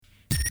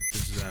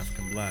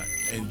African Black.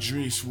 And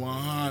Drees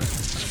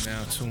 100.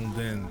 Now tuned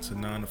in to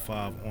 9 to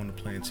 5 on the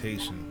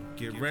plantation.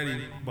 Get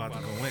ready, about to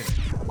go in.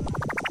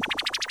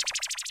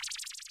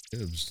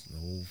 Gibbs the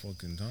whole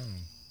fucking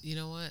time. You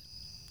know what?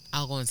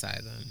 I'll go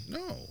inside then.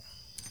 No.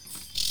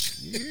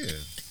 Yeah.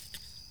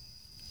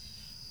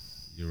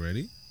 You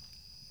ready?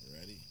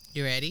 Ready.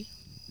 You ready?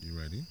 You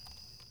ready?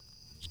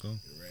 Let's go.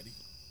 You ready?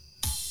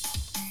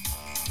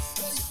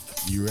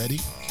 You ready?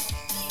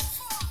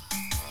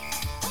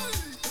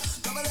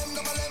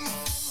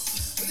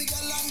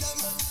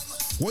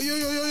 Whoa, yo.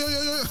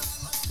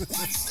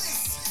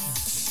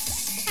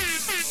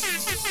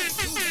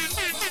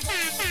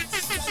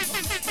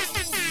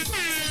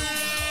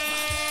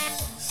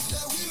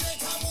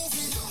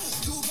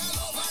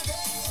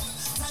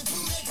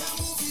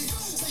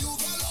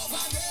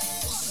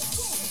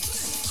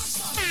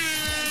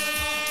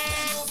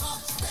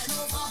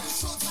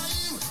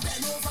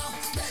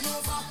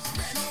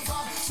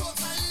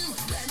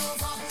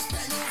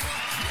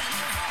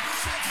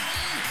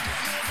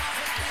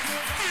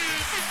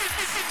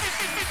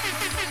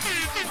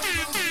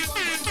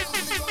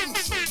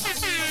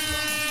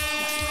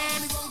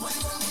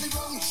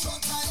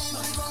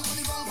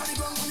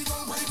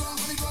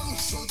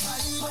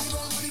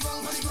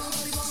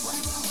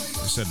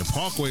 They said the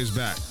Parkway's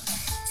back.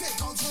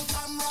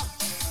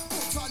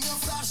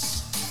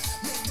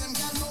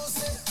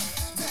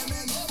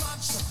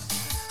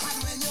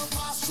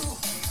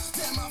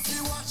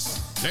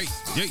 Hey.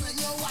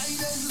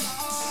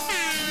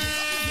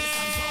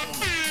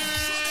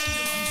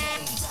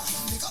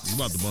 You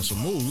about to bust a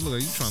move. You look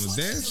like you trying to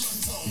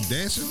dance. You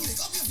dancing?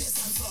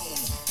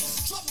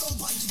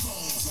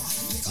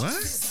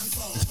 What?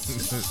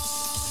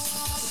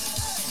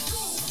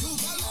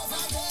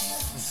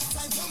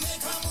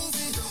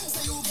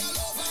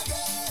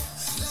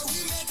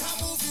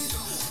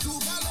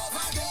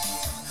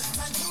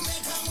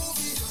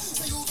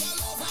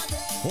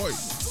 Boy.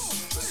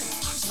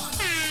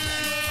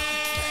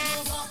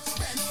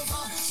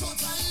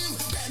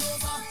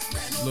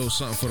 Little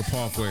something for the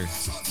Parkway.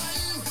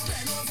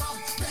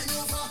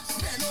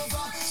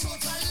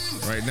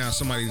 Right now,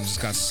 somebody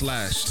just got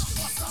slashed.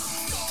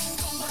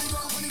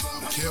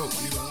 Killed.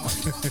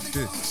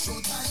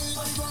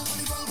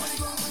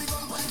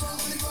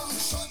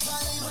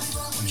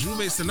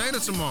 Juve's tonight or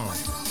tomorrow?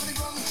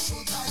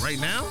 Right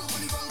now?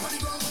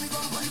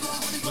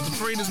 But the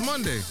parade is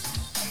Monday.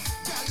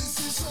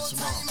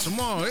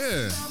 Tomorrow,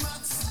 yeah.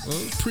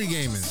 Well,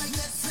 pre-gaming.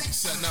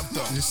 Setting up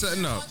though. You're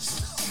setting up.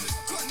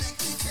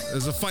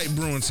 There's a fight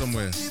brewing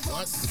somewhere.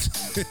 What?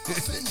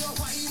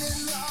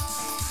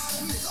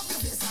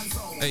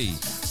 Hey.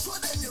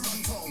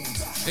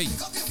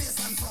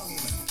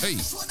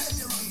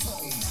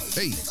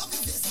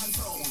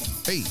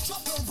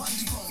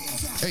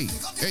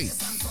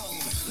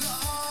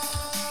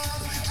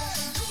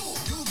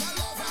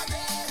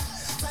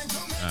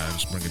 Alright,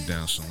 let's bring it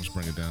down some.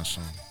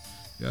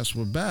 Yes,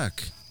 we're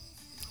back.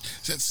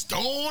 Said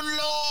Stone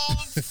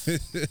Love.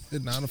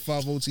 9 to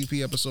 5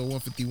 OTP episode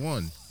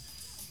 151.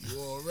 You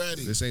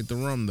already. This ain't the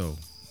rum though.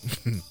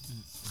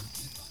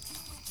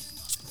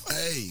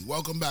 Hey,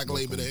 welcome back,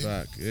 Labor Day.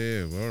 Back.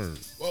 Yeah, word.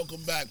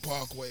 Welcome back,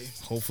 Parkway.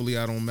 Hopefully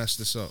I don't mess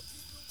this up.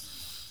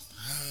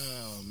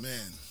 Oh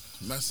man,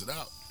 mess it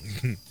up.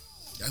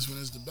 That's when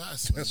it's the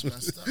best. When it's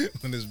messed up.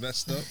 When it's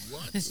messed up.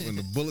 What? When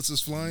the bullets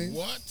is flying.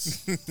 What?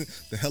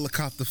 The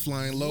helicopter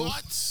flying low.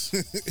 What?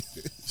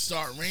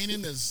 Start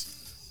raining is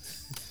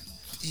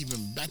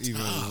even better.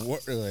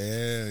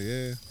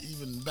 Yeah.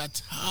 Even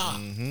better.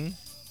 Mm-hmm.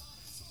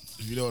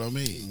 If you know what I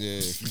mean. Yeah,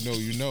 if you know,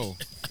 you know.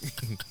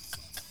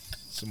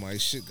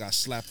 Somebody's shit got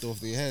slapped off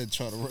their head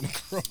trying to run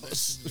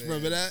across.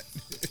 Remember that?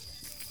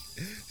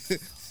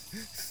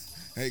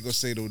 I ain't gonna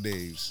say no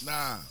names.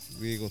 Nah.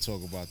 We ain't gonna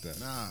talk about that.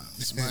 Nah.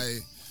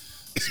 Somebody,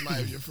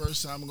 if your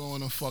first time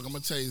going to fuck, I'm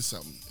gonna tell you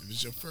something. If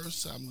it's your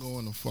first time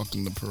going to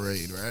fucking the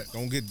parade, right?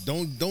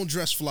 Don't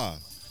dress fly.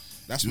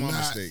 That's my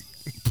mistake.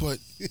 Put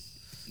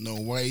no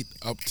white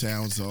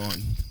uptowns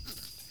on.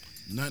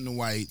 Nothing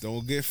white.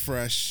 Don't get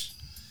fresh.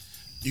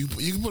 You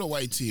can put a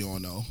white tee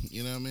on though.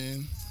 You know what I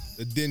mean?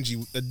 A dingy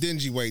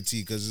white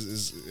tee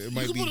because it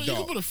might be dark. You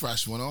can put a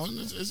fresh one on.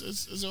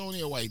 It's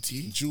only a white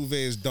tee. Juve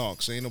is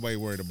dark, so ain't nobody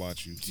worried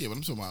about you. Yeah, but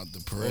I'm talking about the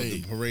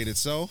parade. The parade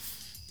itself?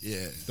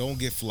 Yeah. Don't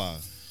get fly.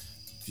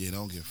 Yeah,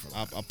 don't get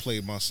fly. I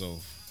played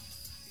myself.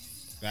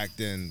 Back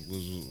then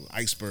was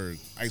Iceberg.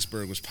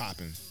 Iceberg was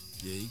popping.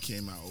 Yeah, he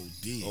came out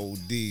OD.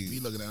 OD. We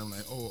looking at him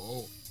like,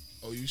 oh,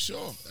 you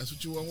sure? That's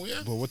what you want to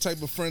wear? But what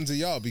type of friends are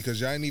y'all? Because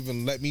y'all ain't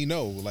even let me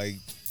know. Like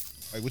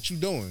what you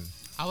doing?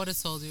 I would have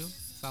told you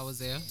if I was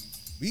there.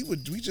 We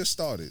just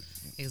started.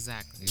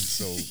 Exactly.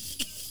 So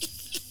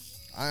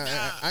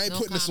I ain't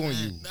putting this on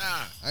you.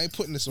 Nah. I ain't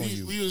putting this on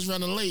you. We was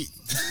running late.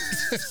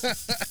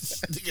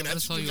 Thinking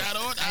that's what you got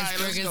on?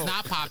 Iceberg is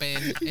not popping.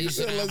 And you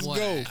should Let's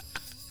go.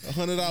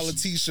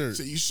 $100 t-shirt.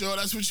 So you sure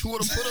that's what you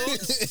want to put on?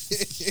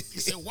 He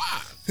said,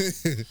 why?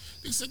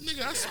 He said,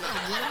 nigga, I smell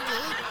good. I'm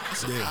good. I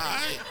said, all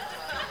right.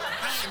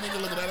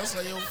 Nigga look at that. I was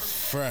like, yo.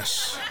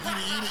 Fresh.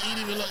 He didn't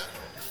even look.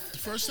 The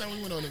first time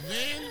we went on the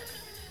van,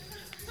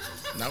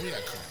 Now we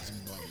got cars. We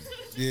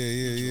bugging.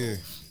 Yeah.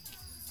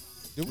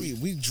 Then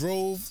we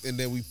drove and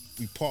then we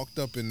parked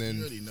up and You then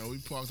already know we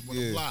parked up on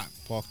the block.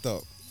 parked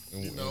up.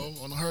 And, You know,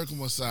 on the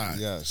Herkimer side.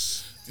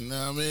 Yes. You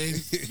know what I mean?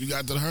 You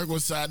got to the Herkimer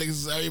side,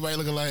 niggas, everybody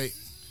looking like.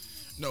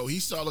 No, he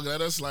started looking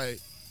at us like,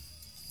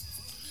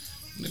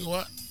 nigga,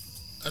 what?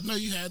 I know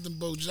you had them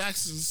Bo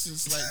Jacksons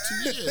since like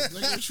 2 years.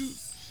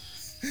 Nigga,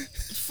 what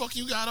the fuck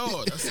you got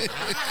on? I said,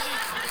 all right.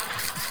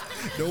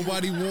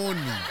 Nobody warned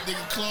me.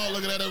 Nigga Claude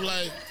looking at him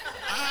like,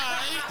 all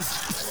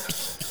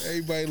right.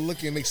 Everybody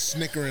looking, they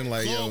snickering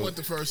like, Claude yo. went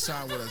the first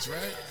time with us,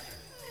 right?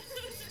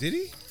 Did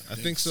he? I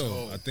think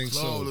so. I think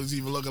Claude so. was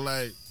even looking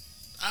like,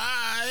 all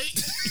right.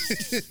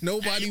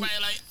 Nobody Everybody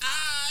like, all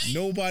right.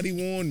 Nobody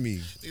warned me.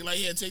 Nigga like,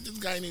 here, take this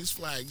Guyanese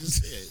flag.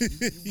 Just here.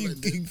 You You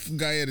blend in. from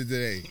Guyana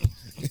today.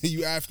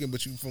 You African,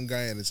 but you from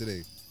Guyana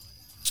today.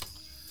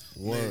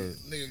 Word.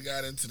 Nigga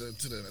got into the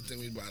I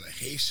think we bought a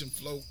Haitian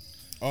float.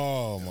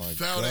 Oh my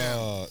Fell god.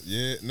 down.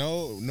 Yeah.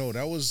 No,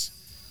 that was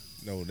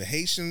the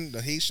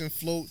Haitian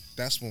float.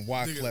 That's when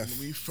Nigga, Wyclef when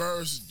we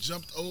first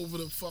jumped over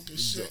the fucking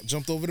shit.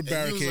 jumped over the And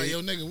you was like, barricade.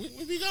 yo, nigga,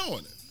 where we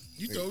going?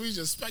 You thought we was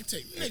just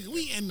spectating. Nigga,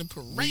 we in the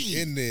parade. We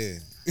in there.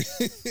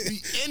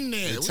 We in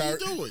there.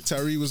 What you doing?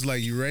 Tyree was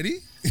like, "You ready?"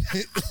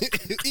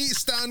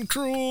 Eastern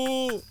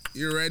crew,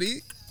 you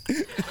ready?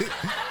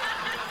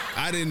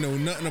 I didn't know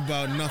nothing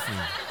about nothing.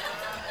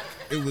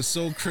 It was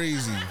so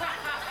crazy.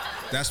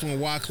 That's when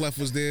Wyclef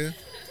was there.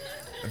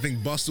 I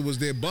think Buster was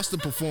there. Buster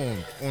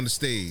performed on the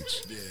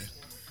stage, Yeah.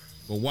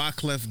 but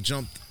Wyclef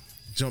jumped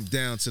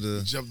down to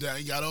the Jumped down.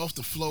 He got off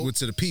the float.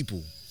 to the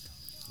people.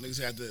 Niggas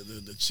had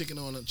the chicken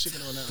on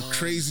the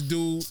Crazy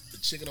dude. the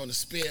chicken on the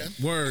spear.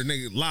 Word,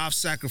 nigga, live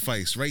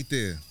sacrifice right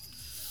there.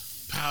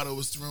 Powder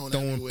was thrown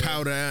Throwing everywhere.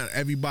 powder at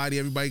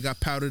everybody got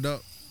powdered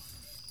up.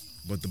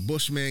 But the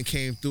Bushman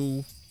came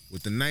through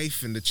with the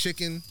knife and the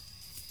chicken,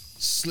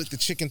 slit the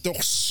chicken throat.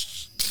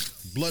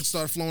 Blood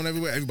started flowing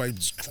everywhere. Everybody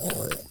just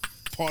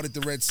parted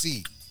the Red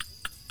Sea.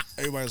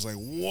 Everybody was like,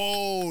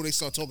 whoa, they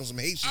start talking some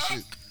Haitian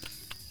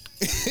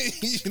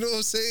shit. You know what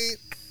I'm saying?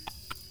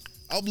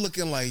 I'm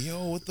looking like,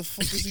 yo, what the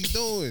fuck is he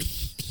doing?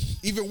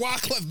 Even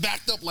Wyclef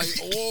backed up like,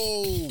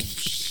 whoa,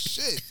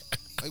 shit.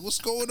 Like, what's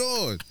going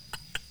on?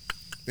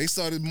 They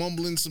started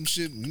mumbling some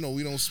shit. You know,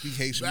 we don't speak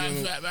Haitian.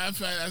 Matter of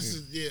fact, that's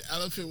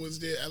Elephant was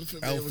there.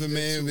 Elephant Man was Elephant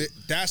there Man, too.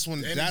 that's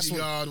when. The That's energy when.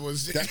 guard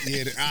was there.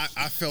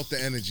 I felt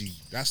the energy.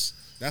 That's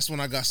when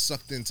I got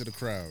sucked into the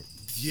crowd.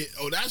 Yeah.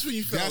 Oh, that's when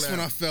you fell That's down.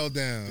 when I fell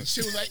down.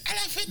 She was like,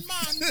 Elephant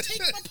Man,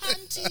 take my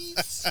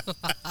panties.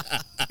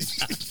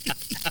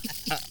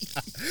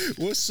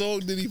 What song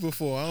did he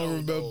perform? I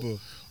don't remember.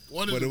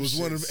 One of But it them was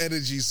one of shits. them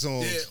energy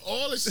songs. Yeah,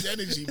 all this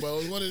energy, bro. It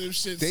was one of them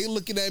shits. They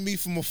looking at me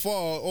from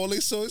afar. All they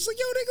saw is like,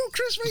 yo, they go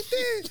Chris right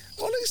there.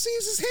 All they see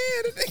is his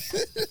head.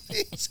 And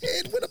his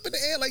head went up in the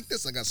air like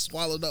this. I got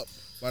swallowed up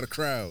by the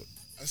crowd.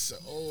 I said,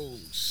 oh,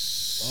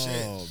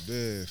 shit. Oh,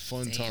 man.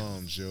 Fun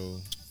times,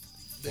 yo.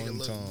 Fun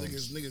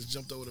times. Niggas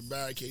jumped over the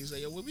barricade. He said,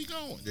 yo, where we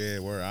going? Yeah,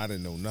 where I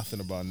didn't know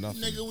nothing about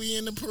nothing. Nigga, we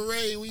in the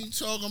parade. What you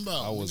talking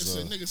about? I was,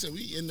 nigga said,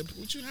 we in the.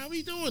 How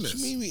we doing this? What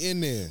you mean we in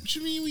there? What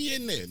you mean we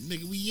in there?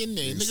 Nigga, we in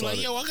there. You Nigga saw like,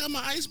 it. yo, I got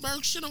my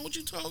iceberg shit on. What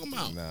you talking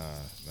about? Nah,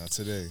 not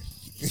today.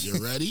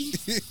 You ready?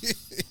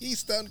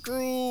 Eastern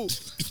crew.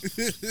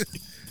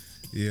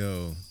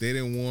 Yo, they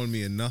didn't warn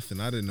me of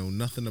nothing. I didn't know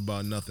nothing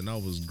about nothing. I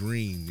was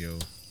green, yo.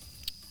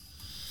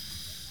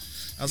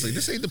 I was like,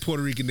 this ain't the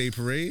Puerto Rican Day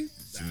Parade.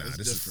 Nah, it's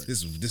different.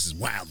 This is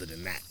wilder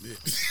than that.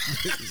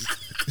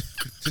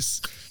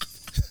 just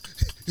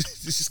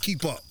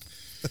keep up.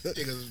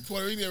 Because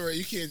Puerto Rican parade,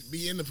 you can't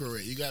be in the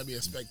parade. You gotta be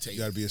a spectator. You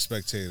gotta be a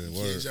spectator. You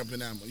can't jump in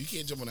that. You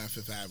can't jump on that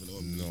Fifth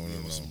Avenue.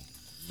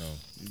 No.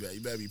 You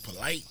better be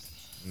polite.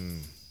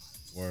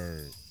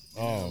 Word.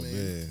 know what I Oh mean?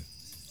 man.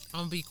 I'm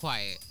gonna be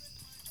quiet.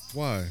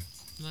 Why?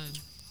 None.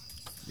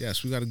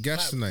 Yes, we got a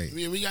guest tonight.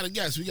 We got a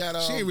guest. We got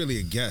She ain't really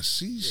a guest.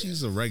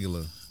 She's a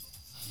regular.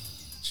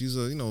 She's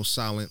a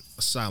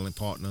silent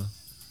partner.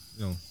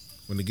 You know,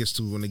 when it gets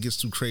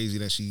too crazy,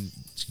 then she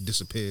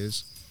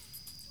disappears.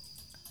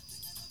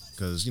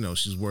 Cause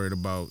she's worried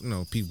about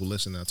people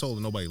listening. I told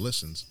her nobody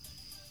listens.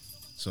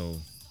 So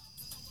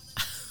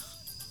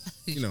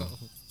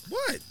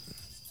what?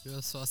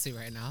 You're saucy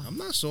right now. I'm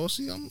not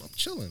saucy. I'm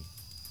chilling.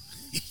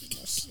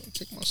 I'll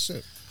take my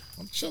sip.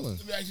 I'm chilling.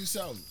 Let me ask you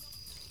something.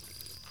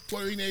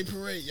 Puerto Rican Day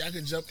Parade, y'all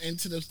can jump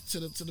into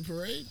the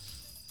parade?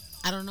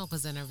 I don't know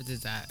because I never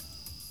did that.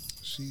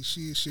 She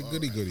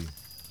goody goody.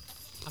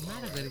 I'm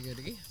not a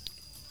goody.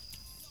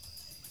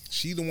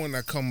 She the one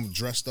that come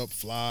dressed up,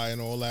 fly and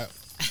all that.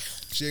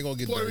 She ain't gonna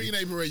get Puerto dirty.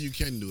 Rican Day Parade, you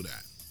can do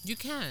that. You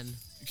can.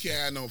 You can't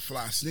have no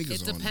fly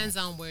sneakers It on. depends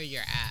on where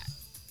you're at.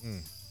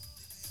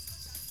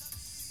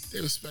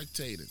 They were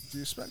spectating.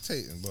 You're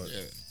spectating, but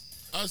Yeah.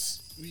 Us,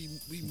 we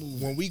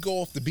move. when we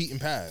go off the beaten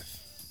path,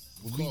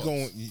 when we course.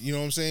 going, you know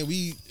what I'm saying?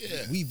 We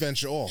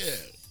venture off. Yeah.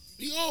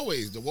 We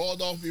always, the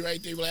Waldorf be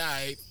right there, be like, all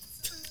right.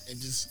 And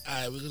just, all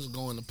right, we're just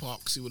go in the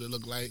park, see what it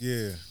look like.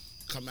 Yeah.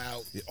 Come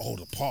out. Yeah. Oh,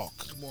 the park.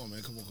 Come on,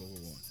 man. Come on.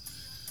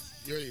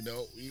 You already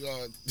know.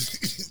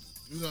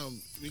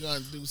 we gonna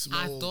do some.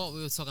 I old, thought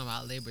we were talking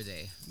about Labor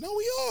Day. No,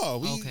 we are.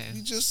 Okay.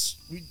 We just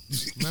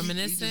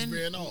Reminiscing.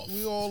 ran off.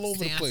 we all over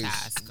Stay the on place.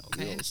 task,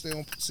 okay? We all stay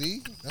on.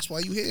 See, that's why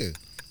you here.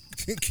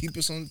 keep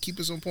us on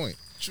point.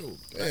 True.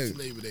 Back Yeah. to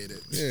Labor Day. Then.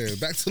 Yeah,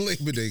 back to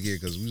Labor Day again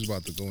because we was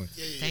about to go in.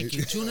 Yeah. Thank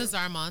you. June is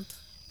our month.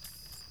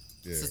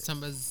 Yeah.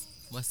 September's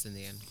West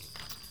Indian.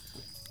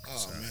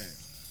 Oh man.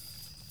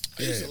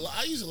 Yeah.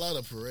 I use a lot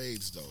of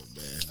parades though,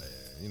 man.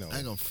 You know, I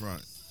ain't gonna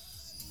front.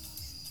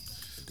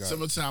 God.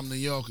 Summertime New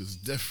York is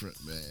different,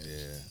 man.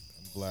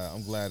 Yeah,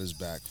 I'm glad it's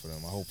back for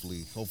them.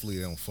 Hopefully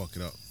they don't fuck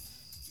it up.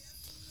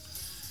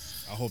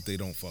 I hope they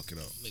don't fuck it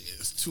up. Nigga,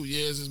 it's 2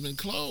 years it's been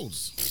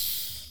closed.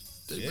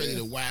 They Yeah. ready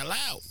to wild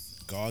out.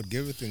 God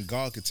giveth and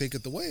God can take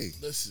it away.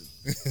 Listen.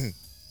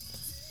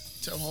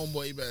 Tell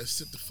homeboy you better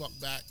sit the fuck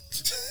back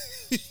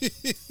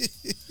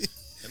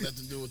and let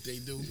them do what they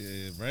do.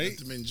 Yeah, right. Let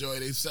them enjoy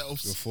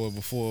themselves.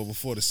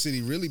 Before the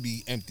city really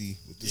be empty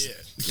with this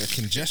that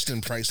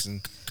congestion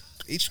pricing,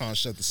 they trying to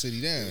shut the city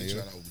down. They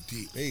Yo. trying to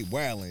OD. They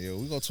wilding, yo.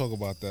 We gonna talk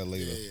about that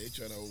later. Yeah, they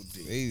trying to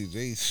OD.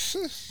 They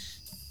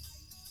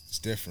it's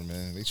different,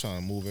 man. They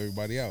trying to move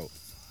everybody out.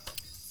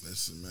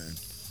 Listen, man.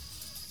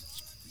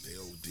 They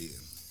ODing.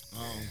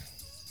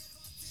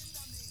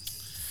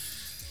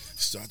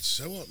 Start the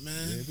show up,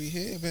 man. Yeah, we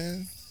here,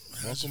 man.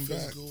 How's Welcome your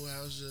back. physical?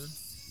 How's your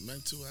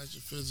mental? How's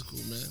your physical,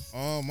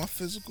 man? My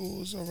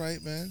physical is all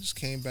right, man. Just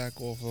came back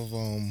off of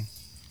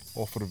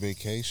the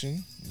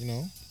vacation, you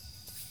know.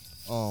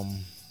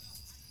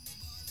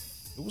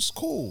 It was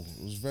cool.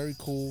 It was very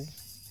cool.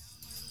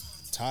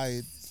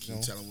 Tired, you Can know.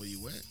 you tell them where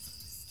you went?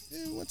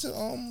 Yeah, went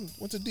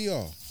to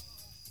DR.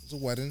 It was a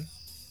wedding.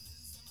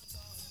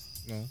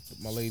 You know,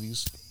 with my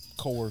lady's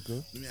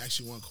coworker. Let me ask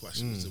you one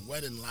question. Was the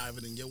wedding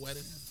liver than your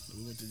wedding?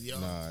 We went to the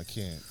yard. Nah, I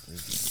can't.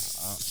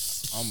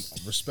 I'm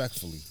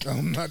respectfully.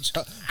 I'm not.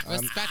 Respectfully.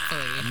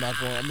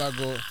 I'm not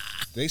going.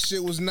 They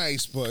shit was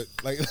nice, but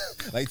like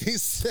they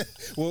said,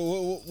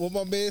 what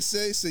my man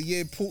said, he said,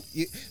 yeah,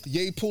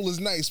 pool is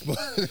nice, but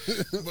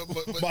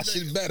my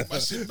shit better. My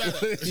shit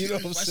better. You know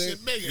what I'm My saying?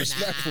 shit bigger.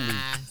 Respectfully.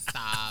 Nah,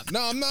 stop.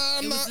 No, I'm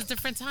not. It was a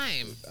different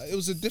time. It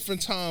was a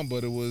different time,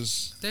 but it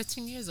was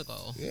 13 years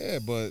ago. yeah,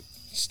 but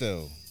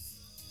still,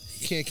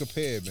 you can't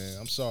compare, man.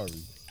 I'm sorry.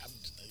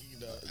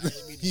 I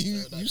didn't mean to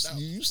stir that out.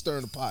 You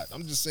stirring the pot.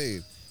 I'm just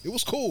saying. It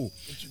was cool.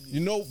 You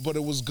know, but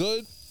it was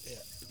good. Yeah.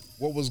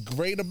 What was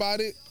great about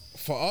it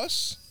for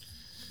us,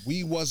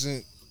 we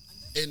wasn't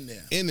In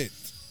there. in it.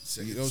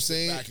 So You you know what I'm sit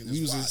saying? back and We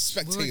just was a watch.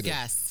 spectator. We were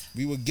guests.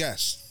 We were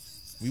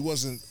guests.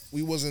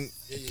 We wasn't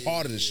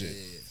part of the shit.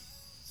 Yeah.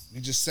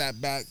 We just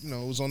sat back, you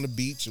know, it was on the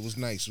beach. It was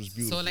nice. It was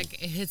beautiful. So, like,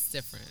 it hits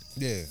different.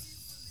 yeah.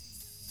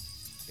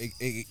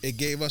 It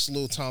gave us a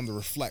little time to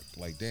reflect.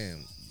 Like,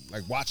 damn.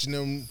 Like watching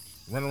them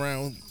run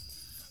around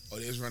Oh,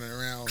 they was running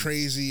around.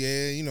 crazy,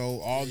 yeah, you know,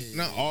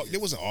 there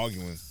wasn't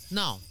arguing.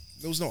 No,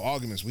 There was no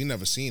arguments. We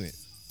never seen it.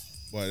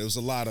 But it was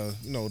a lot of,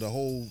 you know, the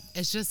whole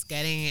it's just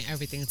getting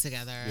everything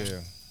together,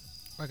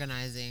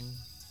 organizing.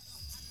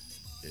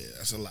 Yeah,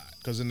 that's a lot.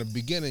 because in the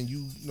beginning,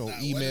 you know, Nah,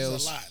 emails.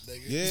 weddings a lot,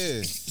 nigga. Yeah,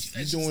 That's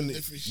you just doing some it.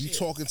 different You shit.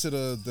 talking to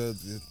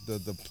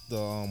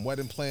the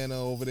wedding planner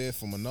over there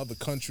from another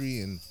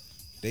country, and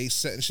they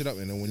setting shit up.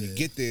 And then when you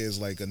get there, it's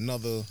like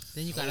another.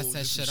 Then you gotta Whole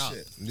set shit up.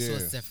 different shit. So Yeah.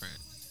 it's different.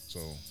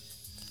 So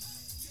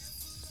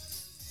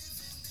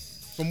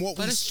from what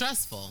But we it's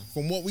stressful.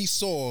 from what we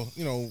saw,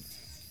 you know,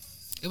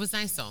 It was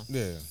nice though.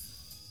 yeah,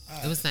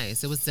 It was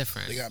nice. It was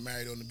different. They got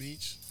married on the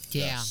beach.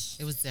 Yeah, Yes.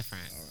 it was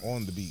different.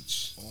 on the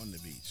beach, On the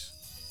beach.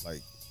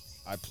 like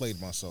I played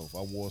myself.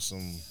 I wore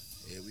some.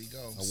 Here we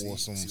go. I wore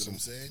some- See what some- I'm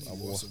saying? I You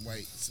wore- wore some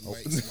white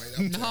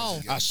No.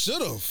 uptowns. I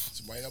should have.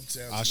 Some white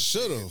uptowns. I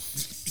should have.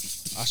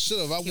 I should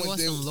have. I You went wore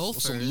there some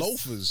with some loafers.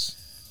 loafers.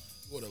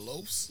 What, the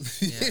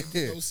loafs?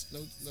 Yeah.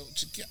 No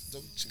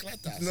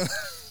chicletas.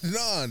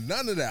 No,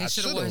 none of that. He I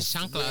should should have worn have.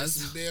 chanclas,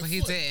 some but he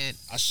barefoot. didn't.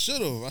 I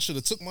should have. I should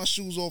have took my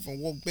shoes off and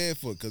walked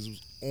barefoot because it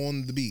was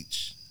on the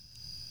beach.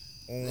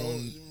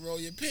 Roll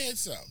your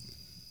pants up.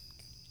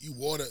 You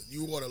wore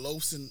the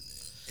loafs in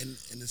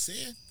the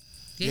sand?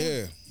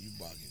 Yeah. You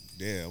bugging.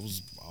 Yeah,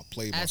 I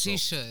played As he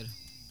myself. should.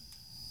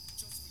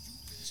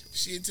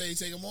 She didn't tell you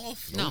to take them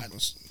off? No.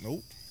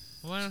 Nope.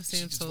 I want to see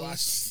She them just toes.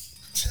 watched.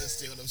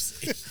 Understand what I'm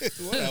saying?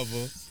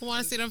 Whatever. I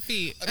want to see them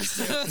feet.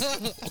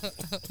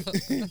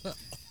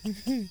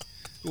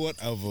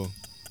 Whatever.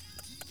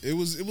 It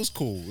was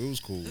cool. It was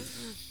cool.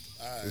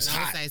 It's It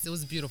hot. was nice. It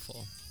was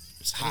beautiful.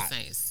 It's It hot. was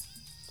nice.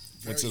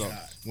 Very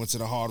hot. Went to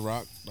the Hard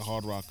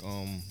Rock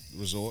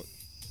resort.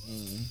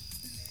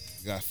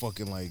 Got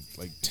fucking like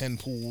 10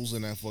 pools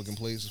in that fucking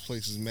place. This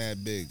place is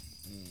mad big.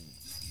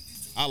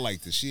 I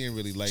liked it. She didn't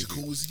really like it.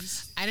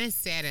 Jacuzzis? I didn't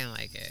say I didn't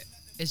like it.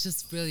 It's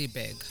just really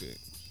big.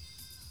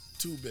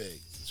 Too big.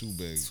 Too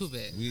big. Too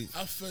big.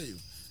 I feel you.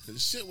 Cause the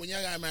shit when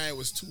y'all got married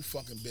was too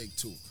fucking big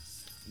too.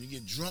 When you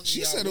get drunk, She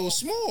y'all said it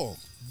was walk- small.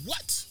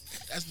 What?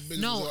 That's the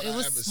biggest No, resort it I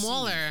was ever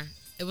smaller.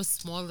 It was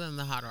smaller than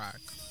the Hard Rock.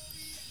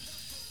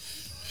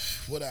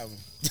 Seen. Whatever.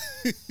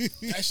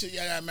 That shit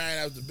y'all got married.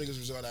 That was the biggest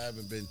resort I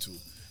ever been to.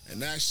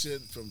 And that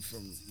shit from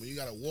when you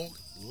gotta walk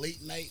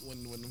late night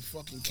when the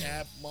fucking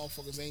cab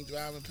motherfuckers ain't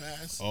driving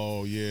past.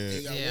 Oh yeah.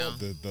 You gotta Yeah. walk.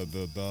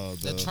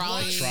 The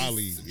trolleys.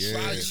 trolley. Yeah.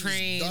 Trolley was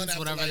Trains, done after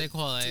whatever they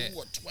call it. 2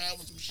 or 12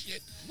 or some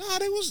shit. Nah,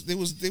 they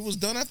was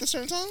done at the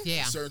certain time.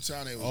 Yeah. Certain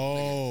time they was.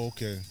 Oh,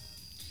 okay.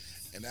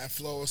 And that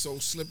floor was so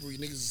slippery,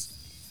 niggas.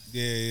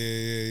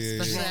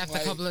 Yeah. Especially Drunk, after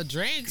like- a couple of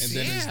drinks. And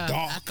then it's yeah.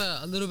 dark. After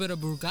a little bit of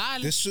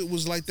Brugal. This shit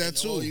was like that And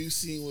too. all you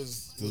seen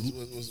was what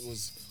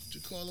you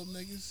call them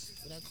niggas?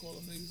 What I call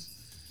them niggas?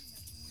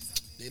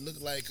 They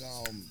look like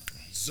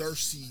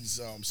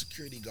Xerxes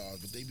security guards,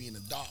 but they be in the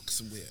dark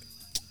somewhere.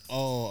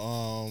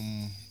 Oh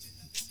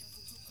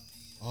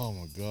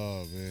my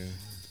god, man.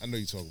 I know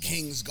you talking about.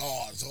 King's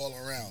guards all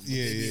around. But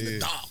Yeah, they be in yeah. the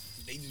dark.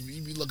 They just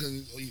be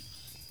looking.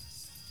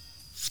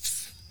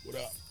 What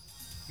up?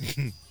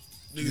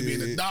 Niggas be in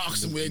the dark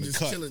somewhere, in the just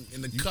cut. chilling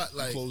in the You cut.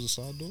 Like close the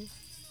side door.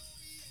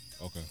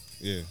 Okay.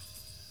 Yeah.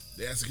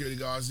 they had security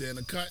guards there in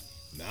the cut.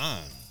 Nah.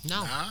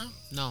 No. Nah,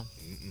 No.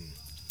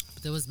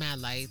 But there was mad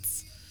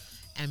lights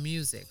and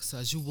music. So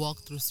as you walk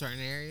through certain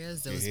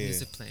areas, there was Yeah.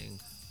 music playing.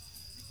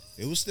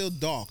 It was still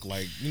dark.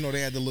 Like, you know,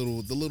 they had the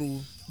little But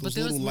those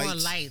there was little more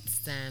lights. lights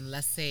than,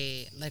 let's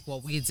say, like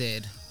what we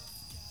did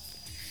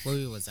where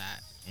we was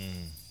at.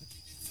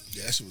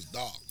 yeah, that shit was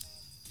dark.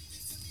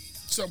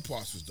 Some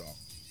parts was dark,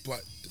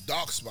 but the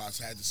dark spots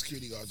had the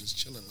security guards just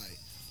chilling. Like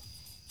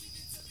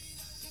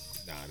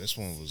Nah, this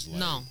one was like.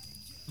 No.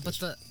 But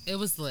it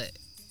was lit.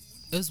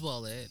 It was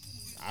well lit.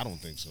 I don't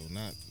think so.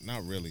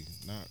 Not really.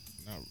 Not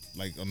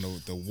like on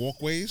the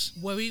walkways.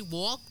 Where we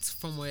walked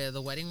from where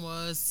the wedding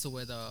was to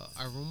where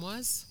our room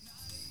was,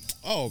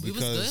 Oh, we was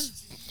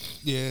because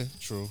yeah,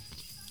 true.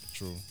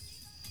 That's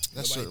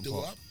nobody certain threw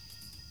part. up.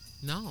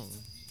 no,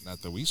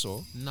 Not that we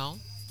saw. no.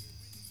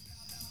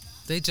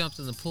 They jumped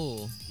in the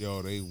pool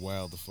Yo, they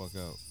wild the fuck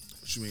out.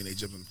 What you mean they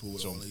jump in the pool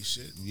with So- all this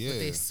shit? Yeah. with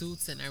their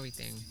suits and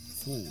everything.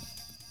 Cool.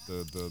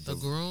 The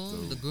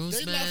groom, the They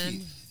groomsman.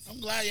 lucky. I'm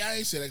glad y'all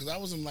ain't said that because I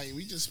wasn't like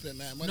we just spent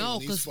that money No, on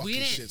these 'cause fucking we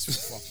didn't- shits for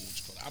fucking. What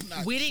you call it. I'm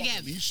not We didn't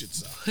fucking get- these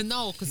shits up.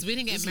 No, because we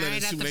didn't get Just let married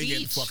us at see the when they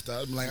getting beach, fucked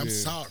up. I'm like, I'm Yeah.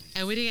 sorry.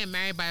 and we didn't get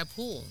married by a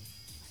pool.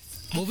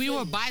 Well, we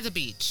were by the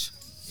beach,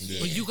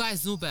 but you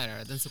guys knew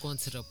better than to go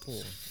into the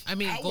pool. I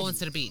mean, go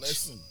into the beach.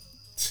 Listen.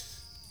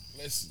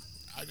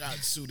 I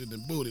got suited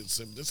and booted.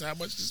 So this how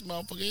much this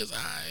motherfucker is.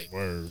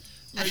 Word.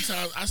 Many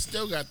times I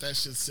still got that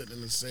shit sitting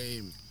in the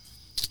same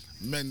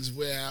men's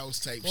warehouse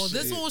type Well,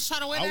 shit. this one was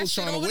trying to wear that I was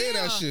shit trying to over wear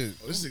there. that shit.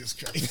 Oh, this nigga's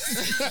crazy.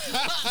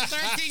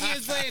 13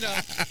 years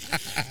later,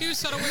 he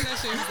was trying to wear that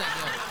shit. He was like,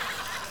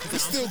 yo,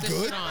 It's still put this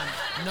good. shit on.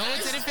 No,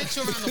 it didn't fit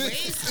you around the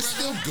waist. It's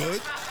still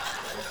good.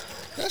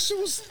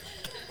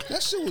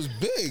 That shit was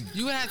big.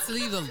 You would have to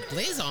leave the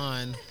blazer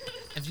on.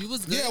 If you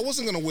was good, Yeah, I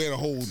wasn't gonna wear the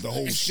whole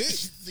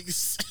shit.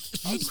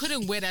 you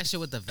couldn't wear that shit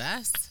with the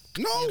vest.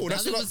 No, Your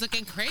that's brother what was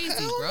looking crazy,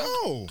 Hell bro.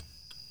 no.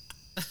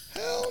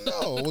 Hell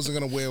no. I wasn't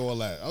gonna wear all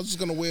that. I was just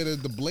gonna wear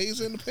the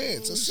blazer and the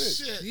pants. That's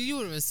it. Shit. You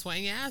would have been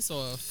sweating your ass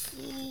off.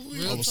 I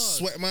Real was talk.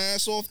 sweating my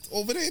ass off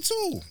over there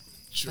too.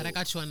 But I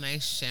got you a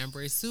nice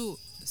chambray suit,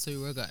 so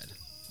you were good.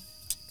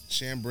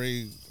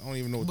 Chambray, I don't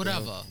even know what the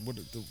Whatever. hell- what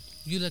the,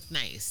 You look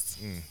nice.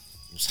 it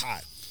was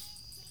hot.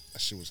 That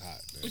shit was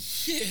hot, man.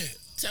 Yeah,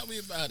 tell me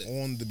about it.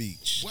 On the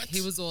beach. What?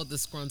 He was all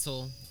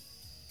disgruntled.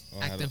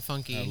 I had acting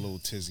funky. Had a little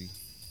tizzy.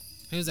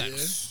 He was like, Yeah.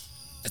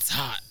 it's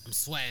hot. I'm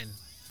sweating.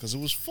 Cause it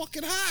was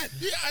fucking hot.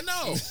 Yeah, I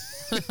know.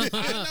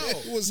 I know.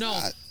 It was No,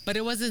 hot. but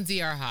it wasn't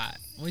DR hot.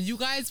 When you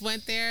guys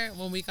went there,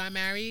 when we got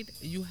married,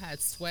 you had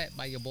sweat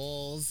by your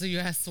balls. You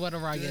had sweat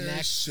around your neck.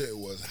 This shit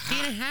was He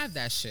hot. didn't have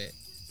that shit.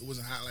 It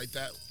wasn't hot like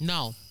that.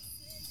 No.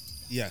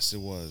 Yes, it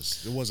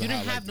was. It You wasn't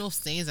didn't hot have like no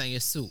stains on your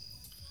suit.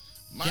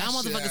 My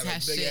Y'all shit motherfuckers a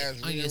had big shit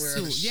ass on your ring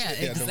around the suit. Yeah, shit.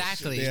 They had the-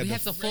 exactly. they had We the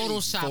had to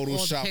Photoshop all the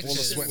all the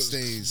pictures. sweat was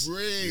stains.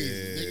 crazy.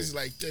 Yeah. Niggas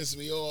like this,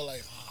 we all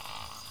like,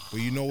 But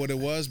you know what it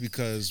was?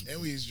 Because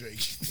and we was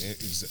drinking. it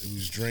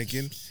was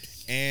drinking,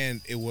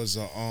 and it was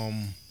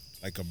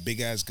like a big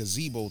ass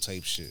gazebo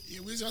type shit. Yeah,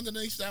 we was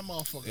underneath that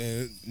motherfucker.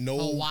 And no,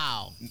 Oh,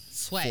 wow.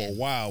 Sweat. for a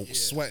while,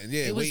 sweating.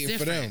 Yeah, It was waiting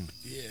for different. them,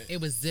 Yeah.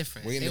 It was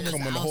different. waiting it to was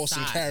come on the horse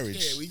and outside.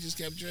 carriage. Yeah, we just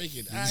kept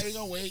drinking. All right, we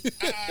gonna wait.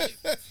 All right.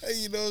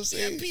 You know what I'm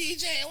Yeah, saying?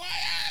 PJ,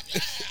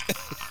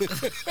 why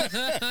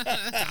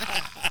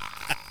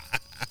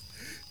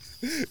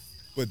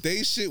But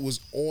they shit was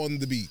on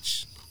the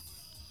beach,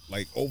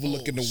 like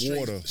overlooking the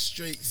water.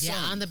 Straight Yeah,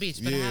 sun. on the beach,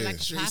 but it had Yeah. like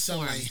a Straight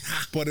platform. sunlight.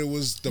 But it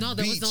was the No,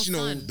 there was beach, no you know,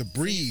 sun. the So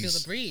breeze. you feel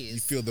the breeze. You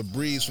feel the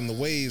breeze from the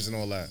waves and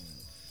all that.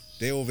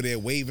 They over there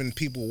waving,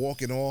 people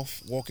walking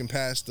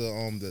past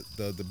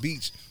the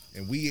beach,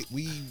 and we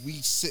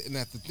sitting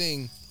at the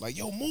thing like,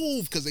 yo,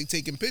 move, because they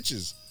taking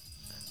pictures.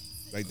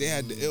 Like they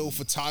had the ill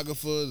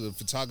photographer. The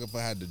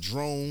photographer had the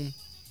drone.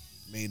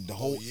 Made the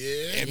whole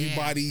yeah?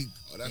 everybody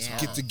Oh, that's Yeah.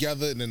 get hard.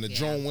 together, and then the Yeah.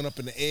 drone went up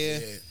in the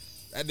air. Yeah.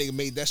 That nigga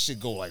made that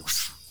shit go like,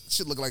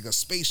 shit looked like a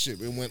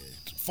spaceship. It went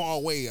far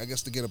away, I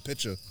guess, to get a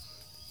picture.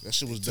 That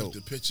shit was Took dope.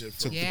 the picture Took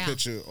from Yeah. the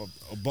picture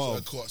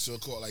above so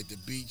it caught like the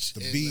beach.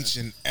 the beach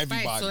and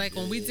everybody. Right, so like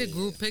when we did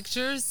group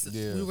pictures,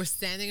 Yeah. we were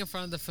standing in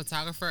front of the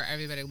photographer.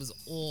 Everybody was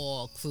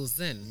all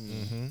closed in.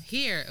 Mm-hmm.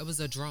 Here, it was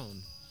a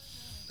drone,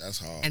 That's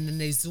hard. and then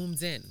they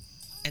zoomed in,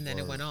 and then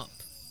it Word. went up,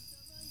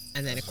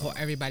 and then it caught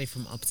everybody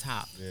from up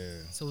top. Yeah.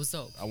 So it was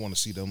dope. I want to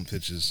see them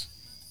pictures.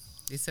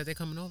 They said they're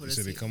coming over. They to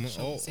said they see- coming.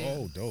 show us, yeah.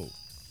 Oh, dope.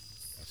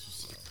 That's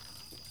what's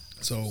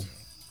up. So,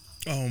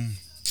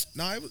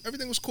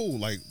 everything was cool.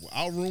 Like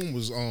our room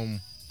was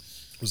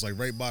like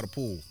right by the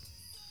pool.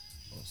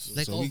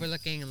 Like so we-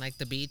 overlooking like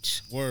the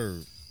beach.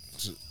 Word.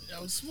 Yeah,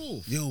 it was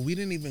smooth. Yo, we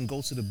didn't even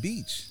go to the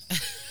beach.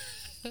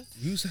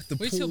 We was at the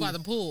We pool chill by the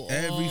pool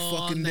every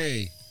all fucking night.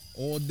 day,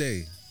 all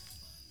day.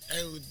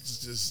 And we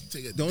just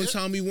take a The only dip.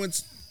 time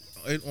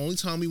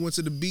we went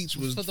to the beach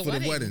was For for the the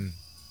wedding. wedding.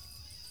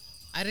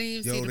 I didn't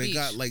even see Yo, the they beach.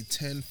 got like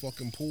 10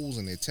 fucking pools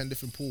in there, 10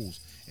 different pools.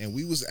 And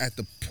we was at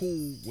the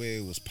pool where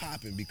it was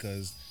popping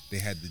because they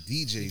had the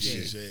DJ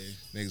shit. DJ.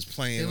 Niggas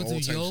playing They all would do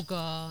types Mm-hmm.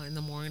 yoga in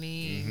the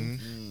morning.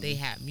 They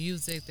had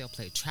music. They'll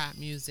play trap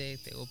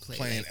music. They will play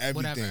Playing like,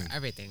 whatever, everything.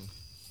 everything.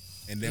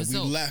 And It then was we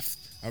dope. left.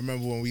 I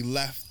remember when we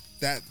left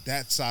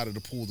that side of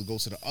the pool to go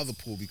to the other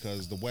pool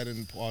because the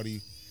wedding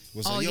party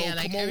was Oh like, yo, yeah,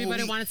 like come over.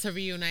 everybody we- wanted to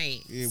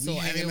reunite. Yeah, we so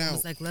hanging everyone out.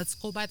 was like, "Let's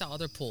go by the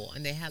other pool,"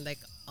 and they had like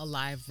a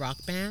live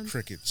rock band.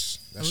 Crickets.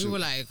 That And we shit were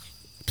like,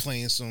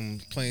 playing some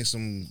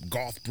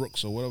Garth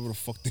Brooks or whatever the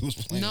fuck they was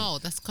playing. "No,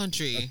 that's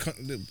country."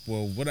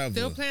 Well, whatever.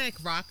 They were playing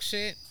like rock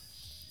shit.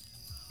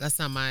 That's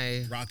not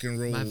my rock and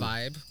roll, my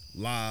vibe.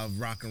 live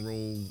rock and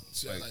roll.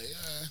 So Like, like,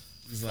 yeah.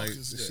 it's fuck like is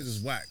this this? shit is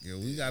whack. Yo,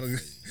 we gotta,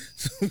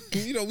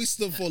 we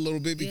stood for a little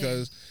bit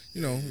because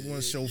we want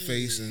to show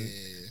face and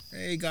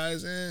hey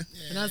guys, And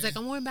I was like,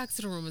 "I'm going back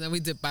to the room," and then we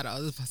dipped by the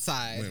other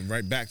side. went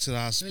right back to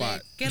our We're spot.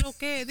 like, "Que lo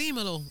que,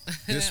 dímelo."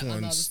 This On the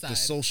other one's the side.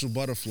 social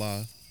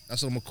butterfly.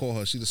 That's what I'm gonna call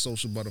her. She's the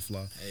social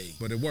butterfly. Hey.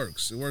 But it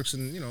works. It works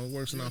in it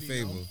works in our Really,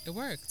 favor. though. It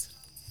worked.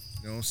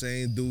 You know what I'm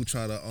saying? Dude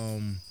try to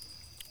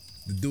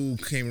the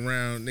dude came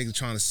around, nigga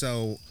trying to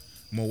sell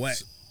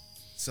Moet.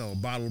 Sell a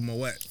bottle of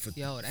Moet for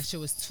Yo, that shit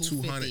was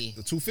 200. $250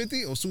 The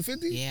 250 or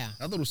 250? Yeah.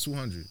 I thought it was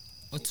 200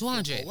 or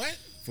 200. What?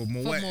 for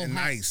Moet and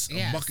Moet, ice.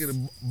 yes. A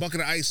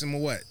bucket of ice and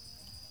Moet.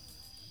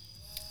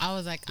 I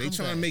was like, They I'm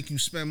trying to good. make you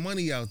spend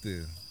money out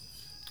there.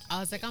 I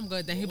was like, I'm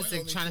good. Then he was Moet like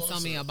only trying to sell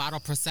costs me a- a bottle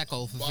of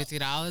prosecco for What?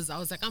 $50. I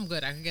was like, I'm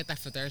good. I can get that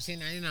for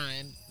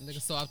 $13.99.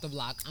 Nigga, so off the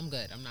block. I'm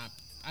good. I'm not.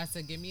 I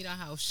said, give me the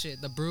house shit,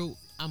 the brute.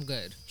 I'm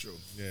good. True.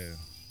 Yeah.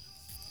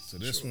 So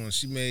this Sure. one,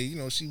 she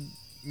made, she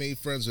made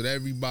friends with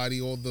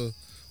everybody, all the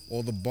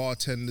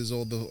bartenders,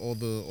 all the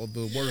Yeah,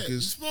 you're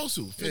workers. supposed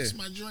to. Fix Yeah.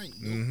 my drink.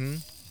 Mm-hmm.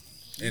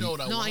 You know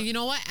what I No, want. and you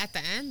know what? At the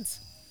end,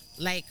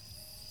 like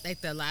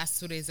the last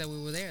 2 days that we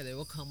were there, they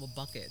would come with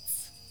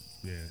buckets.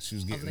 Yeah, she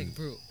was getting like,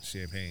 brute.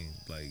 champagne,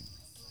 like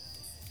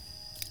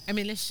I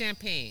mean, it's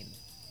champagne.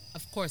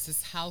 Of course,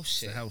 it's house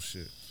shit. the house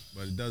shit.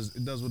 But it does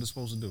what it's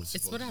supposed to do. It's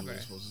Supposed to do whatever. what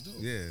it's supposed to do.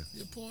 Yeah.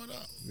 You pour it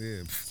up.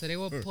 Yeah. So they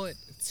would put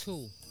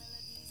two.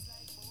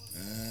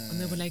 And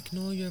they were like,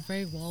 no, you're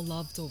very well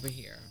loved over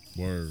here.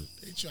 Word.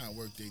 They try and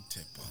work their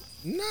tip up.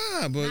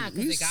 Nah, but Nah, because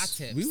we they was, got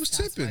tips. we was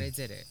That's tipping. why they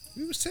did it.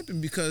 We was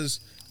tipping because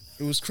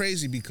it was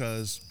crazy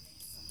because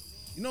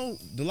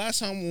the last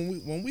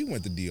time when we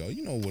went to DR,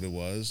 you know what it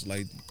was.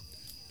 Like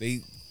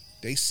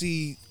they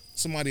see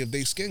somebody of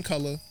their skin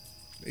color,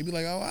 they be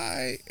like, oh, all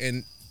right,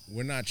 and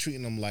we're not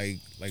treating them like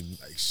Like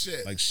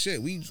shit.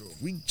 shit. We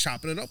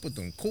chopping it up with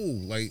them, cool.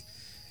 Like,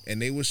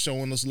 and they was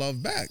showing us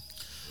love back.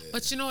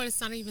 But you know what? It's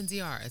not even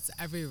DR. It's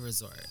every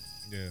resort.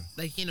 Yeah.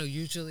 Like,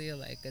 usually,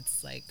 like,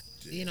 it's like,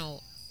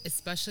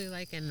 especially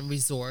like in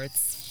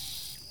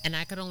resorts. And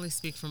I could only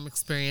speak from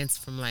experience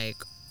from like,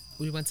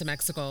 we went to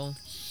Mexico,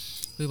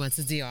 we went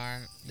to DR.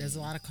 There's a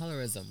lot of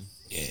colorism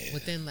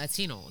within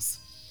Latinos.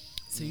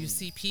 So you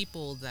see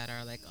people that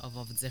are like of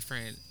a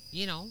different,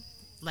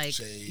 like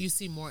Shade. you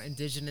see more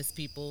indigenous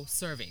people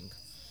serving.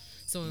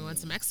 So when we went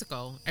to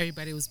Mexico,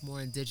 everybody was more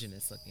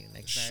indigenous looking,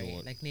 like very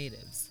Short. like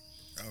natives.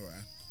 All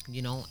right.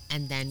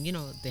 And then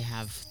they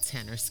have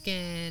tanner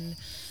skin,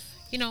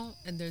 and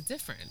they're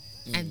different.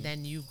 And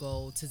then you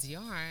go to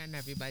DR and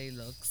everybody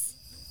looks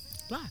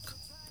black.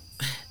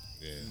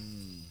 Yeah.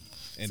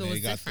 And So they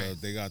it's got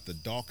different. they got the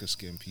darker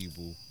skinned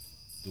people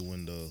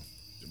doing the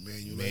The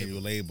manual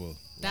manual labor. labor.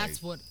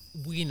 That's what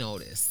we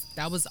noticed.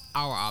 That was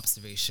our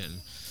observation.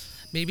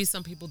 Maybe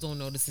some people don't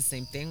notice the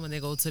same thing when they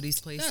go to these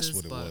places. That's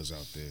what it but, was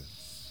out there.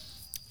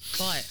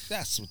 But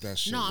That's what that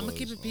shit no, was. I'm gonna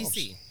keep it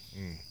PC.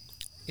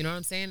 You know what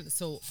I'm saying?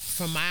 So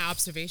from my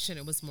observation,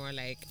 it was more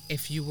like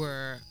if you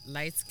were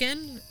light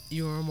skinned,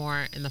 you were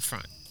more in the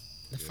front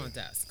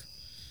desk.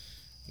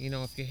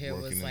 If your hair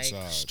was Working like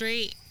inside.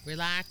 straight,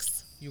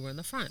 relaxed, you were in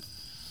the front.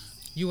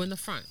 You were in the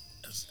front.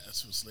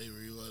 That's what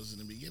slavery was in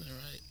the beginning,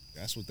 right?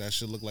 That's what that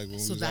shit looked like when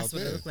So we was that's out what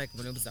there. it looked like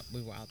when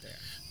we were out there.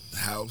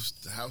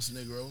 The house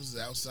Negroes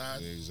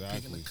outside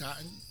Exactly. picking the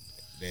cotton.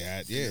 They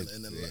had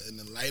And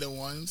the lighter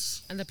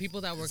ones. And the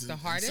people that worked It's the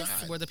hardest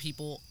inside. were the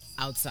people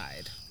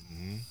outside.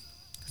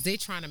 They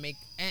trying to make,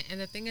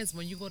 and the thing is,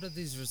 when you go to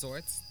these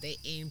resorts, they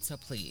aim to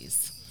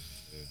please.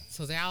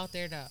 So they're out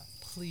there to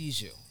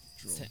please you,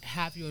 True. to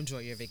have you enjoy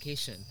your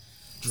vacation.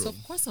 True. So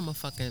of course I'm a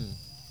fucking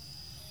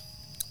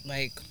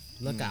like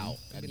look out.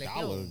 That Be like,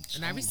 dollar. yo,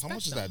 and I how respect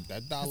much is them. that?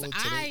 That 'Cause dollar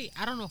today?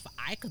 I don't know if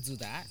I could do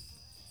that.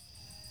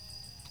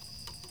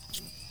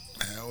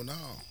 Hell no.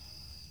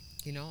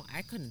 You know,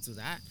 I couldn't do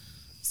that.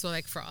 So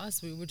like for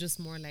us, we were just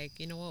more like,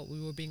 you know what,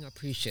 we were being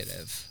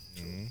appreciative.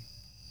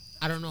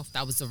 I don't know if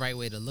that was the right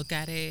way to look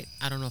at it.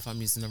 I don't know if I'm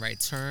using the right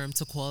term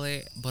to call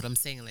it, but I'm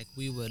saying like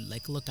we would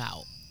like look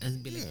out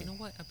and be like, you know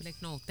what? I'd be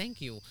like, no,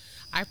 thank you.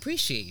 I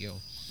appreciate you.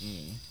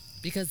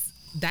 Because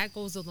that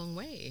goes a long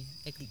way.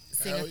 Like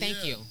saying Hell a thank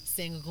yeah. you,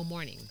 saying a good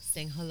morning,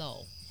 saying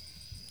hello.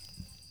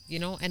 You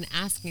know, and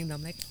asking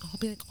them like, I'll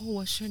be like, oh,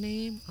 what's your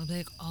name? I'll be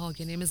like, oh,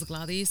 your name is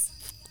Gladys?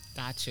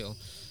 Got you.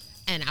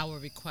 And I will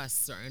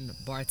request certain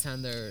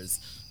bartenders,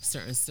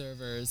 certain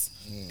servers,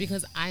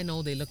 because I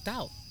know they looked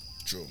out.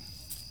 True.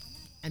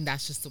 And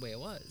that's just the way it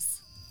was.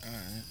 All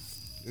right.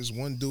 There's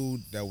one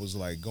dude that was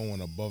like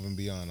going above and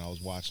beyond. I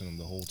was watching him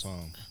the whole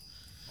time.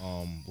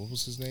 What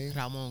was his name?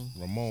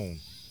 Ramon.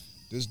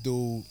 This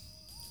dude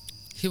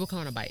He would come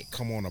on a bike.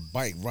 come on a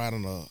bike, ride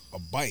on a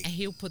bike, And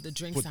he'll put the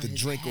drinks put on the his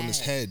drink head. on his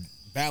head,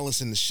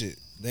 balancing the shit.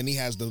 Then he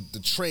has the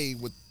tray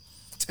with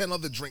 10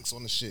 other drinks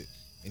on the shit,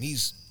 and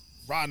he's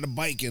riding the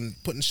bike and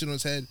putting shit on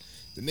his head.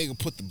 The nigga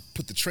put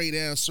the tray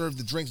down, served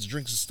the drinks. The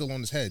drinks is still on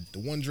his head. The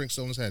one drink's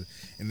still on his head,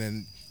 and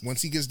then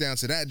once he gets down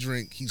to that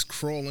drink, he's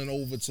crawling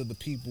over to the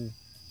people,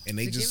 and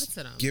they To give just it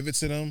to them. give it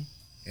to them,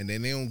 and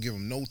then they don't give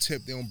him no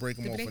tip. They don't break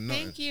him They'll off be for like,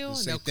 nothing. thank you.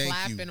 Just say They'll thank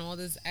clap you. and all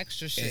this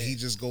extra shit. And he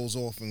just goes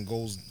off and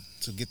goes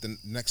to get the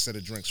next set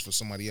of drinks for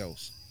somebody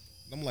else.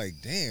 And I'm like,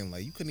 damn,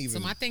 like you couldn't even So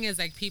my thing is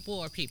like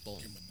people are people.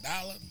 Give him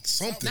 $1.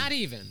 something. Not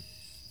even.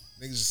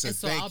 Niggas just said And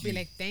so thank I'll you. be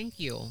like, thank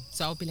you.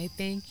 So I'll be like,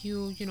 thank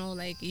you. You know,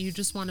 like you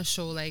just want to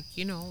show like,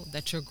 you know,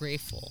 that you're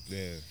grateful.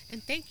 yeah.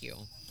 And thank you.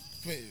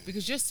 Wait,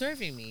 Because you're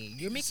serving me.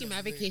 You're making my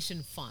Serving.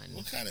 vacation fun.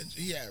 what kind of?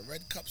 He had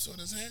red cups on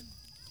his head.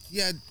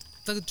 Yeah,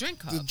 The drink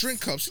cups. the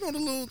drink cups. You know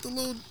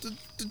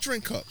the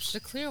drink cups.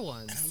 The clear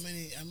ones.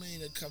 How many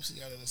of the cups he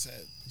got on his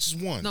head? Just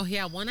one. No, he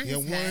had one on He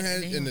his had one head, head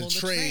and, then and he the hold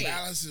tray.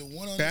 Balance it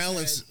one on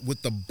Balance his head.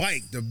 with the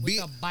bike. The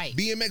the bike.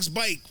 BMX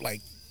bike,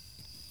 like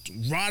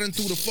riding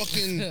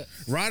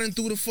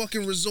through the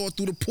fucking resort,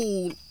 through the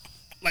pool.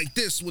 Like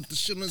this with the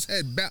shit on his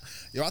head.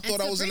 Yo, I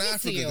thought to I was in bring it to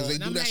Africa you, because they and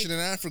do I'm that like- shit in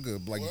Africa.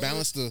 Like What?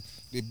 balance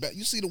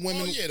you see the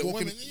women yeah, the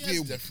walking. women, yeah,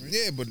 it's different.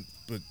 Yeah, but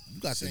you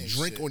got the Same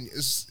drink shit. on.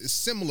 It's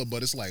similar,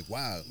 but it's like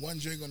wow. One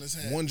drink on his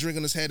head. One drink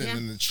on his head Yeah. and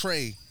then the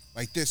tray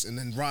like this, and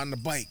then riding the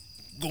bike,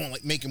 going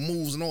like making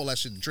moves and all that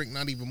shit. The drink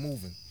not even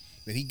moving.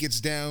 Then he gets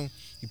down,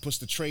 he puts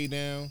the tray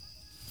down,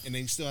 and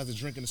then he still has the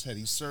drink in his head.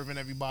 He's serving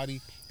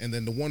everybody, and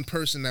then the one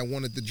person that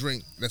wanted the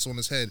drink that's on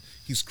his head,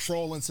 he's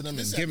crawling to them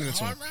This and at giving the it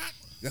to Hard them. Rock?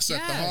 That's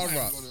at the Yes. Hard I might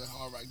Rock. go to the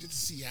Hard Rock just to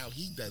see how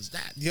he does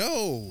that.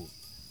 Yo, What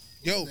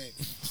do you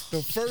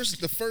the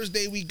first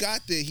day we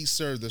got there, he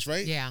served us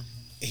right. Yeah.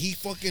 He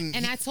fucking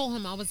And I told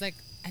him, I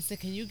said,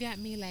 can you get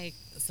me like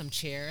some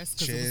chairs?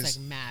 Because it was Chairs.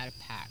 like mad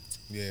packed.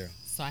 yeah.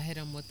 So I hit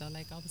him with I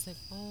was like,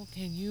 oh,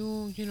 can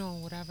you,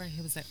 whatever. And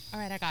he was like, all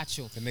right, I got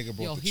you. The nigga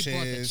brought Yo, the he chairs,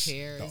 brought the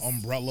chairs. the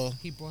umbrella,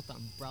 He brought the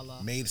umbrella.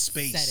 made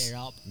space, Set it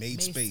up.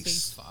 made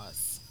space. for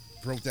us.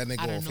 broke that nigga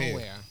Out off of here.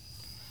 nowhere.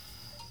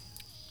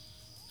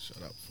 Shut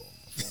up, phone.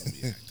 My phone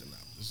be acting up.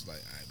 This is like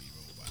I be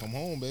robot. Come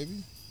home,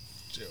 baby.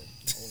 Chill.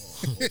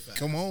 Hold on.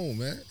 Come home,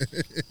 man.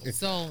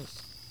 So,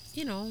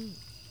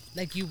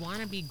 like you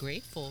want to be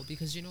grateful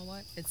because you know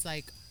what? It's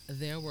like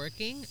they're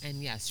working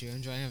and yes, you're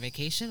enjoying a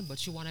vacation,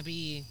 but you want to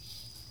be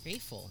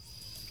grateful.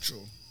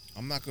 True.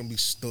 I'm not gonna be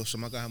stush.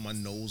 I'm not gonna have my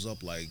nose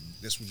up like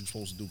this. What you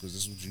supposed to do because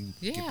this is what you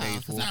get Yeah,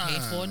 paid for. because I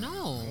paid for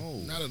no. No,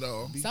 Not at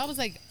all. So I was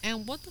like,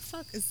 and what the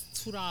fuck is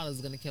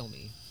 $2 gonna kill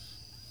me?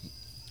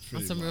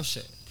 Pretty some real much.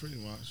 shit. Pretty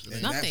much.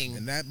 And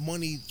Nothing. that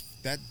money,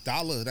 that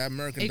dollar, that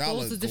American It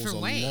dollar goes a different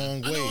goes way. a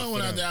long I way. know I for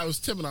went out them. there. I was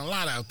tipping a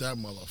lot out that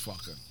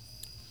motherfucker.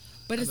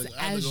 But I it's had to-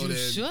 I had to as go you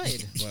there.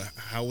 should. But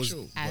how was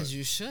True. As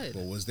you should.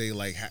 But was they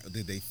like?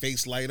 Did they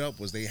face light up?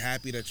 Was they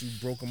happy that you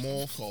broke them Of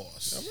off?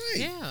 course. All right.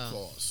 Yeah. Of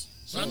course.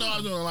 So I know I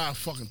was doing a lot of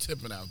fucking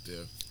tipping out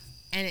there.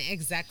 And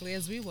exactly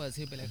as we was,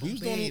 he'd be like, We oh,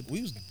 was babe.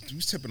 doing. We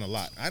was tipping a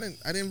lot. I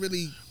didn't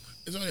really.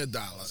 It's only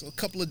 $1. So a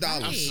couple of I'll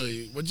dollars. Right. show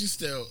you. But you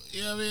still,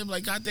 you know what I mean?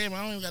 Like, goddamn,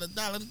 I don't even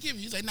got $1 to give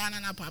you. You say, nah,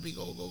 Poppy,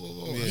 go.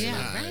 I Yeah. say,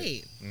 Yeah, "All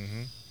right.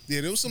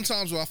 Yeah, there was some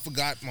times where I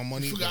forgot my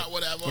money. Forgot but,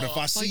 whatever. But if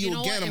I But see you you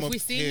know again, what? I'm If we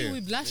see you, we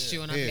yeah. blessed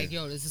you. And I'm Yeah. like,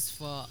 yo, this is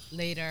for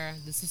later.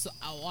 This is,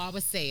 I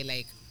would say,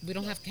 like, we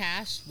don't have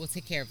cash, we'll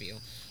take care of you.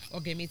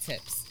 Or give me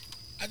tips.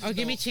 I just Or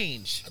give me know-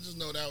 change. I just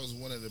know that was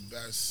one of the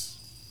best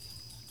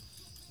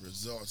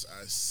resorts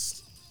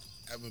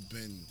ever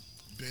been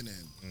in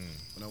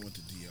when I went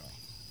to DR.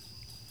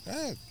 Go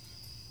ahead.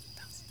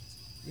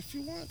 If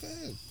you want, go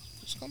ahead.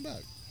 Just come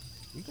back.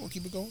 We gonna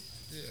keep it going.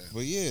 Yeah.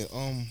 But yeah,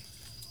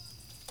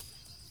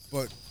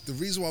 but the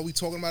reason why we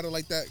talking about it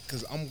like that,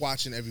 because I'm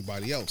watching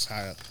everybody else,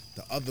 how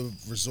the other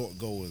resort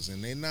goers,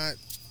 and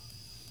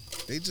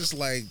they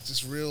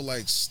just real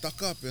like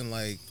stuck up and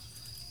like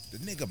The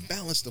nigga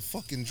balanced the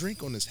fucking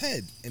drink on his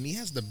head, and he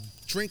has the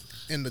drink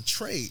in the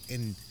tray,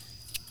 and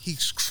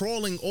he's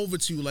crawling over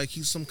to you like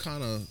he's some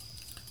kind of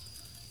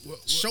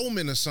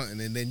showman or something,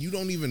 and then you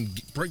don't even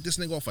break this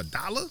nigga off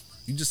 $1.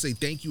 You just say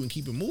thank you and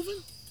keep it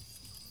moving.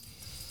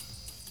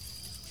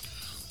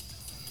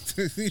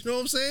 You know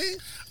what I'm saying?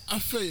 I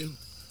feel you.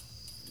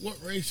 What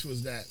race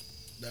was that?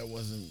 That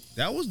wasn't.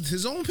 That was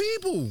his own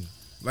people.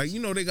 Like,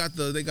 you know, they got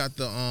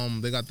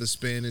the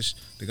Spanish,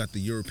 they got the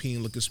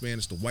European looking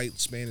Spanish, the white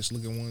Spanish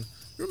looking one.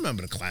 You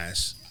remember the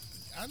class?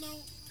 I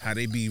know. How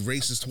they be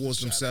racist towards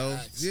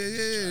themselves.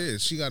 Yeah.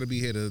 She got to be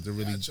here to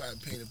really try to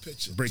paint a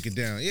picture. Break it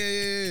down.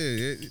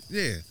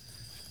 Yeah.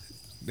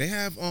 They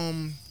have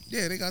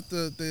they got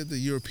the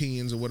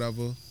Europeans or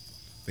whatever.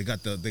 They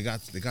got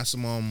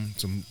some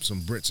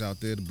Brits out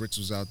there. The Brits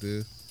was out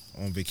there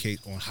on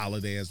vacation, on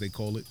holiday as they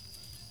call it.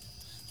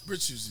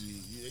 Brits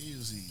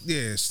usually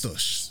yeah,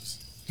 stush.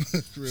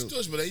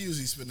 Stush, but they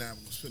usually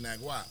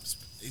spinac wops.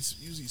 They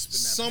usually spinac.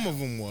 Some of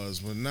them was,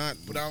 but not.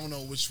 But I don't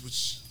know which.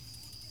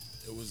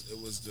 It was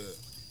the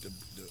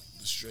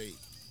straight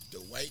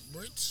white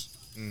Brits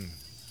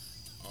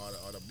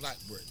or the black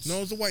Brits. No,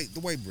 it was the white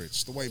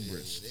Brits. The white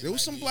Brits. There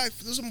was some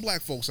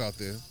black folks out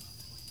there.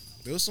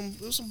 There was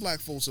some black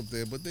folks up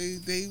there, but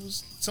they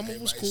was some of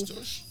them was cool.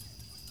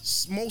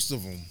 Stush? Most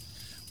of them.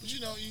 But you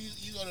know,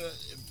 you gotta,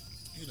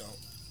 you know,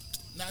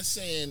 not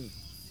saying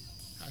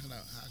how can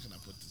I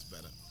put this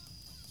better?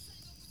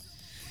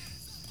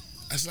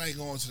 It's like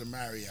going to the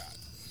Marriott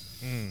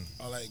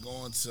or like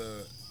going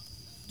to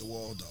the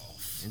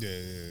Waldorf. Yeah.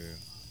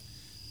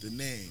 The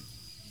name.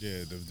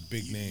 Yeah, the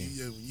big name.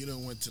 You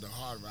done went to the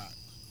Hard Rock.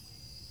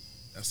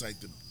 That's like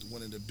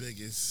one of the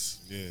biggest.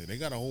 Yeah, they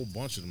got a whole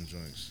bunch of them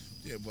joints.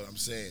 Yeah, but I'm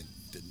saying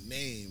the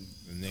name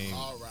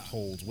Hard Rock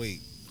holds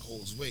weight.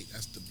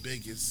 That's the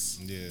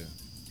biggest. Yeah.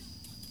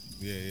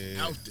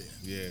 Out there.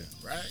 Yeah.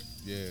 Right?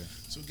 Yeah.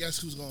 So guess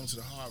who's going to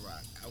the Hard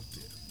Rock out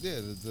there?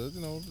 Yeah, the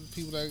the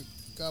people that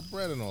got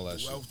bread and all that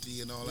shit.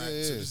 Wealthy and all that.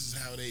 Yeah. So this is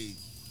how they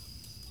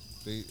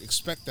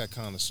expect that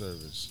kind of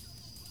service.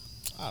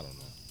 I don't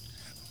know.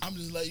 I'm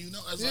just letting you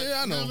know. It's I know.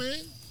 You know what I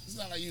mean? It's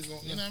not like you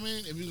going, you know what I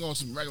mean? If you're going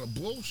some regular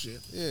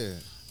bullshit. Yeah.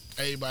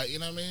 Everybody, you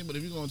know what I mean? But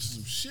if you're going to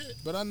some shit.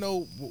 But I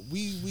know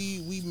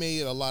we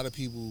made a lot of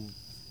people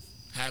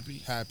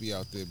happy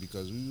out there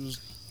because we was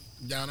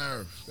down to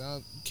earth.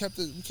 We kept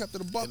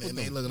it a buck with them. And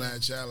they looking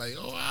at y'all like,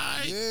 oh, all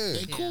right. Yeah.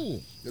 They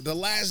cool. The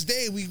last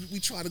day we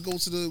tried to go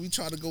to the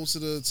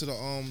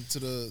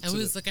and we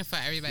was looking for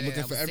everybody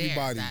that was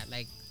there that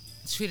like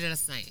treated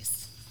us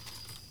nice.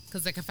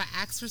 Cause like if I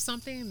asked for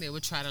something, they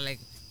would try to like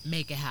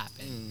make it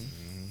happen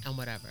and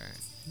whatever.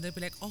 They'd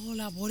be like, oh,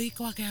 la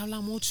boricua que habla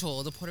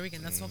mucho, the Puerto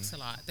Rican that talks a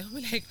lot. They'll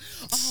be like,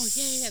 oh,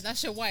 yeah,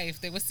 that's your wife.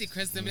 They would see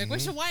Chris, they'd be like,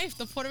 where's your wife?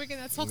 The Puerto Rican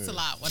that talks a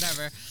lot,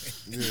 whatever.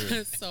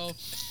 So,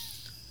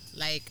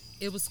 like,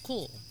 it was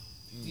cool.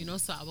 You know,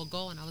 so I would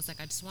go and I was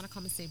like, I just want to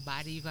come and say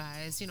bye to you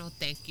guys. You know,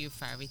 thank you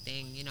for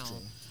everything. You know,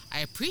 I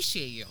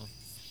appreciate you.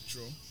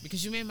 True.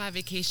 Because you made my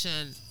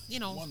vacation, you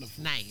know,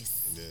 wonderful.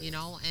 Nice. Yeah. You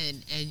know,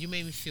 and you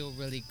made me feel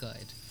really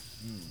good.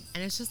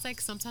 And it's just like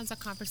sometimes a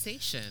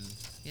conversation,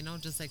 you know,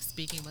 just like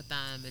speaking with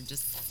them and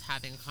just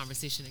having a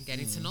conversation and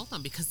getting to know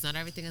them, because not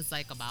everything is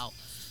like about,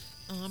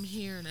 oh, I'm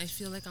here and I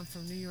feel like I'm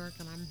from New York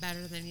and I'm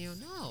better than you.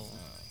 No.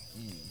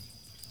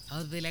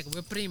 I'll be like,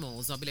 we're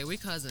primos. I'll be like, we're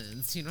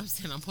cousins. You know what I'm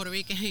saying? I'm Puerto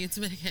Rican, you're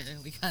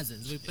Dominican, we're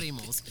cousins, we're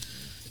primos.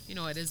 You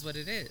know, it is what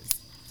it is.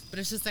 But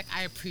it's just like,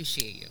 I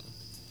appreciate you.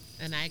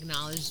 And I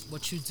acknowledge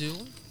what you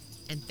do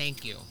and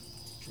thank you.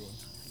 True.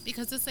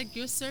 Because it's like,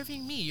 you're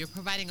serving me. You're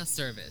providing a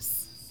service.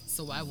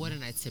 So why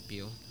wouldn't I tip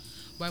you?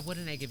 Why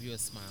wouldn't I give you a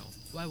smile?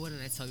 Why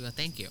wouldn't I tell you a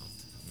thank you?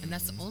 And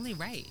that's only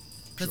right.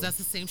 Because that's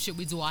the same shit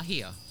we do out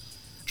here.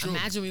 True.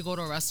 Imagine we go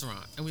to a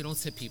restaurant and we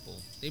don't tip people.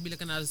 They be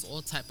looking at us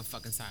all type of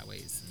fucking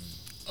sideways.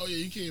 Oh, yeah,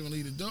 you can't even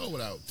leave the door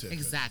without tipping.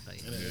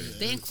 Exactly.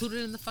 They include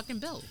it in the fucking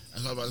bill.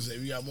 That's what I was about to say.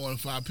 We got more than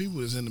 5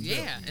 people that's in the bill.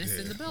 Yeah, and it's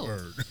in the bill.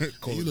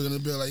 You look in the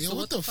bill like, yo, so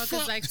what the fuck?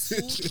 Is like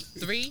 $2,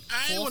 $3,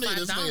 I ain't want to eat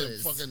this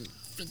 $4, $5. Fucking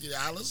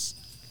 $50.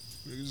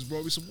 You just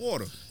brought me some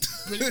water.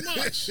 Pretty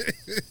much.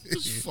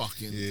 Just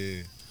fucking.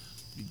 Yeah.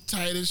 You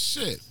tight as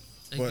shit.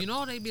 Like, you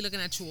know, they be looking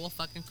at you all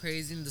fucking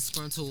crazy and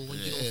disgruntled when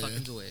you don't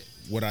fucking do it.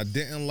 What I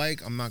didn't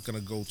like, I'm not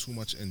gonna go too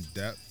much in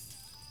depth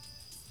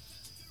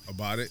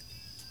about it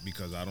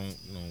because I don't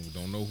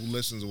know who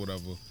listens or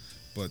whatever.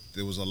 But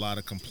there was a lot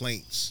of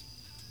complaints.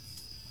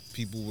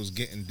 People was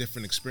getting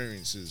different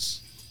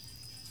experiences,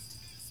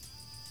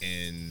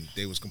 and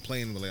they was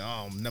complaining like, "Oh,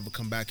 I'll never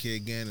come back here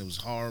again. It was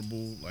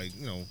horrible." Like,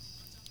 you know,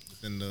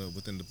 within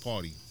the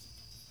party.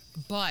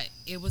 But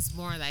it was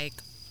more like,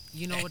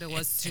 you know what it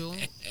was too?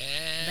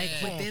 Like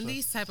within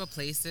these type of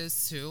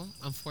places too,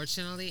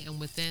 unfortunately, and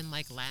within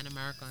like Latin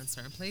America and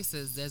certain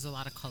places, there's a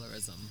lot of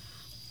colorism.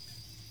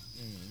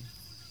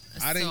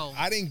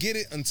 I didn't get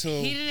it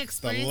until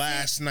the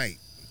last it? night.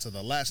 Until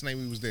the last night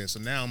we was there.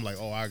 So now I'm like,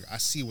 oh, I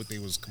see what they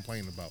was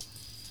complaining about.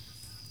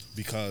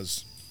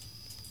 Because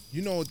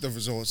you know what the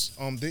resorts,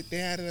 they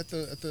had it at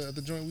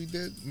the joint we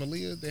did,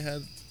 Malia, they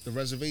had the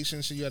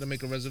reservation, so you had to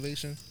make a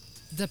reservation.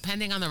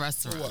 Depending on the For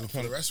restaurant. what?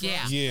 For the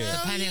restaurant? Yeah. Yeah.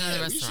 Depending on the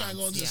We restaurant. trying to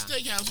go to the Yeah.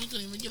 steakhouse. We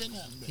couldn't even get in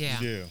there.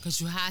 Yeah. Yeah.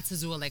 Because you had to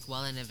do it like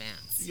well in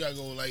advance. You gotta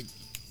go like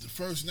the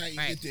first night you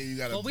Right. get there. You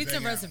gotta. Well, we did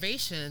bang out.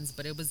 reservations,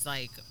 but it was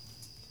like,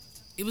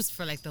 it was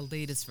for like the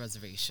latest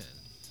reservation.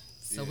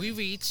 So we Yeah.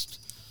 reached,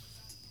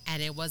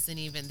 and it wasn't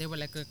even, they were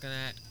like looking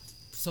at,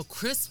 so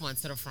Chris went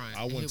to the front.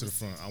 I and he went to the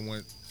was-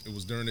 front. It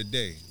was during the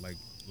day, like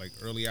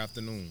early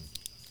afternoon.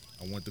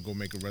 I went to go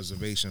make a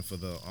reservation for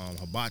the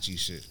hibachi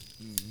shit.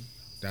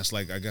 That's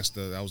like, I guess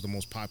that was the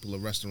most popular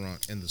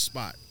restaurant in the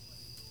spot.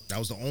 That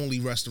was the only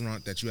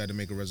restaurant that you had to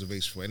make a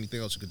reservation for.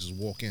 Anything else you could just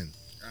walk in.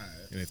 All right.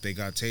 And if they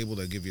got a table,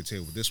 they'll give you a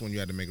table. But this one you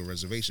had to make a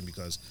reservation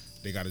because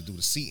they got to do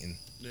the seating.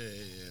 Yeah.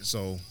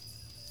 So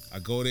I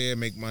go there,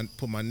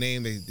 put my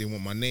name. They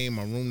want my name,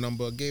 my room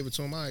number. I gave it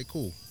to them. All right,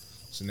 cool.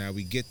 So now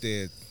we get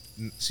there.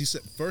 She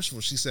said, first of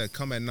all, she said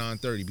come at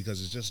 9:30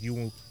 because it's just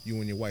you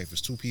and your wife.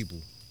 It's 2 people,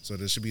 so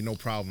there should be no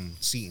problem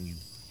seating you.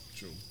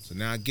 True. So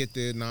now I get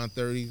there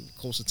 9:30,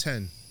 close to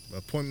 10. The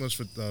appointment was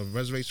for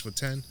reservation for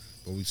 10,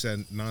 but we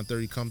said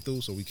 9:30 come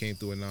through, so we came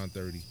through at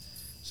 9:30.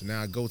 So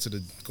now I go to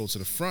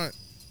the front.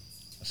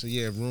 I said,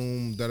 yeah,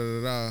 room da da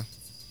da da.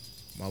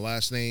 My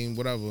last name,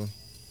 whatever.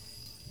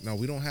 No,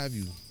 we don't have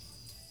you.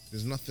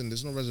 There's nothing.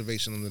 There's no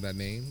reservation under that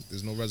name.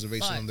 There's no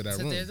reservation But under that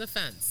to room. their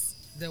defense,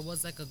 there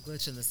was like a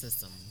glitch in the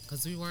system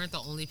because we weren't the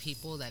only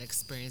people that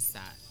experienced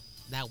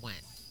that went.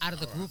 Out of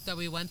the group that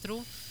we went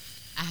through,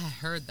 I had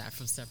heard that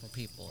from several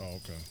people. Oh,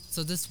 okay.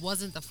 So this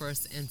wasn't the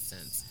first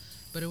instance,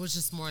 but it was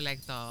just more like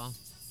oh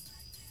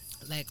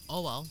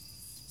well,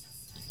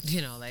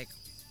 like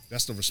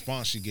That's the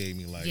response she gave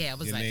me. Like, yeah, it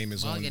was your like, name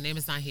is well, on. your name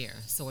is not here.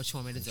 So what you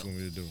want me to What do? you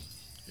want me to do?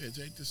 Yeah,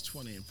 take this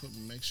 20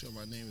 and make sure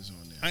my name is on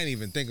there. I didn't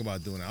even think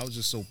about doing it. I was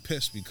just so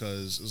pissed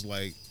because it's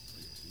like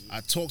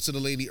I talked to the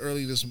lady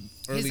early He's in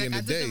like, the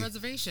I did day. the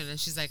reservation, and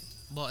she's like,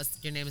 well,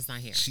 your name is not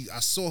here. I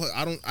saw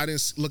her. I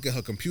didn't look at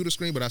her computer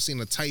screen, but I seen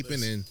her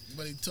typing and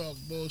But he talk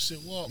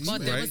bullshit walks. But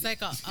man. there right. was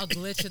like a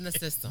glitch in the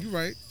system. you're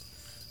right.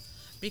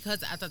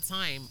 Because at the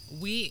time,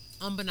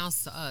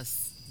 unbeknownst to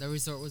us, the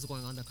resort was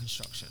going under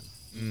construction.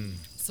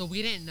 So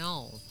we didn't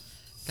know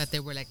that they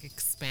were like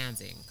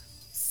expanding.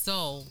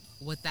 So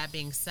with that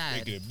being They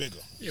said, get bigger.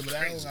 Yeah, but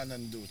that don't got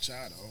nothing to do with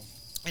y'all though.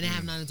 and it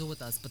had nothing to do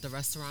with us, but the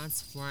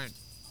restaurants weren't,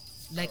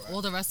 like Alright.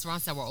 all the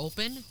restaurants that were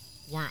open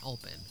weren't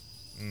open.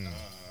 All right.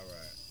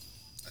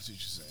 That's what you're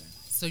saying.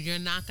 So you're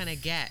not going to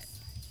get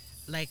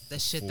like the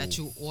shit that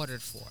you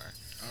ordered for.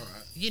 All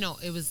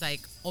right. It was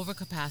like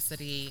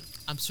overcapacity.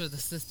 I'm sure the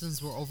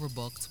systems were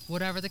overbooked,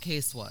 whatever the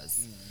case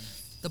was.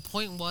 The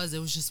point was, it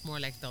was just more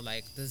like the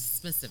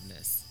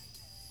dismissiveness.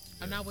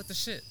 I'm not with the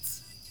shits.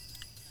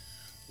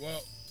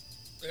 Well,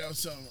 I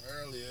was telling him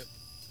earlier,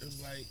 it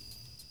was like,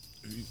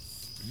 if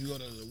you go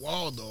to the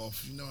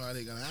Waldorf, you know how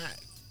they're going to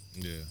act.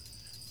 Yeah.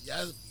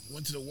 Y'all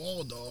went to the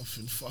Waldorf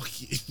in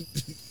fucking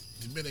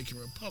Dominican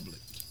Republic.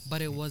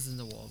 But it wasn't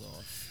the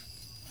Waldorf.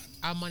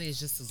 Our money is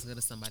just as good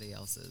as somebody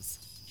else's.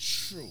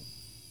 True.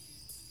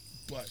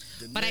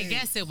 But I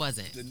guess it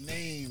wasn't. The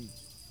name,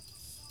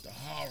 the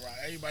Hard Rock,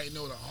 everybody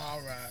know the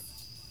Hard Rock.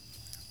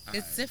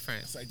 It's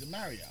different. It's like the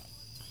Marriott.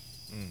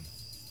 You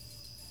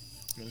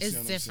It's understand what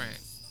I'm saying? different.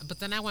 But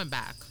then I went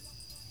back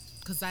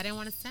because I didn't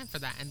want to stand for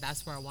that, and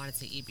that's where I wanted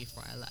to eat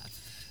before I left.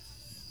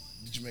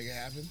 Did you make it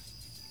happen?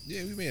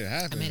 Yeah, we made it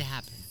happen. I made it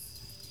happen.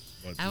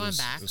 But I went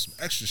back. There's some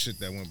extra shit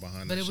that went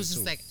behind But that it was shit,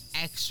 just too.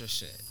 like extra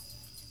shit.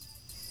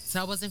 So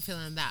I wasn't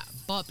feeling that.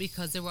 But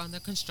because they were under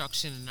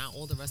construction and not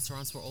all the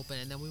restaurants were open,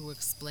 and then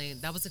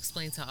that was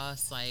explained to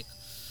us like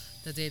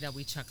the day that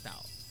we checked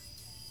out.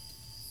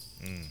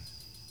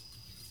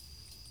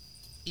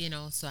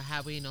 So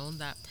had we known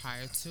that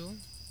prior to,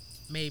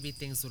 maybe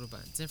things would have been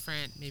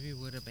different. Maybe we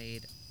would have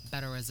made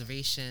better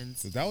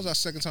reservations. So that was our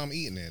second time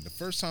eating there. The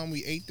first time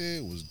we ate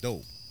there was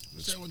dope.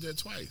 I went there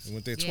twice. We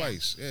went there Yeah.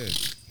 twice.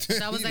 Yeah.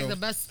 That was You like know, the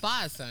best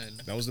spot,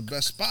 son. That was the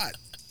best spot.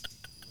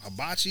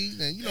 Hibachi,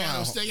 and you know They had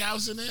how a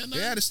steakhouse in there? they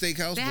had a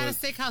steakhouse, They but had a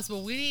steakhouse, but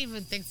we didn't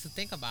even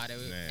think about it.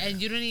 Nah.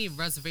 And you didn't need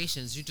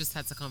reservations. You just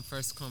had to come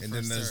first, and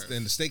then first serve. the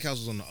steakhouse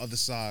was on the other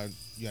side.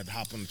 You had to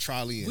hop on the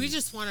trolley. And We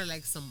just wanted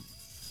like some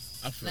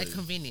I feel like you.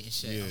 convenient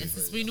shit. Yeah. And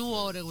since we knew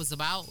what it was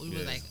about, we were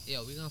Yeah. like,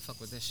 yo, we gonna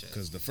fuck with this shit.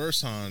 because the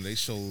first time they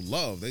showed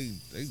love, they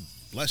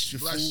blessed your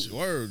Blessed food. you.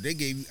 Word, they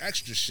gave you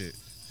extra shit.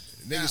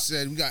 Niggas Now-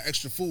 said we got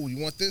extra food. You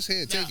want this?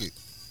 Here, take Now- it.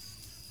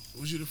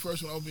 Was you the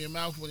first one to open your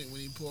mouth when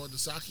he poured the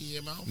sake in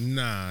your mouth?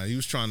 Nah, he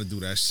was trying to do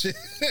that shit.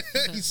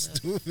 He's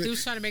stupid. He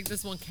was trying to make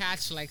this one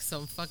catch like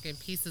some fucking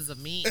pieces of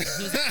meat. And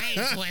he was like, I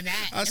ain't doing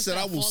that. I It's said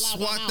I gonna will fall out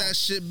my swat mouth. that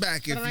shit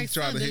back But if I'm you like,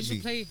 try son, to didn't hit you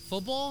me. play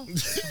football?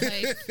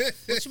 Like,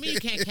 what you mean you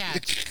can't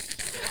catch?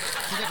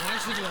 He's like, why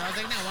don't you do it? I was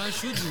like, no, why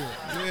don't you do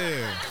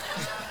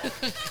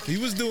it? Yeah. He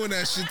was doing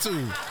that shit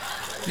too.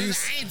 He He's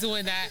was, like, I ain't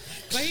doing that.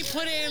 But he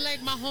put it in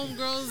like my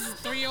homegirl's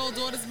 3-year-old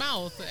daughter's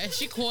mouth. And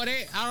she caught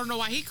it. I don't know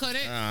why he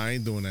couldn't. nah, I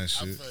ain't doing that I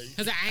shit. feel you.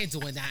 He's like, I ain't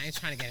doing that. I ain't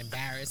trying to get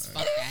embarrassed.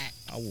 Fuck that.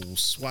 I will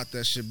swat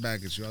that shit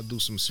back at you. I'll do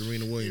some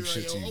Serena He Williams was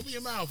like, shit to yo, you. open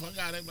your mouth. I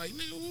got it. Like,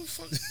 nigga, what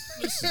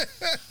the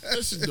fuck?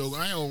 Listen, dog,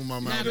 I ain't open my Nah,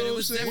 mouth. but it what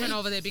was I'm saying? different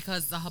over there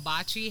because the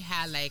hibachi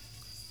had like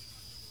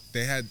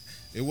They had.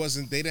 It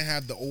wasn't. They didn't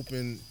have the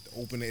open.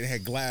 It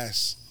had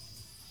glass.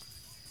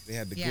 They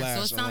had the glass.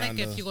 So it's not around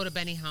like if you go to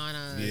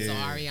Benihana's or Yeah.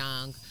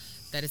 Ariang,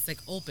 that it's like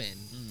open.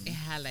 It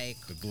had like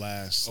the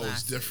glass. Oh,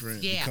 it's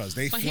different. yeah, because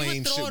they but he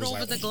flame would throw shit it was over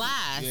like, the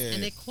glass yeah.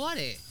 and they caught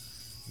it.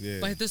 Yeah.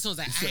 But this one's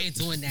like, I ain't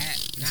doing that.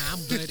 Nah,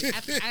 I'm good.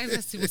 I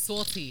guess he was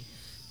salty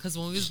because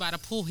when we was by the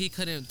pool, he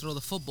couldn't throw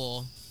the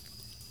football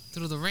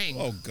through the ring.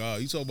 Oh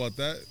God, you talk about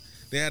that?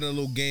 They had a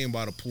little game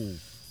by the pool.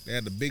 They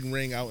had the big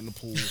ring out in the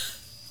pool,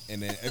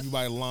 and then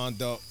everybody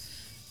lined up.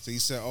 So he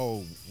said,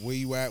 "Oh, where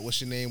you at? What's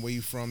your name? Where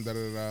you from? Da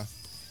da da."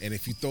 And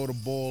if you throw the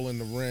ball in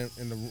the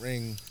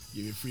ring,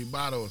 Give you a free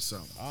bottle or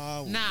something.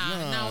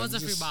 Nah, it wasn't a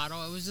free just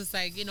bottle. It was just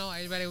like,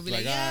 everybody would be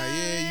like, Like,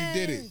 yeah, you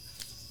did it.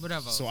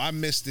 Whatever. So I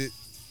missed it,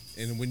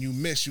 and when you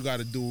miss, you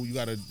gotta Like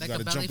jump a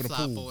in belly the flop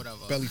pool, or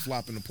whatever. belly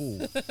flop in the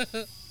pool,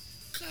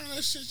 Kind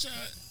of shit, y'all.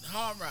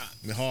 Hard rock.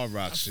 the hard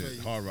rock I feel shit,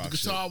 you. hard rock the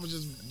shit. guitar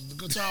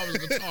was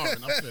guitar,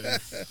 and I feel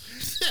you.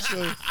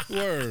 So,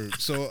 word.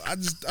 So I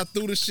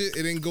threw the shit.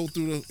 It didn't go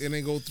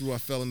through. I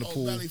fell in the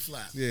pool. Belly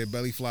flap. Yeah,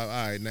 belly flop.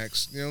 All right,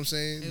 next. You know what I'm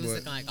saying? it was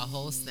looking like a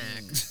whole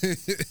snack,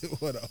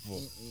 whatever.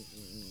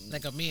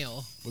 like a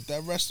meal. But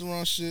that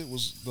restaurant shit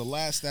was the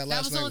last. That That last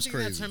was the night only was thing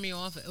that crazy. turned me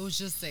off. It was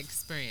just the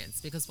experience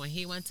because when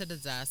he went to the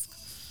desk,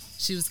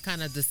 she was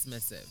kind of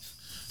dismissive.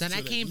 Then So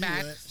I then came you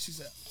back. went, she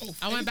said, "Oh,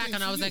 I went back anything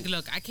and I for was you." like,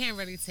 look, I can't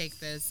really take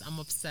this. I'm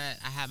upset.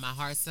 I had my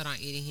heart set on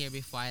eating here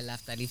before I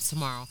left. I leave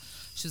tomorrow.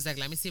 She was like,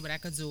 let me see what I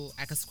could do.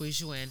 I could squeeze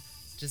you in.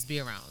 Just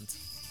be around.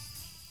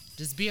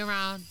 Just be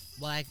around.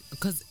 Well,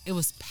 because it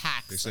was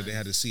packed. They said son. they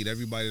had to seat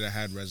everybody that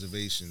had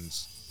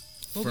reservations.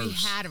 But first. we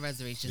had a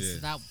reservation, so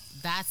Yeah.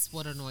 that's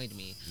what annoyed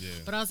me. Yeah.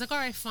 But I was like, all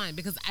right, fine,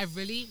 because I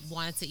really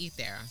wanted to eat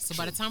there. So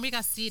by the time we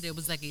got seated, it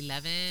was like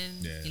 11,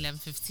 Yeah.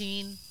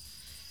 11:15.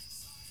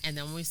 And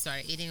then when we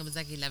started eating, it was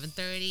like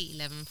 11:30,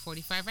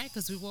 11:45, right?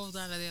 Because we rolled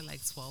out of there like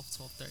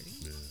 12:30.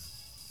 Yeah.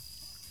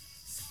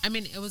 I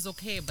mean, it was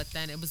okay, but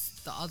then it was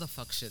the other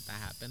fuck shit that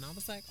happened. I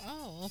was like,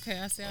 oh, okay,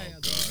 I see how Oh y'all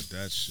God,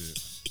 that shit.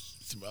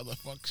 Some other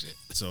fuck shit.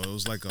 So it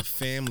was like a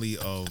family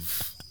of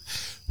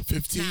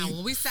 15. Now,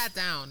 when we sat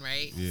down,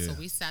 right? Yeah. So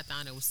we sat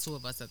down, it was two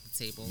of us at the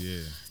table.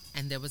 yeah.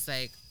 And there was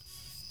like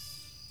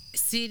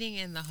seating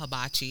in the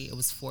hibachi, it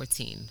was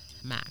 14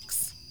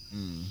 max.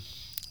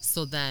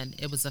 So then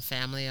it was a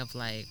family of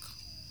like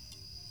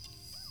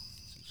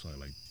It's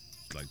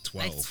like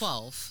 12. like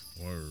 12,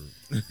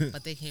 Word.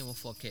 but they came with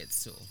 4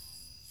 kids too.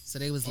 So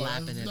they was Oh,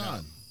 lapping that's it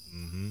up.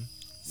 done.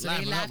 So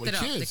Lapping they up lapped with it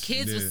up. The kids.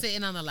 kids were Yeah.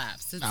 sitting on the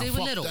laps. So Nah, they were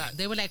fuck little. that.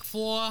 They were like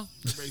 4.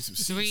 Bring some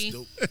seats, Three.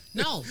 dope.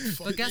 No,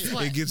 but guess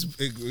what?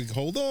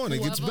 Hold on,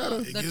 it gets Whoever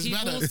better. the gets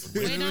people-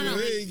 better. Wait, no.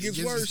 It gets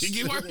worse. It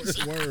gets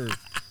worse. Word.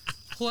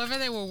 Whoever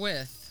they were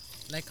with,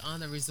 like on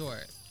the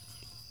resort,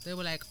 they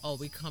were like, "Oh,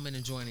 we coming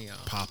and joining y'all."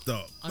 Popped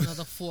up.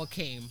 Another 4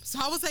 came. So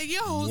I was like, "Yo,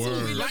 so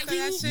Word. we looked at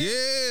that shit." You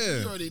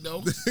Yeah. already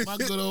know. My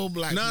good old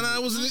black No,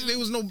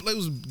 people. it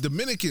was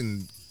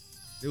Dominican.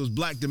 It was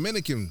black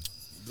Dominican.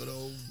 Good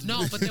old.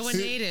 No, but they were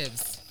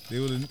natives. They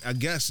were, I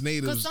guess, Because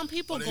natives. some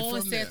people Oh, they go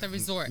and from stay at the there.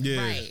 resort, Yeah.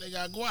 right? They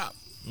got guap.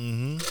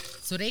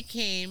 So they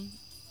came.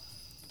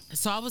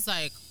 So I was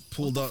like,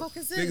 Pulled what up. the fuck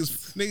is this?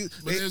 Niggas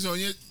But there's on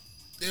your.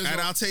 There's at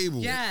on, our table.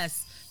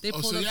 Yes, they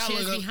oh, pulled so up y'all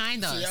chairs was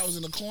behind us. So y'all was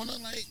in the corner,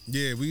 like.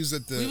 Yeah, we was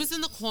at the. We was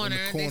in the corner.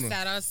 They corner.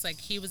 sat us like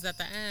he was at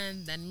the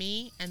end, then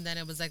me, and then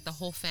it was like the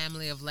whole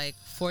family of like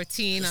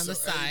 14 on the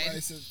So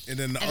everybody side, said- and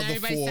then the and other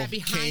everybody 4 sat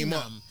behind came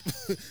up. them.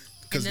 And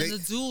Because then they,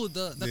 the dude,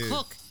 the Yeah.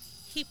 cook,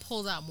 he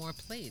pulled out more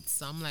plates.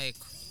 So I'm like,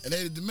 And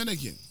they the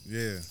Dominican.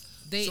 yeah.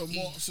 they Some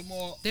more.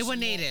 they were some more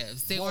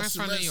natives. They weren't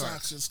from New Red York.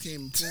 Soxers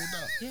came and pulled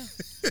up. Yeah,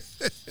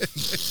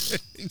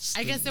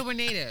 I guess they were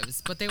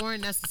natives, but they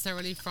weren't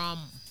necessarily from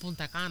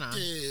Punta Cana.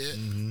 Yeah.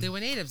 They were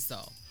natives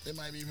though. They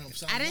might be from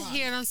San I didn't Juan.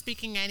 hear them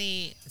speaking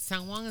any.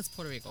 San Juan is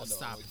Puerto Rico. I know,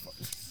 Stop. like,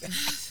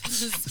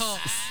 fuck.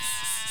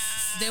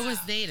 So there was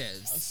I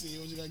natives. see.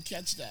 Was you gonna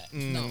catch that?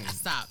 No,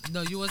 stop.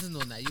 No, you wasn't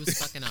doing that. You was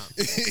fucking up.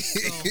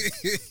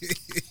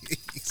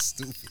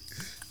 So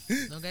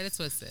Stupid. don't get it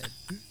twisted.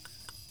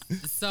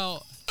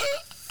 So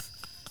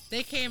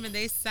they came and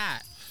they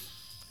sat,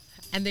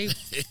 and they.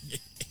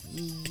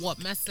 What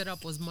messed it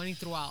up was money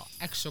threw out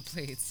extra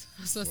plates.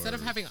 So instead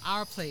of having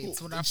our plates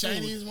with The our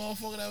Chinese food,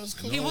 motherfucker that was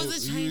cooking. he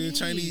wasn't he Chinese.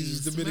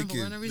 Chinese, he's Remember,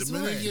 we're Dominican. on a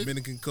resort.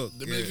 Dominican cook.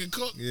 Dominican yeah.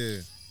 cook? Yeah.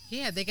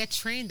 Yeah, they get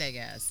trained, I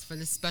guess, for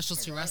this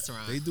specialty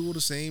restaurant. They do all the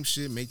same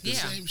shit. Make the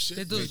Yeah. Same shit.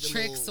 They do Make the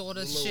tricks, little- all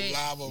the little shit.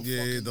 lava Yeah,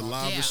 fucking the mouth.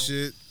 lava Yeah.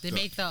 shit. They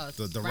make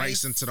the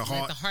rice into the like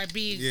heart. the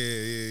heartbeat.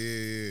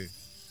 Yeah.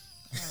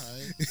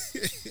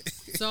 Alright.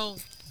 So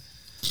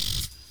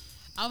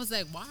I was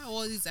like, why are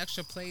all these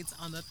extra plates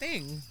on the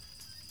thing?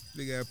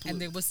 They got And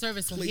they were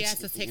serving, so he had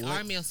plates to take lit.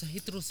 our meal, so he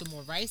threw some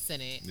more rice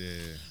in it. Yeah.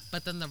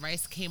 But then the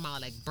rice came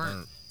out like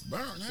burnt.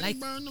 Burn. How Like-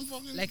 you burn them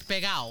fucking. Like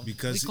pegao.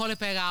 Because we call it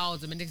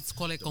pegao, Dominicans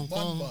call it con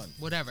bun bun.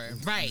 whatever.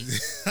 Right.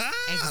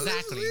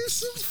 Exactly.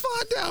 Let's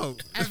find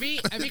out. Every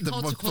The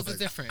culture bun calls bun. it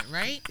different,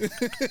 right?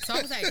 So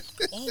I was like,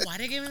 oh, why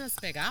they giving us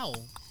pegao?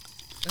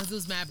 Because it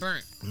was mad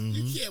burnt.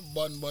 You can't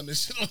bun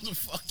this shit on the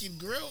fucking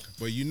grill.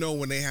 But you know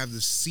when they have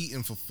the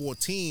seating for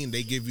 14,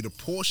 they give you the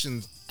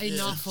portion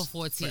Enough for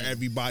for 14.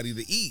 everybody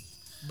to eat.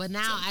 But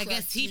now I Crack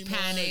guess he 3 more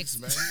panicked eggs,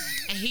 man.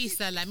 and he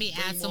said, "Let me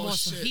Bring add some more more."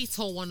 So shit. he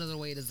told one of the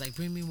waiters, like,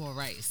 "Bring me more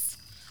rice."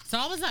 So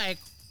I was like,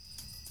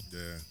 Yeah.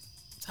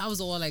 I was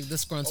all like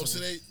disgruntled. Oh, so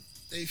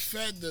they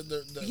fed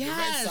the yes.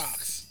 Red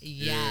Sox.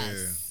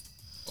 Yes.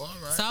 All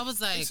right. So I was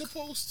like, it's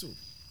supposed to.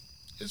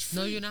 It's free.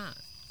 "No, you're not."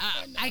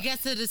 I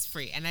guess it is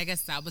free, and I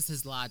guess that was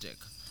his logic.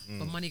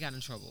 But money got in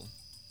trouble.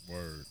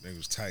 Word. They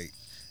was tight.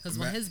 Because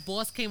when his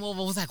boss came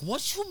over, was like,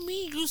 "What you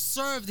mean you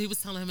served?" He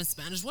was telling him in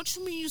Spanish, "What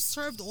you mean you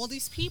served all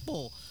these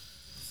people?"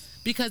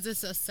 Because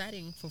it's a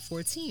setting for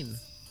 14.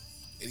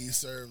 And he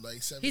served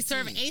like 17. He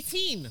served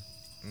 18.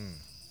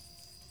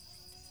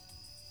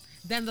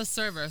 Then the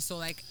server, so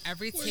like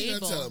every What you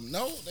table. gonna tell him?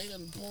 No, they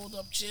done pulled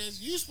up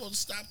chairs. You supposed to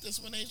stop this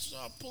when they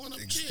start pulling up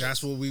chairs.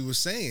 That's what we were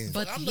saying.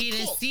 But I'm he the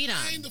didn't cook. see them.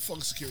 I ain't the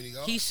fucking security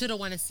guard. He should have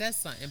went and said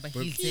something, but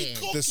he He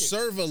didn't. cooked. the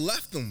server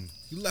left them.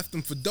 He left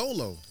them for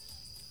Dolo.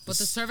 But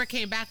the server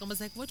came back and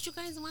was like, "What you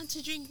guys want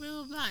to drink?" Blah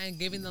blah blah, and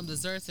giving them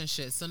desserts and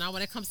shit. So now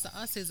when it comes to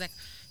us, he's like,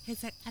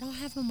 "I don't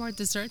have no more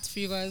desserts for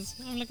you guys."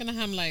 I'm looking at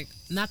him like,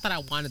 not that I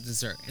want a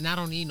dessert, and I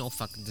don't need no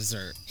fucking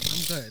dessert.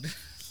 I'm good.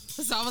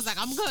 So I was like,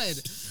 I'm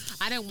good.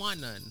 I didn't want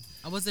none.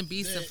 I wasn't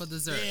beasting for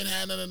dessert. They ain't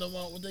had none of them.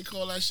 What they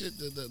call that shit?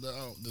 The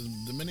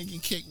Dominican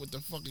cake with the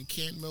fucking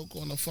canned milk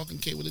on the fucking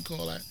cake. What they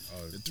call that?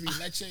 The 3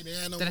 leche. They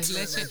had no Tres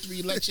leche? like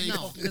 3 leche. No,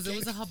 fucking because it cake.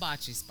 was a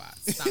hibachi spot.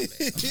 Stop it,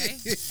 okay?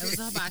 It was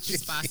a hibachi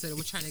spot, so they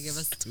were trying to give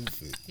us,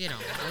 Stupid. you know,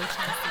 they were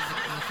trying to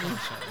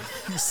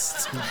see the show.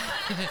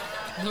 Stupid.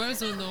 No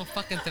was no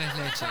fucking tres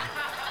leche.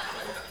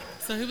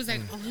 So he was like,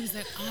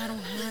 I don't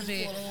have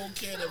They it. poured a whole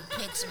can of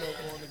Pex milk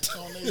on the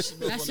carnation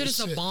milk. That on shit the is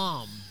a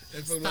bomb.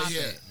 They fucking Stop like,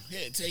 it.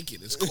 Here, take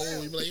it. It's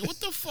cold. You be like, what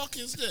the fuck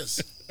is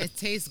this? It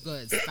tastes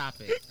good. Stop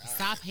it.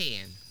 Stop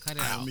hating. Cut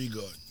it out. Me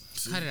good.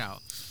 See, Cut it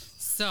out.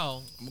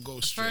 So, I'm gonna go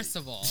straight. first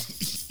of all,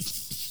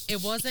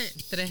 it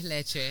wasn't tres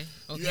leche, You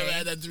ever okay?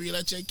 had that 3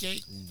 leche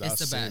cake? I've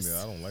the seen best. it.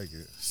 I don't like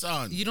it.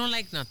 Son, You don't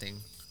like nothing.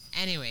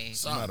 Anyway,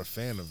 I'm not a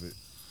fan of it.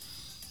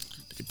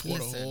 they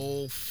poured Listen. a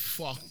whole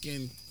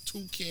fucking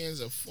 2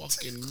 cans of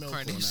fucking milk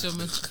carnation on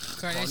milk. that.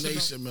 Carnation milk.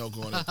 Carnation milk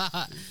on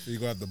it. You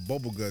got the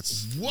bubble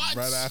guts What?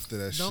 right after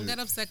that Don't shit. get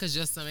upset because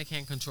your stomach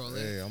can't control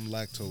it. Hey, I'm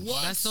lactose.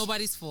 What? That's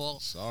nobody's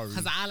fault. Sorry.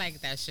 Because I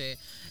like that shit.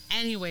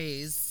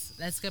 Anyways,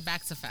 let's get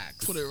back to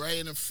facts. Put it right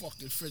in the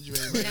fucking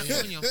refrigerator. Mira, Right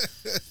here.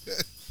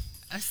 coño.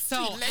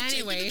 So, Leche.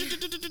 anyway,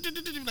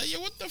 Like, yo,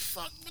 what the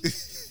fuck?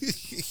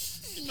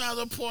 You might as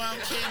well pour out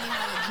candy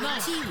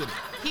and drink tea with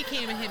it. he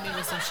came and hit me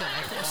with some shit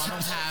like, "Oh, I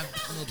don't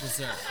have no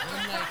dessert." And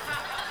I'm like,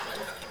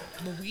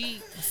 but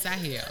we sat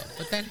here.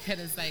 But then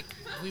it's like,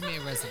 we made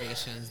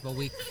reservations, but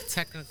we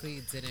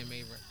technically didn't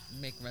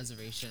make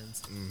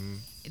reservations.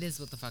 It is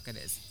what the fuck it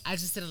is. I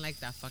just didn't like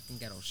that fucking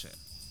ghetto shit.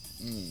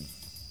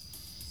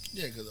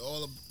 Yeah, because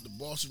all of the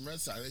Boston Red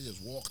Sox, they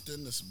just walked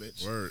in this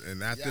bitch. Word.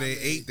 And after Yeah, they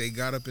man. ate, they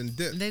got up and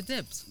dipped. And they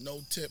dipped.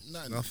 No tip,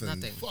 nothing.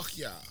 Nothing. Fuck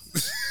y'all.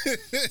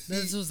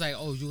 This was like,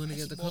 "Oh, you gonna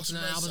get the Boston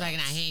coconut?" Red I was like,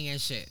 "Nah, Sox. he ain't getting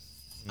shit."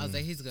 I was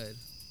like, "He's good."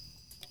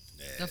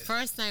 The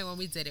first night when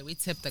we did it, we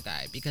tipped the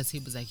guy because he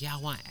was like, "Yeah, I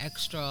want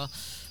extra,"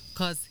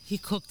 because he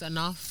cooked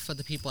enough for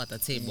the people at the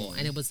table,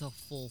 and it was a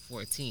full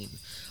 14.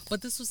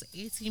 But this was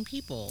 18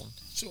 people.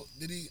 So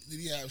did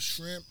he have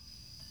shrimp?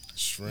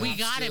 Shrimp. We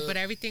got it, Lobster, but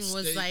everything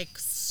was steak. like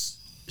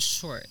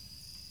short.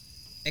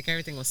 Like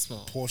everything was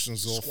small.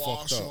 Portions all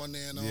Squash fucked up. on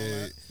there and all yeah.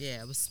 that.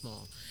 Yeah, it was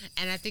small.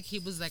 And I think he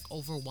was like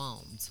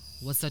overwhelmed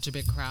with such a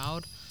big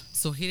crowd.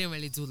 So he didn't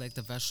really do like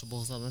the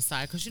vegetables on the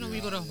side. Because you know, when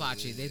you go to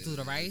hibachi, they do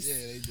the rice,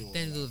 Yeah, they do all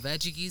then they do the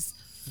veggies,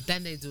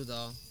 then they do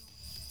the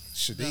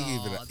Shit, they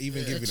give it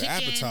even the give you the chicken,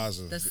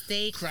 appetizer. the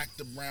steak. Crack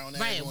the brown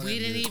egg Right, on we it.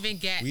 didn't even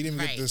get. We didn't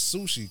right. get the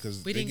sushi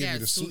because We they didn't give get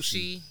you the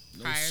sushi.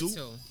 No prior soup?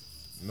 to.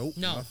 Nope,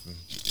 No. nothing.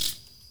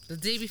 The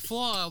day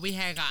before, we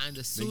had gotten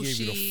the They sushi.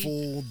 gave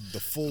you the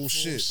full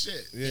shit.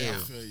 Yeah, Yeah. I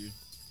feel you.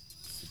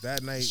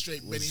 That night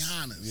Straight was,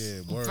 Benihana's.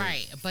 Yeah, word.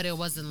 Right, but it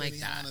wasn't like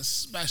that. Benihana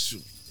special.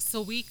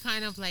 So we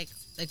kind of like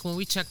when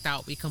we checked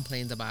out, we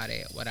complained about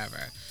it,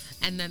 whatever.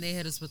 And then they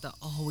hit us with the,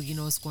 "Oh, you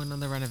know what's going on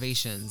the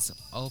renovations."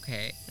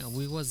 Okay, and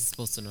we wasn't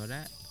supposed to know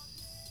that.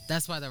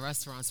 That's why the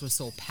restaurants were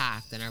so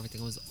packed and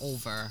everything was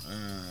over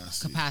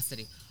See.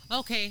 capacity.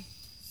 Okay,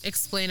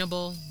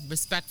 explainable,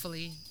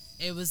 respectfully.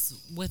 It was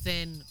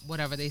within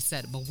whatever they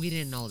said, but we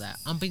didn't know that.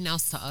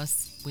 Unbeknownst to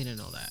us, we didn't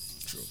know that.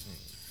 True.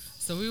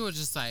 So we were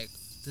just like,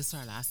 this is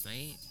our last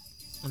night,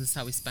 and this is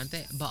how we spent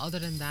it. But other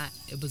than that,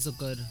 it was a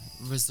good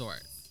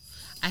resort.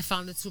 I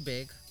found it too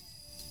big.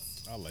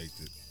 I liked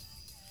it.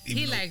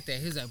 He liked it.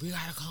 He was like, "We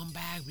gotta come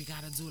back. We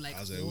gotta do like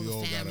I was like, all we the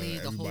all family,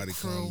 gotta, the whole everybody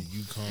crew, come,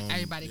 you come.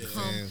 everybody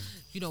come. man.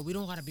 You know, we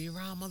don't gotta be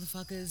around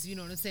motherfuckers. You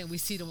know what I'm saying? We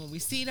see them when we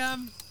see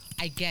them.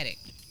 I get it,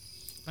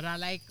 but I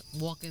like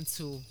walking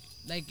to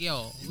like we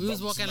was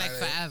bump walking like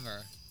somebody.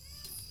 forever.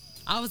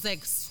 I was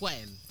like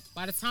sweating.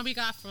 By the time we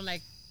got from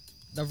like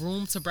the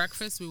room to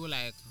breakfast, we were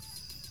like,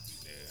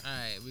 all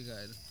right, we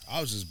good. I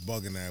was just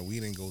bugging that we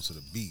didn't go to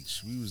the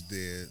beach. We was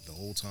there the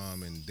whole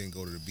time and didn't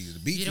go to the beach. The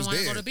beach You was didn't want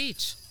there. to go to the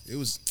beach. It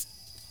was.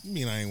 You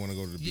mean I ain't want to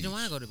go to the beach? You didn't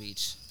want to go to the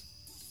beach.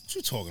 What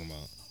you talking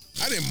about?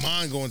 I didn't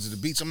mind going to the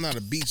beach. I'm not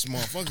a beach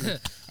motherfucker.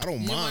 I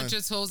don't You mind. want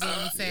your toes in the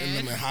And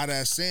sand. I'm hot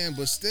ass sand,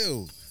 but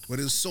still. But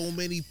there's so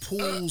many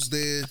pools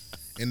there,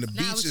 and the Nah, it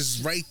beach was-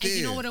 is right there. And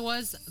you know what it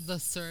was? The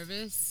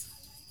service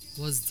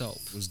was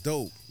dope. It was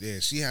dope. Yeah,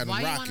 she had them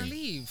Why you rocking. want to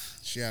leave?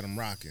 She had them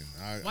rocking.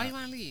 Why you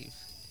want to leave?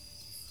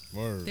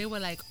 Word. They were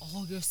like,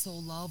 "Oh, you're so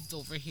loved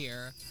over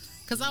here."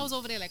 Cause I was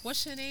over there like,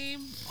 "What's your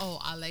name?" "Oh,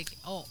 I like,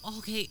 oh,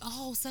 okay,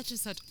 oh, such and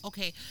such,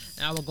 okay."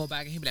 And I would go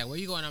back and he'd be like, "Where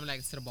you going?" I'm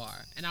like, "To the bar."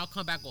 And I'll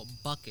come back with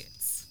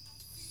buckets.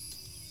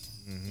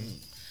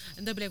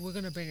 And they'll be like, "We're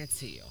gonna bring it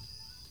to you."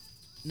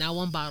 Now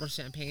 1 bottle of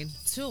champagne,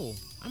 2.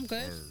 I'm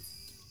good. Word.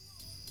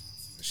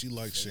 She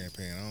likes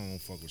champagne. I don't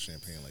fuck with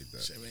champagne like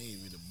that. Shit ain't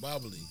even the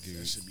bubbly.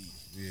 That should be.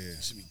 Yeah.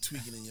 That should be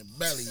tweaking in your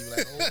belly. You be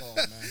like, hold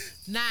on, man.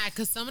 Nah,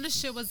 cause some of the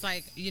shit was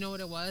like, you know what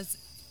it was?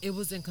 It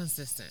was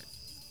inconsistent.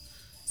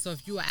 So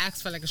if you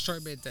asked for like a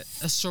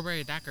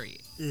strawberry daiquiri,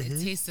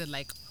 it tasted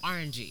like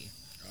orangey.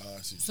 Oh,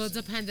 I see what So you're it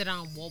saying. depended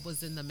on what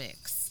was in the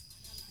mix.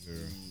 Yeah.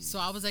 So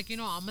I was like, I'm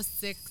gonna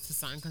stick to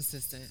something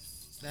consistent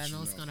that I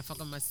know it's know. gonna fuck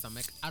with my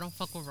stomach. I don't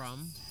fuck with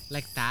rum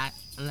like that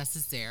unless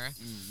it's there.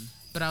 Mm-hmm.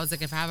 But I was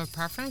like, if I have a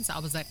preference, I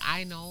was like,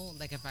 I know,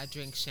 like if I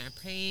drink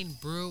champagne,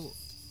 brew,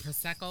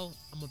 prosecco,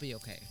 I'm gonna be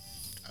okay.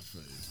 I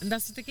feel you. And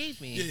that's what they gave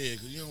me. Yeah,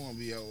 because you don't want to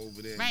be out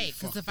over there. Right,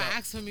 because if I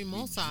ask for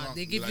mimosa,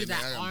 they give you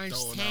that orange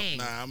tang.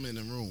 Nah, I'm in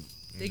the room.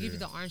 They give you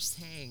the orange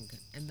tang,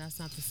 and that's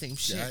not the same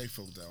Shit, I shit. ain't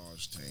fuck with that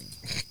orange tang.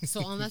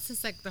 So unless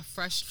it's like the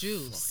fresh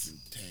juice, Fucking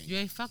tang. you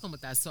ain't fucking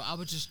with that. So I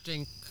would just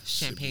drink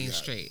Shit champagne be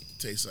straight.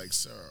 Tastes like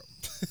syrup.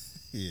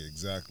 Yeah,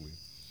 exactly.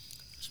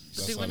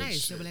 But they how were they nice. They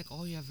shit. were like,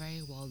 "Oh, you're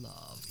very well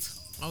loved."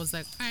 I was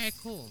like, "All right,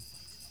 cool."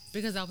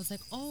 Because I was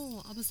like,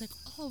 "Oh,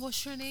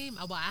 what's your name?"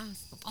 I would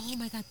ask them, "Oh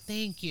my God,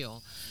 thank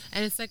you."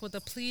 And it's like with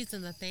the please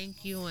and the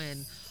thank you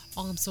and,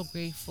 "Oh, I'm so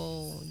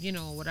grateful,"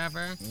 whatever.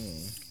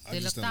 I They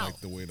just looked didn't out.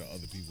 like the way the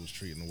other people was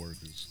treating the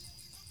workers.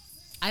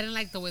 I didn't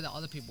like the way that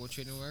other people were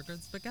treating workers,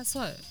 but guess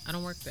what? I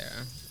don't work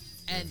there.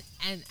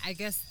 And I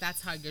guess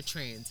that's how you're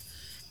trained.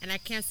 And I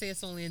can't say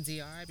it's only in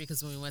DR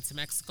because when we went to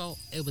Mexico,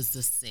 it was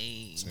the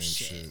same, Same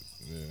shit. shit.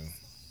 Yeah.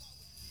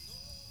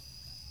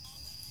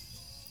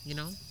 You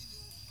know?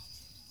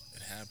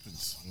 It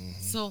happens.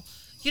 So,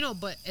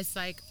 but it's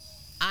like,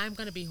 I'm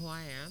going to be who I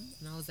am.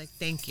 And I was like,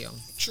 thank you.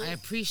 True. I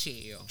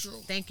appreciate you.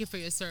 True. Thank you for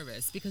your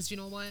service. Because you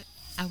know what?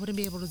 I wouldn't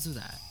be able to do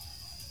that.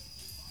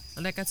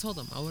 And like I told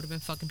them, I would have been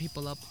fucking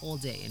people up all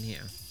day in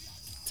here.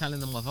 Telling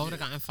them if I would have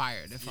gotten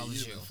fired if I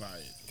was you. You've been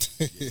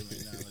fired. Yeah,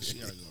 like, nah, she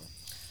gotta go.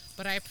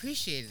 But I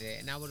appreciated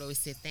it. And I would always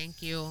say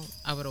thank you.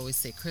 I would always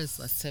say, Chris,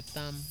 let's tip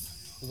them.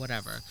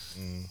 Whatever.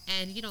 And,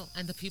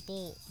 and the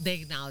people, they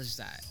acknowledged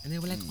that. And they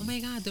were like, oh my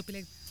God. They'll be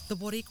like, the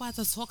Boricua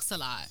talks a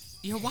lot.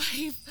 Your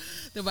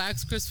wife. They would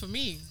ask Chris for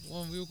me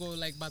when we would go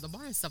like by the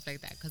bar and stuff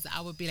like that. Because I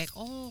would be like,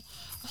 oh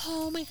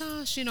my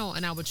gosh,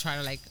 And I would try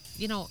to like,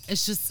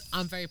 it's just,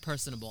 I'm very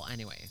personable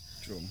anyway.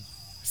 True.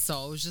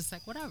 So it was just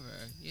like, whatever,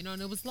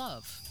 and it was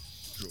love.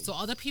 True. So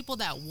other people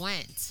that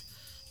went,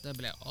 they'll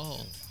be like,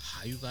 oh,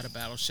 how you got a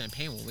bottle of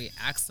champagne? When we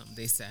asked them,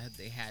 they said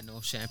they had no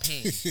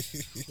champagne.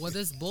 Whether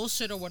it's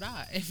bullshit or what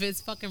not, if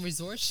it's fucking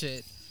resort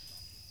shit,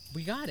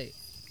 we got it.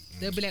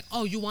 They'll be like,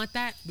 oh, you want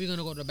that? We're going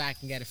to go to the back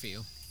and get it for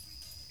you.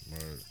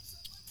 Word.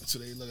 So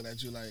they looking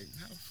at you like,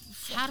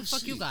 How the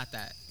fuck is you she? got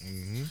that?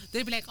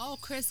 They'd be like, oh,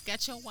 Chris,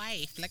 get your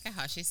wife. Look at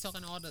her. She's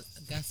talking all the...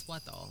 Guess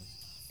what, though?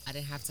 I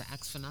didn't have to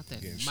ask for nothing.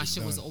 Getting My shit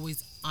shit was done.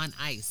 always on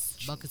ice.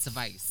 Buckets of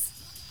ice.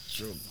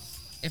 True.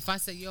 If I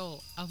said,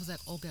 yo, I was like,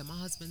 oh, get my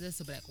husband this,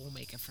 they'll be like, we'll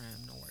make it for him,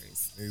 no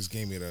worries. They just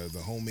gave me the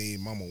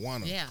homemade Mama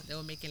Juana. Yeah, they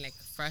were making like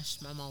fresh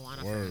mama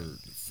wanna for Word. him.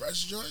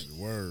 Fresh joint.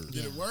 Word.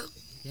 Did it work?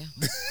 Yeah.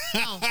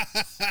 No,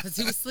 because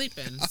he was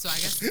sleeping, so I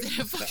guess it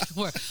didn't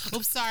fucking work.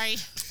 Oops, sorry.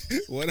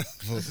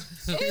 Whatever.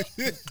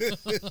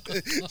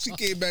 She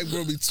came back,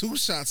 brought me 2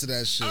 shots of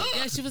that shit.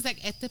 Yeah, she was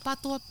like, este pa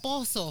tu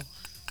esposo.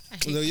 I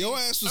hate Look, your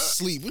ass was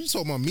asleep. What you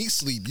talking about? Me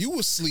sleep. You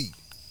was asleep.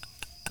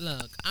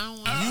 Look, I don't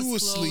want to You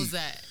was disclose asleep.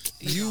 that.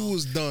 You know,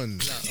 was done.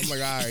 I'm like,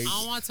 all right. I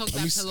don't want to talk Let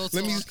that me, pillow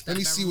let me, talk. let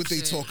me that see what they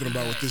bedroom talking shit.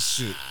 about with this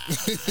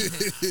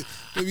shit.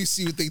 Let me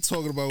see what they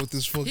talking about with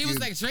this fucking. He was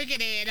like drinking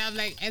it, and I'm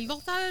like, él no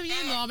está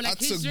bebiendo. I'm I like,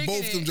 took he's drinking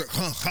both them.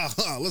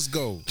 it. Let's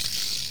go.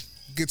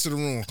 Get to the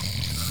room.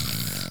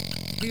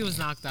 He was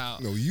knocked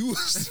out. No, you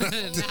was not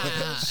there.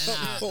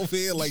 I'm over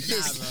here like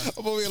this.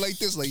 I'm over here like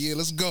this. Like, yeah,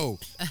 let's go.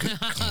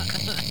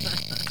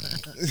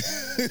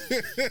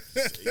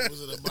 It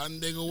was a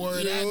Bandega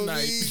word You know that what I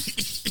night.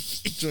 mean?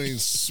 Joint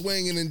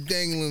swinging and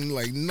dangling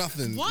like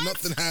nothing. What?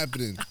 Nothing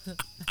happening.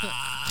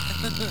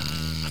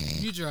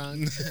 You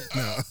drunk.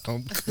 Nah,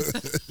 I'm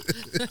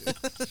good.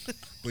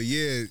 But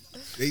yeah,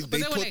 They But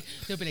put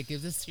they'll be like,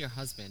 give this to your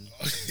husband.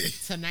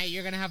 Tonight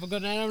you're gonna have a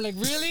good night. I'm like,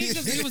 really?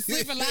 Because he was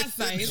sleeping last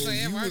night. He's like,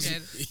 I'm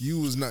working. you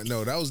was not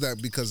no. That was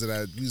that because of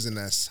that using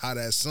that hot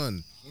ass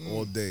sun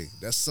all day.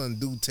 That sun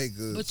do take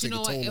a But take you know a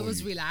what? toll It on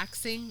was you.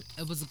 relaxing.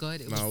 It was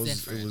good. It No, was it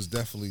different. was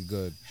definitely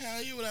good.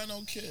 Hell, you without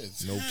no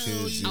kids. No Hell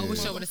kids, you yeah. I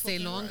wish I would have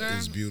stayed motherfucking longer. right.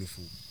 It's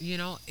beautiful. You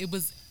know, it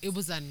was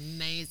a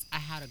nice. I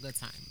had a good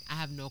time. I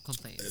have no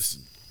complaints.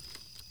 Listen,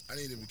 I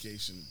need a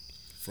vacation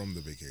From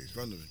the vacation.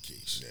 from the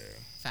vacation. Yeah.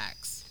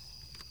 Facts.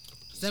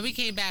 So we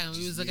came back and we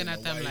was Just looking me at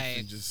and them the wife like,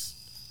 and just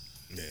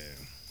Yeah.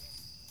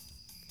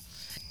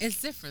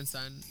 it's different,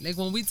 son. Like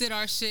when we did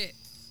our shit,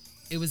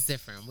 it was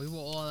different. We were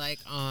all like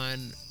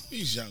on.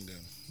 he's younger.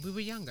 We were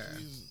younger.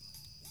 He's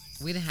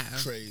We didn't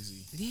have. crazy.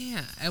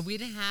 Yeah, and we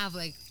didn't have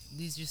like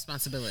these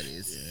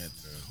responsibilities. Yeah,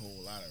 a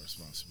whole lot of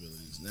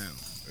responsibilities now.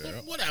 Yeah.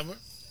 But whatever.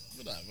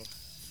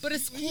 But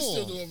it's We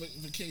still cool. doing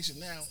vacation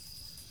now.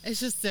 It's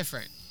just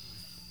different.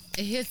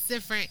 It hits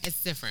different.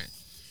 It's different.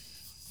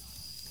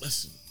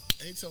 Listen,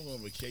 anytime I'm on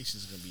vacation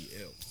is gonna be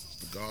ill,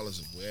 regardless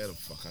of where the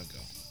fuck I go.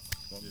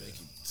 We'll make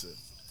it to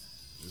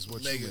It's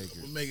what make you it. make it.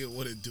 We'll make it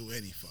what it do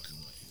any fucking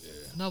way.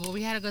 No, but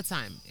we had a good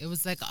time. It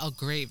was like a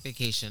great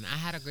vacation. I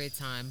had a great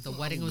time. The Well,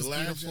 wedding I'm was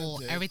glad y'all beautiful.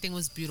 did. Everything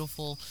was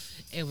beautiful.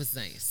 It was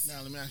nice.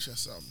 Now let me ask you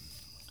something.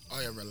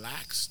 Are you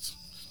relaxed?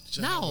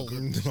 Did No. y'all have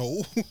a good-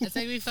 No. It's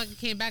like we fucking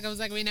came back. It was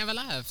like we never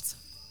left.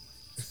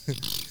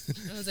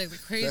 It was like the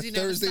crazy That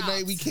never Thursday stopped.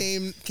 night we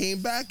came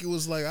back. It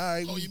was like, all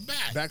right, Oh, you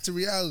back? back to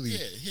reality.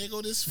 Yeah, here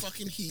go this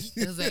fucking heat.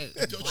 It was like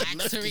Don't you back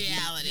left to the heat.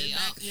 reality. Here,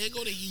 back, here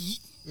go the heat.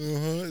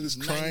 It's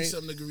It's crying,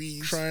 90-something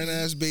degrees. crying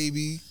ass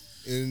baby,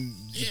 and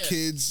the Yeah.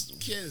 kids.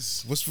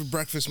 Kiss. What's for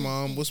breakfast,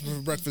 mom? What's for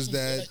breakfast,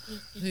 dad?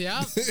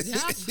 Yep.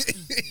 Yep.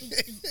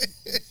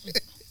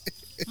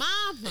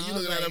 Mom. And you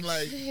looking at him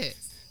like- shit.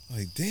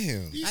 Like,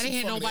 damn. These I didn't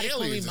hear some fucking nobody call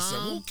me aliens or something.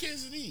 mom. Who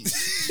kids are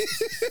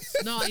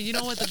these? No, and you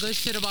know what the good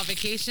shit about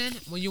vacation?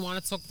 When you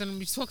want to talk to them,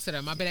 you talk to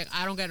them. I'll be like,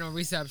 I don't get no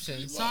reception.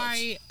 Pretty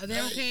Sorry. much. Are they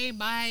Hey. okay?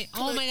 Bye.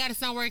 Oh Click. my God,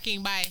 it's not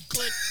working. Bye.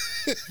 Click.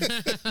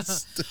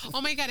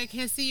 Oh my God, I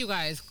can't see you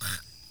guys.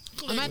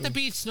 I'm at the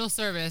beach, no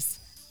service.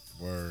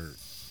 Word.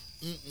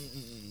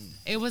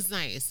 It was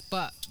nice,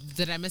 but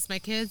did I miss my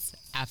kids?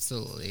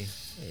 Absolutely.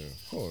 Yeah,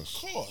 of course.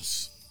 Of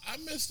course. I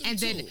missed them And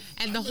too. then,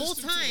 and the I whole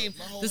missed them too. time,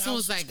 My whole this one house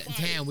was like,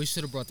 quiet. damn, we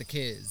should have brought the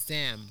kids.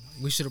 Damn,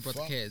 we should have brought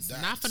Fuck the kids.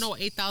 that. Not for no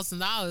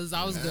 $8,000.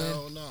 I was good.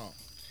 Hell no.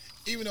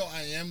 Even though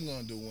I am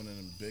gonna do one of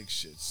them big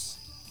shits.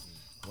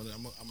 I'm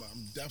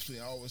definitely.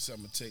 I always say I'm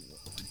gonna take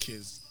the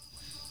kids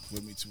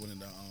with me to one of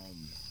the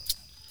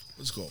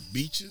what's it called,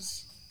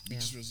 beaches Yeah.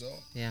 resort,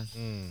 Yeah.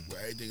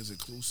 where everything is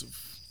inclusive.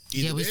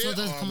 Yeah, we there saw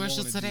the or I'm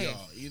commercial going to today. DR.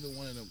 Either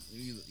one of them,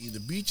 either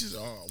beaches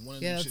or one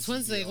of Yeah, them. the shits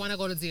twins, is they DR. want to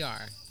go to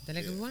DR. They're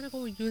like, Yeah. we want to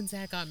go when you and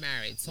Dad got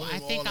married. So One I of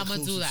them think I'm going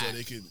to do all-inclusive that. So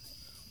they could,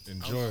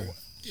 Enjoy.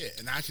 yeah,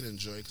 and I can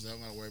enjoy it because I don't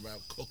got to worry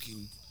about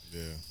cooking,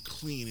 Yeah.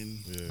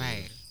 cleaning, Yeah.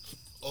 Right.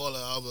 all the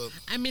other,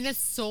 I mean, it's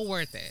so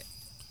worth it.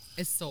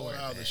 It's so all the worth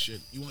other it.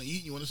 shit. You want to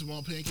eat? You want some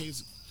more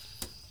pancakes?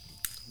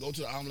 Go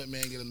to the omelet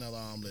man, get another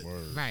omelet.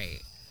 Word.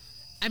 Right.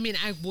 I mean,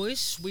 I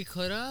wish we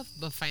could have,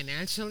 but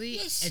financially,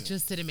 Listen. it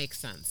just didn't make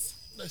sense.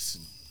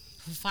 Listen,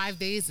 For 5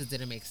 days, it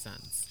didn't make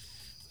sense.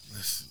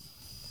 listen.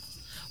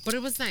 But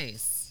it was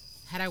nice.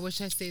 Had I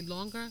wished I stayed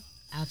longer?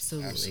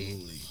 Absolutely.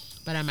 Absolutely.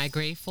 But am I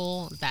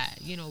grateful that,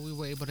 we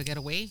were able to get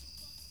away?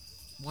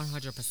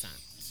 100%.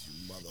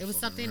 It was Motherfucking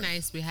something right.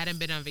 nice. We hadn't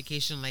been on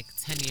vacation like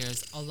 10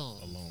 years alone.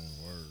 Alone.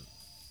 Word.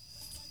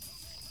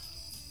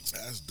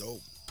 That's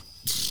dope.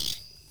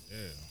 Yeah.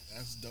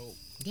 That's dope.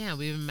 Yeah,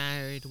 we've been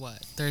married,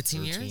 what,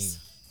 13 years?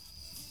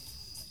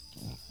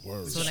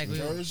 Word. So, like, we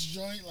were- First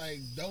joint, like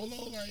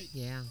Dolo, like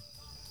Yeah.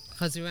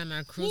 Because we were on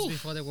our cruise Woo.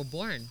 before they were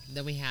born.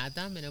 Then we had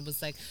them, and it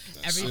was like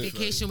That's every it.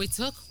 vacation we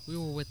took, we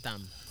were with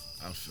them.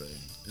 I feel you.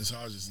 It's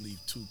hard to just leave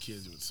 2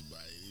 kids with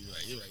somebody.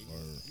 You're like,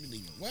 Word. you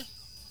leaving what?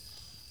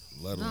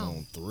 Let No.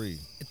 alone 3.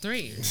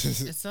 3.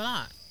 It's a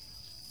lot.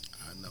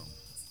 I know.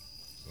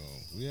 So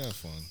we had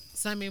fun.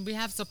 So, I mean, we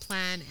have to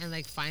plan and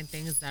like find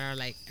things that are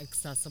like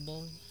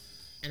accessible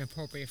and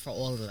appropriate for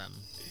all of them.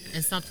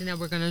 And something that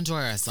we're going to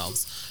enjoy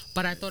ourselves.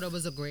 But I thought it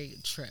was a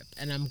great trip.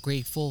 And I'm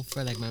grateful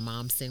for like my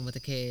mom staying with the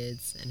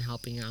kids and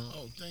helping out,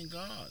 Oh, thank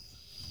God.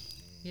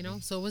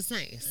 So it was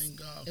nice. Thank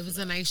God. It was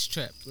a nice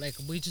trip. Like,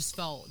 we just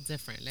felt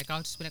different. Like,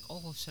 I'll just be like,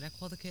 oh, should I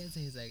call the kids?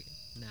 And he's like,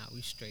 nah,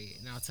 we straight.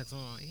 And I'll text him,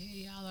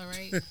 hey, y'all all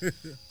right?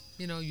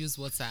 Use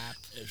WhatsApp.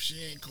 If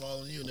she ain't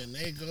calling you, then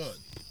they good.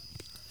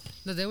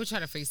 No, they would try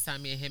to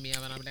FaceTime me and hit me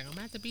up. And I'll be like, I'm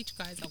at the beach,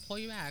 guys. I'll call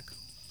you back.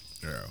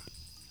 Yeah.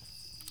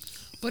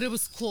 But it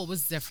was cool. It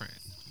was different.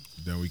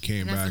 Then we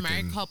came And as a back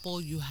married and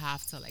couple, you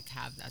have to like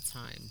have that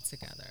time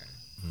together.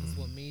 'Cause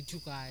what made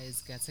you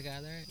guys get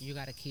together, you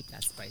got to keep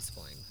that spice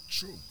going.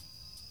 True.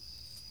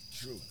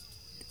 True.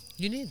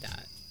 You need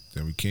that.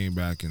 then we came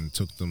back and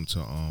took them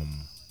to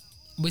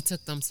We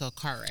took them to a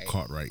car ride.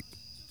 Cartwright.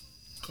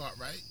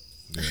 Cartwright.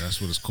 Yeah, that's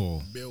what it's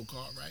called. Bill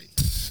Cartwright.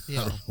 I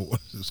Yo, don't know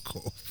what it's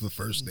called for the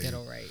first day.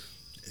 ghetto right.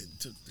 And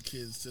took the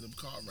kids to the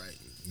Cartwright.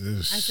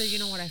 I said, you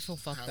know what? I feel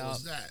fucked How up.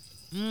 was that?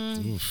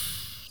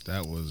 Oof.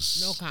 That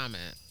was No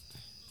comment.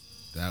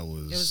 That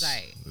was. It was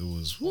aight. It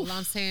was. All whew.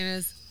 I'm saying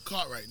is,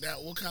 Cartwright. Now,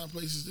 what kind of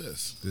place is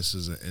this? This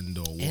is an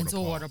indoor water into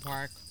park. water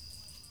park.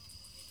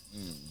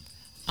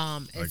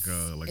 Like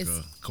a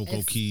it's- Coco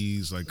it's-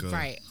 Keys, like a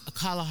right, a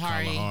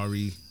Kalahari.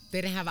 Kalahari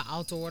They didn't have an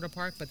outdoor water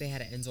park, but they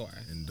had an indoor,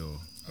 indoor.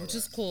 which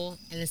is cool,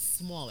 and it's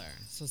smaller,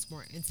 so it's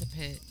more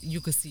intimate.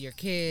 You could see your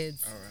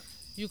kids. All right.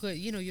 You could,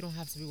 you don't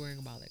have to be worrying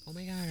about like, oh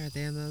my God, are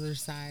they on the other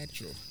side?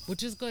 True.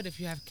 Which is good if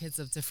you have kids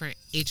of different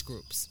age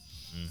groups.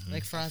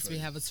 Like for us, we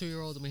have a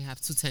 2-year-old and we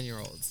have 2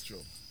 10-year-olds. True.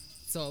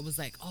 So it was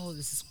like, oh,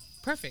 this is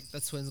perfect.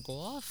 The twins go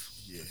off,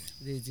 Yeah.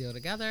 they deal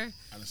together,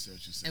 I understand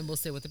what you're saying. and we'll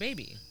stay with the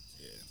baby.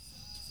 Yeah.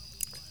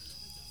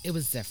 It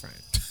was different.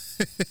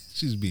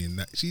 She's being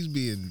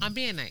I'm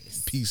being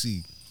nice.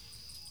 PC.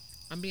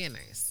 I'm being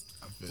nice.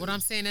 I feel What you. I'm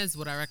saying is,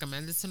 would I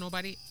recommend this to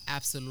nobody?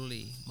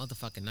 Absolutely,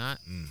 motherfucking not.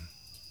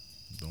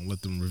 Don't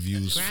let them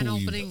reviews Grand fool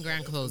opening, you.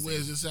 grand closing.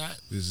 Where's this at?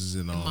 This is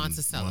in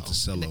Monticello,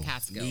 Monticello, in the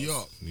Catskills. New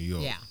York. New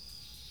York. Yeah,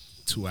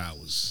 2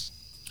 hours.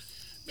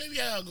 Maybe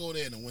I'll go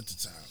there in the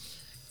wintertime.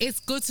 it's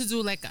good to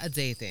do like a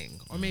day thing,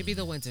 or maybe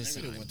the winter Maybe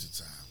time. the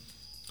wintertime.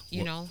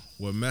 You know,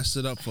 What messed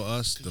it up for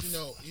us? Because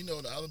you know,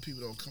 the other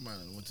people don't come out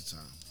in the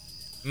wintertime.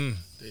 Mm.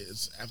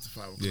 It's after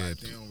 5 o'clock. Yeah.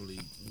 They don't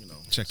really,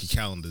 Check your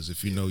calendars.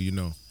 If you know, you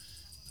know.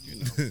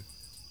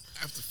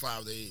 After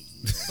 5, they,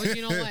 but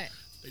you know what?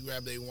 they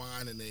grab their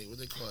wine and what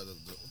they call it,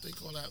 what they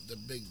call that, the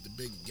big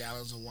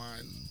gallons of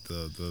wine,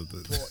 The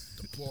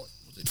port, what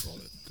they call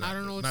it. I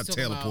don't know what not you're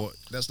talking Taylor about. Port.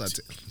 That's not.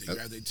 They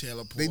grab their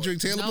Taylor Port. They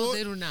drink Taylor No, Port.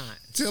 they do not.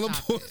 Taylor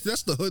Stop Port. it.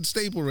 That's the hood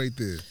staple right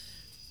there.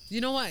 You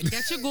know what?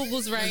 Get your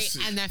Googles right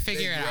Listen, and then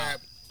figure they it grab-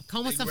 out.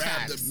 Come with They some grab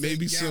facts. the Maybe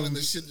big gallon.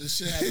 some- The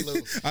shit had a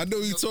little. I know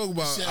what you talking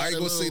about. shit I had ain't a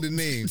gonna say the little-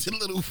 name. The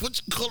little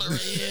what you call it right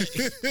here.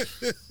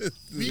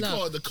 We Look.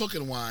 call it the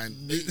cooking wine.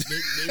 They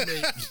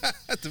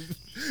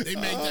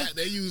make that.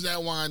 They use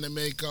that wine to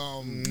make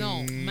No,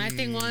 my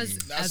thing was,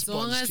 Not as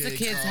long sponge as the cake,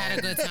 kids had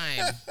a good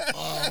time.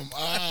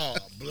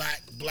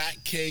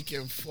 black cake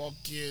and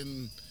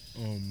fucking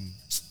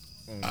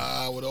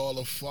with all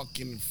the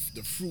fucking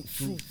the fruit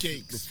The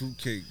cakes. fruit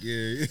cake.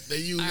 Yeah. They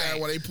use All that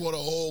right. when they pour the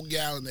whole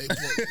gallon. You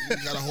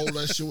gotta hold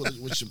that shit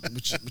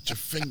with your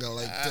finger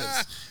like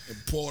this and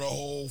pour the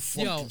whole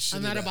fucking Yo, shit.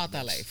 I'm in not about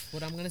that bitch. life.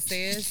 What I'm gonna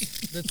say is,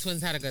 the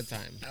twins had a good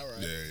time, All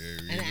right.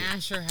 Yeah. and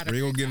Asher had a We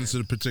ain't gonna great get time. into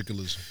the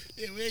particulars.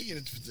 Yeah, we ain't getting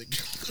into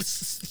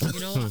particulars. You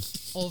know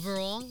what?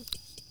 Overall,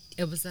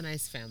 it was a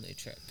nice family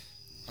trip.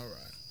 All right.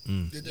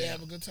 Mm. Did they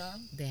have a good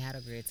time? They had a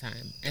great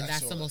time, and That's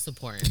that's the all. most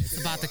important. It's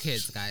about the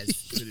kids, guys.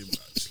 Pretty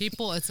much.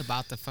 People, it's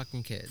about the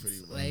fucking kids. Pretty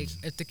much. Like,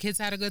 if the kids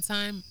had a good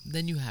time,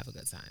 then you have a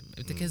good time.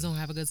 If the kids don't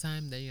have a good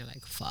time, then you're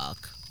like,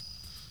 fuck.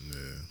 Yeah.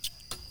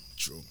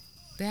 True.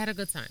 They had a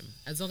good time.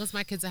 As long as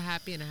my kids are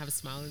happy and I have a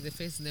smile on their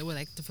face, and they were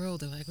like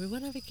thrilled. They were like, we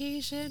went on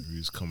vacation. We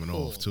was coming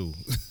Cool. off too.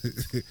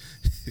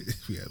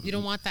 We had- You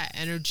don't want that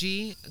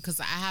energy, because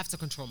I have to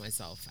control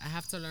myself. I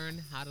have to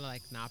learn how to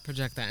like not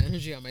project that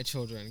energy on my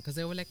children, because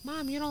they were like,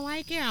 Mom, you don't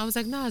like it? I was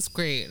like, no, it's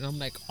great. And I'm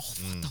like, oh,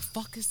 what the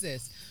fuck is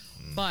this?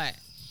 But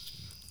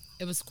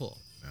it was cool.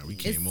 Nah, we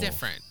It's came off.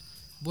 different.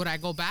 Would I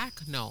go back?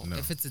 No. No.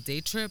 If it's a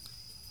day trip,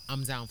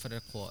 I'm down for the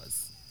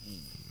cause.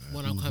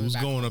 When I'm coming Who's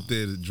back going home. up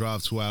there to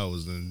drive 2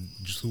 hours and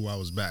just 2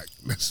 hours back?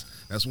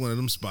 That's one of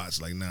them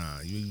spots. Like, nah,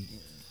 you.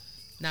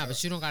 Nah,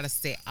 but you don't gotta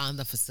stay on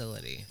the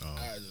facility. Oh.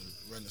 I just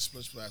run the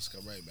split splash,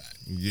 come right back.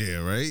 Yeah,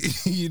 right.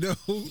 You know,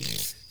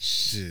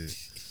 shit.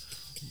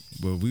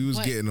 But we was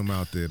What? getting them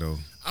out there though.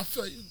 I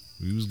feel you.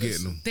 We was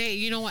getting them. They,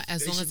 you know what?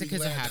 As They long should as the be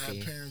kids are glad to happy.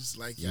 have parents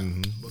like y'all.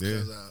 Mhm,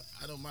 Because yeah.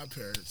 I know my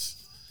parents,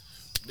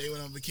 they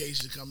went on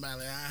vacation, come back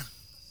like,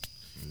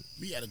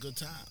 we had a good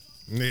time.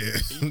 Yeah,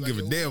 don't like, give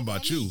a yo, damn what about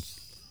about you.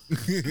 No,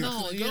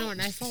 Couldn't you go. know,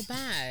 and I felt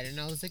bad, and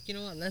I was like, you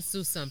know what? Let's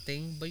do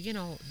something. But you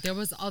know, there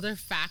was other They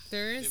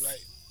factors. were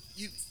like,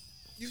 you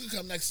can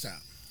come next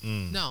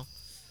time. No,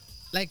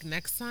 like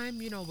next time,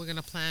 you know, we're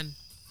gonna plan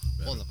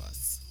all of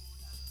us.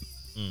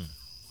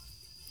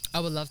 I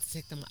would love to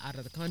take them out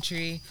of the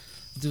country,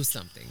 do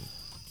something.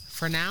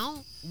 For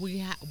now,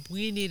 we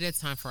needed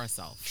time for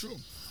ourselves. True.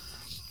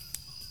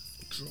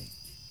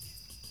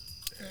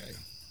 Hey,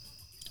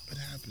 it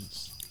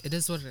happens It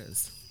is what it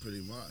is.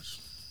 pretty much.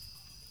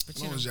 But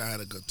As you long know, as y'all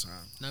had a good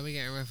time. now we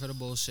getting ready for the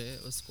bullshit.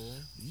 It was cool.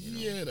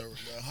 Yeah, the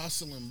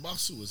hustle and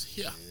bustle is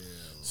here.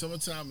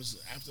 Summertime is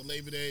after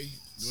Labor Day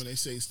when they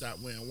say stop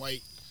wearing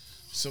white.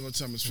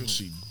 Summertime is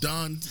officially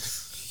done.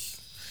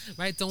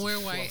 Right? Don't wear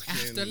white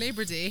Fucking- after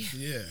Labor Day.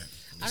 Yeah.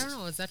 I don't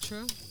know. Is that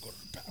true? Go to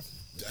the bathroom.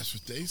 That's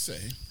what they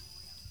say.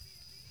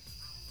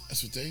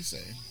 That's what they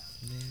say.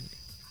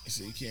 They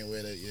say you can't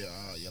wear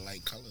your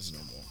light colors no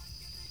more.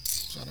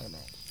 So I don't know.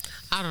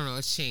 I don't know.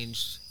 It's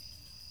changed.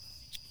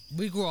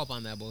 We grew up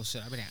on that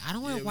bullshit. I mean, I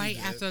don't wear Yeah, we white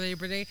did. after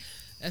Labor Day.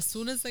 As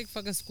soon as like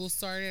fucking school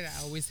started,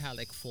 I always had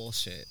like full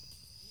shit.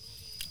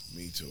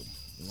 Me too.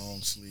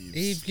 Long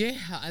sleeves. Yeah,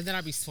 and then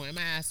I'd be sweating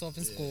my ass off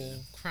in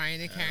school, crying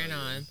and carrying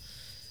on.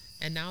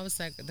 And now it's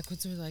like the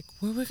kids were like,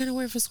 "What are we gonna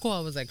wear for school?" I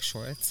was like,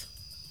 "Shorts,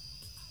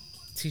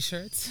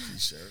 t-shirts."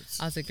 T-shirts.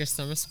 I was like, "Your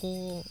summer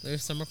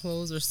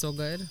clothes are so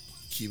good."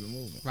 keep it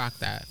moving. Rock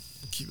that.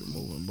 Keep it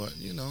moving. But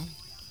you know,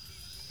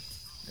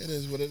 it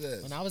is what it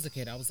is. When I was a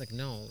kid, I was like,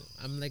 no.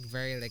 I'm like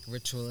very like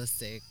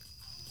ritualistic.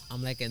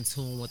 I'm like in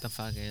tune with the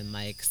fucking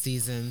like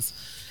seasons.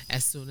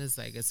 As soon as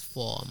like it's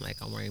fall, I'm like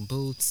I'm wearing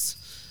boots,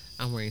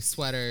 I'm wearing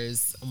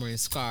sweaters, I'm wearing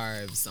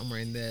scarves, I'm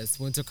wearing this.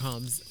 Winter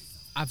comes,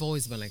 I've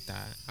always been like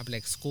that. I'd be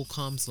like school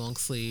comes, long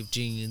sleeve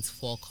jeans,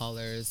 fall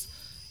colors.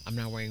 I'm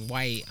not wearing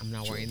white. I'm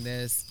not True. wearing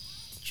this.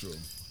 True.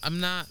 I'm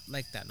not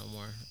like that no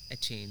more.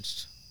 It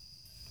changed.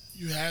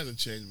 You had to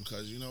change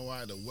because you know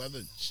why? The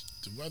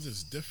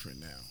weather's different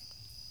now.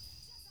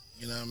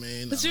 You know what I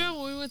mean? But you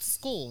remember when we went to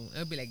school, it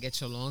would be like get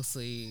your long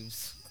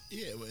sleeves,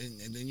 Yeah,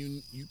 and then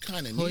you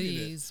kind of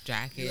needed it. hoodies,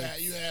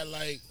 jackets. You had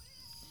like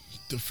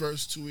the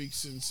first 2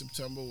 weeks in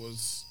September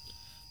was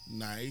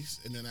nice,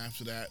 and then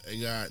after that it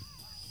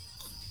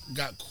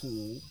got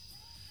cool.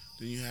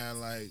 Then you had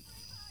like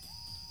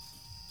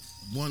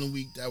 1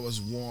 week that was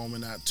warm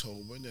in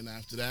October, and then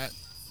after that,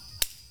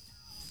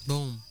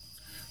 Boom.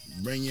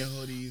 bring your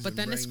hoodies. But and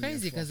then it's bring your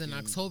crazy because in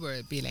fucking- October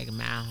it'd be like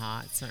mad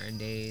hot certain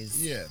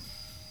days. Yeah,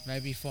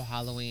 Right before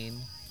Halloween.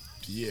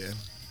 yeah.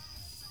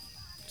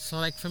 So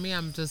like for me,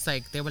 I'm just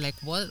like they were like,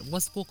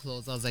 what school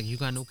clothes? I was like, you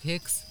got no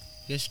kicks?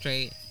 You're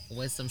straight.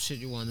 Wear some shit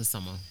you wore in the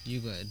summer. You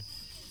good.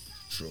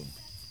 True,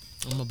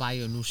 I'm gonna buy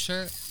you a new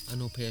shirt, a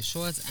new pair of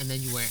shorts, and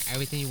then you wear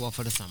everything you wore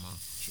for the summer.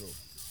 true.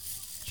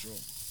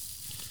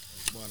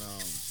 But I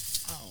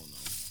don't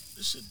know.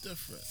 This shit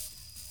different.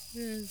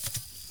 Yes.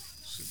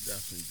 Shit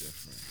definitely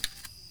different.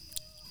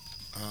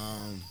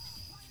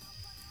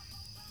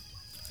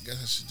 I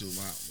guess I should do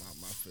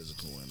my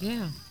physical and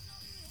Yeah.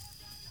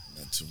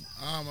 mental.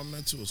 My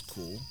mental was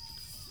cool.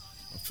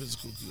 My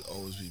physical could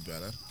always be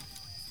better.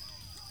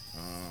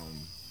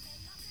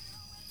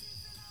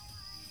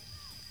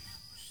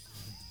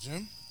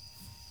 Jim,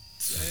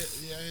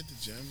 Yeah, I hit the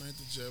gym.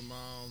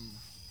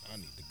 I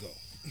need to go.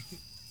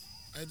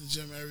 I hit the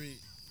gym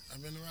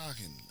I've been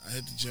rocking. I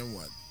hit the gym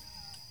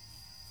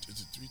is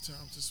it 3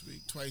 times this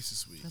week? Twice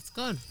this week. That's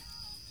good.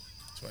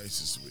 Twice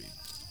this week.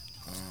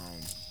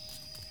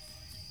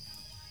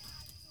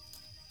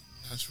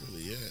 That's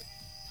really it.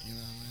 You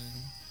know what I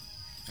mean?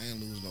 I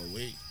ain't lose no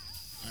weight.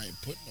 I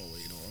ain't put no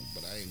weight on,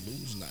 but I ain't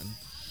lose nothing.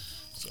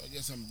 So I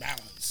guess I'm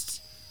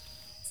balanced.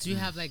 Do you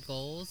have like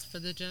goals for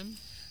the gym?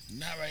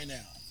 Not right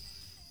now.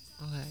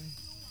 Okay.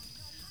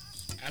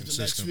 After next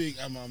Consistent. week,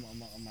 I'm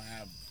gonna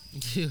have.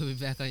 You'll be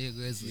back on your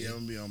grizzly. Yeah, I'm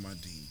gonna be on my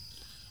D.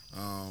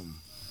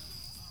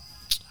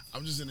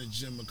 I'm just in the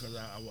gym because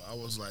I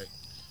was like,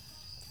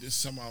 this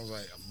summer I was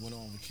like, I went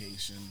on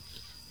vacation,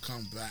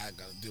 come back,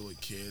 gotta deal with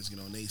kids, you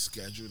know, and they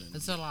scheduled. And,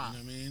 It's a lot. You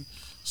know what I mean?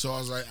 So I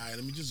was like, all right,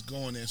 let me just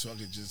go in there so I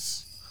could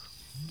just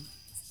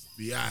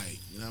be all right,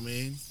 you know what I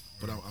mean?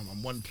 But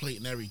I'm one plate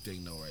and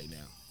everything though right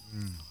now.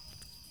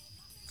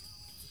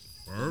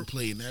 One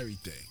plate and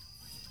everything.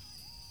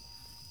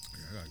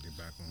 Yeah, I gotta get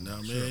back on. You know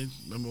what I Sure. mean?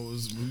 Remember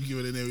when we give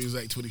it in there, it was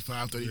like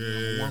 25, 30,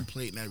 Yeah. one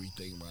plate and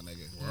everything, my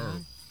nigga.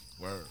 Word.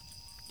 Word.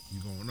 You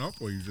going up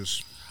or you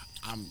just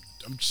I'm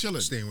chilling.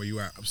 staying where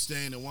you at? I'm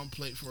staying in one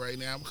plate for right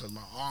now because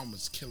my arm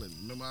was killing me.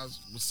 Remember I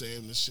was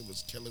saying this shit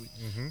was killing me?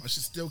 My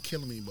shit's still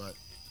killing me, but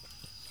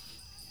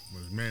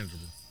But it's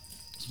manageable.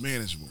 it's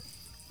manageable.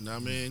 You know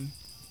what I mean?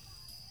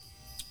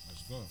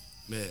 Let's go.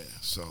 Yeah,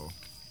 so.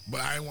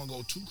 But I ain't want to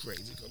go too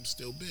crazy because I'm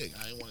still big.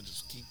 I ain't want to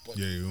just keep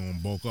putting. Yeah, you gonna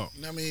bulk up.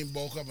 You know what I mean?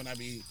 Bulk up and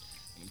I'm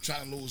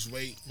trying to lose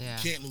weight. Yeah.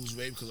 Can't lose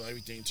weight because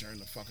everything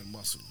turned to fucking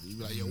muscle. You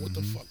be like, yo, what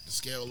the fuck? The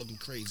scale looking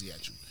crazy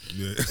at you.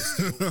 Yeah.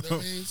 You know what I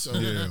mean? So,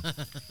 Yeah.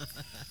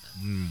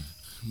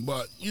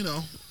 but, you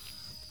know,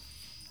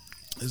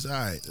 it's all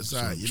right. It's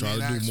all right. Your Try man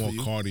to asked do more for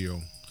you.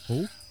 cardio.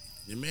 Who?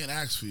 Your man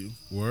asked for you.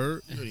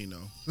 Word? You already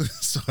know.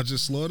 Sergeant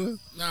Slaughter?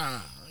 Nah,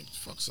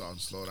 fuck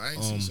Sergeant Slaughter. I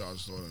ain't seen Sergeant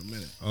Slaughter in a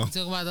minute. You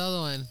talking about the other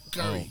one?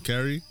 Curry. Oh,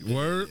 Kerry?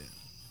 Word?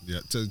 Yeah.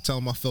 Tell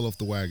him I fell off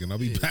the wagon. I'll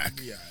be back.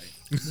 Yeah, all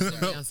right.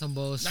 Sorry, on some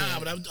bullshit. Nah,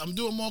 but I'm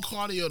doing more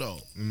cardio though.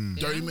 30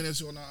 Yeah?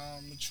 minutes on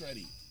the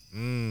treadie.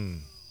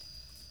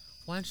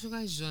 Why don't you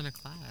guys join a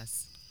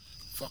class?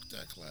 Fuck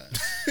that class.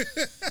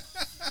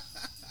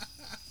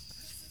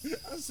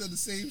 I said the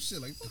same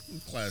shit. Like, fuck them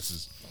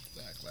classes.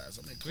 Fuck that class.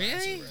 I'm in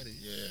class Really? already.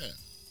 Yeah.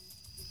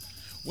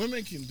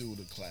 Women can do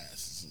the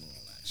classes and all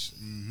that shit.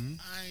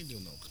 I ain't do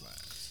no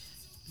class.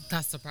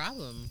 That's the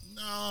problem.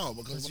 No,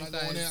 because But when I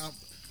you go in there, guys-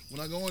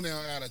 when I go in there,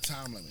 I got a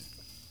time limit.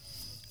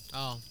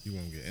 Oh, You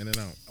won't get in and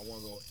out. I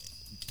want to go.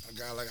 I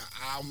got like an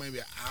hour, maybe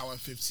an hour and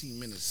 15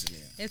 minutes in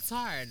there. it's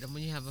hard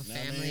when you have a Know what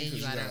I mean? family. 'Cause You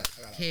you gotta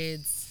gotta-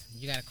 kids.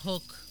 You gotta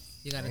cook.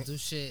 You gotta do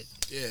shit.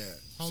 Yeah. So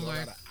I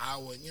Homework. got an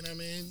hour, you know what I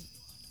mean?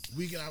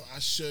 Weekend, I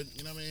should,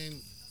 you know what I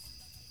mean?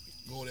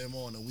 Go there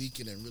more on the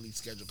weekend and really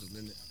schedule because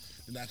then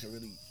I can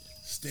really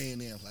stay in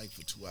there like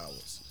for 2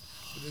 hours.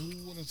 But then who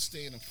wouldn't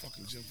stay in a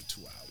fucking gym for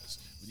 2 hours?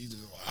 When you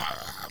just go,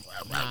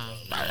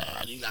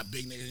 you got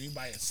big niggas, and you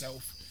by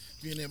yourself.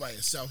 If you're in there by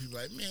yourself, you be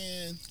like,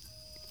 man,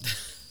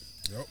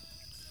 Yep.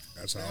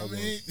 That's you know how I what I was.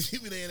 mean? You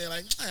be there and they're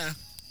like,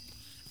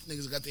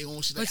 niggas got their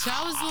own shit. But like,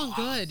 y'all was doing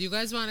good. You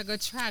guys were on a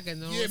good track,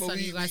 and then all of a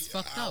sudden you guys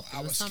fucked up in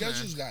Our the summer.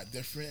 schedules got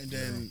different, and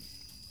then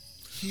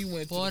He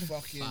went to Por the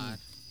fucking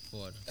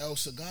favor. El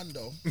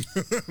Segundo.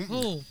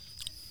 Who?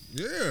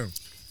 Yeah.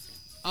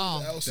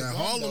 Oh, El Segundo.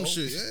 Harlem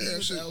shit, yeah, He that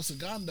went shit- to El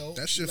Segundo.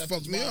 that shit He left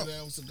fucked his me wallet up. at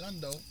El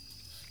Segundo.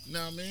 You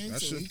know what I mean?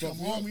 That So shit he come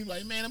fucked me home, up. he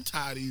like, man, I'm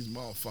tired of these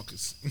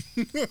motherfuckers.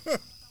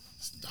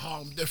 It's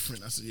Harlem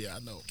different. I said, yeah, I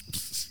know.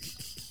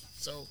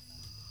 So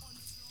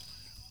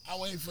I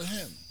waiting for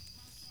him.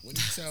 When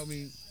he tell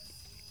me,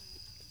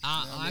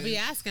 I be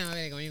asking him,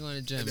 like, when you going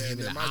to gym? and He then,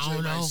 be then like, my I don't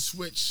joint might know.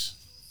 switch.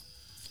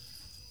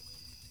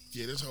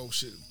 Yeah, this whole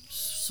shit. As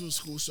soon as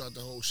school start,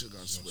 the whole shit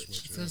gonna switch.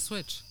 It's gonna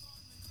switch.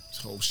 This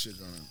whole shit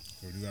gonna.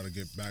 So you gotta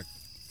get back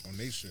on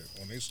their shit,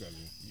 on their schedule.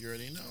 You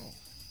already know.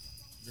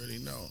 You already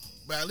know.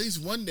 But at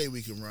least one day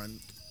we can run.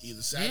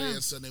 Either Saturday Yeah.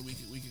 or Sunday we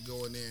could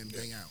go in there and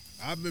bang out.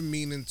 I've been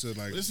meaning to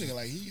like. But this nigga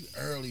like he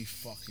early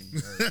fucking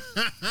bird.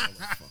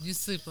 Motherfucker. You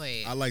sleep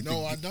late. I like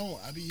No, to. I don't.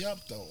 I be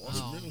up though on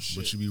some Oh. real shit.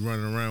 But you be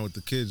running around with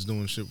the kids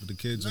doing shit with the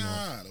kids and all.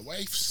 Nah, the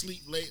wife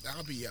sleep late.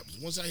 I'll be up.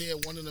 Once I hear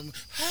one of them,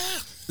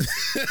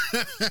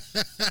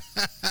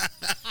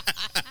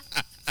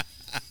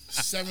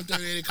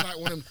 7:30, 8 o'clock,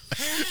 one of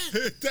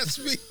them, That's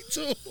me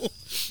too.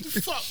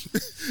 fuck.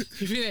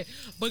 He be like,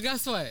 but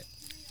guess what?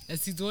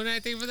 Is he doing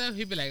anything for them?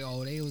 He'd be like,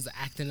 oh, they was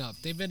acting up.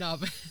 They've been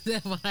up.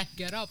 Then when I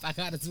get up, I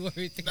gotta do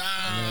everything. Nah,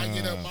 I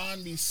get up,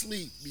 mine be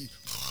sleep. Be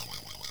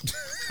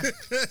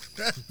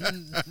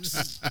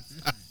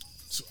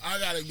so I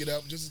gotta get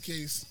up just in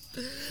case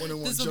one of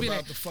them This want would to be jump like,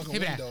 out the fucking he'd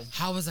be window. like,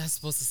 how was I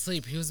supposed to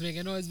sleep? He was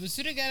making noise, but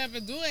you didn't get up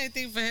and do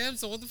anything for him.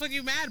 So what the fuck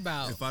you mad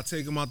about? If I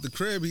take him out the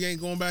crib, he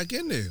ain't going back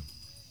in there.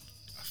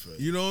 I feel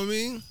You know what I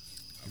mean?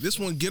 This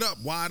one get up,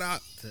 wide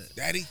out.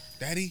 Daddy.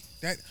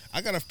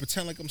 I gotta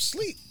pretend like I'm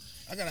asleep.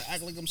 I gotta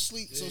act like I'm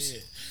asleep, so Yeah.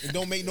 it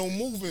don't make no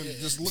movement.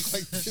 Just look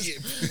like this.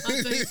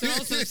 Until you throw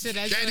some shit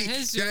at you and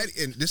hit you. Daddy,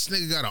 and this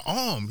nigga got an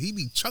arm. He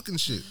be chucking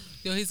shit.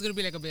 Yo, he's gonna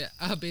be like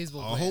a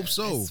baseball I player. hope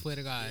so. I swear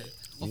to God.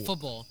 Or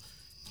football.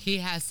 He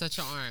has such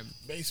an arm.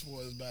 baseball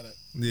is better.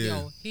 Yeah.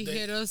 Yo, he They-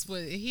 hit me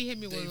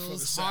with they for the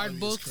those salary hard is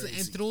books crazy.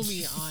 and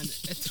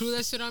threw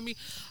that shit on me.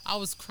 I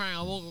was crying.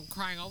 I woke up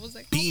crying. I was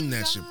like, Beam oh my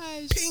that shit.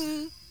 gosh.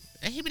 Ping.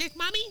 And he'd be like,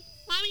 mommy.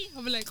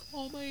 I'd be like,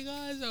 oh my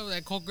gosh. I was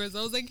like, Cockers.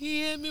 I was like,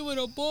 he hit me with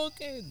a book.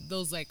 And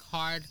those like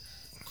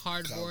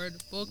cardboard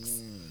books.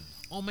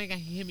 Oh my God,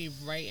 he hit me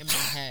right in my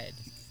head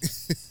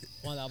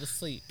while I was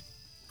asleep.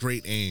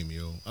 Great aim,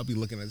 yo. I'll be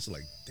looking at this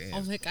like, damn. I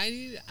was like,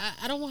 I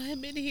don't want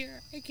him in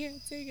here. I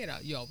can't take it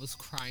out. Yo, I was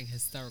crying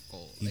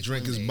hysterical. He like,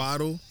 drank one his day.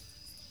 bottle.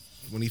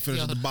 When he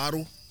finished Yo. the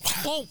bottle,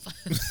 Boom.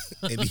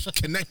 and he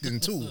connecting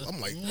too.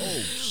 I'm like, oh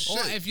shit.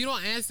 Or if you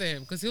don't answer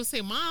him, because he'll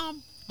say,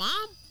 Mom.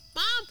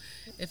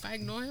 If I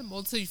ignore him,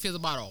 until you feel the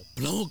bottle,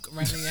 blunk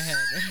right in your head.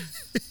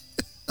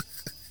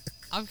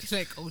 I'm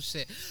like, oh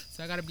shit.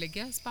 So I gotta be like,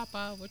 yes,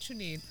 Papa, what you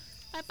need?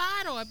 My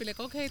bottle. I'd be like,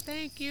 okay,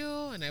 thank you.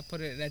 And I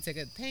put it, and I take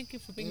it, thank you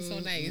for being so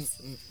nice.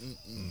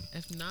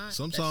 If not,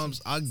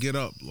 Sometimes I get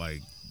up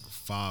like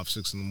 5,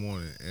 6 in the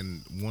morning,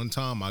 and one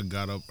time I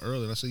got up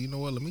early. And I said, you know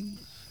what? Let me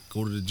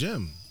go to the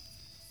gym.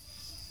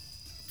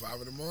 5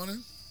 in the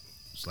morning,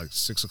 It's like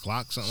 6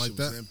 o'clock, something like shit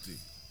was that. empty.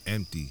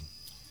 Empty.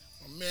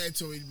 My man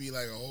told me to be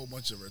like a whole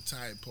bunch of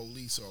retired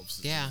police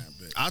officers. Yeah. in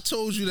that bitch. I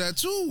told you that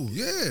too.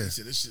 Yeah, He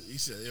said, this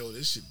shit, yo,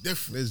 this shit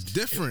different. it's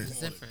different.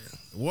 it's different.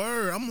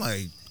 Word. I'm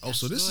like, oh,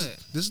 so Let's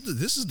this do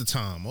is the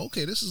time.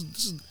 Okay, this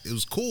is it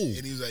was cool.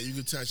 And he was like, you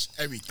can touch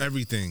everything.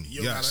 Everything.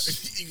 You Yes.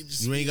 gotta, you, can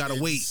just You ain't be gotta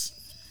there, wait. just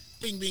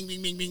Bing, bing,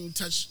 bing, bing, bing.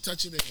 Touch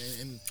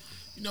it, and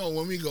you know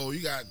when we go,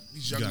 you got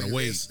these young gotta niggas.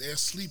 wait. They're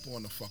asleep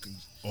on the fucking.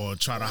 Or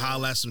try to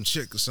holler at some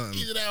chick or something.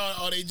 Either that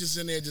or they just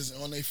in there, just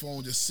on their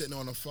phone, just sitting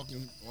on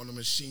the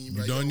machine. You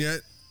like, done yo,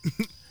 yet?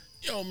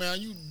 Yo, man,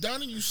 you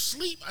done and you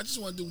sleep? I just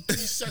want to do 3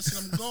 sets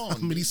and I'm gone. How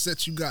many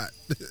sets you got?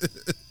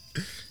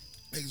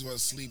 Niggas want to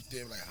sleep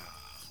there, like,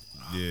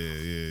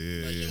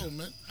 Yeah. like, yo,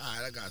 man, all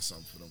right, I got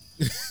something for them.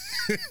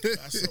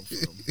 Got something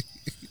for them.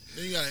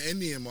 Then you got an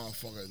Indian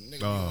motherfucker,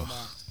 nigga.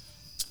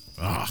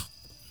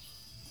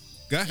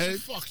 Go ahead.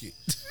 Fuck it.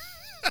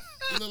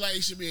 You look like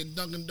you should be in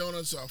Dunkin'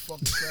 Donuts or a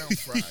fucking Crown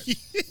Fried,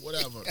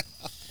 whatever.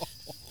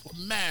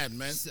 Mad,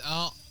 man.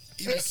 Oh,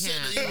 He was, I sitting,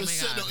 can't. he, Oh was my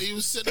sitting God. on, he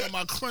was sitting on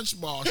my Crunch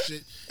Bar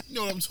shit. You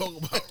know what I'm talking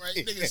about,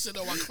 right? Nigga sitting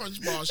on my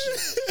Crunch Bar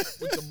shit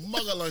with the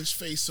mugger lunch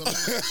face on him.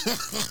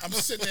 I'm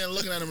sitting there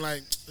looking at him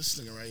like, this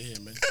nigga right here,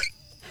 man.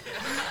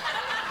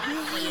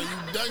 Like, yo, you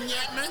done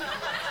yet, man?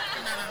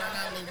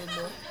 Nah, a little bit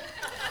more.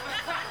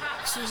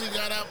 As soon as he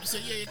got up, he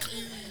said, yeah,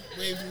 he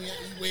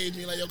waved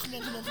me like, yo, come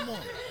on.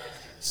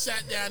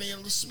 Sat down here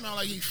and smelled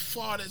like he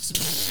farted some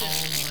shit.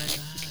 Oh my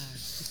God.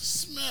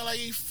 Smell like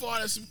he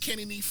farted some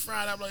Kennedy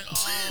fried. I'm like,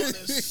 oh,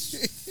 this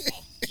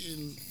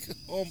fucking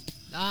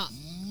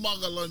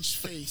mugger lunch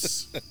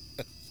face.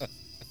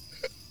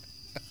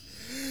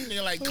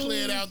 Nigga like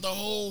cleared out the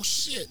whole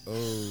shit.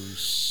 Oh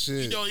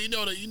shit. You know,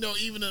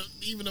 even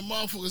the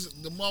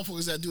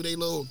motherfuckers that do they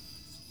little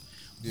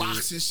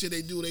boxing shit,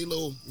 they do they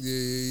little,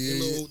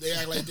 Yeah. they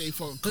act like they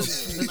fucking kung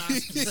fu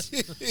Nazis.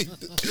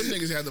 Them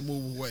niggas had to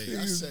move away.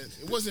 I said,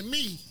 it wasn't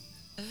me.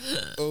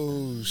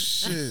 Oh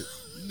shit.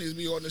 Niggas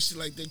be on this shit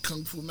like they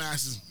kung fu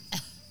masters.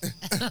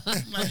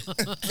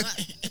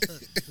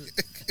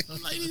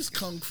 I'm like, these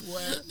kung fu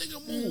ass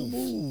nigga move.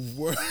 Move,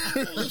 word.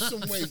 Lift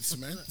some weights,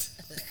 man.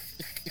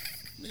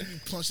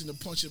 Nigga punching the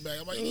punching bag.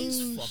 I'm like,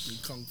 these fucking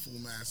kung fu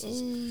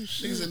masters.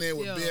 Niggas in there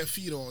with Yo. bare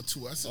feet on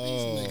too. I said,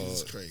 these niggas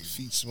is crazy.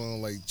 Feet smell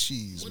like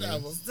cheese, Whatever.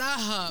 man.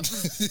 Stop.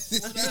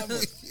 Whatever.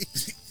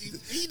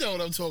 He know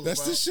what I'm talking That's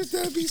about. the shit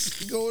that be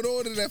going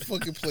on in that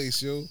fucking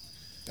place, yo.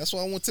 That's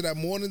why I went to that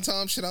morning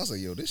time shit. I was like,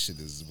 yo, this shit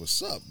is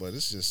what's up, but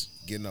it's just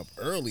getting up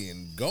early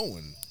and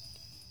going.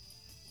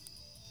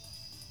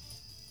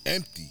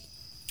 Empty.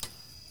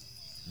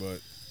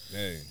 But,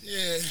 hey.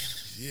 Yeah,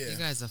 yeah. You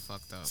guys are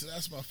fucked up. So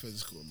that's my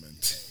physical and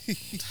mental.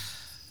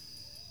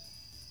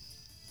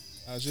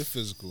 How's your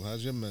physical?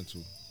 How's your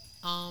mental?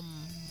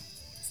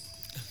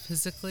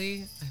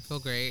 Physically, I feel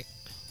great.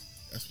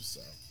 That's what's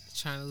up.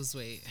 Trying to lose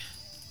weight.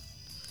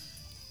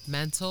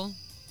 Mental,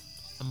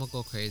 I'm gonna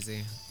go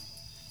crazy.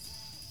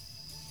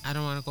 I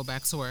don't want to go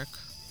back to work.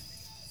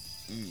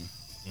 And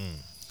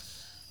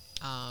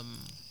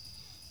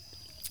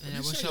I At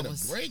least wish I I get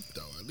was. a break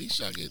though. At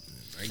least I get.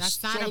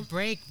 That's not a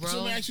break, bro. So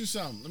let me ask you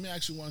something. Let me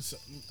ask you one.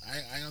 I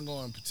ain't gonna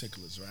go in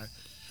particulars, right?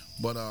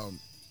 But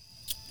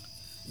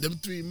them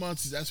 3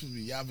 months that's supposed to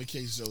be y'all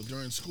vacation. So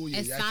during school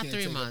year, It's y'all not can't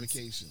 3 take months. a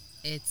vacation.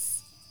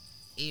 It's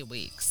 8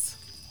 weeks.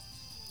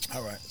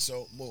 All right.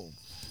 So boom.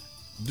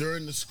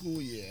 During the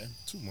school year,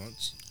 2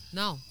 months.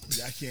 No,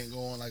 y'all can't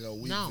go on like a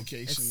week no.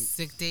 vacation. It's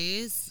sick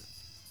days.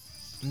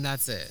 And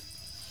that's it.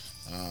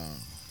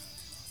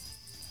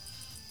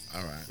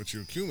 All right. But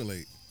you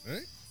accumulate,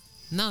 right?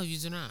 No, you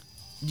do not.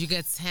 You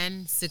get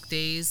 10 sick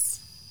days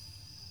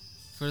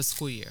for the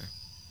school year.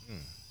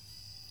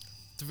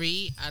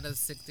 3 out of the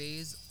sick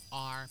days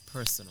are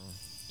personal.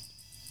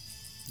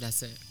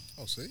 That's it.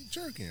 Oh, see,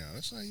 jerking out.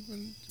 That's not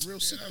even real Yeah,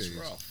 sick that's days.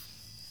 rough.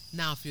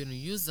 Now, if you don't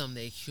use them,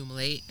 they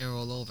accumulate and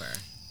roll over.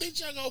 Ain't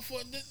y'all go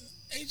for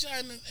ain't y'all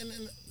in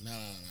nah,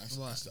 that's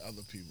What? the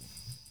other people.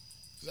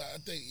 'Cause I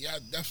think y'all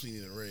definitely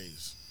need a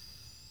raise.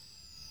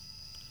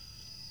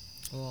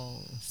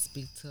 Well,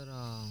 speak to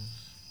the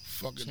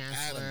Fucking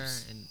Chancellor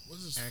Adams. and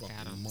What's this Eric fucking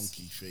Adams.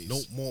 monkey face?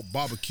 No more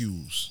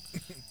barbecues.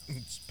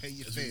 Just pay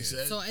your That's what he fare.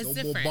 said. So it's No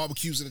different more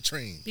barbecues in the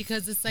train.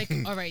 because it's like,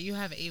 all right, you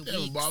have 8 They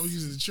have weeks.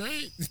 barbecues in the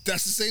train.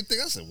 That's the same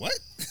thing. I said, what?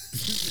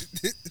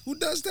 Who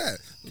does that?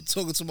 I'm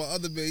talking to my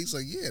other mate. He's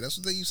like, yeah, that's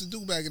what they used to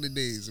do back in the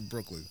days in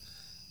Brooklyn.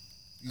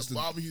 Used to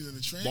Barbecues in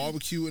the train.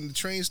 barbecue in the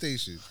train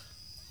station.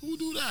 Who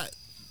do that?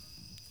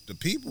 The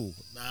people.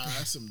 Nah,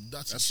 that's some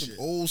Dutchy That's shit. some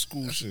old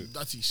school That's shit. some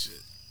Dutchy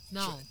shit.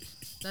 No,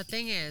 the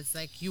thing is,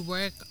 like, you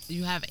work,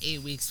 you have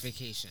 8 weeks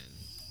vacation,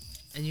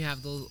 and you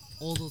have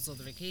all those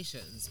other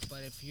vacations.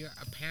 But if you're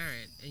a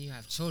parent and you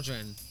have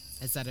children,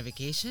 is that a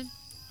vacation?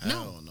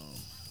 Hell no.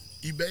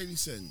 You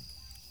babysitting.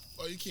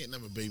 Well, you can't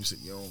never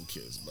babysit your own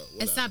kids, but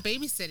whatever. It's not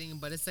babysitting,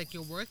 but it's like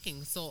you're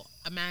working. So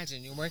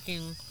imagine you're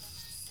working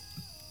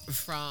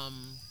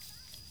from,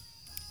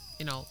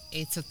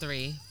 8 to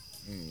 3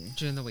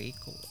 during the week,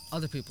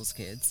 other people's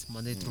kids,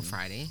 Monday through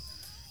Friday.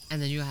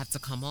 And then you have to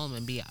come home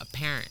and be a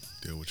parent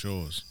Deal with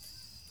yours.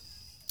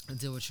 and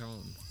deal with your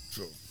own.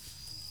 True.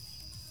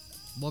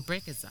 What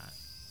break is that?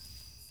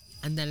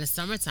 And then it's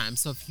summertime.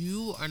 So if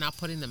you are not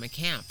putting them in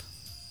camp,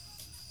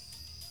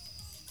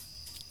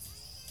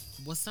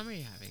 what summer are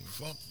you having?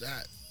 Fuck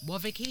that.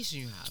 What vacation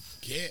you have?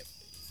 Can't.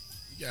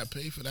 You gotta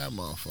pay for that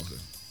motherfucker.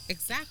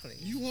 Exactly.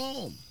 You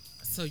home.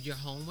 So you're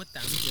home with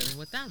them, dealing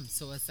with them.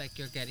 So it's like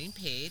you're getting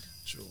paid,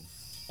 True.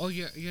 or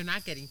you're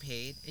not getting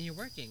paid and you're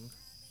working.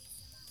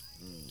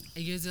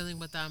 And you're dealing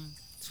with them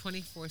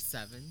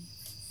 24/7,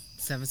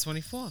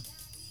 7/24.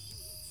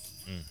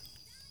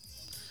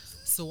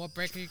 So what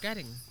break are you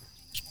getting?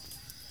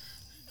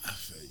 I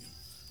feel you.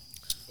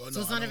 Well, So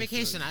no, it's I not a don't feel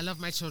vacation. you. I love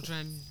my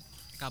children.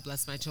 God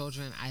bless my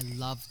children. I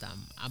love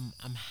them.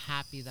 I'm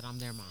happy that I'm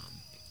their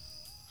mom.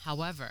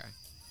 However,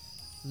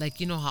 like,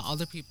 you know how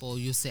other people,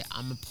 you say,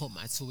 I'm gonna put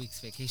my 2 weeks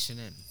vacation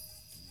in.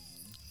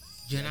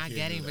 You're Yeah, I not can't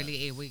getting do that.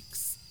 really 8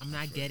 weeks. I'm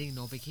not getting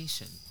no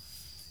vacation.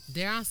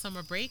 They're on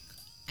summer break,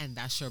 and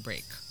that's your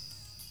break.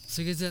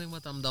 So you're dealing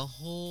with them the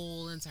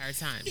whole entire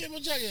time. Yeah,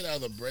 but y'all get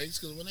other breaks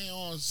because when they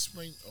on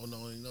spring. Oh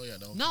no, y'all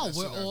don't. No, Y'all we're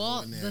still gotta go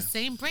all in there. the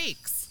same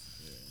breaks.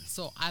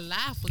 So I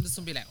laugh when this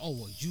one be like, oh,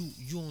 well, you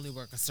only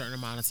work a certain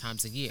amount of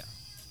times a year.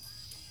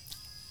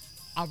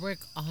 I work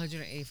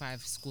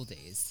 185 school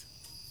days,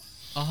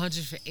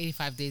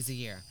 185 days a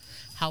year.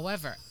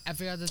 However,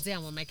 every other day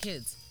I'm with my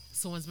kids.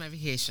 So when's my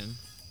vacation?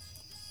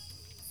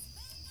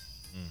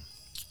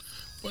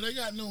 But they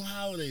got new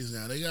holidays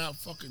now. They got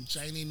fucking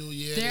Chinese New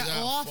Year. They're they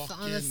got off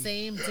fucking on the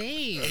same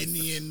days.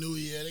 Indian New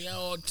Year. They got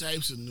all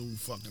types of new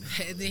fucking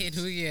holidays.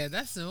 New Year,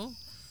 that's new.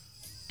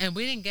 And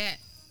we didn't get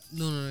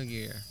Lunar New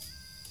Year.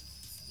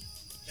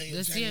 Ain't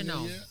This Chinese year, New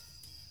no. Year?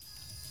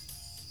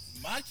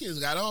 My kids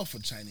got off for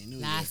Chinese New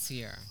Last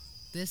year.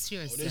 This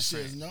year Year. is Oh, this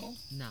year's different. no?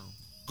 No.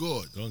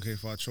 Good. Gung K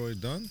Fa Troy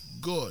done?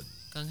 Good.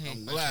 Gung Hei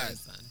I'm Fa glad. Choi's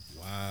done.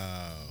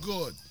 Wow.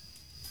 Good.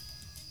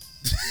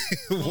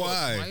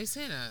 Why are Why? you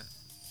saying that?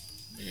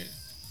 Yeah.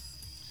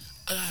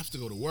 I have to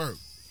go to work.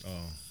 Oh.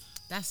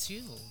 That's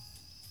you.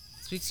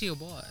 Speak to your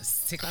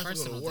boss. Take I a have to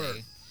go to personal work.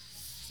 day.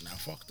 Nah,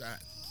 fuck that.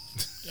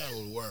 Gotta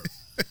go to work.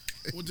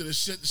 Went to the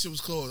shit. The shit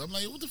was closed. I'm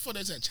like, what the fuck?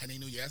 They said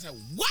Chinese New Year. I said,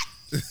 what?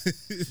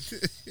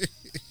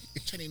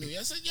 Chinese New Year.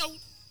 I said, yo,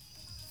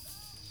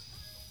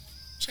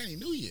 Chinese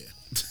New Year.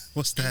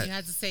 What's You that?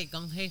 had to say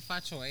Gung Hei Fa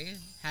Choi.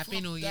 Happy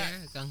Fuck New that.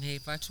 Year. Gung Hei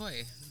Fa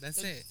Choi.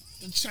 That's it.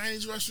 The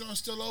Chinese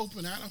restaurant's still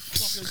open. How the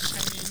fuck is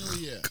Chinese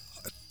New Year?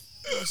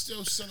 They're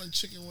still selling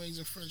chicken wings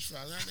and French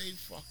fries. How they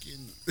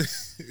fucking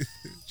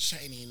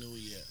Chinese New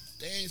Year?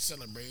 They ain't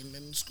celebrating.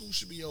 Then the school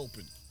should be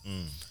open.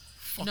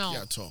 Fuck No,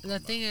 y'all talking the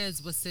about? thing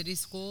is, with city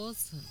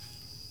schools,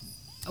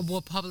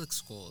 well, public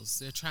schools,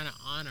 they're trying to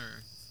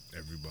honor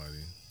Everybody.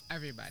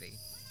 everybody.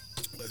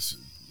 Listen,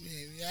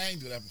 I ain't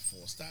do that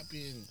before. Stop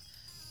being,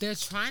 They're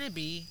trying to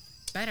be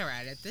better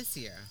at it this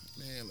year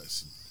man.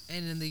 Listen,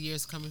 and in the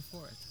years coming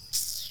forth.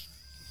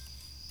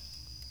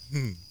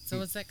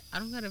 So it's like, I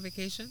don't got a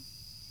vacation.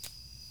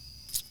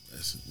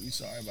 listen. We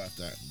sorry about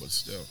that, but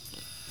still,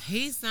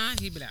 He's not.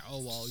 He'd be like, oh,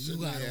 well, you Send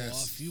got their it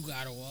ass. off. You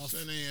got it off.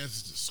 send their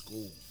asses to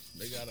school.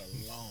 They got a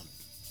loan.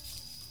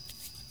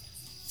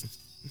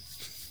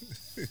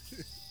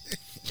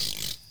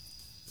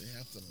 They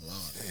have to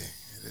learn.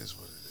 It is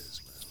what it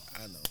is,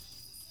 man. I know.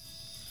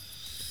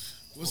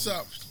 What's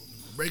up?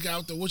 Break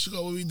out the what you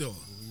go? What we doing?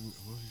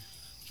 What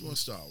you want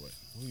to start with?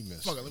 What we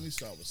missed? Fuck it. Let me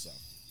start with something.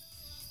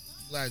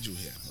 Glad you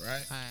here.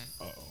 Right? All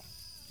right. Uh-oh.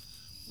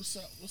 What's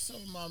up? What's up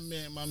with my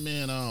man?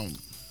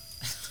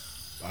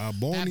 Bad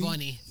Bonnie.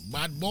 Bunny.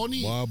 Bad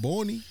Bunny.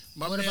 Bonnie.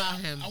 My What man, about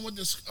him? I went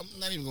to. I'm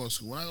not even going to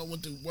school. When I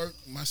went to work,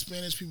 my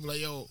Spanish people like,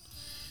 yo,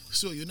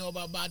 so you know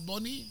about Bad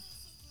Bunny?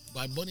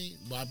 Bad Bunny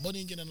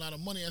getting a lot of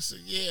money. I said,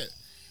 yeah.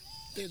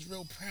 They're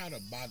real proud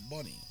of Bad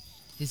Bunny.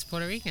 He's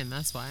Puerto Rican.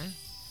 That's why.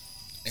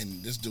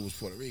 And this dude was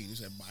Puerto Rican. He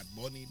said, Bad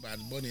Bunny.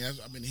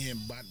 I've been hearing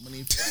Bad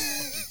Bunny for like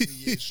fucking 3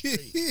 years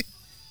straight.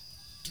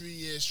 3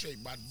 years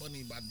straight. Bad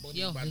Bunny.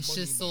 Yo, Bad his Bunny,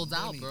 shit Bad sold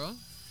out, Bunny. bro.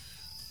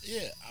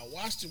 Yeah, I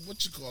watched it.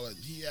 What you call it?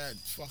 He had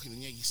fucking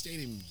Yankee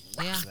Stadium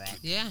Yeah. rocking.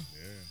 Yeah.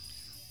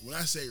 When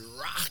I say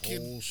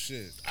rocking, Oh,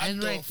 shit. I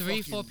And, thought like,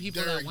 3-4 fucking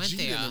people that Derek went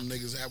Jeter there. and them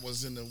niggas that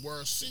was in the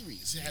World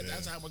Series.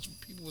 That's how much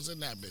people was in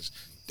that bitch.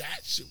 That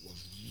shit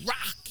was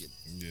rocking.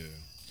 Yeah.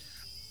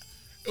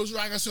 It was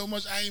rocking so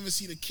much I didn't even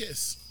see the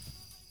kiss.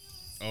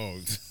 Oh,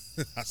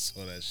 I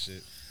saw that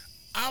shit.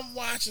 I'm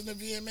watching the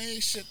VMA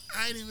shit.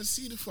 I didn't even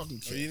see the fucking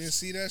kiss. Oh, you didn't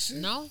see that shit?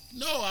 No?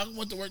 No, I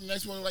went to work the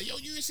next morning like, yo,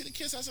 you didn't see the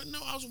kiss? I said, no,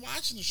 I was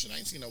watching the shit. I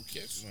ain't see no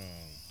kiss.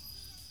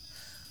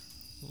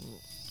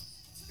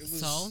 It was,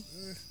 So?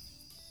 eh,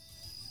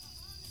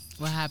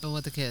 What happened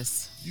with the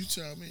kiss? You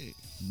tell me.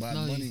 Bad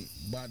No,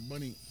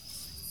 Bunny.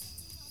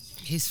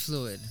 He's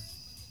fluid.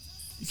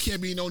 You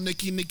can't be no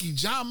Nicky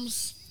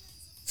Jams.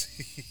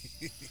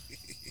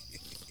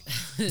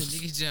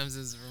 Nicky Jams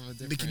is from a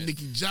different.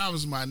 Nicky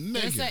Jams, my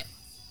nigga.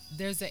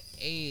 There's a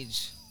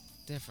age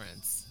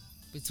difference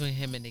between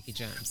him and Nicky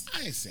Jams.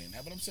 I ain't saying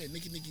that, but I'm saying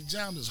Nicky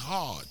Jams is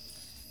hard.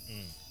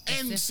 It's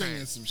And different.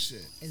 saying some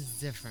shit. It's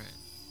different.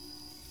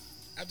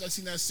 After I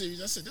seen that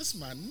series, I said, this is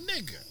my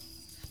nigga.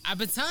 I've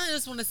been telling you, I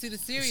just want to see the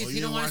series. Oh, he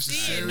you don't didn't want watch to the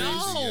see it. series?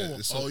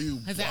 No. Yeah, Oh,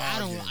 you I said,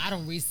 bugging. I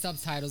don't read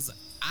subtitles.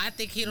 I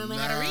think he don't know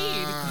how to Nah, read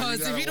you because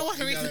if gotta he don't want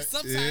to wa- you read the gotta-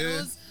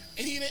 subtitles,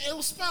 And he the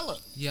ill speller.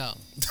 yo,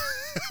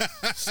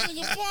 This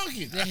nigga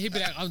bugging. yeah, he'd be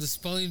like, I'm the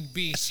spelling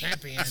bee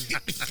champion.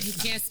 He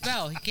can't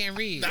spell. He can't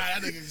read. Nah,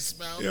 that nigga can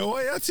smell. Yo,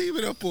 why y'all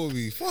teaming up on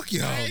me? Fuck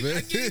y'all, I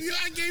man. gave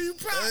you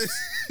props.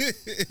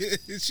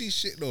 She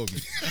shitting on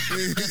me.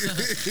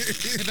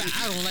 He'd be like,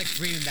 I don't like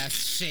reading that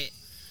shit.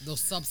 Those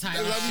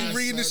subtitles. I be shit.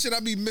 reading this shit, I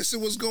be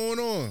missing what's going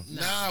on.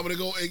 Nah, but it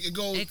goes It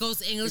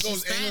goes English it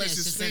goes to Spanish. English to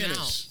It's in and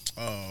Spanish.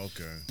 Oh,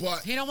 okay. But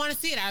He don't want to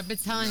see it. I've been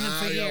telling him nah,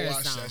 for y'all years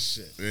watch now. that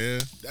shit. Yeah.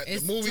 That,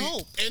 It's the movie,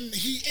 dope. and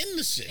he in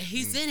the shit.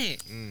 He's in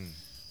it.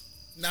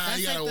 Nah, That's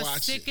you gotta like the watch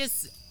it.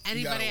 sickest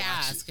anybody watch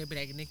ask. It'd be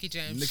like Nicky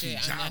Jam Nicky shit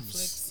on Jams.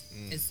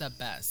 Netflix. It's the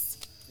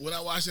best. When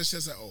I watch that shit,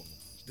 I say, oh,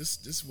 this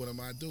is one of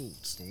my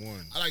dudes. The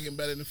one. I like him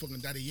better than fucking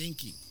Daddy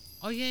Yankee.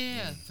 Oh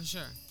yeah, for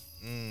sure.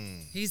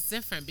 He's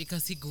different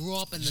because he grew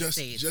up in the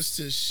States. Just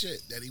his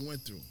shit that he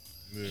went through.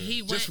 Yeah.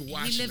 He just went. He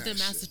watching lived that in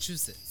shit.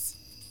 Massachusetts.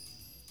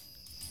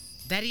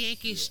 Daddy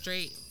Yankee is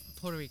straight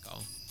Puerto Rico.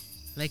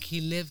 Like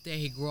he lived there,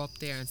 he grew up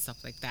there and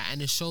stuff like that.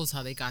 And it shows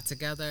how they got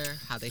together,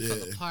 how they fell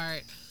Yeah.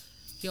 apart.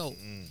 Yo,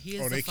 he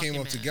is Oh, the they came fucking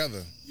up man.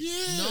 together.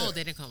 Yeah. No,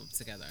 they didn't come up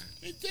together.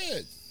 They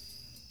did.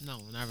 No,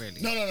 not really.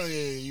 No, yeah,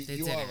 They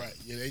you are didn't. right.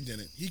 Yeah, they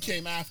didn't. He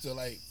came after,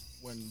 like,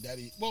 when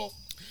Daddy,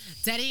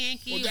 Daddy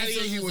Yankee. Daddy was doing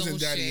Yankee his wasn't own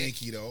Daddy shit.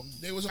 Yankee, though.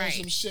 They was on Right.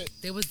 some shit.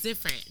 They was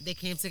different. They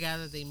came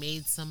together. They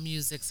made some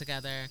music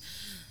together.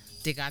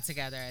 They got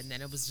together, and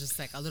then it was just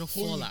like a little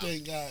Who fallout. you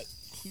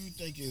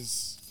think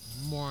is,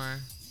 More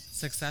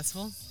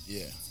successful.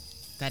 yeah.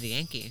 Daddy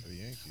Yankee. The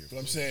Yankee. But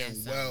I'm saying,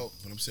 Hands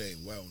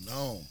down. well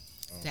known.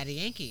 Daddy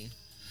Yankee.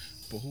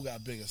 But who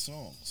got bigger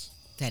songs?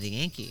 Daddy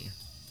Yankee.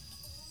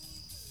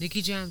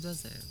 Nicky Jam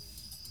doesn't.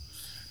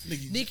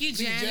 Nicky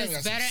Jam Jam got is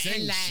some better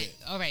sing in Latin. shit.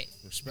 All right,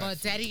 Respectful.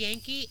 but Daddy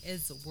Yankee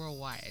is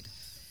worldwide.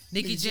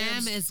 Nicky Nicky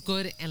Jam Jam's- is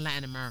good in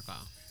Latin America.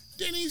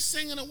 Didn't he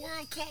sing in the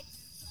World Cup?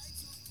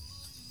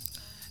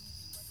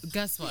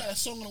 Guess Yeah, what? that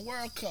song in the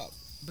World Cup.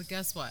 But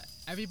guess what?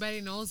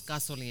 Everybody knows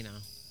gasolina.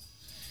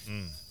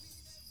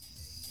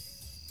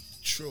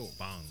 True.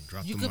 Bang,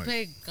 drop You the could mic.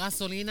 play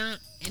gasolina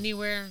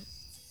anywhere,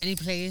 any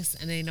place,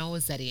 and they know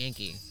it's Daddy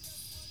Yankee.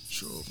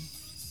 True.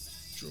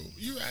 True.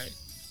 You right.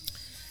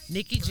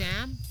 Nicky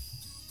Jam,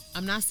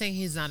 I'm not saying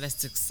he's not as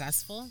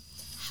successful.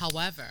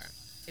 However,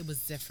 it was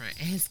different.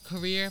 And his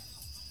career,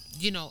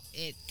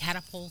 it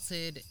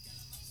catapulted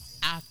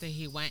after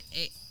he went.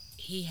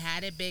 He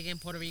had it big in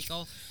Puerto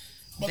Rico.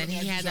 But Then let me he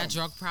ask you had that something.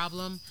 drug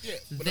problem. Yeah,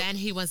 but Then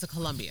he went to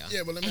Colombia.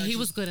 Yeah, but let me and ask he you-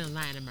 was good in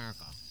Latin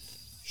America.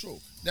 True.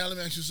 Now let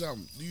me ask you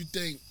something. Do you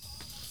think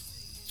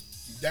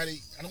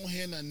Daddy? I don't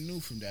hear nothing new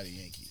from Daddy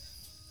Yankee.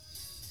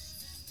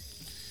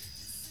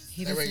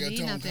 He That doesn't need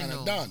reggaeton nothing kind of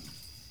new. done.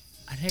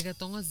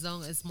 Reggaeton is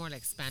done. It's more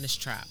like Spanish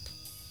trap.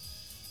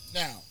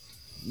 Now,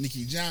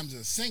 Nicky Jam's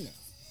a singer.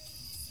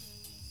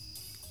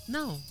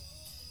 No.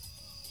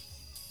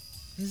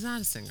 He's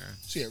not a singer.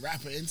 She a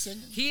rapper and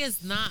singer. He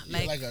is not Yeah,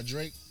 like, like a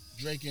Drake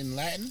in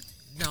Latin.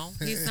 no,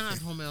 he's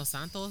not Romeo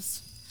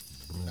Santos.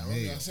 Now,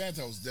 Romeo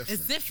Santos different.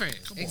 It's different.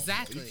 Come on, bro.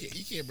 Exactly.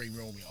 You can't bring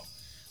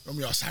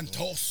Romeo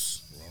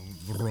Santos.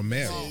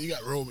 Romeo. Yeah, you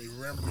got Romeo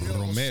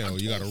Romeo.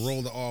 Santos. You got to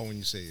roll the R when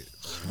you say it.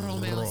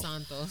 Romeo Ro-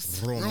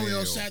 Santos.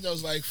 Romeo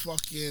Santos like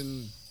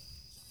fucking.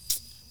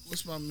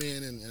 What's my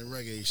man in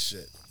reggae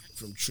shit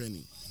from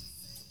Trini?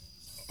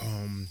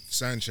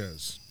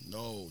 Sanchez.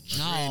 No,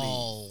 Trini.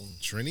 No.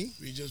 Trini?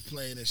 We just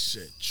playing this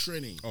shit.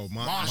 Trini. Oh,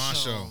 Marshall.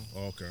 Marshall.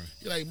 Oh, okay.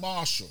 You like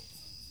Marshall.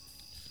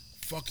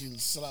 Fucking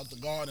sell out the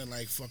garden in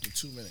like fucking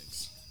 2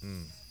 minutes.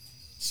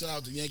 Sell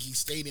out the Yankee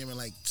Stadium in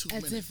like 2 A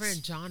minutes.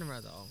 different genre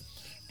though.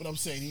 But I'm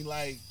saying he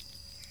like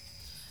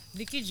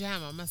Nicky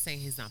Jam, I'm not saying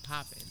he's not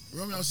popping.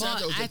 Romeo But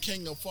Santos, I- the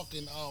king of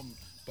fucking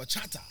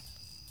bachata.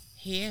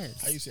 He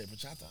is. How you say it?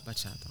 Bachata?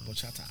 Bachata.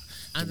 Bachata.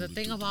 And the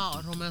thing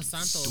about Romeo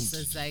Santos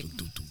is like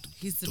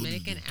he's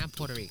Dominican and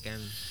Puerto Rican.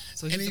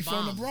 So he's And the he's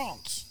from the bomb.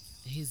 Bronx.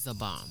 He's the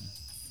bomb.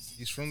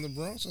 He's from the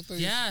Bronx? I thought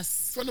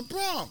Yes. From the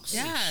Bronx.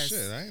 Yes.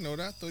 Shit, I didn't know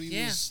that. I thought he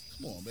Yeah. was.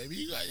 Come on, baby.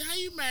 You got, how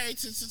you married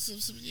to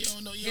some you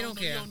don't know? You He don't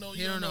care. He don't know.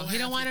 He half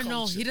don't want the to know.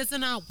 culture. He does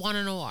not want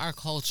to know our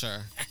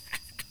culture.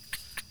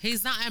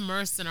 He's not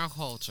immersed in our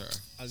culture.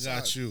 I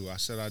got you. I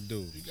said I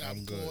do. You got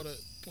I'm to good.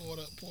 pour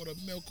the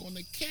milk on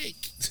the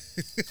cake.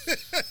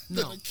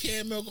 No. Put the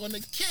canned milk on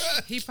the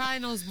cake. He probably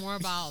knows more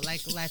about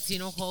like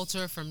Latino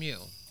culture from you.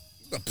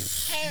 Get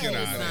Hell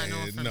out no. of Not here.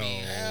 known for No,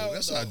 me. Hell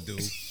that's no. what I do.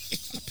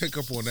 I pick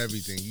up on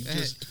everything. You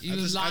just, You I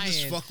just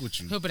lying. fuck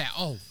with you. He'll be like,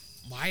 oh,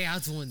 why y'all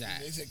doing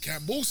that? They said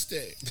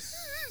cambuste.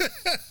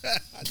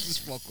 I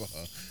just fuck with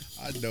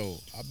her. I know.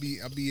 I be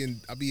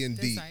in This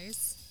deep.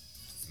 ice?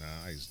 Nah,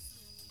 I just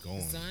going.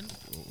 It's done?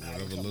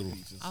 Whatever little.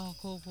 Oh,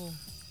 cool.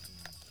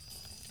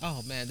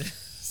 Oh, man.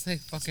 It's like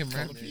fucking Couple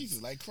mermaids.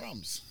 pieces like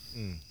crumbs.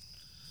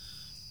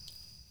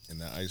 And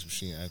that ice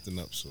machine acting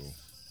up, so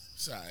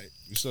It's all right.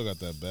 we still got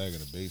that bag in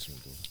the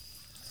basement though.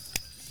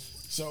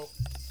 So,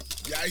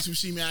 your ice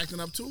machine be acting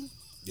up too?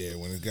 Yeah,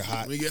 when it get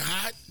hot. When it get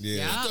hot?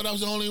 Yeah. I thought I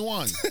was the only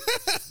one.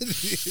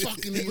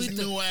 Fucking these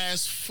new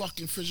ass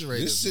fucking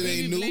refrigerators. This shit man.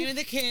 ain't You new. blaming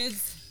the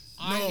kids.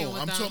 arguing No,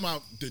 with I'm them. talking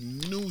about the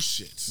new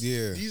shits.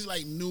 Yeah. These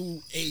like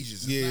new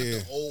ages. It's Yeah.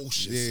 not the old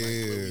shits.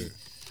 Like where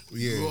we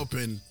Yeah. grew up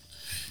in.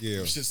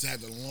 Yeah. We just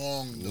had the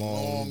long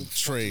Long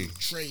tray. fucking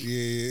tray.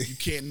 Yeah. You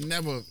can't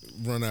never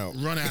Run out.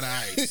 run out of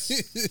ice.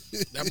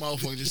 That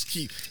motherfucker just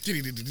keep.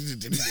 These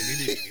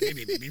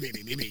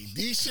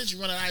shits you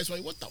run out of ice.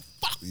 Like, what the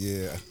fuck?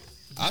 Yeah.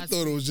 I That's-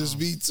 thought it was just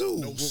me too.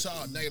 No,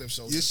 sir, negative.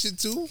 So, Your shit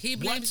too? He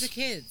blames What? the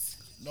kids.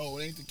 no,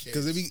 it ain't the case.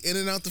 Because it be in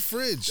and out the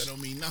fridge. That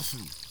don't mean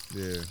nothing.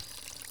 Yeah.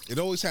 It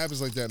always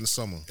happens like that in the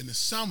summer In the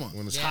summer,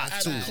 when it's Yeah, I hot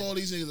had too. to call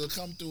these niggas to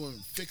come through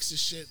and fix the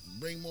shit,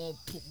 bring more,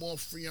 put more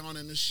Freon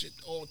in this shit,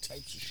 all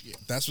types of shit.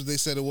 That's what they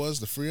said it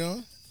was, the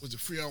Freon? Was the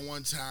Freon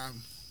one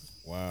time?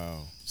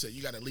 Wow. Said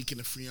you got a leak in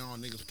the Freon,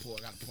 niggas pour,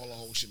 got to pull the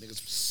whole shit,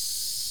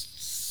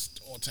 niggas,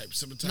 all types.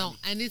 Summertime. No,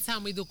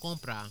 anytime we do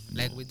compra,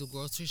 like we do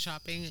grocery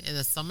shopping in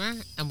the summer,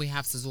 and we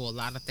have to do a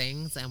lot of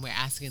things, and we're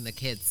asking the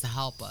kids to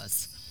help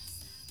us.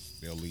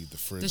 They'll leave the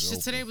fridge The shit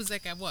open. today was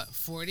like at what,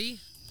 40?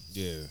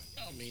 Yeah.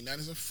 I mean, that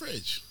is a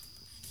fridge.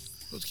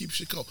 Let's keep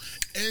shit cold.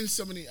 And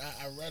some of the,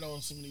 I read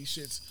on some of these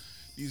shits,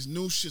 these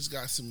new shits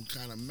got some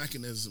kind of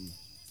mechanism,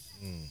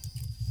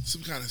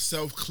 some kind of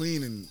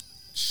self-cleaning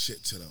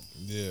shit to them.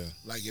 Yeah.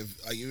 Like if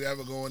you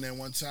ever go in there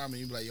one time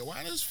and you be like, yo,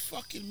 why does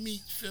fucking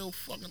meat feel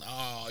fucking,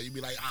 you be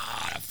like,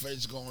 the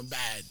fridge going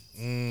bad.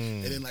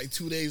 And then like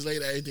 2 days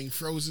later, everything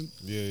frozen.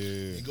 Yeah, yeah,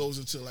 yeah. It goes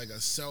into like a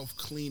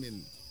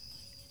self-cleaning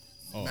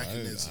Oh, I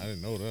mechanism.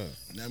 didn't know that.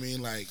 You know what I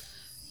mean? Like,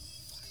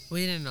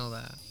 We didn't know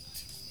that.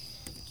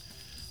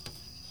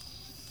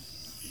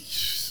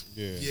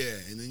 Yeah. yeah,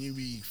 and then you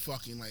be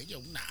fucking like,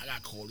 yo, I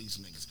gotta call these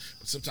niggas.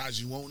 But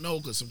sometimes you won't know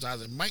because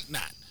sometimes it might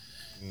not.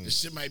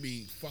 This shit might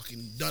be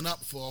fucking done up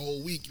for a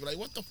whole week. You're like,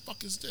 what the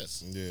fuck is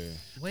this? Yeah.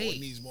 Oh, Wait, it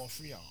needs more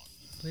Freon.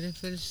 we didn't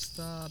finish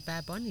the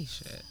Bad Bunny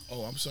shit.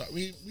 Oh, I'm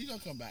sorry. We gonna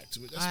come back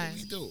to it. That's All what right.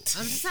 we do.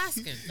 I'm just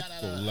asking. Nah,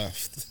 nah, Go nah, nah.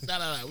 left.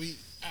 Nah. We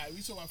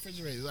talk about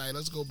refrigerators. All right,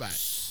 let's go back.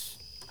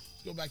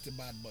 Let's go back to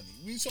Bad Bunny.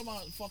 We talking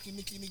about fucking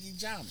Nicky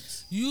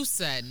Jams. You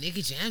said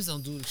Nicky Jams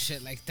don't do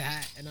shit like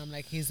that, and I'm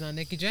like, he's not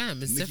Nicky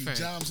Jam. It's Nicky different.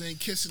 Jams ain't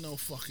kissing no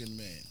fucking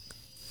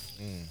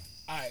man.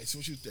 All right, so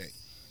what you think?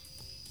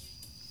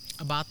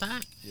 About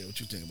that? Yeah, what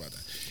you think about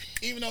that?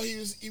 Even though he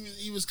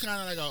was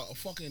kind of like a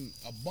fucking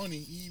a bunny.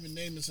 He even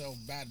named himself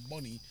Bad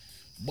Bunny.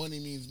 Bunny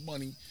means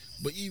bunny.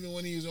 But even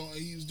when he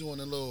was doing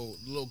the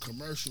little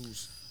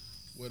commercials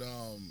with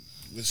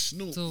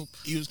Snoop.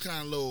 He was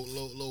kind of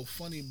little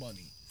funny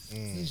bunny.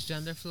 He's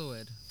gender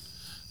fluid.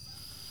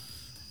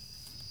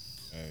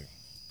 Hey,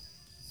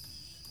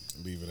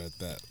 leave it at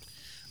that.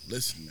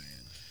 Listen, man.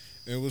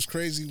 It was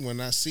crazy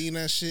when I seen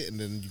that shit, and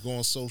then you go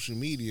on social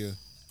media,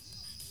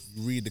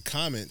 you read the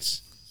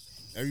comments.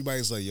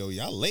 Everybody's like, "Yo,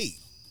 y'all late.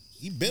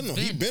 He been like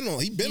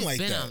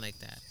that. On like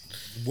that.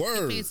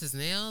 Word. He paints his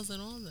nails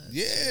and all that.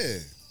 Yeah,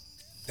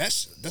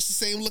 that's the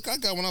same look I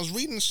got when I was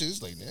reading the shit.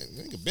 It's like,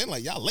 nigga been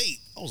like, y'all late.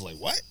 I was like,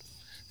 what?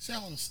 See, I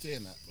don't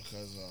understand that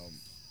because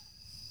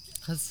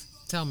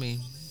Tell me.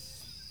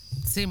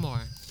 Say more.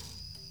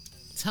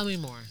 Tell me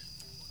more.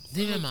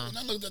 when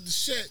I looked at the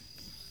shit,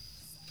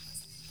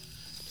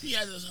 he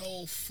had the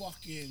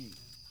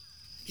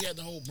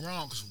whole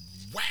Bronx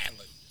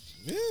wailing.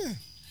 Yeah.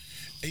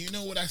 And you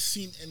know what I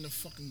seen in the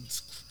fucking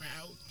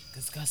crowd?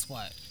 Because guess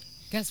what?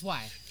 Guess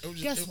why?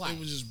 Guess why? It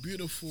was just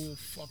beautiful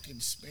fucking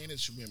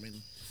Spanish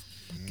women.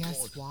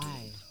 Guess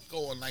why?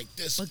 Going like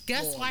this. But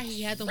guess why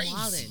he had them crazy.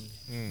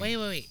 wildin'?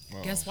 Wait.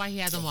 Uh-oh. Guess why he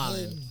had them The whole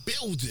wildin'?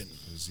 building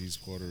Because he's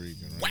Puerto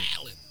Rican, right?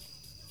 wailing.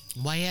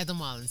 Why he had them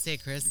wildin'? Say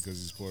it, Chris. Because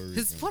he's Puerto Rican.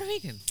 Because Puerto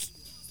Rican.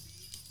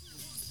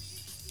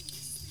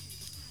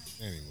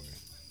 Anyway.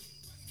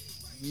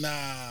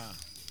 Nah.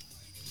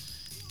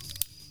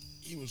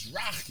 He was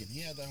rocking.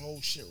 He had the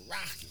whole shit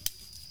rocking.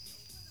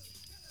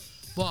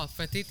 What,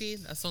 for Titi?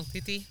 That song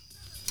Titi?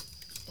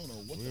 I don't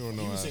know what We the don't fuck.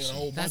 know He was that singing a shit.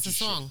 whole bunch That's the of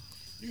song. shit.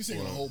 He was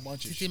singing a whole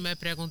bunch of Titi shit. me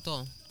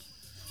preguntó.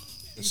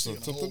 It's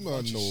singing a whole something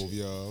bunch of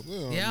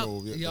novia. Yep.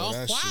 Novia. Yo,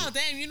 That wow, shit.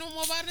 damn, you know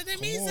more about it than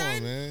Come me, on,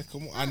 son. man.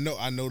 Come on.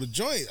 I know the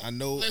joint. I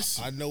know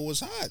Listen. what's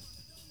hot.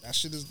 That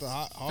shit is the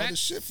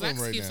hardest shit for him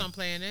Flex right keeps now. on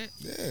playing it.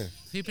 Yeah.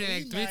 He played He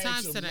like 3 married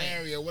times to today.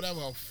 Maria, whatever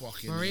her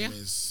fucking Maria? name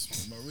is.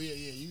 Maria,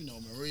 yeah, you know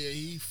Maria.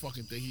 He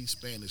fucking think he's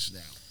Spanish now.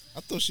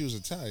 I thought she was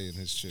Italian,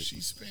 his chick.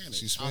 She's Spanish.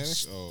 She's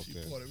Spanish? Oh, She's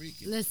okay. Puerto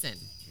Rican. Listen,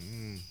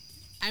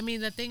 I mean,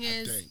 the thing I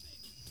is,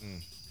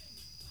 think.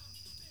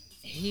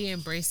 he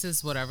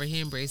embraces whatever he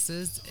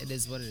embraces. It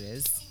is what it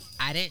is.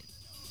 I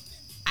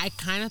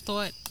kind of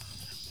thought,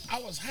 I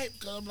was hyped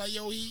because I'm like,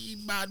 yo, he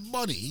Bad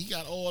Bunny. He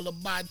got all the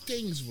bad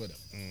things with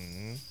him.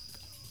 Mm-hmm.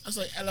 That's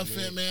like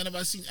Elephant Man. If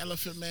I seen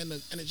Elephant Man,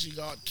 the energy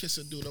guard kiss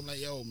a dude, I'm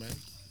like, yo, man,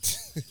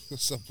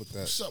 What's up with that?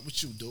 what's up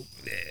with you, dude?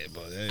 Yeah,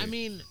 but hey. I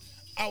mean,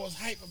 I was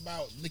hyped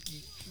about I'm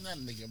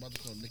about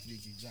to call him Nicky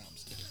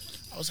Jams.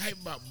 I was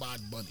hyped about Bad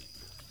Bunny.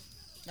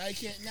 Now he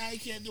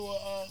can't do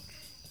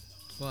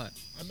what?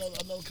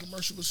 another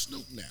commercial with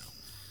Snoop now.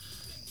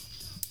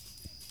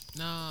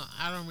 No,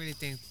 I don't really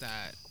think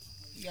that.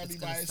 He gotta It's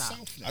be by gonna stop.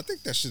 himself now. I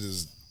think that shit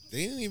is.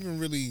 They didn't even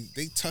really.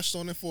 They touched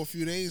on it for a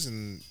few days,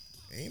 and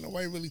ain't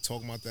nobody really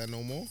talking about that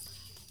no more.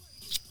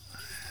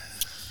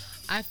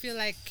 I feel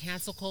like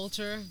cancel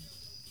culture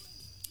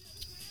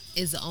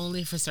is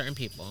only for certain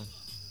people.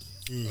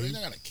 But they're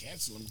not gonna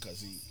cancel him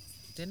because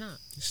They're not.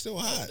 He's still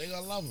hot. they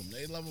gonna love him.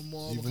 They love him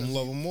more. Even because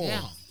love him more. Yeah.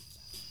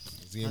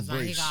 'Cause he That's why he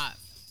embraced. got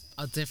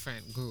a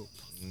different group.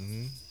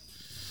 Mm-hmm.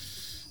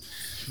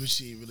 which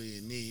he really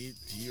didn't need.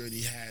 He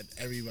already had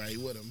everybody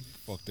with him,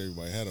 Fucked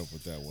everybody head up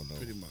with that one though.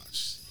 pretty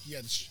much. He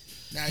had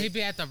now. He'd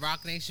be at the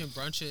Rock Nation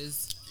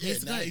brunches. Yeah,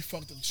 He's now good. he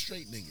fucked up the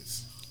straight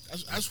niggas.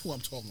 That's who I'm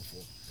talking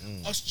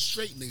for. Us the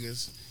straight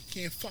niggas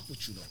can't fuck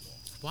with you no more.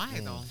 Why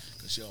though?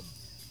 Cause y'all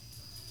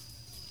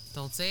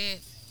Don't say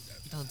it.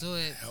 Don't do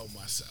it. hell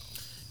myself.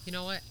 You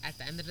know what? At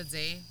the end of the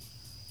day,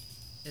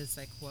 it's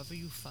like whoever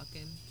you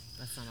fucking,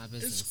 that's not my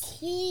business. It's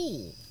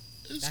cool.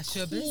 That's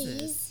your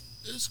business.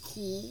 It's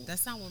cool.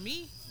 That's not with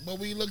me. But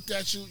we looked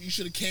at you. You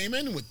should have came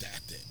in with that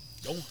then.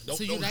 Don't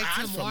So you don't liked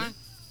hide him from more, it.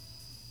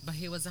 but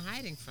he wasn't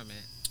hiding from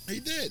it. He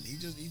did. He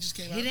just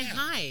came out. He didn't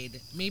now. hide.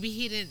 Maybe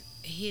he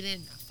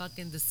didn't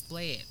fucking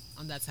display it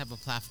on that type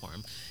of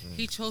platform.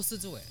 He chose to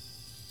do it.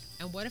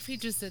 And what if he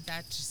just did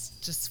that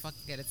just fucking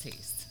get a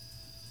taste?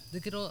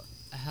 Look at all.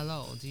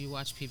 Hello, do you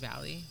watch P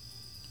Valley?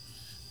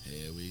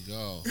 Here we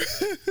go.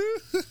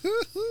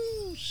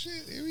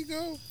 Shit, here we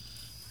go.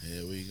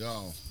 Here we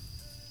go.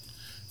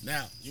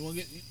 Now you want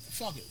to get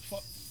fuck it.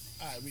 Fuck.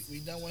 All right, we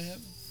done with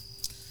him.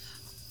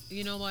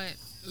 You know what?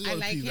 Let's go I to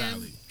like him,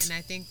 P-Valley. and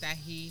I think that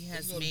he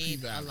Let's has go to made a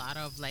P-Valley. lot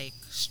of like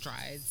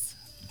strides.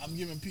 I'm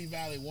giving P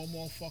Valley one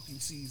more fucking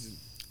season.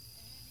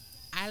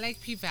 I like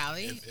P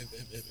Valley.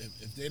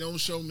 If they don't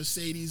show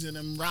Mercedes and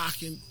them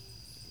rocking,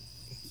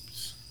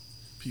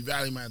 P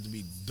Valley might have to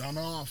be done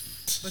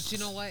off. But you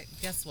know what?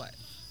 Guess what?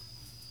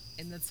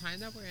 In the time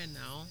that we're in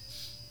now,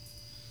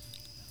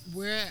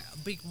 we're a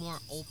bit more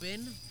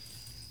open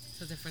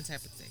to different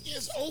type of things. Yeah,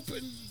 it's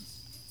open,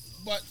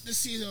 but this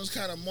season was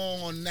kind of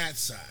more on that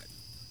side.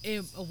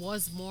 It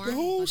was more. The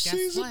whole but guess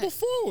season what?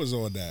 before was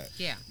on that.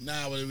 Yeah.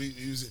 Nah, but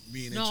he was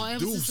being No, it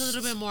introduced. was just a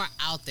little bit more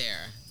out there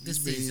this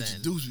He's being season.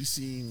 introduced. We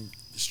seen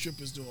the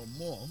strippers doing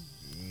more.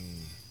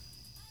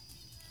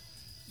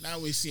 Now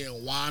we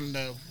seeing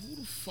Wanda. Who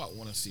the fuck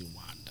want to see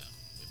Wanda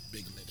with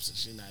big lips and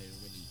she not even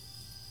really?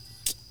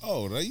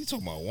 Oh, now you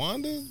talking about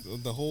Wanda?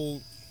 The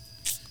whole.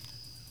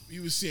 We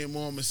was seeing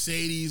more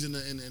Mercedes and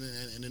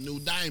the new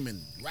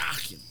Diamond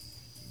rocking.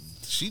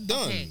 She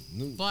done. Okay,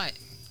 but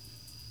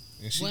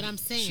And what I'm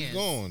saying she is-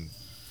 gone.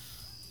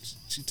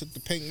 She took the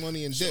pink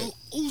money and So did.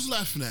 who's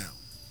left now?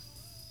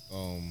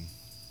 Um,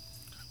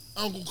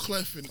 Uncle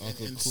Cliff and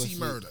Clifford C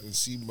Murder. and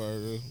C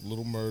Murder,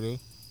 Little Murder.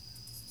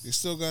 They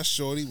still got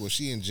Shorty. Well,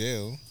 she in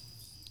jail.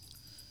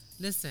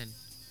 listen,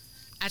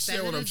 at the See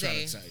end what of I'm the trying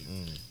day, to tell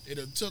you. It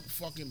done took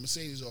fucking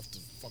Mercedes off the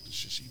fucking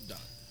shit she done.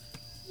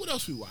 What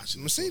else we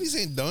watching? Mercedes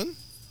ain't done.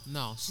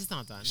 no, she's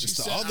not done. She It's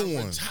the said, other I'm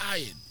one.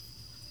 retired.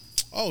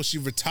 Oh, she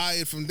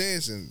retired from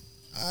dancing.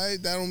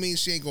 That don't mean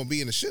she ain't gonna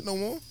be in the shit no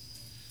more.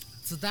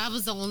 So that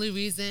was the only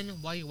reason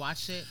why you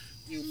watched it.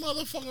 You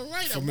motherfucking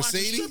right. For I'm watching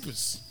Mercedes?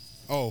 strippers.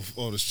 Oh,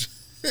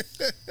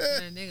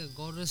 And nigga,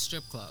 go to the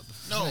strip club.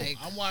 No, Like,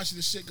 I'm watching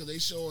this shit because they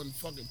showing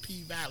fucking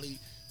P Valley.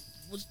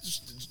 What's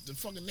the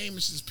fucking name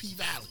is just P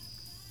Valley,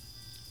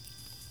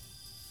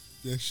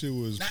 that shit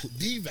was. not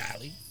D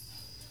Valley.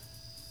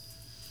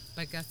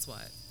 but guess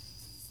what?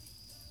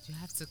 You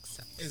have to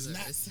accept It's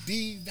this. not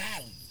D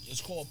Valley.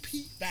 It's called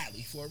P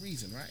Valley for a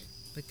reason, right?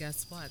 But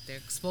guess what? They're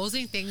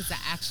exposing things that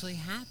actually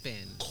happen.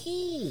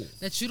 Cool.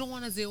 That you don't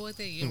want to deal with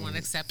it. You don't want to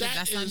accept it. That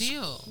That's on is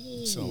you.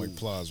 cool. Sound like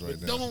Plies right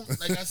But now. Don't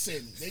like I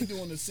said. They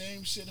doing the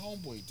same shit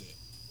Homeboy did.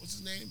 What's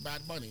his name?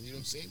 Bad Bunny. You know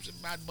the same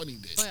shit Bad Bunny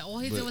did. But all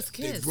he But did was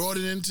They kiss. brought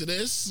it into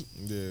this.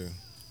 Yeah,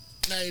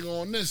 Now you're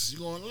going this.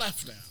 You're going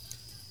left now.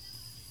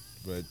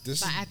 but this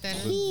But is at the end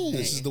of Cool. the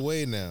day, this is the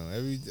way now.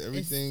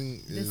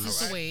 Everything this is. is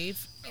Alright. the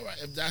wave. All right.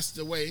 If that's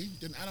the way,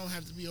 then I don't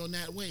have to be on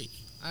that way.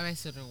 I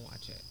still don't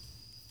watch it.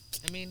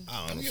 I mean,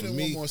 I I'm don't know. For giving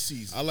me, one more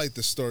season. I like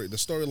the story. The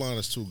storyline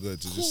is too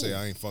good to just say Cool.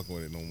 I ain't fucking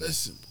with it no more.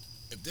 Listen,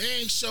 if they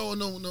ain't showing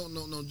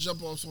no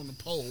jump offs on the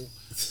pole,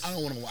 I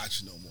don't want to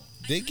watch it no more.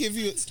 They give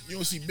you. You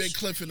don't see Big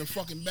Cliff in the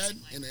fucking bed,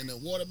 in the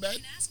water bed. You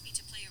can ask me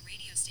to play a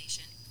radio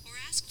station or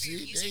ask for See, your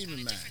they music even on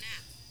a mad. different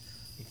app.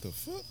 What the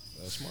fuck?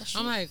 That's my shit.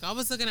 I'm like, I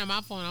was looking at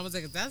my phone. I was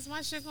like, that's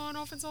my shit going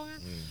off and talking?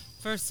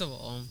 First of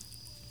all,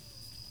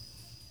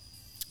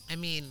 I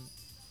mean,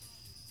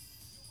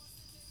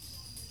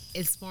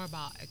 it's more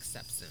about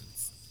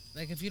acceptance.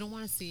 Like, if you don't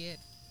want to see it,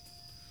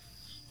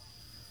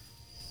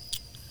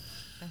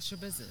 that's your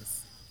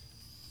business.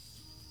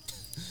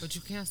 But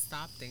you can't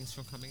stop things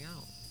from coming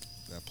out.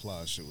 That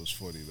Plies shit was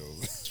funny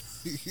though.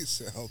 He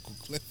said Uncle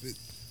Clifford.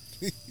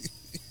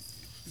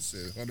 He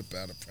said 100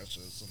 pound of pressure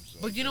or some shit.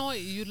 But you know what?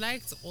 You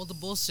liked all the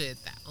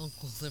bullshit that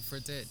Uncle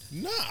Clifford did.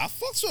 Nah, I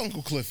fucks with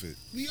Uncle Clifford.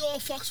 We all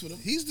fucks with him.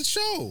 He's the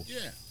show.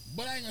 Yeah,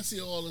 but I ain't gonna see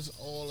all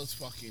this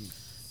fucking.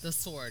 The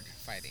sword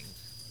fighting.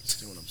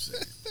 See what I'm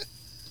saying?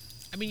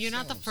 I mean, you're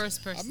not the That's what I'm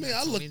first I person. mean, that I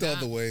told looked me the that.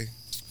 other way.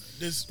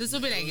 This This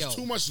will be like, there's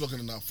yo. too much looking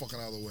in the fucking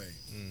other way.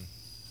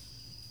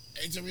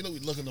 Anytime we look, we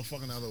looking the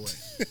fucking other way.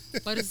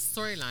 But it's a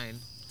storyline.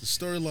 The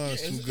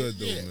storyline's too good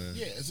though, yeah, man.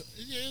 Yeah,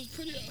 it's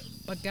pretty.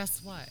 But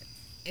guess what?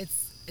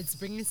 It's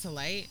bringing to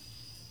light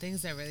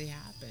things that really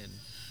happen.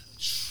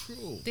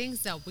 True.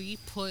 Things that we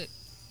put.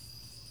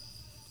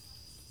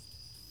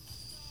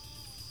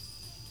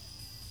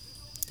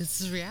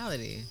 This is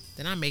reality.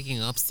 They're not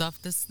making up stuff.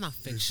 This is not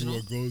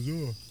fictional. goes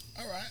on.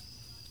 All right.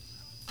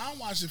 I'm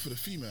watching for the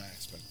female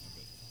aspect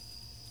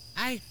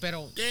of it.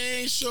 Pero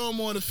They ain't showing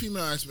more the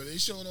female aspect. They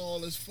showing all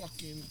this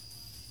fucking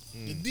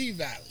the D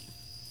Valley.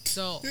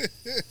 so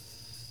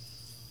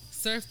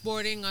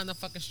surfboarding on the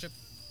fucking strip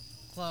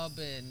club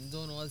and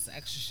doing all this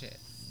extra shit.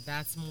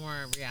 That's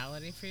more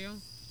reality for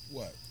you.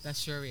 What?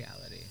 That's your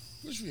reality.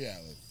 Which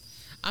reality?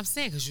 I'm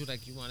saying because you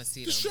want to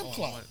see The them strip all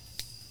club. on-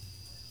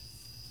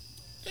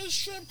 The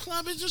strip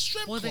club is a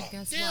strip Well, then club.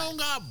 guess They what? don't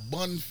got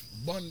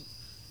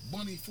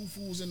bunny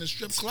foo-foos in the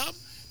strip club.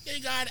 They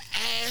got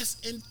ass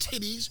and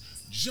titties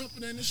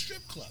jumping in the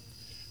strip club.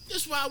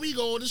 That's why we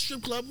go to the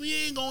strip club. We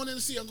ain't going in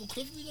to see Uncle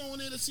Cliff. We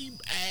going in to see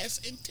ass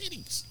and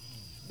titties.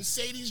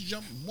 Mercedes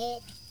jump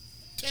more.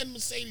 10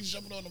 Mercedes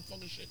jumping on the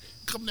fucking shit.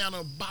 Come down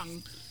on a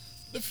bang.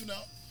 Lifting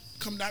up.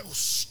 Come down.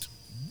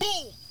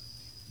 Boom.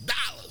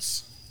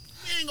 Dollars.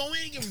 We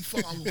ain't giving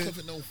fuck Uncle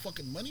Cliff no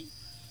fucking money.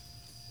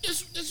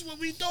 This is what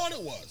we thought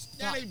it was.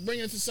 Now Well, they bring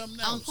it to something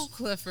else. Uncle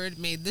Clifford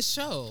made the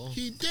show.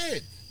 He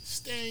did.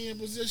 Staying in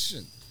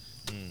position.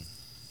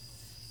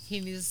 He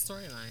needs a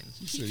storyline.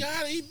 He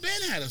got it. He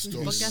been had a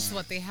story. But guess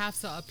what? They have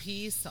to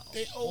appease to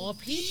They all OD'd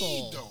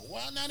people. though.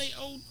 Why now they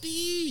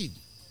OD'd?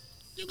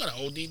 You got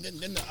to OD.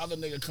 Then the other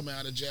nigga come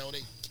out of jail.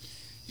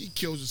 He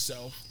kills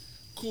himself.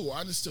 Cool.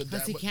 I understood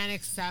Because that. he But can't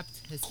accept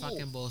his Cool.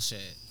 fucking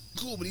bullshit.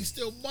 cool. But he's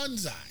still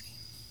bonsai.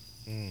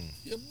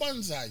 He a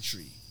bonsai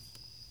tree.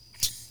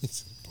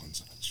 It's a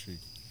bonsai tree.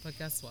 But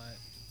guess what?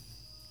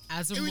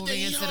 As we're Everything moving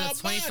he into the hard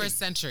 21st body.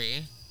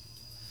 century,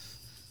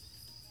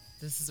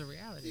 this is a He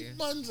reality.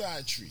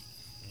 bonsai tree.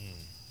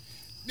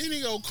 Then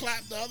he go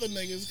clap the other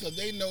niggas because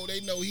they know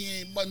he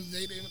ain't buns.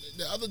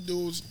 The other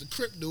dudes, the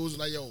Crip dudes,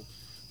 like, yo,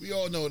 we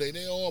all know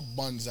they all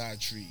bonsai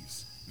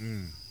trees.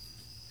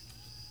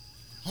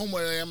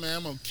 Homeboy, I'm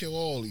gonna kill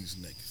all these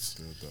niggas.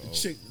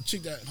 The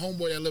chick that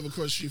homeboy that live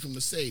across the street from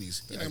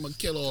Mercedes. I'm gonna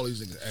kill all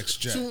these niggas.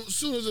 Ex-Jack.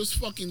 Soon as this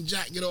fucking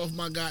Jack get off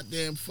my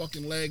goddamn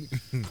fucking leg,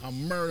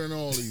 I'm murdering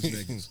all these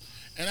niggas.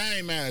 And I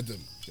ain't mad at them.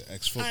 The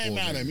ex-football I ain't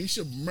mad at him. nigga. He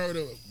should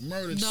murder,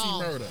 No. see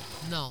murder.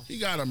 No. He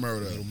gotta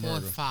murder him.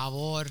 Por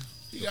favor.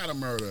 He gotta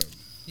murder him.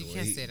 You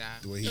can't say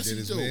that. The way he Yes, did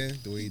his do. man.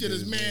 The way he did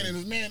his man, and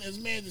his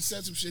man just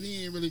said some shit.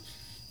 He ain't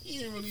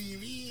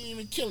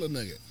even kill a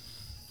nigga.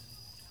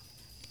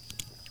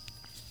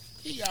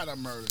 He gotta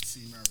murder,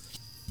 see murder.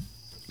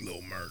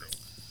 Little murder.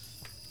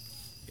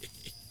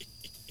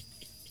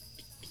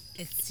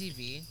 It's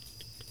TV.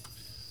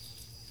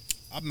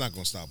 I'm not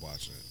gonna stop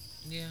watching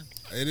it. Yeah.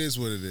 It is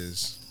what it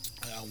is.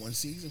 I got one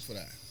season for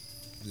that.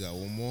 You got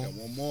one more. Got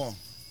one more.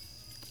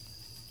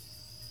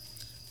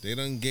 They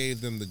done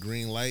gave them the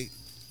green light.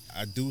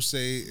 I do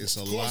say it's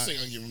a Of course lot. they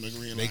gonna give him the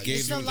green They light. gave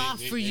It's a lot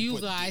for you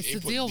guys to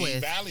deal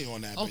with. Valley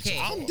on that. Okay.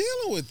 bitch. I'm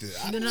dealing with it.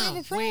 I don't have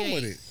a problem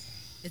with it.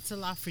 It's a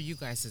lot for you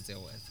guys to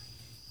deal with.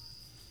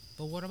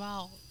 But what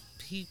about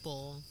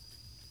people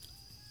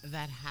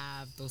that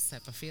have those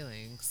type of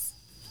feelings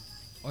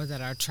or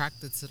that are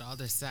attracted to the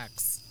other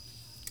sex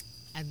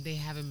and they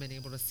haven't been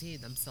able to see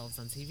themselves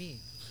on TV?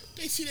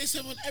 They see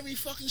themselves on every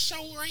fucking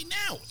show right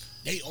now.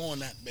 They on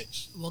that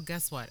bitch. Well,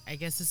 guess what? I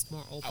guess it's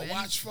more open. I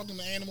watch fucking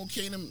the Animal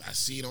Kingdom. I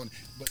see it on.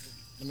 But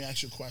let me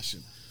ask you a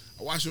question.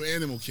 I watch your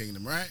Animal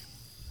Kingdom, right?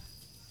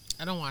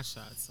 I don't watch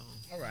that, so.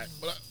 All right,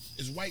 but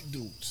it's white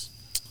dudes.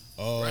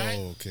 Oh, Right?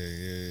 okay,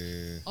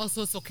 yeah. Oh,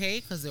 so it's okay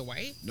because they're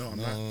white? No, I'm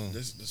No. not.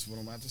 This is what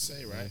I'm about to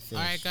say, right? All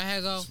right, go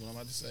ahead, go. That's what I'm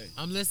about to say.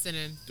 I'm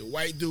listening. The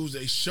white dudes,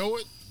 they show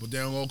it, but they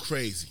don't go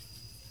crazy.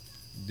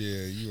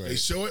 Yeah, you They right.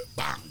 show it,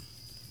 bang,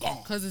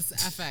 gone. Because it's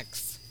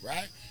FX.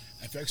 Right?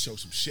 FX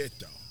shows some shit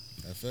though.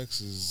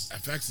 FX is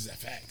FX is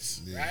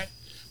FX, Yeah. right?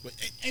 But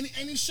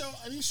any show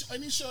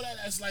that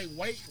that's like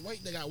white,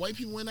 they got white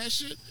people in that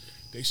shit.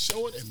 They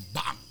show it and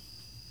bang.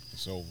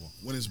 it's over.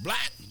 When it's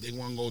black, they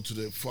want to go to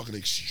the fucking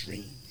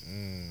extreme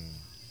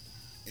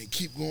and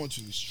keep going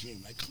to the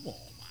extreme. Like, come on,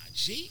 my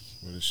G.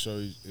 But it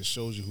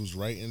shows you who's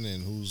writing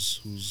and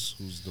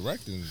who's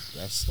directing.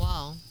 That's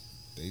Well,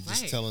 they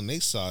just right. telling their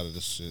side of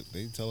the shit.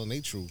 They telling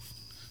their truth.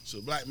 So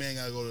the black man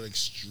gotta go to the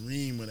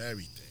extreme with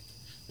everything.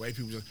 White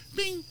people just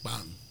bing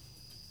bang.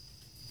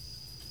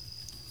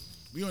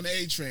 We on the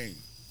A train.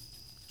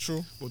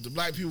 True. But the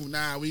black people,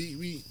 nah,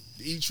 we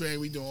the E train,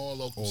 we doing all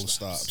local All the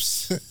stops.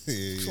 stops. yeah,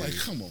 It's yeah. like,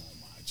 come on,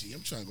 my G.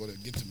 I'm trying to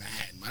get to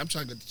Manhattan. I'm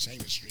trying to get to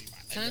Chambers Street.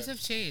 My times nigga.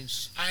 have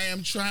changed. I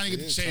am trying to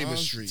get to Chambers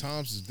Street.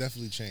 Times has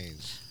definitely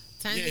changed.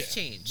 Times Yeah, have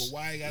changed. But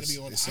why you gotta be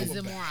on It's- our Is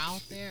it back? more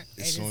out there?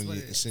 It's it is on what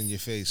you. it It's is. in your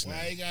face now.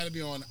 Why you gotta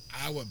be on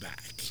our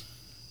back?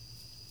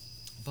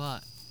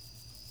 But,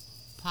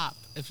 Pop,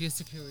 if you're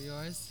secure with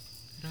yours,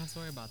 you don't have to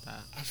worry about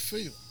that. I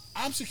feel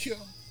I'm secure,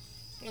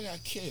 but I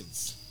got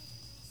kids.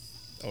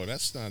 Oh,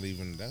 that's not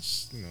even.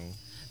 That's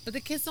But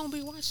the kids don't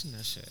be watching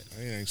that shit.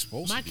 I ain't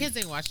supposed My to. be. kids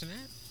ain't watching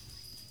it.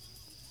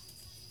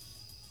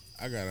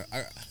 I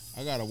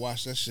gotta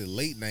watch that shit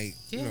late night.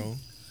 Yeah. You know,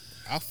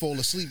 I fall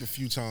asleep a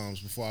few times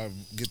before I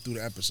get through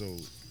the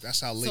episode. That's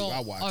how late So, I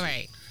watch all it.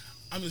 right.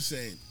 I'm just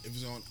saying, if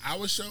it's on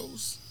our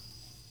shows,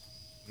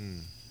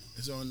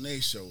 it's on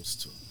their shows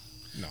too.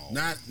 No,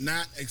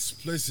 Not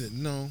explicit.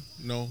 no.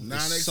 Not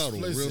It's subtle,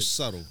 real explicit.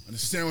 subtle.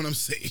 Understand what I'm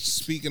saying?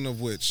 Speaking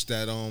of which,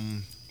 that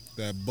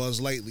Buzz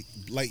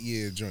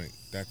Lightyear joint,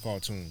 that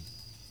cartoon,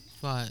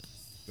 But,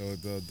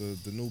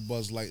 the new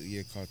Buzz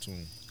Lightyear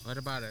cartoon. what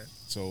about it?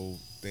 So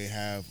they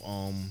have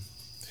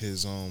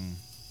his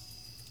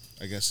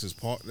I guess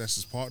that's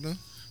his partner.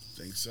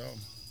 Think so.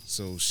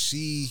 So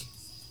she's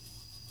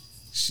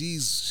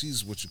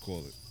what you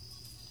call it.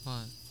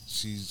 What?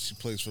 She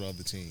plays for the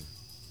other team.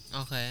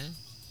 Okay.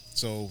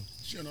 So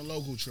She on a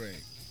local train.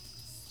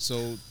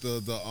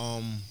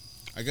 the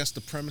I guess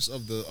the premise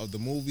of the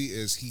movie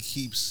is he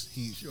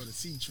She on the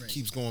C train.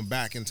 keeps going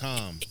back in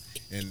time,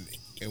 and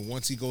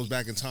once he goes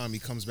back in time, he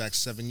comes back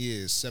 7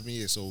 years.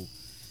 So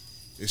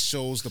it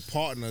shows the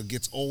partner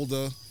gets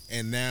older,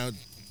 and now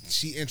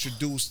he's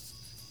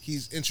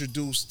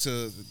introduced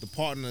to the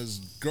partner's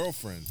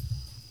girlfriend,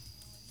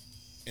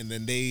 and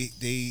then they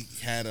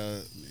had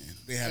a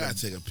I gotta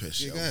take a piss.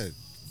 Yeah, yo. go ahead.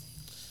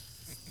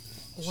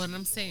 What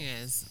I'm saying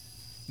is,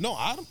 No,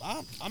 I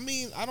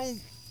mean I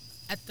don't.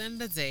 at the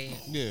end of the day,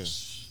 Yeah.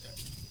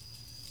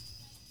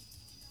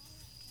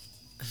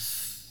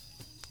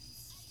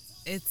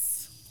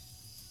 it's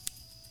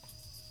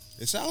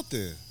It's out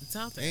there.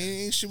 out there.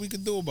 Ain't shit we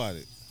could do about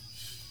it.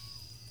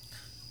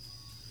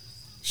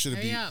 Should it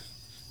Hurry be? up.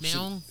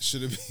 Meow.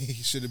 Should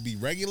it be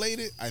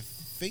regulated? I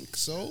think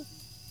so.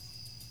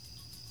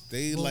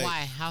 They Well, like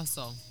why? How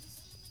so?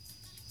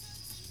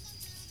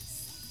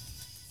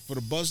 for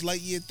the Buzz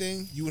Lightyear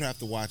thing, you would have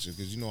to watch it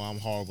because I'm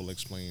horrible at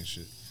explaining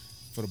shit.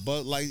 For the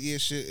Buzz Lightyear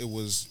shit, it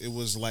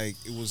was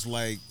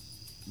like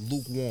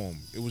lukewarm.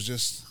 It was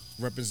just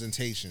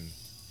representation.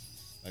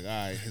 Like, all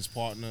right, his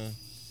partner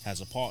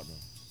has a partner.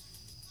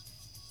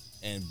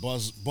 And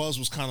Buzz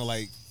was kind of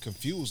like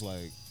confused,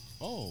 like,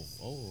 oh,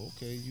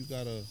 okay, you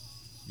got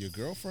your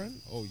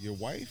girlfriend? Oh, your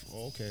wife?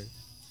 Oh, okay.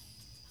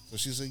 So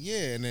she said,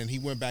 yeah. And then he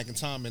went back in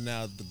time, and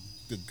now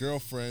the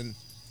girlfriend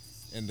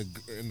and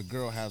the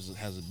girl has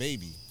a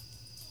baby.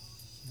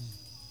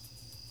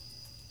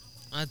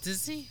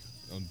 Disney?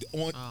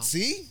 On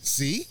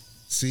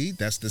see,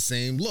 that's the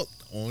same look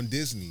on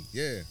Disney,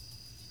 yeah.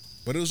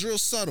 But it was real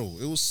subtle.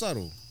 It was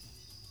subtle.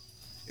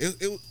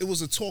 It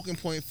was a talking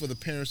point for the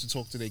parents to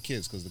talk to their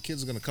kids, because the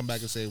kids are gonna come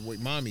back and say, "Wait,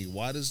 mommy,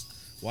 why does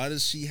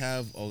she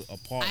have a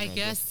partner?" I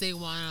guess they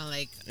wanna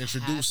like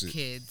Introduce have it.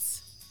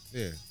 kids.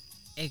 Yeah.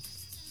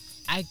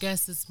 I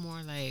guess it's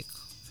more like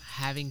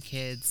having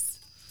kids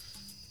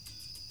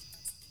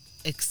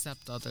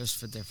accept others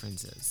for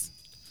differences.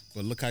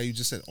 But look how you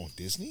just said, on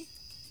Disney.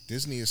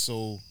 Disney is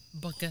so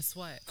But guess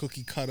what?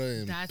 cookie cutter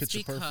and That's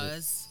picture perfect.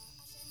 because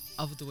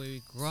of the way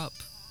we grew up.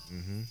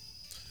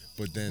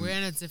 But then We're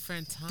in a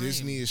different time.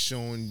 Disney, I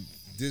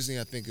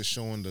think, is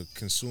showing the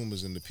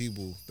consumers and the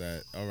people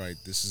that, all right,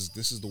 this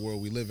is the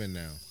world we live in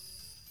now.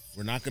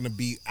 We're not gonna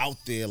be out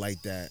there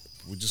like that.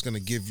 We're just gonna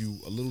give you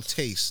a little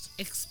taste,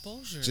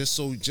 Exposure. just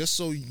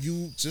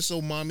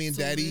so mommy and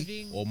So daddy,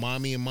 living- or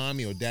mommy and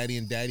mommy, or daddy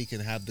and daddy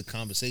can have the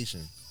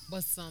conversation.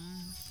 But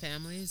some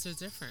families are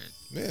different.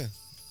 Yeah,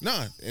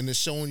 nah, and it's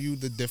showing you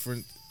the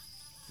different.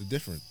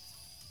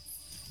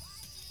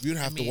 You'd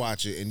have to mean,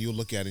 watch it, and you'll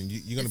look at it, and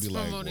you're gonna It's be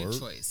like, promoting word?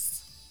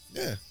 choice.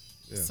 Yeah.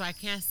 So I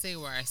can't say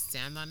where I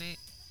stand on it.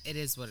 It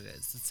is what it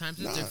is. The times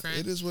are Nah, different.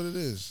 it is what it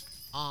is.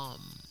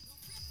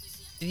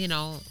 You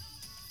know,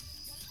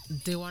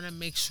 they want to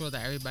make sure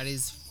that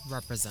everybody's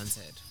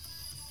represented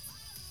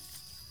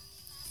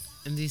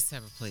in these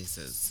type of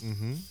places.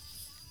 Mm-hmm.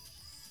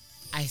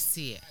 I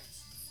see it.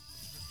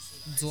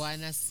 Do I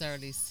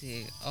necessarily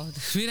see it? Oh,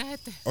 mira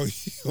este. Oh,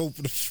 you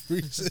open the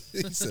freezer.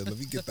 He said, "Let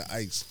me get the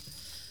ice."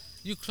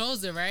 You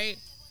closed it, right?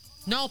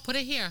 No, put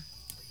it here.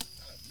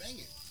 Bang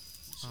it.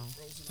 Oh,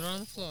 throw it on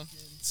the floor.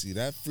 See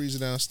that freezer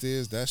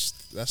downstairs? That's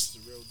The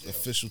real deal.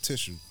 official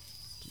tissue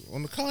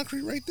on the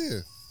concrete right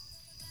there.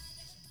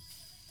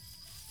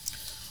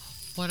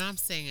 What I'm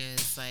saying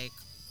is, like,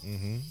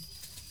 Mm-hmm.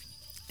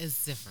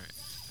 it's different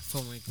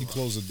from when we grew You up.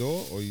 closed the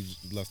door, or you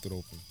left it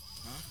open?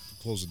 Huh? You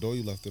closed the door.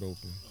 You left it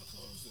open. I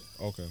closed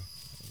it. Okay.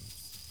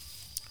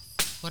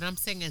 What I'm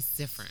saying is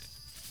different.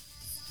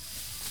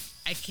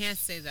 I can't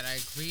say that I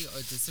agree or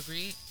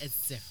disagree.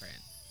 It's different.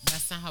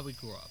 That's not how we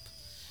grew up.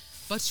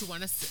 But you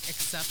want to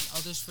accept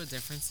others for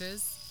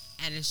differences,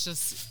 and it's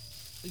just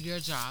your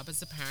job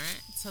as a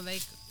parent to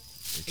like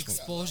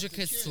expose your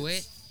kids to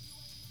it.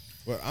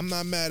 But I'm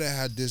not mad at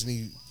how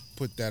Disney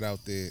put that out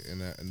there in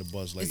the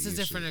Buzz Lightyear. It's a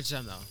different shit.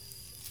 agenda.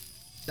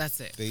 That's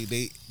it.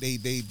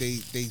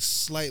 They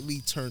slightly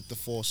turned the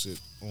faucet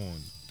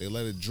on. They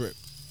let it drip.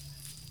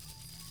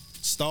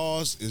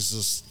 Stars is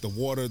just the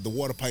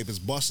water pipe is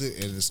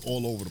busted and it's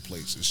all over the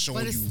place. It's showing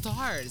But it's you.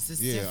 stars.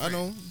 It's Yeah, different. I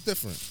know,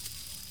 different.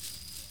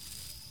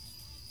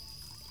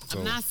 So,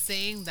 I'm not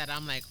saying that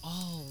I'm like,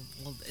 oh,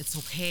 well, it's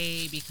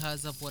okay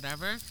because of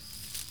whatever.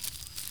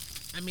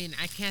 I mean,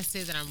 I can't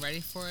say that I'm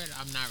ready for it.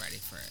 I'm not ready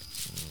for it.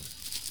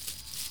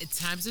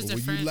 Times are but when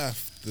different. you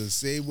left, the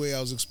same way I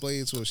was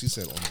explaining to her, she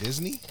said, on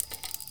Disney?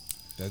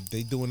 That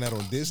they doing that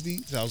on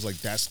Disney? So I was like,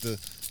 that's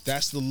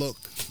the look.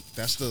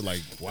 That's the,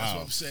 like, That's wow.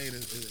 what I'm saying.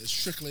 It's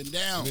trickling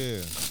down.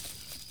 Yeah.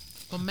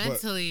 But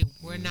mentally,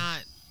 we're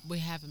not. We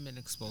haven't been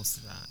exposed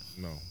to that,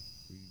 No.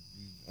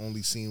 We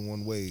only seen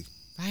one way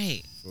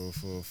right?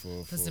 for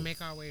Because to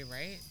make our way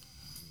right.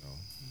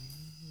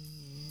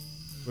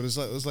 But it's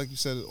like you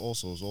said.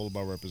 Also, it's all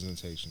about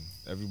representation.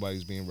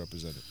 Everybody's being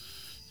represented.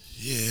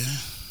 Yeah.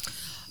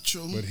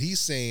 True. But he's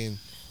saying,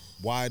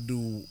 why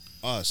do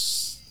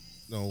us,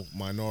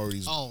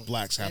 minorities,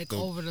 blacks, have like to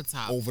over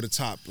the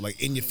top,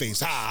 like in your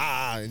face,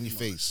 in your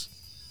face.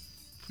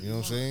 You know what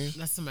I'm saying?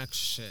 That's some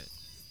extra shit.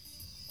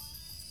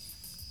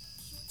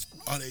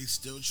 Are they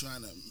still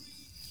trying to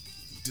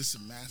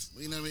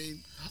disemasculate? You know what I mean?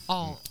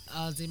 Oh,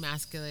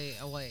 demasculate.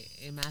 Oh wait,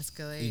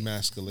 emasculate.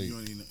 Emasculate.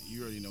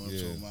 You already know what Yeah.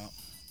 I'm talking about.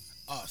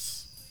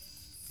 Us.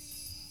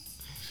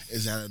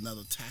 Is that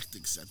another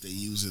tactics that they're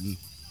using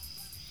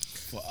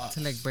for us?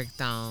 To like break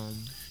down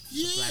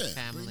yeah, black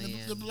family bring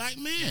and the black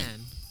man. man.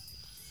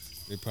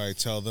 They probably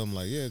tell them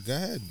like, yeah, go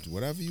ahead,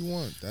 whatever you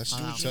want. That's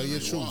you. Wow. Tell your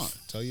What you truth. want.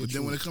 Tell your But then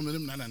truth. when it comes to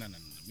them, no,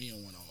 we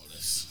don't want all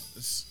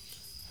this.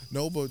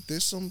 No, but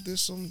there's some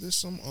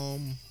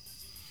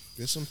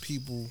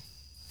people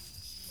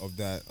of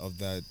that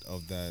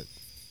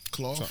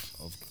Cloth.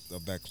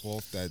 of that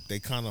cloth that they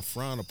kind of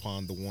frown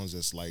upon the ones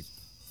that's like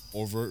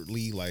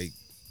overtly like,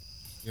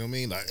 you know what I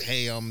mean? Like,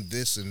 hey, I'm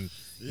this, and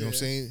you know what I'm Yeah.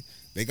 saying?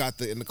 They got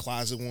the in the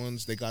closet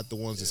ones, they got the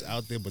ones that's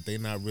out there, but they're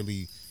not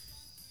really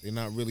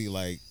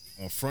like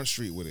on Front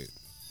Street with it.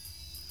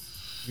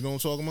 You know what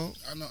I'm talking about?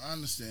 I know. I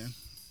understand.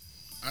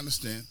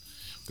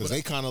 Because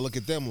they kind of look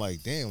at them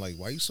like, damn, like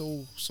why you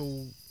so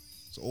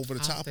over the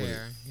Out top with it?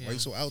 there, Why yeah. you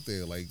so out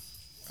there? Like,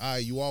 all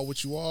right, you are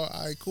what you are.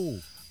 All right, cool.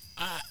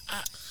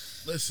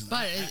 Listen, But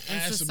I in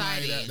asked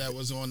somebody society- that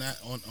was on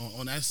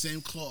that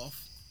same cloth,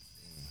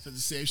 said the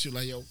same shit.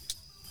 Like, yo,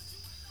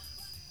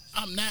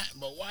 I'm not,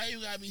 but why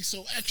you gotta be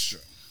so extra?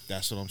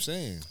 That's what I'm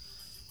saying.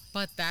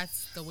 But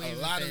that's the way A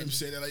we've lot of been. them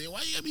say that. Like, yo,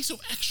 why you gotta be so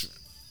extra?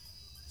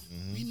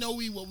 We know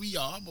what we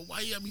are, but why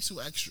you gotta be so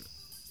extra?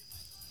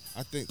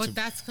 I think. But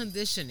that's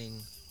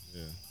conditioning.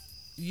 yeah.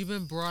 You've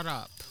been brought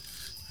up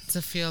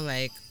to feel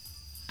like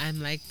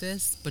I'm like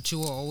this, but you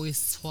were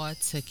always taught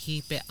to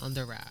keep it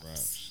under wraps.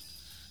 Raps.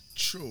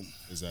 True.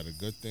 Is that a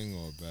good thing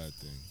or a bad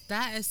thing?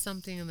 That is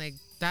something like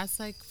that's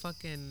like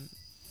fucking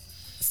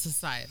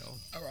societal.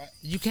 All right.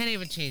 You can't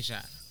even change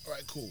that. All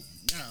right. Cool.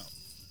 Now,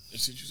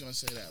 since you're gonna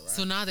say that, right?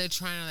 So now they're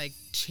trying to like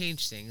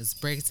change things,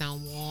 break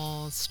down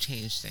walls,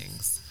 change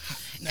things.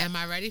 Am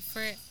I ready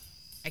for it?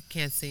 I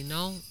can't say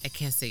no. I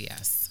can't say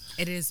yes.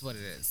 It is what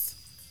it is.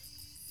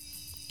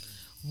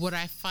 What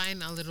I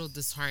find a little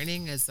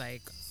disheartening is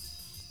like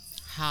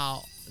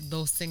how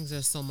those things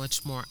are so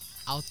much more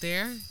out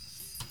there,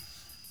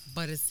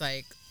 but it's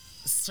like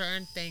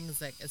certain things,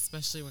 like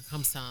especially when it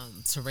comes down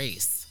to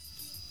race.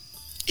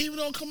 Even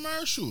on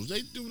commercials,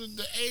 they do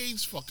the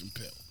AIDS fucking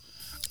pill.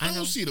 I know.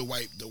 don't see the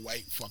white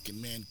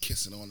fucking man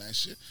kissing on that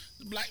shit.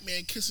 The black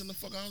man kissing the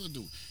fucking other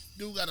dude.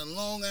 Dude got a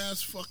long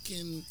ass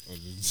fucking. Or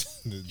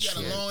the He got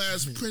a shit. long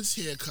ass Prince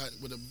haircut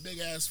with a big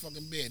ass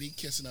fucking beard. He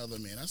kissing other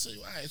man. I say,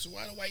 all right, so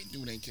why the white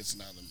dude ain't kissing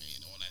other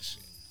man on that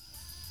shit?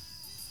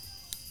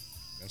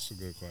 That's a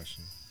good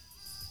question.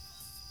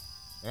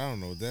 But I don't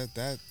know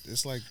that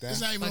it's like that.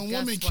 It's not even But a guess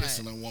woman what?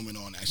 kissing a woman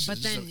on that shit. But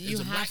It's then a, you it's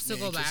a have black to man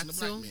go kissing back a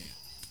black to- man.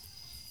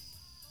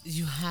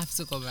 You have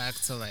to go back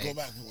to like Go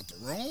back with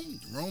the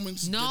Rome. The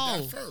Romans No.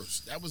 did that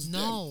first. That was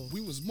No. them.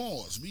 We was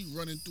Moors. We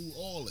running through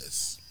all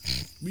this.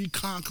 We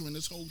conquering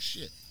this whole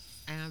shit.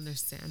 I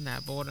understand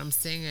that, but what I'm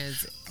saying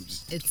is I'm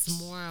just, it's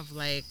more of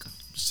like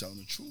just telling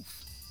the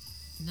truth.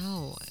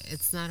 no,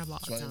 it's not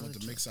about That's why they telling want the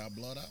to truth. mix our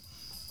blood up.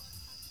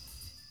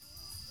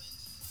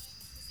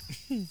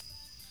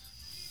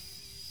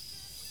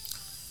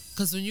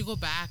 Because when you go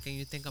back and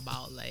you think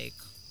about like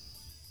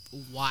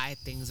why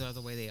things are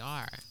the way they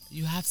are,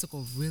 you have to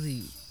go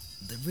really,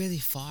 really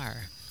far.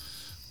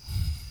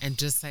 And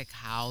just like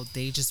how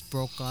they just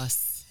broke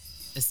us,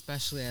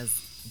 especially as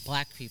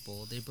black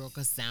people, they broke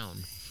us down.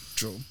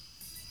 True.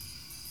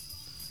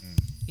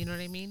 You know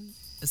what I mean?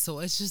 So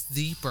it's just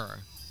deeper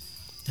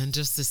than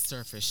just the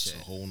surface It's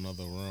shit. a whole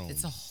nother realm.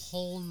 It's a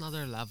whole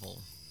nother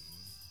level.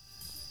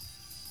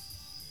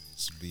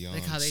 It's beyond.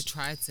 Like how they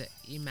tried to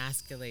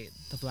emasculate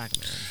the black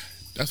man.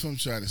 That's what I'm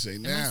trying to say. I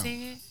Now,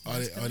 saying it? are they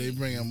Masculinity?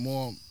 bringing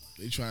more?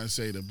 They trying to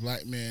say the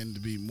black man to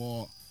be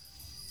more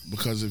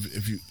because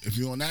if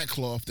you're on that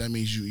cloth, that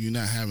means you're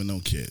not having no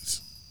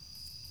kids,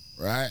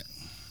 right?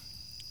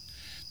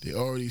 They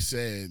already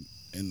said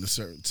in a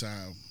certain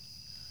time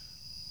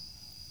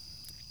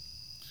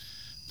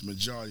the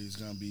majority is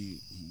gonna be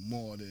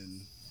more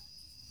than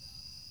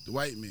the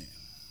white man.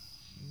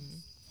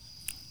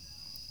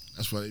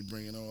 That's why they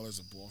bringing all this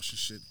abortion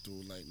shit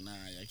through. Like, nah,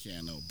 I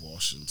can't no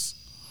abortions.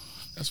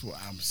 That's what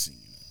I'm seeing.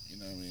 You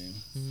know what I mean?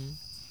 Mhm.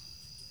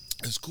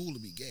 It's cool to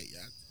be gay. Yeah,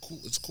 cool.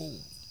 It's cool.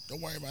 Don't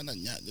worry about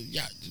nothing.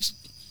 Yeah, just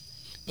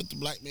let the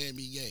black man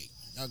be gay.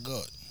 Y'all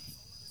good.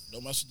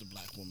 Don't mess with the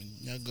black woman.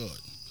 Y'all good.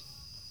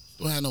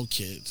 Don't have no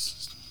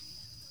kids.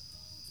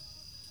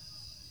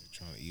 They're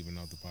trying to even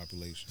out the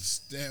population.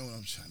 Understand what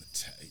I'm trying to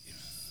tell you.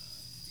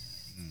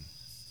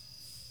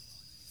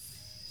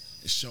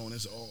 It's showing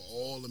us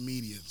all the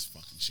media's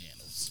fucking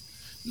channels.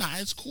 Nah,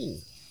 it's cool.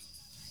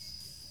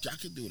 Y'all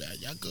can do that.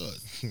 Y'all good.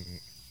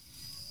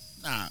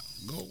 Nah,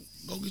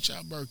 go get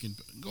y'all Birkin.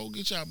 Go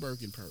get y'all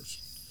Birkin purse.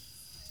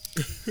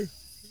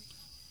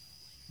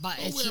 But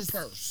Go it's wear a just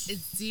purse.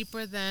 it's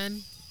deeper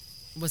than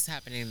what's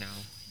happening now.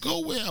 Go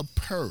wear a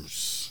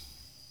purse.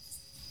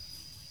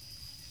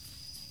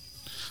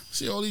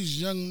 See all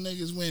these young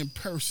niggas wearing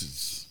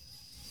purses.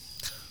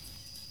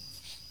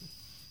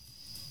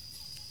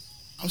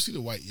 I don't see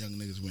the white young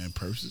niggas wearing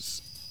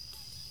purses.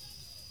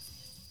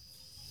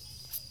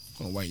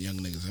 Oh, white young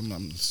niggas.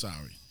 I'm sorry.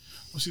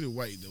 I don't see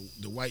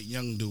the white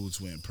young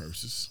dudes wearing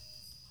purses.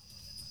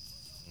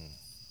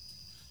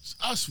 It's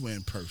us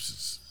wearing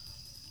purses.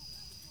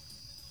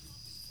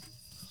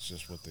 It's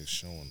just what they're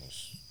showing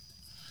us.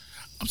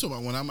 I'm talking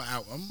about when I'm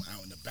out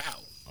and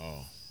about.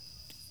 Oh,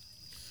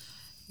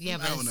 Yeah, I'm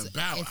but out and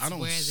about. it's I don't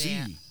where see.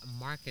 they're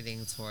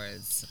marketing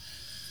towards,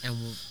 and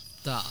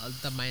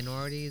the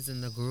minorities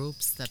and the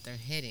groups that they're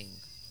hitting.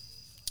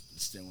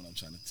 Understand what I'm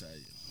trying to tell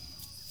you.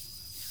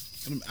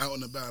 When I'm out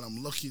and about,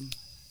 I'm looking.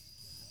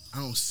 I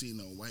don't see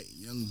no white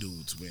young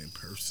dudes wearing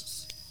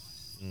purses.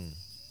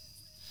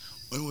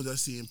 Only ones I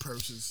see in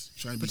purses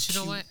trying to be But you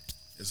know cute what?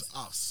 is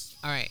us.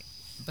 All right,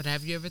 but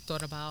have you ever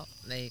thought about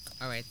like,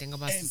 all right, think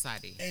about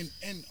society.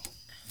 And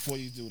before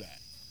you do that,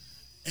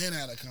 and I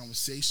had a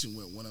conversation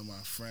with one of my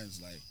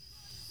friends like,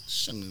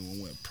 "Son, you want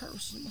to wear a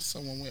purse? My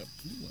son want to wear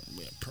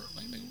a purse?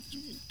 Like, nigga, what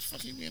you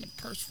fucking wearing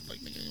a purse for? Like,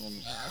 nigga, you want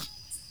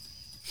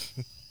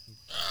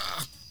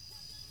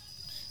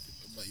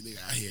Like, nigga,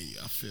 I hear you.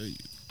 I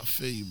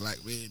feel you,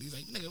 black man." He's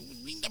like, "Nigga,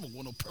 we never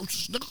wore no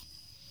purses, nigga."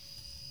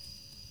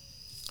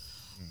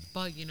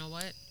 But you know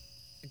what?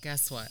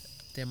 Guess what?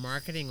 They're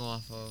marketing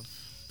off of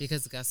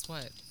because guess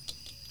what?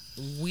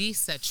 We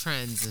set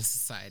trends in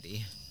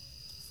society.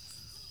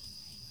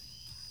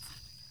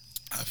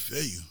 I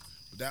feel you.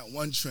 But that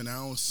one trend, I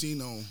don't see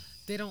no.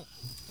 They don't.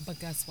 But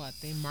guess what?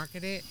 They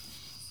market it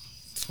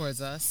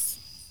towards us.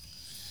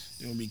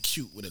 They gonna be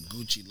cute with a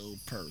Gucci little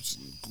purse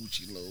and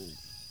Gucci little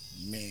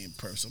man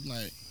purse. I'm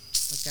like,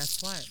 But guess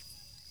what?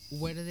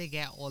 Where do they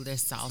get all their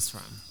styles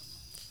from?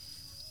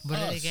 Where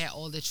do they Us. get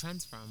all their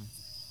trends from?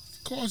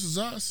 of course it's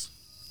us.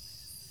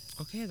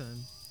 Okay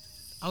then.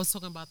 I was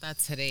talking about that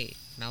today,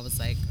 and I was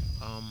like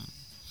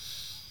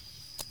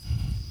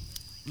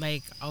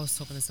I was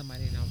talking to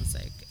somebody, and I was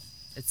like,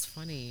 it's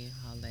funny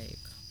how like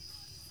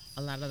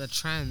a lot of the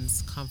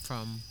trends come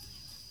from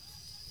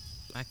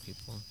black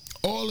people,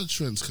 All the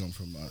trends come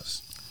from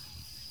us.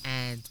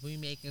 and we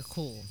make it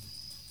cool.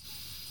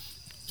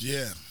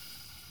 Yeah.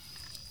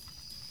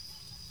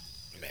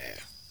 Man.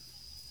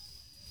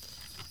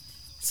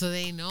 So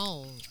they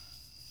know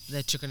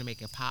that you're gonna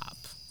make it pop.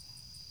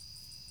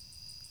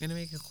 You're gonna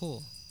make it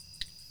cool.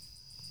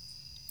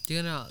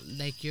 You're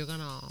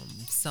gonna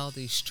sell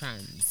these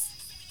trends,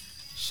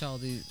 sell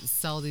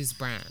these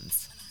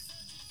brands.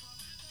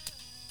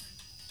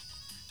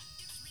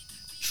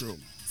 True.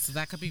 So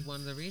that could be one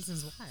of the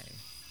reasons why.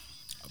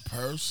 A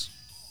purse.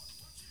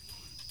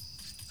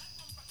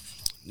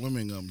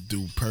 Women gonna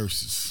do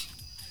purses.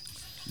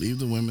 Leave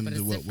the women But do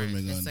it's what different.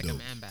 women It's gonna like do. a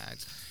man bag.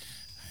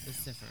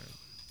 It's different.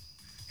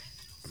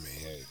 I mean,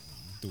 hey,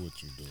 do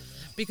what you do, man.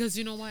 Because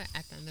you know what?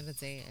 At the end of the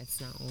day, it's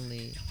not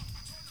only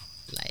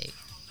like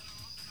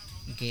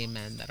gay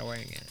men that are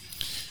wearing it.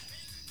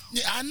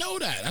 Yeah, I know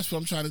that. That's what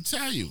I'm trying to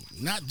tell you.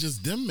 Not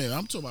just them men.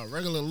 I'm talking about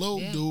regular little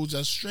Yeah. dudes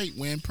that's straight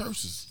wearing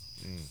purses.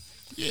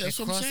 Yeah, that's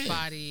Like what I'm saying.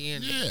 crossbody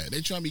and Yeah,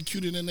 they trying to be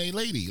cuter than they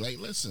lady. Like,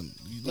 listen,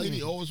 your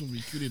lady always will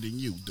be cuter than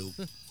you, dude.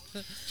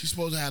 She's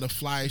supposed to have the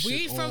fly shit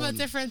we from a on.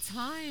 different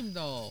time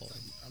though.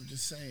 I'm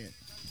just saying.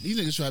 These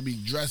niggas try to be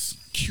dressed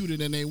cuter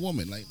than a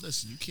woman. Like,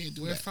 listen, you can't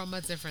do We're that. from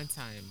a different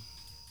time.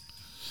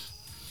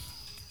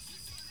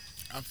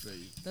 I feel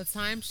you. The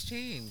times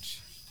change.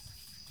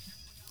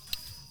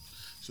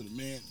 So the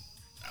man,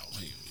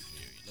 wait,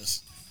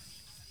 listen.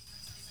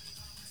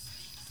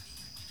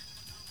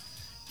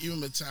 Even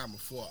the time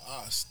before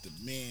us, the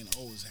man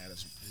always had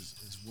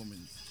his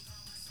woman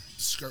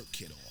skirt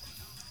kit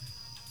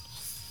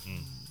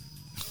on.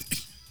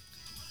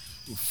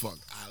 Well, fuck,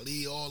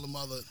 Ali, all the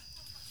mother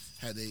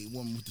had a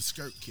woman with the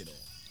skirt kit on.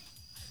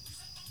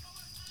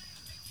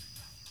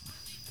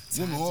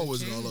 Women Times have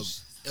always gonna look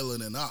changed. iller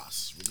than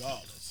us,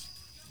 regardless.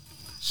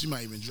 She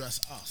might even dress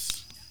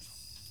us.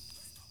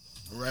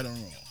 Right or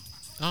wrong.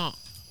 Oh,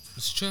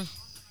 it's true.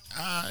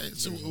 Alright,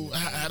 so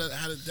how did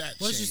that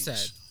What change? you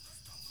said?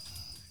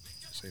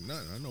 Say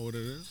nothing. I know what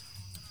it is.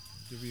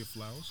 Give you your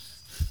flowers.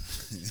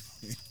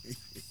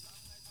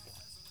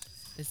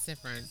 It's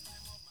different.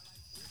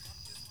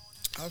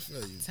 I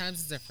feel you. Times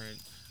is different.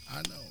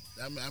 I know.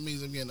 That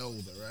means I'm getting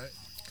older, right?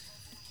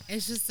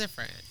 It's just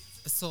different.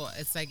 So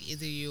it's like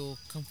either you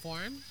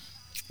conform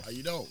Or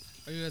you don't.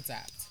 or you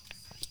adapt.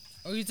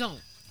 Or you don't.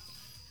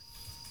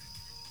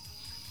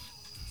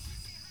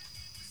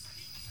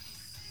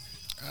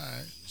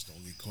 Alright. Just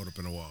don't get caught up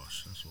in the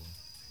wash. That's all.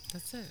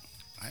 That's it.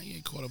 I ain't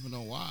getting caught up in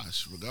no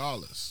wash,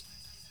 regardless.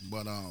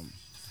 But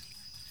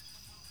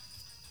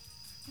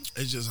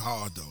it's just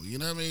hard though. You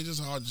know what I mean? It's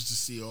just hard just to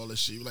see all this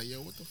shit. You're like,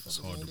 yo, what the fuck It's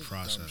is hard all to this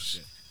process. dumb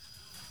shit?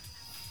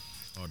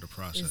 Hard to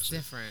process It's it.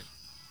 different.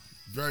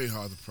 Very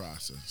hard to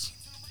process.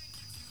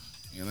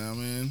 You know what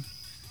I mean?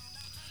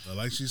 But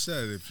like she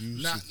said, if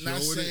you Not secure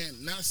with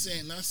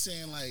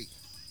saying like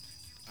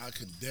I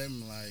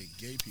condemn like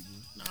gay people.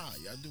 Nah,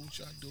 y'all do what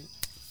y'all do.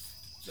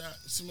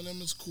 Some of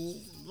them is cool.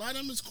 A lot of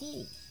them is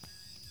cool.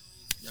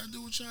 Y'all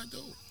do what y'all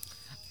do.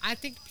 I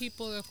think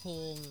people are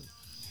cool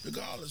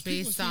Regardless,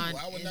 Based people, on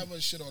I would in- never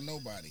shit on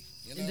nobody.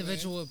 You know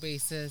individual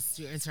basis,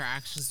 your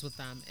interactions with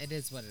them. It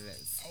is what it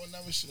is. What I mean? I would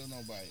never shit on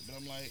nobody. But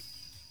I'm like,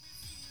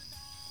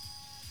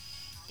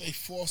 they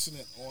forcing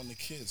it on the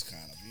kids,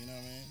 kind of. You know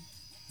what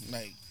I mean?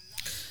 Like,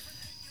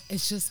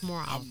 It's just more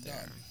out I'm there.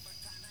 done.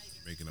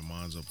 it, making the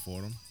minds up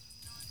for them.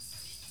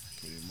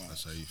 Pretty That's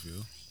much. how you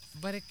feel.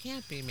 But it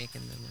can't be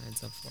making their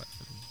minds up for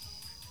them.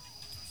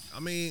 I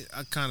mean,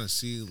 I kind of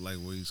see like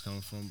where he's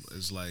coming from.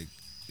 It's like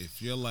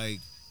if you're like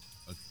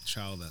a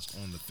child that's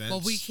on the fence.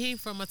 But we came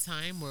from a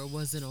time where it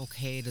wasn't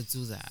okay to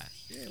do that.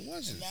 Yeah, it And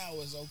wasn't. now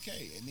it's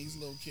okay. And these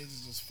little kids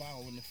is just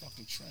following the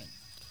fucking trend.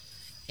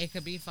 It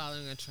could be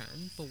following a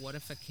trend, but what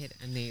if a kid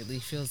innately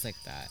feels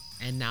like that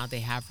and now they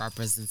have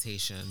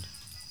representation?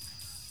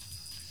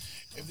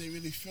 If they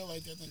really feel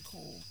like that, then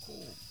cool.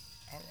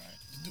 All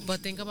right. Do what But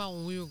you think do. about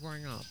when we were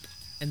growing up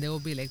and there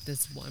would be like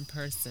this one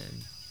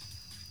person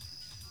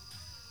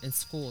in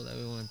school that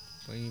we went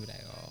where you'd be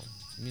like, oh,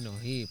 you know,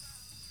 he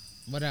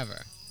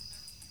whatever.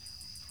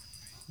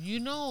 You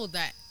know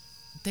that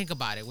think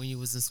about it when you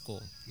was in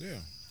school. Yeah.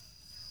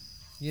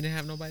 You didn't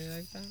have nobody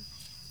like that?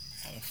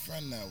 I had a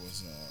friend that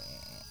was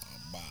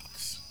a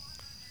box.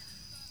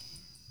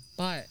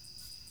 But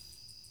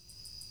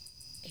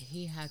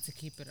he had to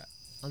keep it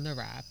under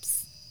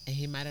wraps, and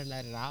he might have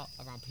let it out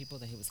around people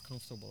that he was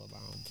comfortable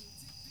around.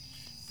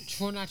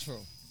 True or not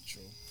true?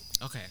 True.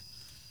 Okay.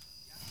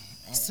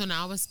 So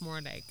now it's more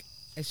like,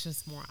 it's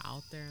just more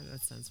out there in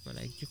that sense where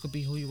like you could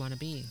be who you want to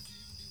be.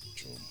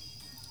 True.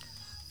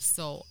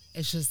 So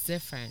it's just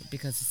different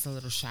because it's a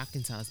little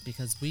shocking to us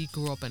because we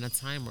grew up in a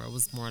time where it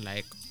was more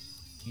like,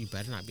 you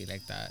better not be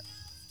like that.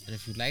 And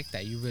if you like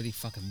that, you really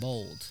fucking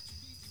bold.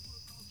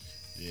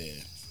 Yeah.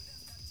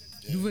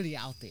 You really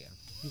out there.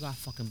 You got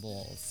fucking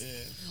balls.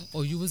 Yeah.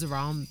 Or you was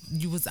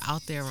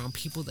out there around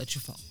people that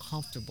you felt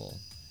comfortable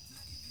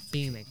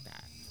being like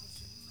that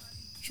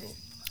True.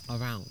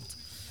 around.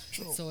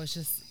 True. So it's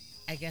just,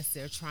 I guess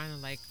they're trying to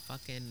like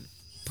fucking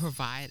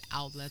provide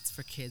outlets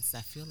for kids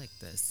that feel like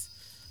this.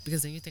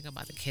 Because then you think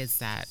about the kids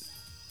that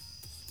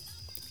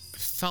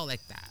felt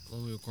like that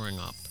when we were growing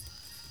up.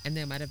 And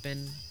they might have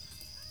been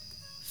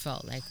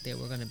felt like they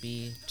were going to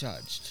be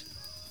judged,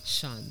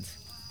 shunned.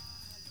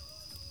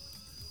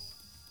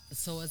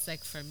 So it's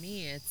like, for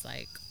me, it's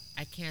like,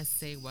 I can't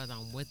say whether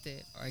I'm with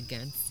it or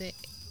against it.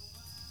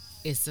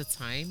 It's the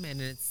time, and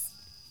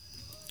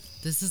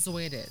this is the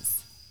way it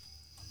is.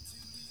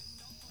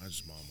 I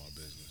just mind my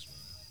business,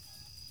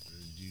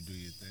 man. You do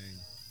your thing.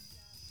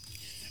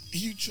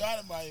 You try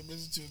to mind your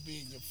business to it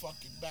being your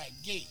fucking back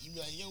gate. You be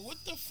like, yo, what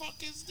the fuck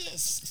is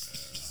this?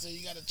 So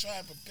you gotta try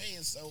and prepare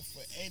yourself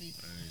for any.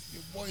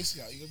 Your Boy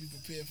Scout, you gotta be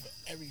prepared for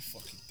every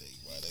fucking thing,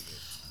 right?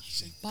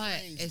 Shit But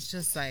crazy. it's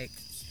just like,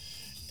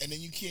 And then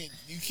you can't.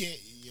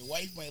 Your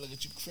wife might look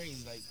at you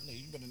crazy, like, no,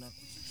 you better not.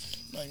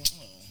 Like,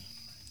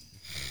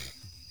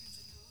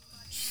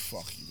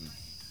 fuck you.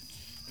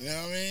 You know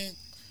what I mean?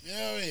 You know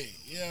what I mean?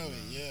 You know what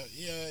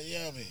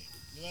I mean?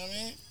 You know what I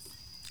mean?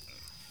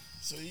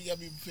 So you gotta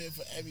be prepared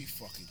for every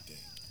fucking thing.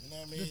 You know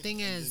what I mean? the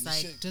thing And is, then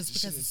like, the shit- just the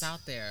because shit it's is-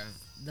 out there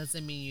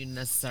doesn't mean you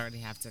necessarily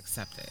have to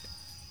accept it.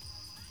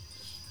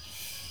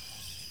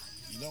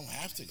 You don't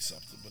have to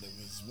accept it, but if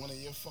it's one of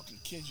your fucking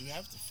kids, you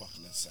have to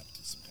fucking accept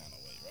it some kind of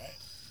way, right?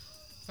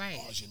 Right.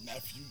 Or it's your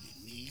nephew,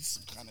 your niece,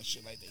 some kind of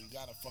shit like that. You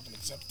gotta fucking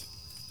accept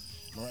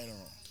it. Right or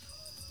wrong.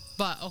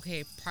 But,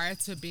 okay, prior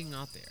to being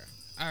out there,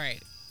 all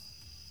right,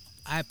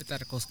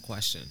 hypothetical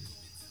question.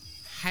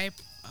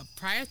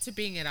 Prior to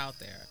being it out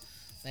there,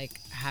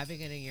 like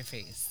having it in your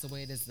face the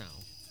way it is now,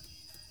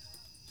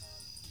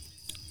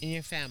 in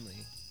your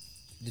family,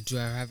 did you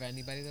ever have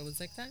anybody that was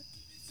like that?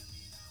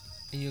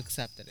 And you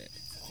accepted it?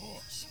 Of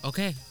course.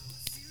 Okay.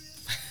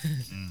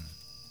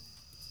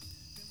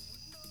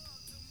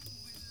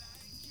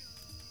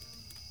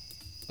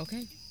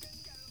 Okay.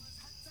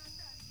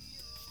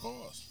 Of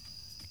course.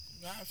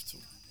 You have to.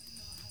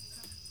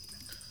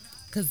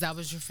 Because that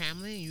was your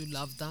family and you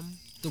loved them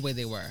the way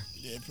they were.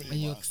 Yeah, pretty And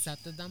you much.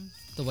 accepted them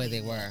the way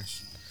they were.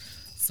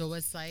 So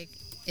it's like,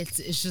 it's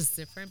just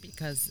different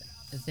because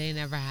they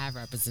never have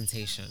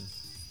representation.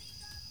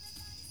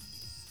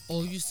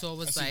 All you saw I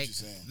was see what like you're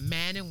saying.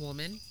 man and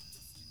woman,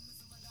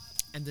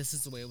 and this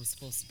is the way it was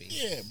supposed to be.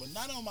 Yeah, but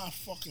not on my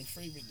fucking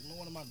favorite,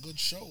 one of my good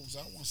shows.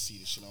 I don't want to see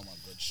this shit on my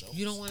good shows.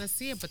 You don't want to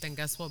see it, but then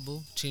guess what,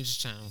 boo? Change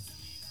the channel.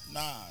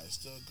 Nah, it's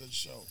still a good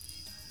show.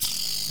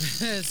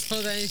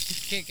 So then you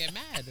can't get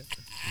mad.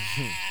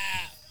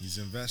 He's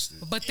invested.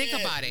 But think Yeah,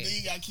 about Then it.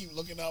 you gotta keep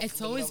looking up. It's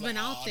looking always up been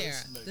like, out oh, there.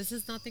 nigga. This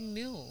is nothing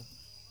new.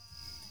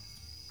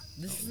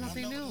 This is I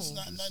nothing know new. it's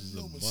not This nothing is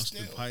new, a but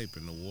busted still. pipe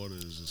and the water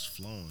is just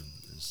flowing.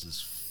 It's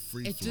just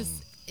free It flowing.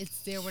 just, it's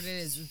there what it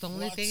is. The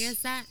only What? thing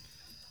is that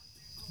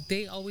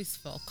they always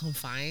felt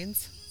confined.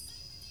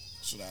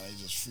 So now they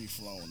just free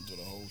flowing through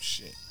the whole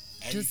shit.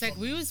 Just like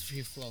we was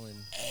free flowing.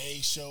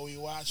 Every show we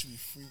watch, we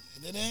free.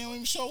 And then they don't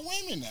even show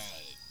women now.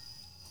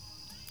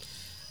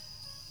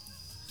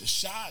 The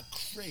Shy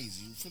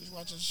crazy. You finished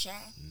watching The Shy?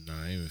 Nah,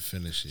 I ain't even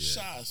finished it yet.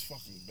 Shy is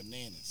fucking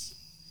bananas.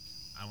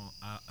 I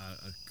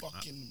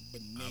Fucking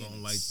bananas.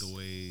 don't like the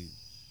way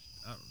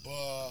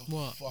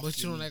What?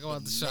 What you don't like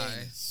about The Shy?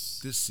 bananas.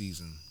 this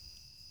season.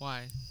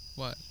 Why?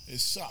 What? It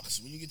sucks.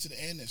 When you get to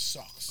the end, it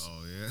sucks.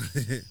 Oh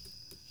yeah.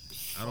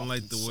 I don't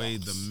like the Fucking way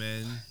sucks.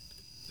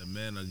 the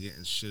men are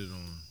getting shitted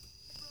on.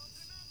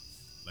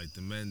 Like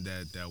the men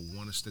that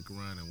want to stick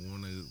around and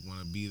want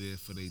to be there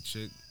for their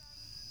chick,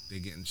 they're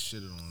getting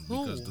shitted on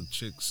Who? because the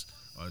chicks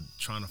are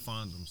trying to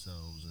find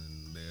themselves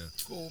and they're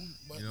Cool.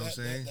 But You know what I'm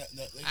saying?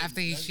 they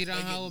After he they- cheated on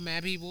they her get- with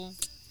mad people?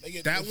 they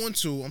get that nips- one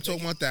too. I'm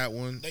talking about that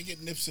one. They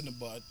get nips in the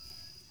bud.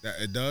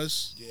 That it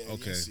does. Yeah, you'll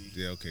Okay. see.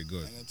 Yeah. Okay.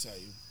 Good. I'm gonna tell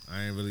you.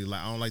 I ain't really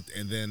like. I don't like.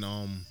 And then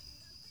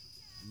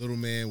little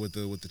man with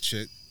the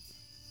chick.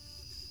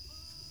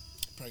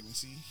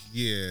 Pregnancy.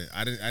 Yeah,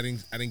 I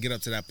didn't get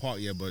up to that part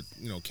yet, but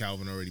you know,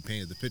 Calvin already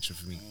painted the picture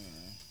for me.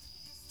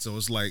 So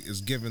it's like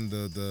it's giving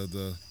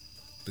the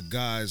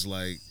guys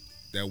like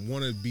that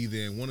want to be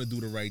there and want to do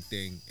the right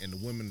thing, and the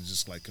women are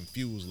just like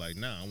confused, like,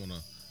 nah, I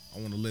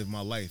wanna live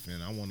my life,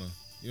 and I wanna,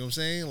 you know what I'm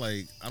saying?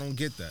 Like, I don't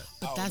get that.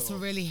 But Oh, that's no.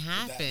 what really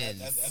That-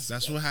 happens.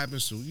 That's what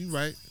happens to you,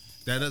 right?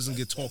 That doesn't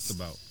get talked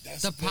about.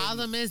 that's The been-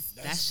 problem is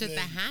that that's shit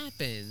that been-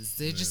 happens.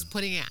 They're just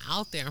putting it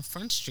out there on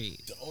Front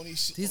Street. The only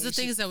shit, These are only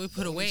things shit- that we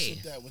put the only away.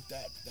 shit that with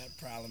that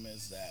problem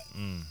is that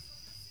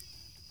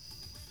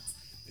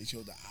They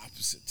chose the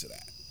opposite to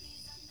that.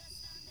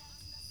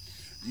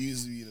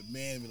 Usually the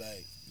man be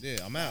like,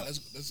 Yeah, I'm "Nah, out.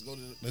 let's go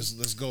to the, Let's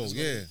go. let's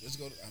Yeah. let's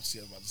go to, I'm see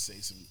I was about to say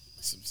something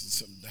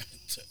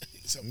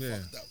Yeah.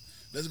 fucked up.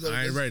 Let's go to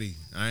I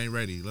ain't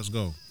ready. Let's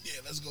go. Yeah,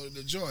 let's go to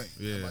the joint.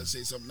 Yeah. I'm about to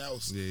say something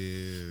else.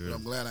 Yeah. But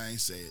I'm glad I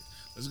ain't say it.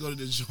 Let's go to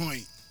the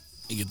joint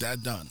and get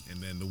that done.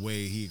 And then the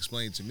way he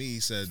explained to me, he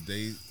said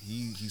he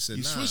said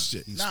He nah. switched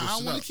it. He Nah, I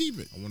switched wanna up. keep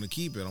it. I want to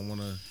keep it. I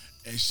want to.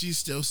 And she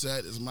still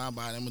said, it's my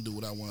body, I'm gonna do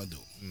what I wanna do.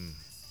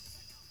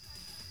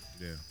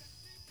 Yeah.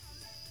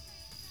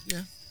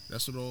 Yeah.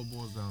 That's what it all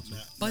boils down to.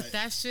 But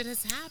that shit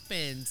has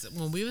happened.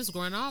 When we was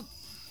growing up,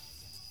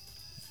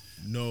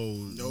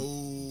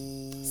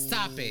 No.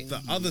 stop it.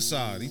 The other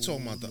side. He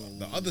talking about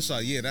the other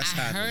side. Yeah, that's I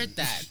happened. heard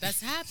that.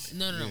 That's happened.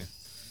 No. Yeah.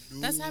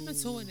 That's happened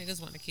too when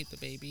niggas want to keep the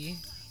baby.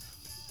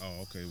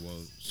 Oh, okay. Well,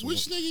 so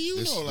Which nigga you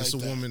this, know like this a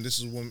that? woman. This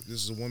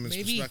is a woman's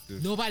Maybe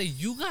perspective. nobody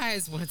you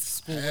guys went to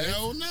school with.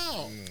 Hell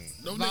no.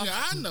 No About-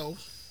 nigga I know.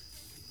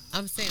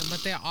 I'm saying,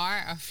 but there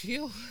are a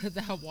few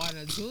that want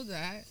to do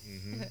that.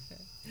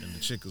 And the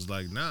chick is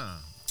like, nah.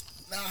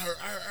 Nah,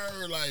 I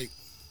heard like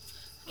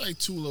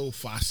two little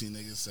Fosse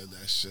niggas said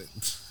that shit.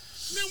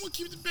 Man, we'll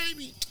keep the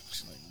baby.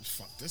 She's like,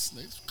 fuck this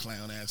nigga,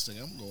 clown ass thing.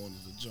 I'm going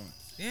to the joint.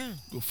 Yeah.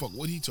 Go fuck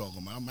what he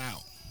talking about. I'm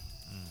out.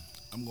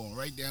 I'm going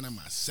right down on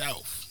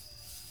myself.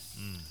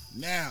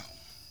 Now,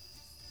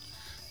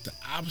 the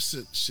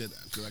opposite shit,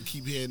 because I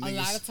keep hearing A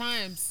lot niggas of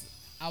times,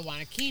 I want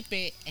to keep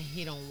it and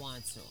he don't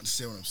want to.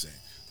 understand what I'm saying.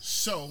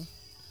 So,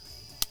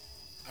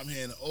 I'm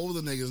hearing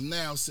older niggas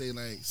now say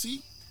like,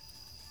 see,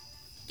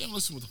 they don't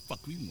listen what the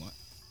fuck we want.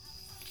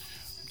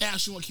 Now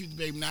she want to keep the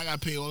baby. Now I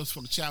got to pay all this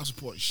fucking child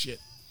support and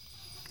shit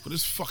for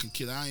this fucking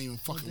kid I ain't even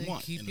fucking Then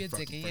want. keep in your the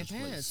dick fucking in your first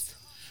place. pants.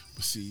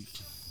 But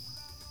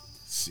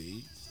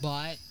see,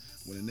 But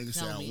when a nigga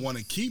say Tell I me. want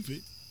to keep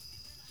it,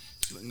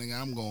 she's like,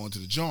 nigga, I'm going to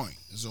the joint.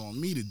 It's on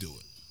me to do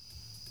it.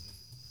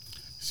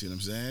 See what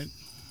I'm saying?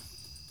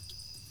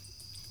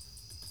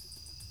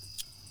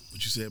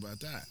 What you say about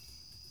that?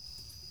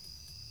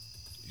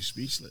 You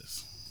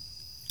speechless.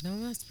 no,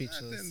 I'm not At the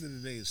speechless. end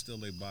of the day, it's still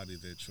their body,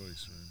 their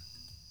choice,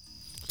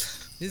 man.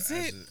 Is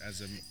it?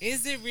 As a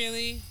Is it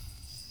really?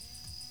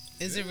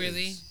 Is it It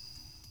really? is.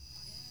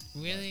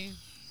 Really?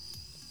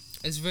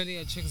 It's really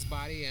a chick's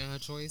body and her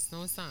choice?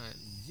 No, it's not.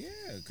 yeah,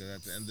 because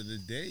at the end of the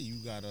day, you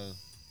gotta.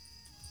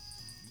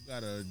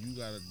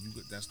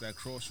 That's that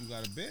cross you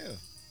gotta bear.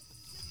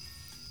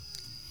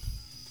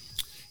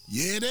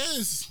 Yeah, it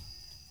is.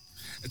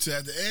 Until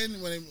at the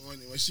end, when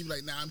she be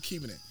like, nah, I'm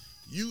keeping it.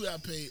 You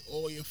got to pay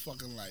all your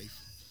fucking life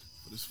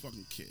for this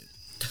fucking kid.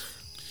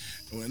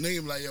 And when a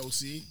nigga be like, yo,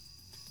 see,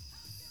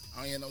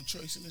 I ain't no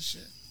choice in this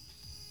shit.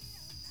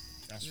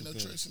 That's Ain't what no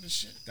choice in this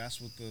shit. That's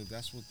what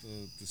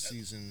the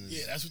season is.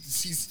 Yeah, that's what the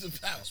season's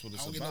about. That's what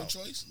it's I don't about. get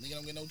no choice. Nigga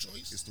don't get no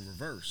choice. It's the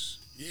reverse.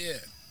 Yeah,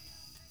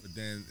 But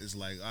then it's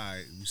like, all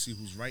right, we see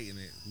who's writing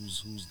it.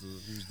 Who's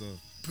the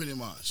pretty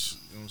much.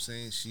 you know what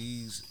I'm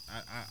saying?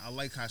 I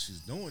like how she's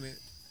doing it.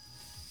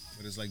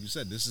 But it's like you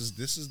said, this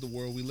is the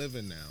world we live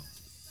in now.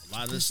 A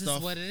lot of This is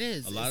stuff, what it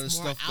is. A lot of It's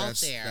more stuff out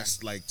there.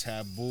 that's like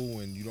taboo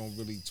and you don't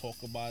really talk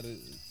about it.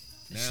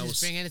 Now She's it's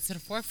bringing it to the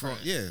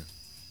forefront. yeah.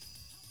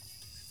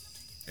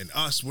 And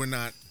us, we're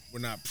not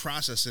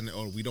processing it,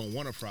 or we don't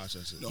want to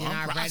process it. No, You're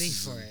I'm not ready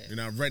processing. for it. You're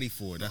not ready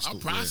for it. That's I'm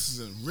the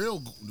processing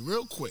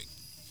real quick.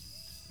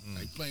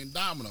 Like playing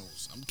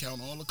dominoes. I'm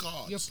counting all the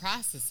cards. You're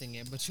processing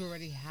it, but you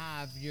already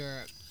have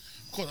your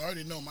Of course, I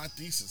already know my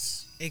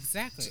thesis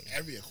exactly. to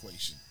every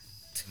equation.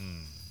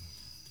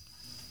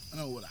 I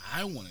know what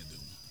I want to do.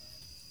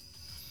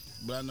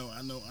 But I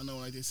know,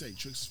 like they say,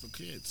 tricks is for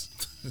kids.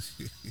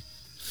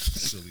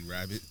 silly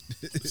rabbit.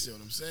 You see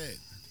what I'm saying?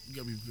 You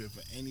gotta be prepared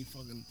for any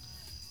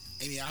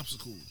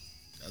obstacle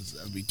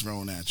that'll be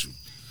thrown at you.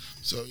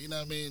 So, you know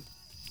what I mean?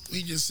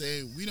 We just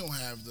say we don't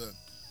have the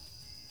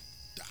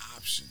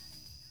option.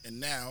 And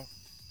now,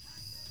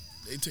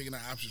 they taking the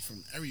option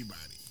from everybody.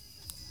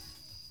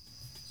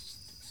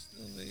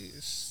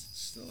 It's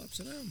still up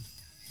to them.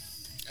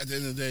 At the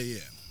end of the day,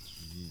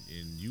 yeah.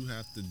 And you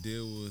have to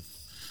deal with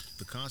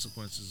the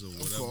consequences of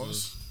whatever. Of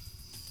course.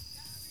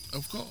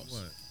 Of course.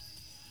 What?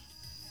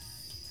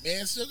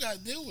 Man still got to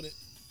deal with it.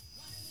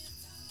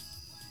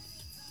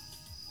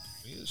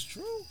 Yeah, it's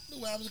true.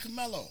 Look what happened to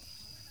Carmelo.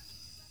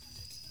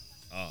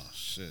 Oh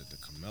shit, the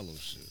Carmelo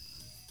shit.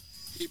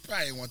 He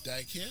probably didn't want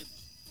that kid.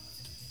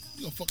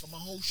 You gonna fuck up my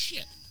whole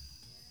shit.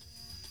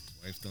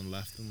 Wife done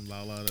left him.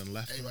 Lala done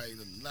left him. Everybody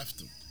done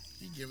left him.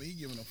 He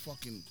giving a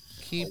fucking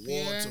Keep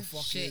award your to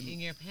shit fucking. in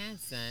your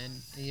pants then,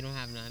 and you don't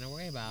have nothing to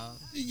worry about.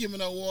 He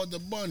giving an award to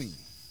Bunny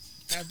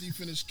after you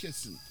finish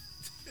kissing.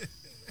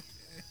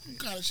 What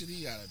kind of shit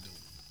he gotta do?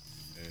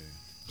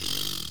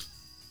 Hey.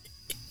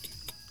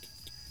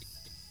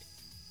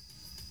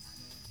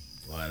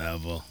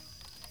 Whatever.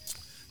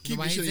 Keep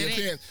Why your he shit in your did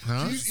it? pants.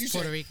 Huh? You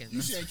Puerto said, Rican.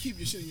 You said keep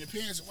your shit in your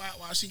pants.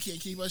 Why she can't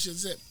keep her shit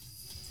zip?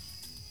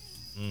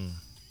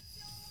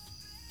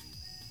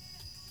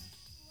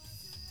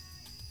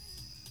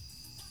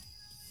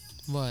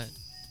 What?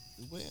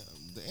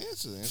 the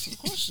answer. Answer the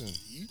question.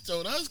 You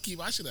told us keep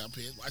our shit up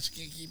here. Why you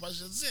can't keep our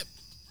shit zip?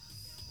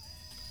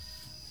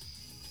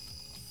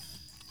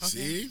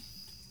 Okay.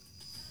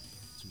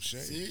 Touche.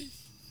 See?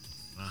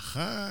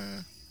 Aha.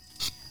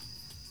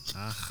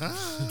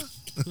 Aha.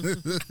 You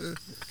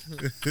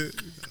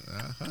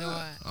know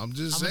what? I'm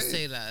just I'm gonna saying.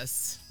 say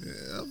less.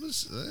 Yeah,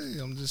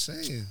 I'm just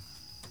saying.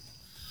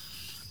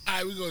 All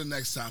right, we go to the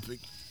next topic.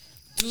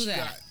 Do What you that.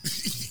 got?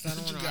 I don't What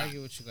want you to got?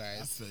 argue with you I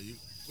guys. feel you.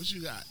 What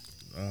you got?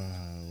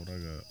 What I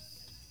got?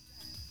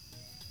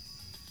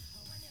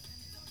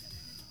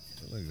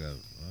 What I got? I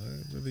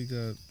really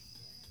got.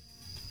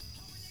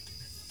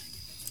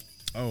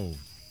 Oh,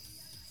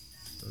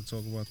 did I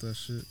talk about that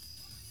shit?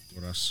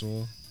 What I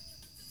saw.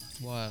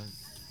 What?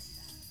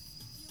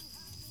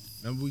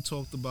 Remember we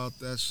talked about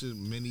that shit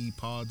many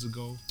pods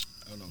ago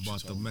I don't know what about you're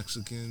the talking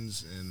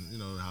Mexicans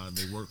and how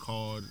they work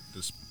hard,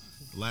 the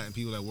Latin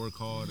people that work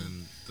hard,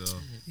 and the.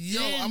 You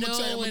Yo, didn't I'ma know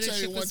tell you where the one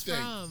shit was thing.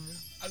 from.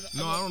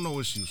 No, I don't know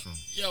where she was from.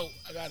 Yo,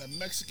 I got a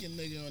Mexican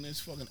nigga on this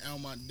fucking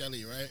Elmont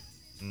Deli, right?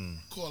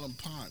 Call him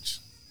Ponch.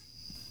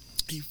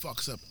 He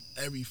fucks up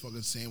every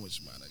fucking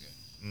sandwich, my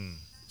nigga.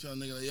 Tell a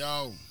nigga, like,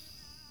 yo,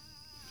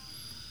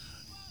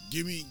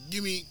 give me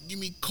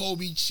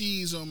Kobe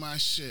cheese on my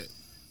shit.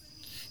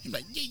 He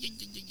like, yeah.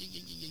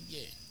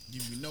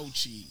 Give me no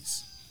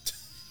cheese.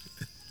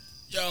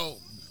 Yo,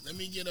 let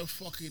me get a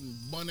fucking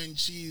bun and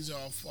cheese or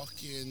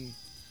fucking.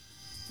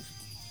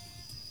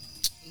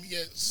 Let me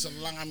get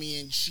salami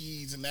and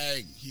cheese and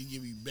egg. He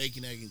give me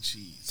bacon, egg, and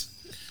cheese.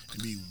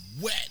 And be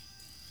wet.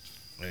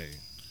 Hey,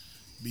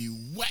 Be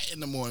wet in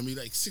the morning. Be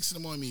like 6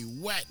 in the morning. Be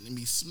wet and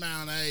be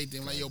smiling at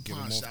everything. Like, yo, Get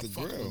 'em Ponch, off stop the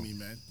fucking grill. with me,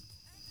 man.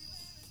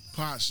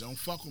 Ponch, don't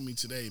fuck with me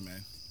today,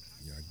 man.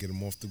 yeah, get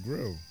him off the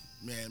grill.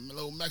 Man, my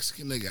little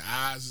Mexican nigga,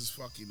 eyes is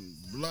fucking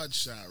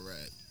bloodshot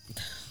red.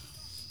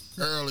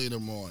 Early in the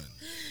morning.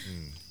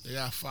 They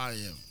gotta fire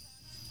him.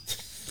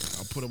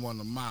 I'll put him on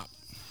the mop.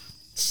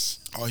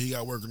 Oh, he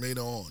got work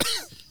later on.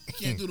 You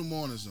can't do the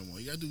mornings no more.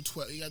 You gotta do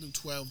 12. You gotta do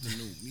 12 to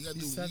noon. You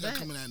gotta said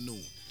come in at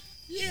noon.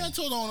 Yeah, I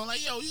told him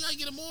like, yo, you gotta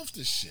get him off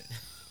this shit.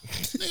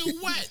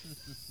 Nigga, what?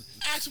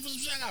 Ask him for some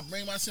shit. I gotta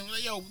bring my son.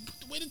 Like, yo,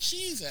 where the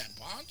cheese at,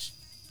 Ponch?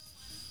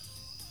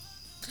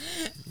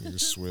 You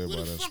just swear Where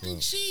by the that fucking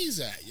spot. cheese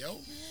at, yo?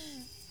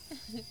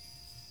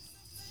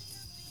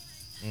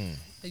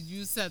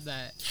 You said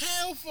that.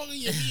 Hell, fucking,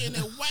 you be in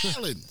there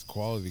wildin'.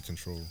 Quality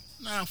control.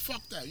 Nah,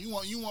 fuck that. You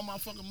want my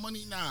fucking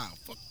money? Nah,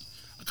 fuck.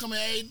 I come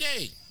here every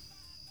day.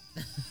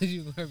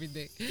 You go every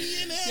day.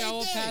 Be in there Yeah, I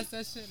will every day. pass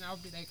that shit and I'll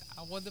be like,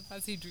 I wonder if I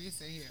see Dries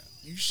in here.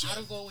 You should. I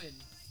don't go in,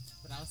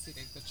 but I'll see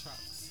like the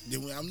trucks.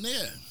 Then when I'm there,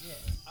 Yeah.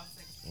 I was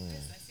like,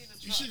 Dries, I see the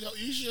trucks. you should go.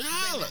 You should He's like,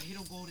 holler. "Nah, he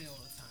don't go there all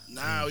the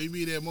time. Nah, we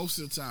be there most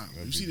of the time. I'll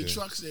You be see the there.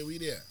 trucks there, we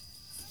there.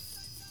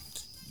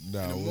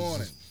 Nah, In the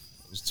morning.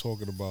 I was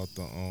talking about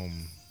the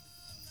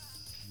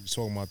we was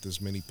talking about this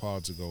many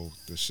pods ago.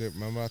 The shit.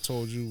 Remember I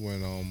told you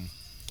when I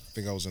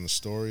think I was in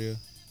Astoria,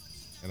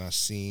 and I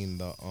seen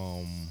the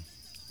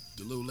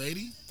The little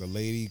lady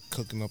lady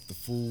cooking up the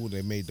food.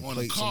 They made the on the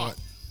plates. and all- cart.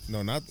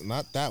 No,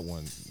 not that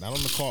one. Not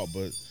on the cart,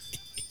 but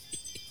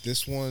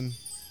this one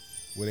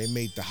where they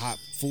made the hot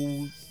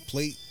food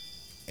plate,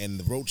 and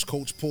the roach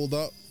coach pulled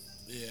up,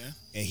 Yeah.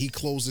 and he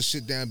closed the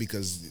shit down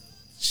because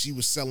she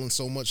was selling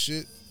so much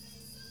shit.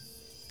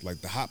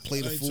 Like the hot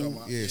plate I know of you're talking food.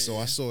 about. Yeah, Yeah, so yeah.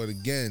 I saw it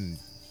again.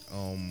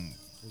 What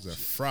was that?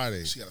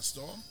 Friday. She got a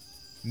store.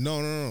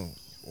 No.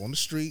 On the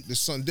street. There's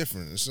something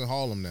different. It's in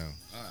Harlem now.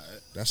 All right.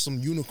 That's some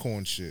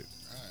unicorn shit.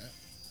 All right.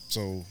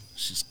 So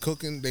she's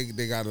cooking. They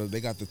got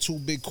the two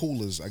big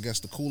coolers. I guess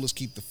the coolers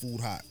keep the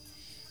food hot.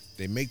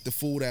 They make the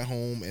food at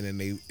home and then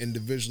they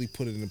individually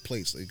put it in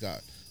plates. They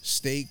got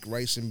steak,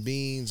 rice and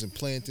beans, and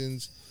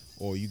plantains,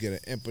 or you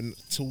get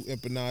two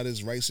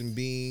empanadas, rice and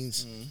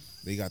beans.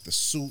 They got the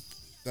soup.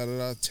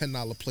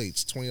 $10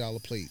 plates,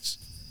 $20 plates,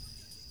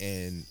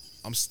 and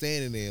I'm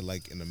standing there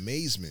like in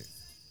amazement.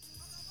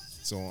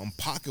 So I'm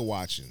pocket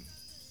watching.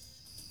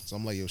 So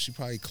I'm like, yo, she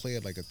probably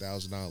cleared like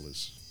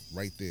 $1,000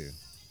 right there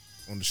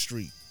on the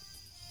street.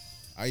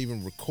 I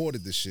even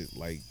recorded the shit.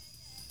 Like,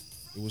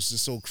 it was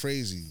just so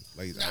crazy.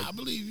 Like, Nah, I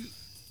believe you.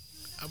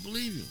 I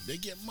believe you. They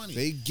get money.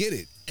 they get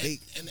it.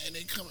 and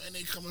they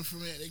coming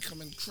from it. They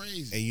coming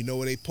crazy. And you know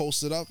where they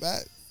posted up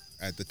at?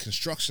 At the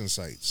construction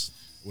sites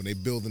when they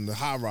building the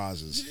high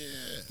rises.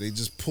 Yeah. They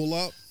just pull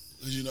up.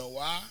 Cause you know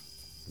why?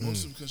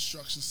 Most of them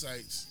construction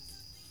sites,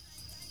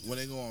 when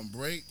they go on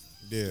break,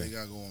 Yeah, they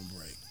gotta go on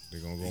break. they're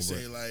gonna go They on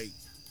say break. like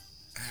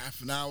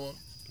half an hour,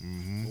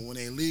 Mm-hmm. but when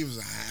they leave, it's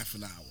a half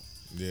an hour.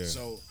 Yeah.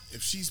 So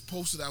if she's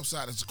posted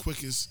outside as the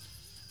quickest,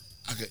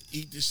 I could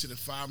eat this shit in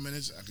 5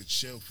 minutes. I could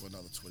chill for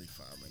another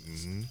 25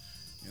 minutes. Mm-hmm.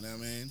 You know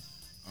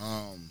what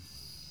I mean?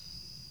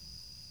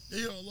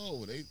 They all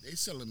over. They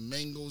selling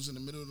mangoes in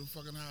the middle of the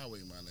fucking highway,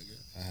 my nigga.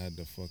 I had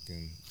to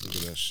fucking look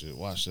at that shit.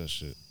 Watch that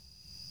shit.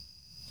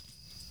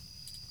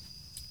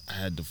 I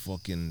had to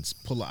fucking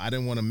pull up. I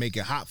didn't want to make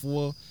it hot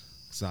for her,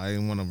 so I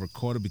didn't want to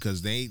record it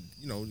because they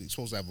they're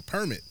supposed to have a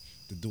permit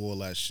to do all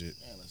that shit.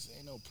 Man, listen,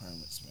 ain't no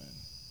permits, man.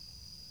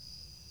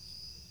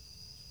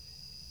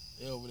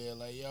 They over there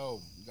like, yo,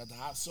 you got the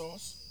hot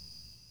sauce?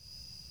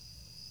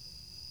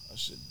 That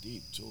shit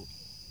deep too.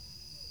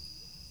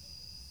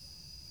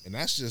 And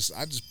that's just,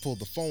 I just pulled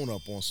the phone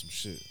up on some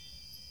shit.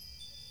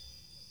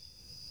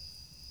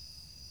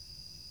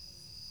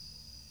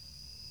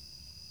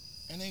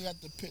 And they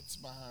got the pits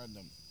behind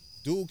them.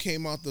 Dude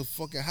came out the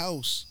fucking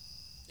house.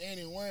 They ain't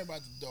even worrying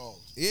about the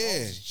dogs. Yeah.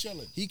 Dogs is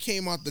chilling. He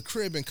came out the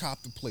crib and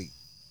copped the plate.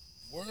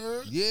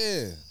 Word?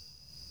 Yeah.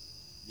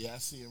 Yeah, I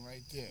see him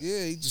right there.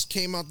 Yeah, he just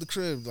came out the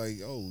crib like,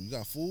 oh, you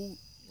got food?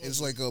 It's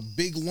like a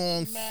big,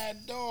 long,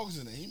 Mad dogs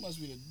in it. He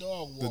must be the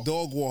dog the walker.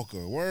 dog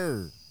walker.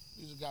 Word.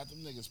 He just got them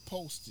niggas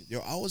posted. Yo,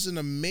 I was in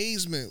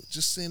amazement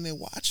just sitting there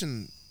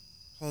watching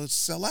her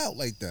sell out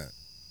like that.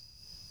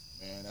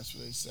 Man, that's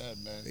what they said,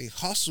 man. They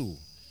hustle.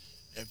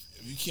 If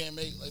you can't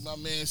make, like my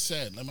man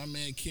said, like my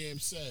man Cam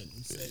said,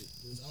 he said,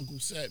 his uncle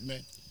said, man,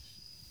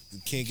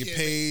 You can't get Can't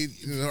paid.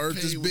 make- The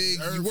earth is paid big.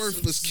 with You earth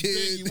worthless, is kid.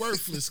 big, you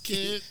worthless,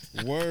 kid.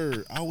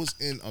 Word. I was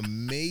in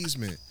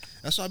amazement.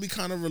 That's why I be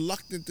kind of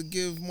reluctant to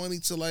give money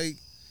to like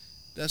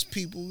that's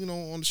people, you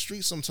know, on the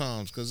street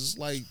sometimes, because it's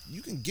like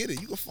you can get it.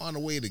 You can find a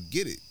way to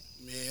get it.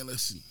 Man,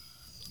 listen,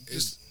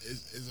 it's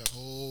a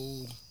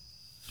whole.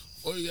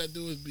 All you gotta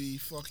do is be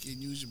fucking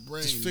use your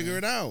brain. Just figure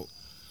it out.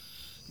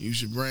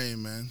 Use your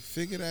brain, man.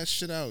 Figure that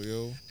shit out,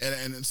 yo.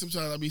 And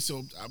sometimes I be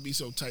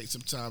so tight.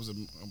 Sometimes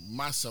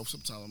myself.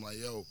 Sometimes I'm like,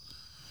 yo,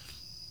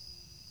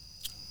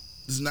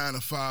 this 9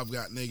 to 5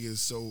 got niggas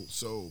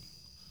so.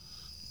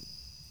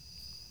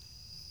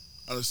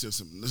 Understand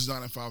something. This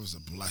 9 to 5 is a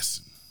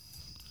blessing.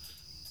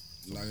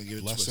 I'm not gonna get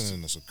it Blessing twisted.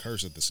 and it's a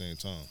curse at the same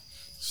time.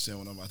 Say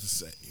what I'm about to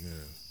say.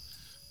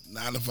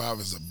 Yeah. 9 to 5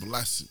 is a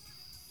blessing.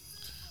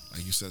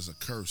 Like you said, it's a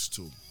curse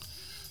too.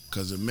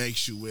 Cause it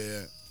makes you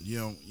where you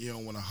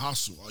don't want to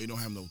hustle, or you don't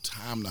have no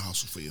time to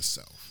hustle for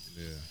yourself.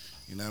 Yeah.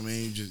 You know what I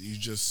mean? You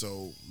just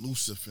so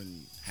elusive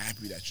and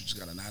happy that you just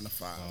got a 9 to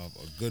 5.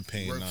 A good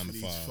paying work 9 for to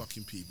these 5.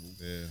 fucking people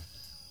Yeah.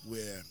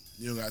 where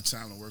you don't got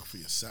time to work for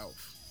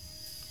yourself.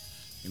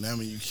 You know what I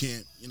mean? You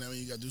can't. You know what I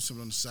mean? You got to do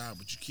something on the side,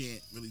 but you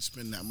can't really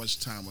spend that much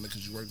time on it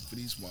because you're working for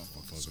these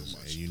motherfuckers so And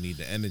much. you need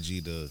the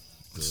energy to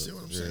See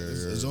what I'm yeah, saying?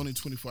 There's only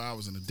 24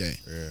 hours in a day.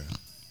 yeah.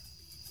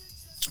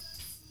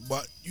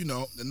 But, you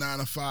know, the 9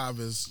 to 5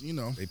 is, you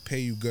know, They pay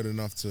you good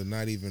enough to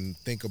not even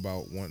think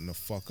about wanting to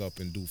fuck up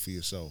and do for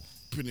yourself.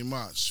 pretty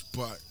much.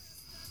 But,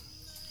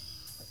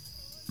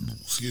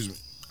 excuse me.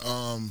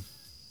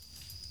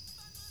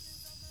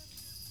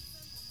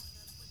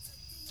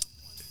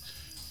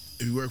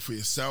 If you work for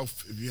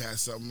yourself, if you had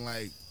something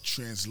like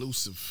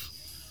translusive,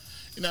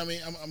 you know what I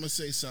mean? I'm going to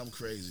say something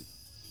crazy.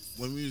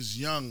 When we was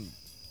young,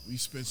 we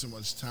spent so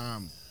much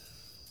time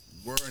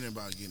worrying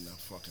about getting a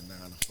fucking 9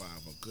 to 5,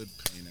 a good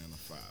pay 9 to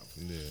 5.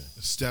 Yeah.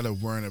 Instead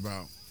of worrying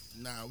about,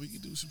 nah, we can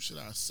do some shit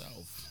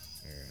ourselves.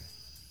 Yeah.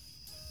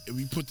 If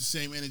we put the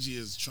same energy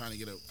as trying to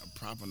get a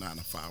proper 9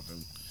 to 5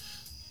 and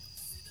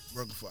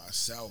working for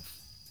ourselves,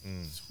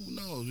 who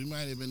knows? We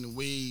might have been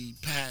way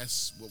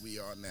past what we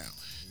are now.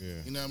 Yeah.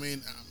 You know what I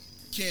mean? I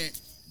can't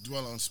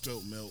dwell on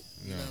spilt milk.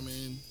 You know what I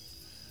mean?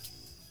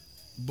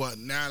 But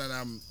now that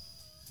I'm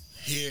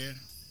here,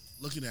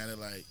 looking at it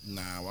like,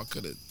 nah, I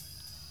could have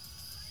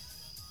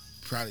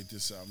probably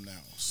did something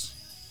else.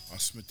 I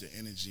spent the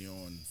energy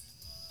on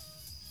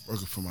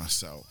working for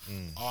myself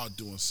or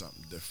doing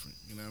something different.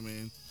 You know what I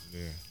mean?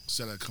 Yeah.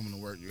 Instead of coming to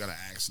work, you gotta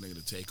ask nigga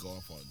to take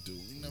off or do.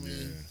 You know what I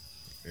mean?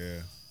 Yeah.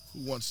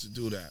 Who wants to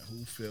do that?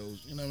 Who feels?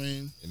 You know what I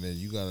mean? And then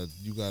you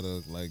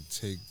gotta like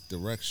take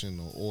direction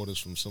or orders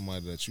from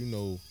somebody that you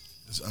know,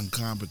 It's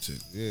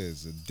incompetent. yeah,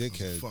 is a It's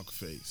dickhead. a fuck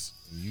face.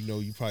 And you know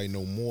you probably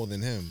know more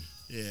than him,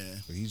 Yeah.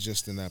 but he's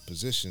just in that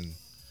position.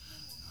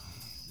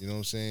 You know what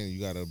I'm saying? You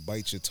gotta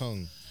bite your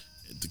tongue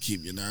To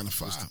keep your 9 to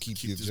 5. just to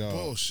keep your this job.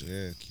 bullshit.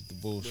 Yeah, keep the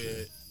bullshit.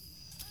 Where-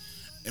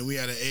 and we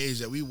at an age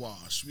that we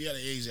wash. We at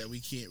an age that we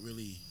can't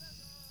really.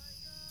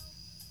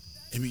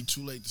 It'd be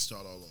too late to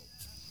start all over.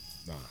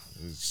 Nah,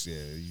 it's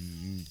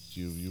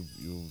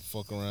you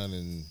fuck around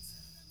and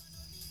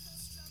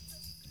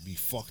be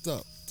fucked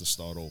up to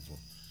start over.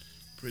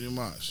 Pretty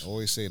much. I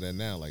always say that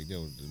now, like,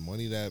 yo, the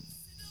money that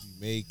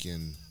we make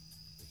and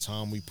the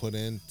time we put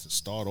in to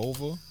start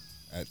over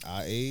at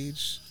our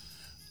age,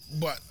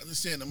 But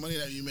understand the money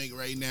that you make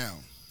right now,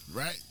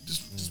 right?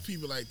 Just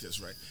people like this,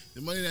 right?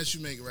 The money that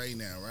you make right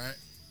now, right?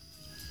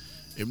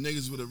 If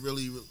niggas would have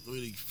really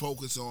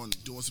focused on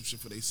doing some shit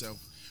for themselves,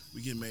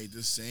 we can make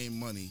this same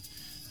money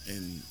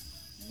and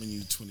when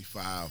you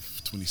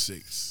 25,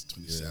 26,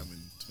 27,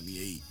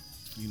 28,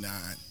 29.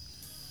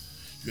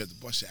 You have to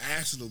bust your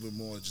ass a little bit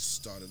more just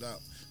to start it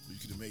up. But you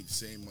could have made the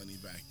same money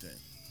back then.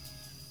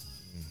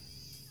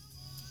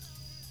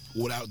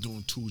 Without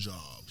doing 2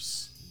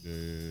 jobs.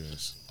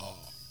 yes,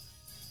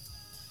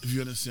 If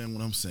you understand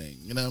what I'm saying.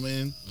 You know what I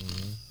mean?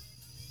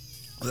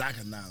 Lack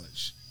of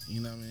knowledge.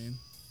 You know what I mean?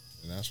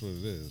 and that's what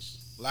it is.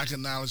 Lack of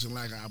knowledge and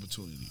lack of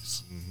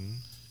opportunities.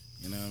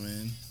 You know what I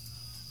mean?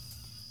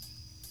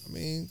 I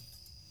mean,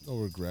 no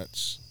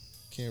regrets.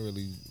 Can't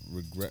really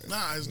regret.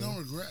 Nah, there's no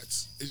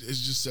regrets.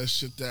 It's just that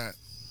shit that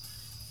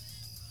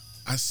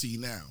I see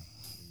now.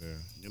 Yeah.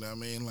 You know what I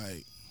mean?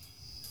 Like,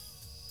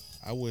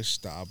 I wish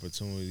the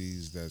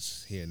opportunities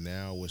that's here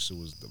now, I wish it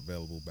was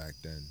available back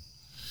then.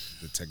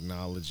 The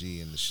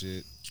technology and the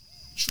shit.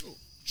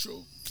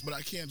 True. But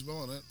I can't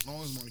dwell on it. As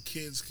long as my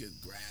kids can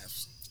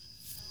grasp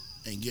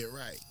and get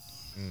right.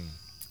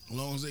 As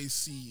long as they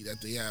see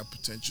that they have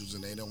potentials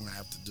and they don't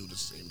have to do the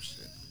same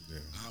shit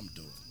I'm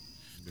doing.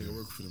 They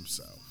work for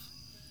themselves.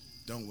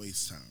 Don't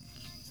waste time.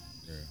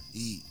 Yeah.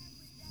 Eat.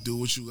 Do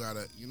what you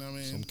gotta, you know what I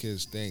mean? Some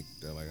kids think,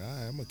 they're like, all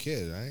right, I'm a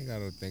kid. I ain't got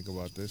to think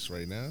about this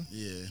right now.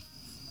 Yeah.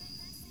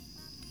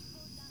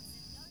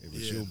 But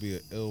you'll be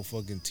an ill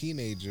fucking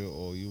teenager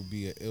or you'll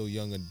be an ill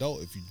young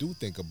adult if you do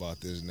think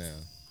about this now.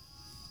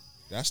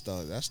 That's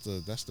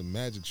the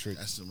magic trick.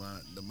 That's the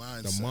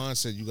mindset. The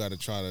mindset you got to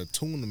try to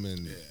tune them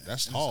in. Yeah.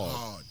 That's It's hard.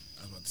 hard.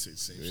 I was about to say the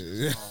same shit.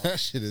 It's hard. That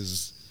shit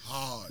is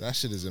hard. That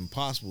shit is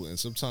impossible. And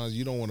sometimes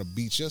you don't want to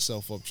beat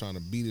yourself up trying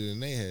to beat it in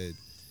their head.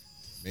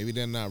 Maybe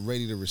they're not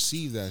ready to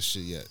receive that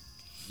shit yet.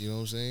 You know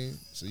what I'm saying?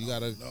 So you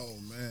gotta,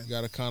 man. You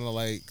gotta kind of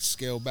like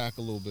scale back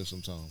a little bit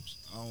sometimes.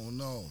 I don't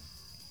know.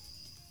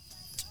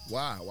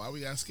 Why? Why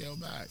we gotta scale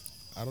back?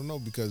 I don't know,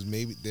 because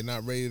maybe they're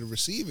not ready to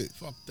receive it.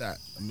 Fuck that.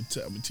 I'm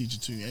gonna teach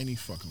it to you any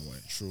fucking way.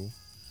 True.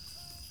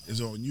 It's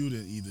on you to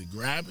either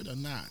grab it or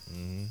not.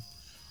 Mm-hmm.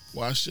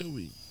 Why should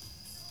we?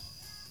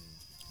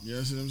 You know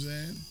what I'm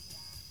saying?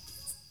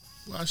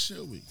 Why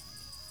should we?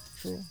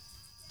 True.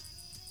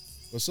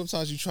 But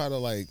sometimes you try to,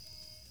 like,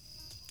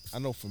 I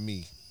know for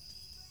me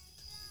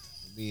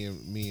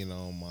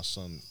and my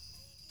son,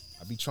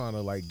 I be trying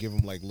to like give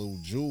him like little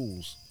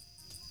jewels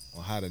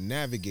on how to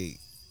navigate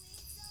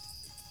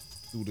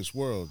through this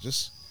world.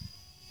 Just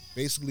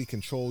basically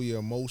control your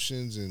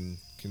emotions and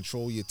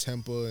control your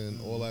temper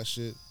and all that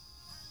shit.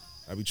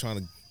 I be trying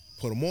to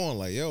put them on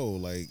like, yo,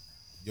 like,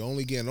 you're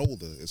only getting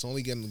older. It's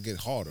only getting to get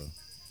harder.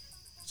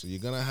 So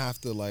you're gonna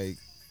have to like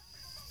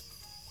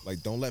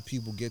don't let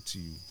people get to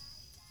you.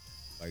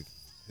 Like,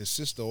 his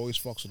sister always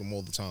fucks with him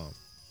all the time.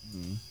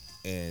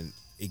 And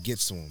it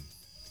gets to him.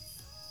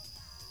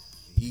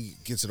 He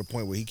gets to the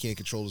point where he can't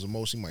control his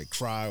emotion. He might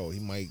cry or he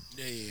might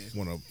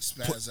want to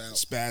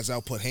spaz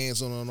out, put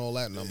hands on her and all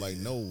that. And I'm like,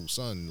 no,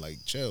 son, like,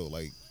 chill.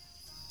 Like,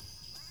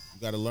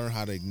 you got to learn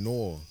how to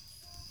ignore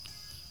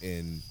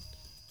and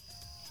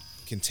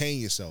contain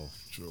yourself.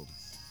 True.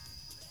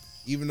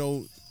 Even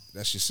though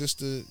that's your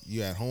sister,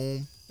 you're at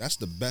home, that's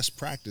the best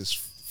practice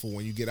for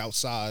when you get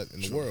outside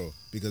in the world.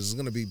 Because there's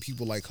going to be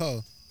people like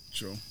her.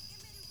 True.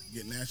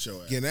 Getting at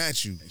your ass. Getting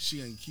at you. And she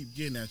gonna keep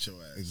getting at your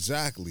ass.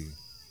 Exactly.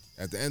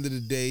 At the end of the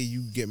day, you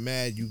get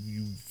mad, you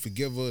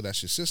forgive her,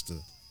 that's your sister.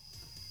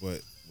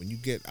 But when you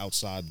get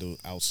outside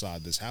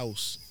this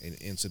house and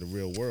into the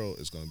real world,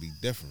 it's gonna be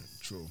different.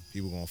 True.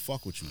 People gonna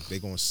fuck with you. They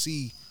gonna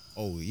see,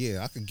 oh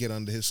yeah, I can get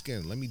under his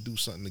skin. Let me do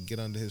something to get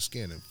under his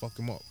skin and fuck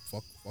him up.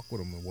 Fuck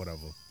with him or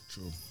whatever.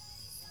 True.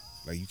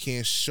 Like, you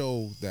can't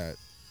show that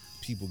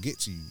people get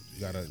to you.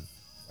 You gotta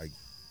like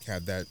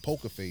have that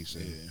poker face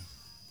and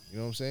you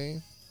know what I'm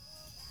saying?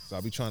 So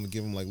I be trying to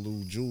give him like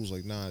little jewels,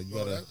 like, nah, you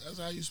gotta. That's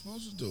how you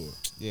supposed to do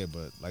it. Yeah,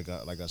 but like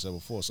I said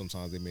before,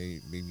 sometimes they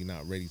maybe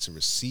not ready to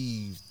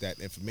receive that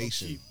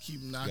information.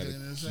 Keep knocking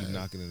in his head. Keep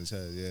knocking in his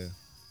head, yeah.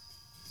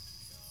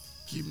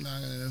 Keep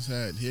knocking in his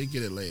head. He'll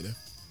get it later.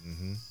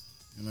 Mm-hmm.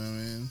 You know what I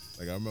mean?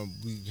 Like, I remember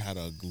we had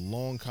a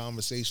long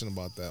conversation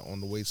about that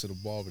on the way to the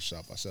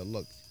barbershop. I said,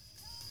 look,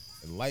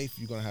 in life,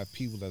 you're going to have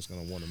people that's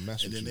going to want to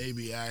mess with you. And then they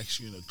be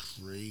asking you the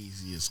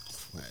craziest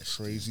questions.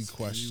 Crazy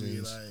questions. And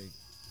you be like,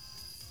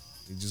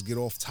 you just get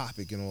off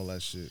topic and all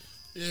that shit.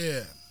 Yeah.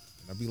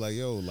 And I'd be like,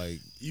 yo, like.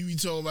 You be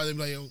talking about it,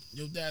 be like,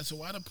 yo, dad, so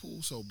why the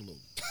pool so blue?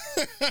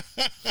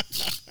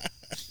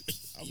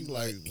 I'd be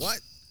like, what?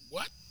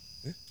 What?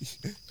 Are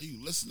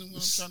you listening to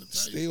what I'm trying to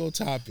tell you? Stay on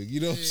topic. You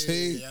know what I'm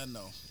saying? Yeah, I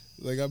know.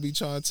 Like, I be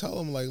trying to tell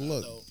them, like,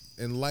 look,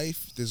 in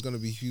life, there's going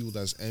to be people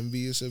that's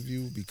envious of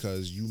you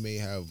because you may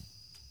have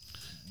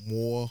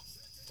more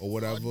or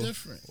whatever. Or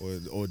different.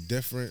 Or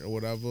different or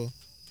whatever.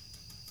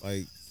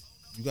 Like,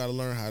 you got to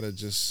learn how to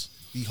just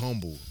be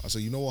humble. I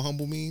said, you know what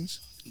humble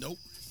means? Nope.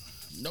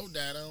 No,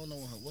 Dad, I don't know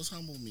what's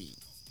humble mean.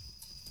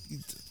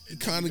 He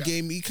kind of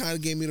gave me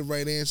the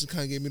right answer,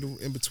 kind of gave me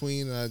the in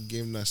between,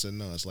 and I said,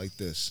 no, it's like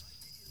this.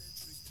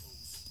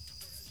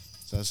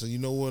 So I said, you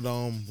know what,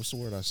 what's the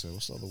word I said?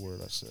 What's the other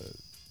word I said?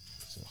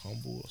 I said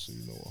humble. I said,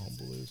 you know what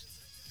humble is?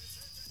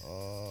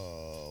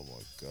 Oh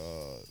my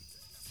God.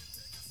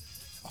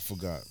 I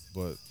forgot.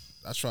 But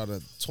I tried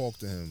to talk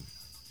to him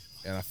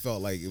and I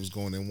felt like it was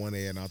going in one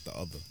ear and out the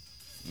other.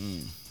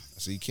 I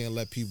said, you can't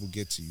let people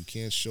get to you. You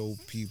can't show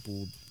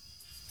people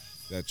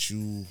that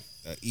you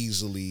are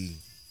easily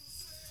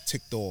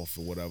ticked off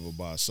or whatever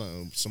by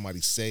something somebody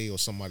say or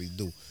somebody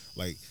do.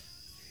 Like,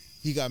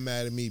 he got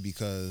mad at me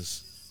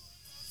because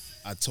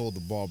I told the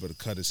barber to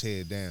cut his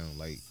hair down.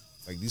 Like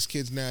these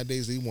kids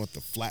nowadays, they want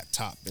the flat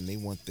top and they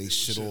want their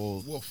shit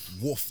all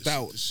woofed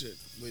out. The shit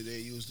where they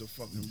use the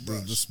fucking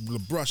brush. The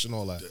brush and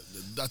all that.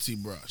 The dirty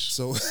brush.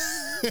 So,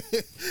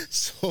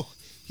 so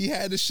he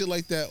had this shit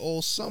like that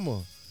all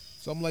summer.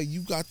 So I'm like, you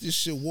got this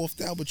shit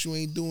wolfed out, but you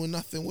ain't doing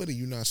nothing with it.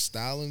 You're not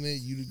styling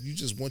it. You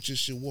just want your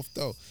shit wolfed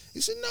out.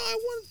 He said, no, I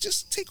want to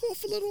just take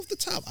off a little off the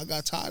top. I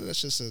got tired of that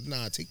shit. Said,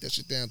 nah, take that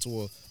shit down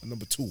to a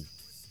number 2.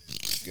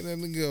 Get that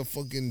nigga a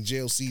fucking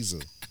Jail Caesar.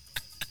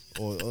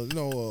 Or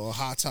a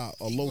high top,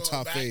 a low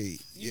top back. fade.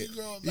 You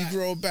grow it You back.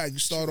 grow it back. You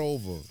start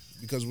over.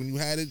 Because when you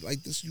had it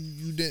like this,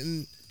 you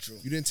didn't True.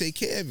 you didn't take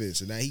care of it.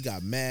 So now he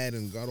got mad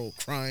and got all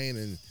crying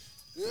and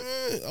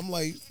I'm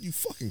like, you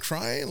fucking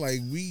crying? Like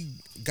we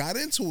got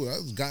into it. I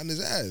was got in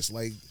his ass.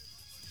 Like,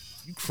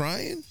 you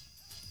crying?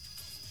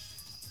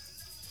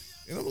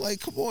 And I'm like,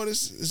 come on,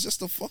 it's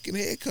just a fucking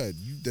haircut.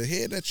 The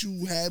hair that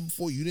you had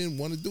before, you didn't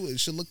want to do it. It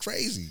should look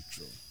crazy.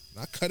 True.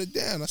 And I cut it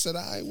down. I said,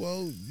 all right,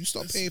 well, you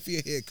start paying for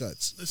your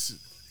haircuts. Listen.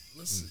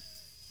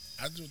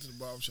 I went to the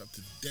barbershop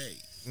today.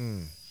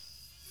 Mm.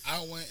 I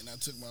went and I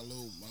took my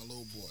little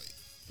boy.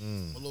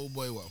 Mm. My little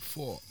boy, what,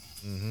 4?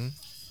 Mm-hmm.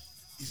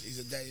 He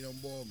said, Daddy,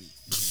 don't bore me.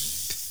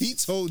 He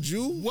told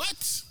you?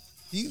 What?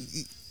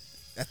 He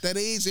at that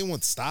age, they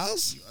want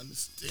styles? You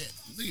understand?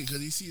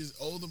 Because he see his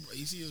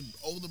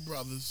older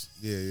brothers.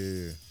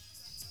 Yeah.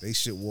 They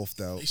shit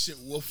wolfed out. They shit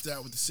wolfed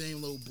out with the same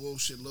little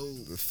bullshit,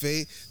 The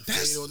fade.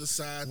 fade on the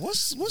side.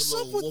 What's the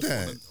up little with wolf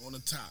that? on the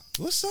top?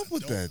 What's up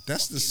with Don't that?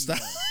 That's the fucking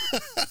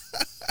style.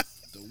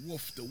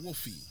 The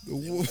woofy. The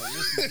wolf.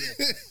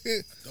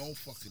 Don't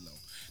fucking know.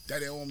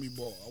 Daddy, I want me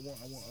ball. I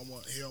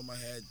want hair on my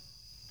head.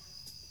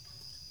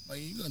 Like,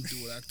 you gonna do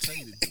what I tell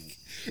you to do.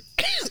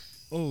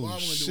 Oh, Well, I'm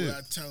gonna shit. do what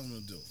I tell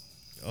him to do.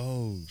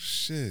 Oh,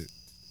 shit.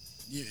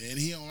 Yeah, and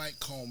he don't like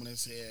combing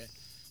his hair.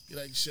 He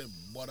like shit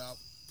butt up.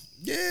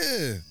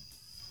 Yeah.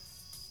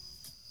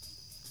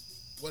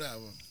 Whatever.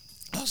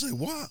 I was like,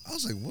 what? I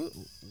was like,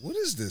 what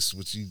is this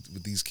with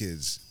these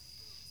kids?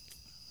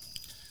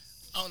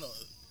 I don't know.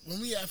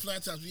 When we had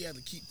flat tops, we had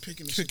to keep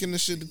picking the Picking the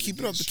shit to keep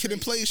it up, the kid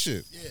and play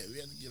shit. Yeah, we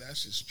had to get that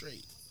shit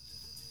straight.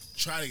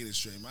 Try to get it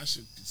straight. My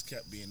shit just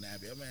kept being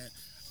nappy. Man,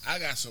 I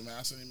got some man.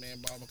 I said, man,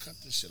 Bob, cut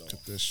this shit off.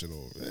 Cut that shit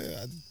off.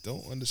 Yeah, I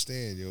don't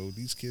understand, yo,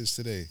 these kids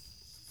today.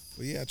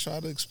 But yeah, I try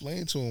to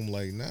explain to them,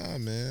 like, nah,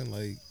 man,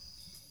 like,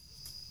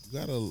 you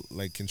gotta,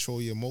 like,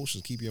 control your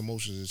emotions, keep your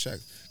emotions in check,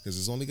 because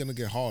it's only gonna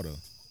get harder.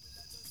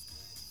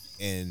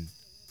 And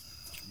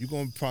you're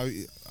gonna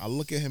probably, I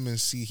look at him and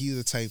see he's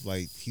the type,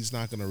 like, he's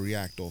not gonna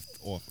react off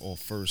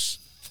first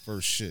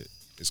shit.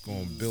 It's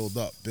gonna build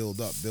up,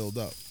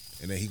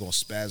 and then he gonna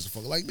spaz the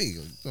fuck like me,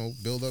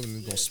 build up and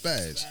then gonna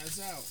spaz.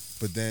 Spaz out.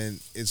 But then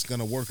it's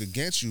gonna work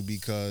against you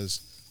because,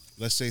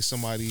 let's say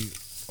somebody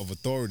of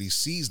authority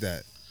sees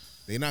that,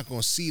 they're not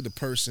gonna see the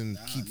person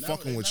keep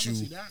fucking with you.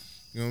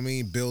 You know what I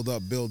mean? Build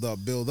up,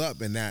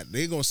 and that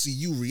they're gonna see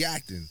you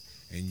reacting,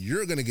 and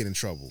you're gonna get in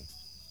trouble.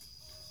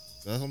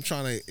 That's what I'm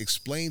trying to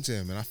explain to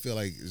him, and I feel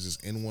like it's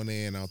just in one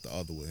ear and out the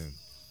other with him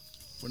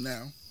For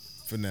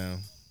now.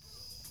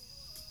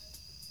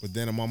 But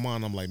then in my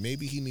mind, I'm like,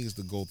 maybe he needs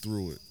to go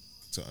through it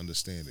to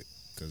understand it,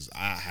 because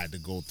I had to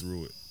go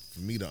through it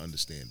for me to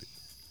understand it.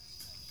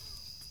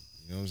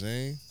 You know what I'm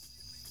saying?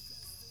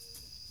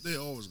 They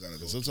always gotta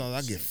go. Sometimes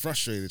I get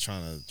frustrated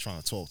trying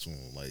to talk to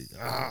him, like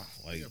I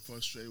like get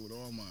frustrated with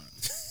all mine.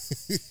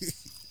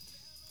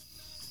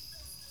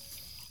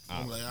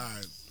 I'm like, all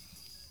right.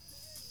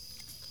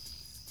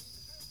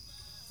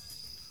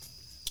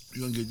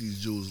 You're gonna get these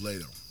jewels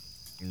later.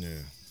 yeah.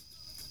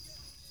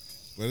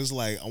 But it's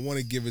like I want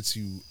to give it to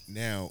you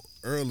now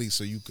early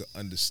so you could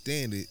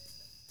understand it.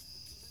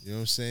 You know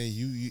what I'm saying?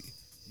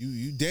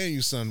 You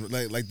Daniel son,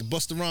 like the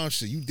Busta Rhymes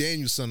shit. You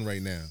Daniel son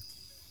right now.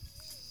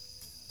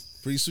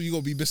 Pretty soon you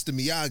gonna be Mr.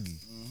 Miyagi,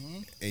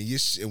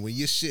 and when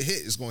your shit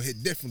hit, it's gonna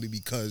hit differently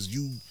because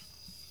you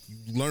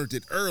learned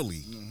it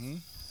early.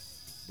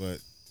 But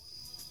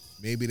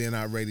maybe they're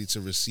not ready to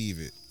receive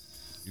it.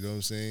 You know what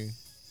I'm saying?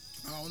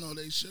 I don't know.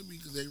 They should be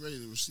because they ready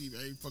to receive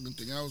every fucking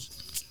thing else.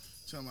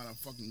 Talking about a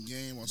fucking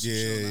game or some Yeah,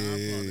 shit on the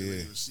yeah, iPod. They ready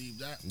yeah. to receive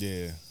that.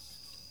 Yeah.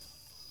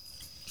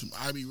 Some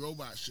IB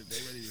robot shit. They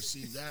ready to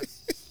receive that.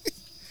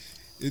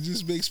 It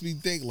just makes me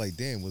think, like,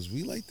 damn, was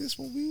we like this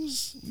when we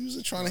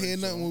wasn't trying to hear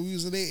Probably nothing so. when we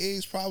was at their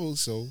age? Probably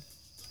so.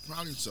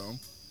 Probably so.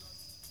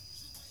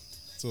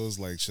 So it's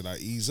like, should I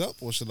ease up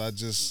or should I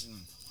just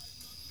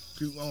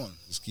Keep going.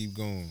 keep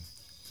going?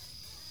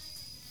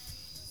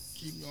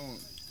 Keep going.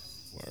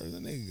 Word, the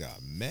nigga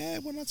got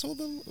mad when I told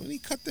him when he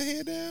cut the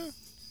hair down.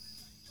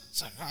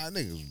 It's like,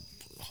 niggas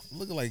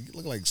looking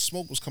like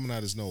smoke was coming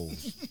out his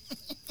nose.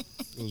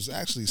 It was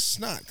actually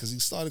snot because he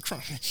started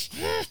crying.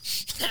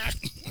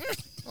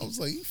 I was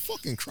like, you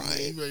fucking You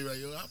crying? ready, right?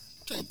 Yo, I'll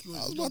take you. I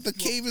was about to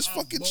cave his I'll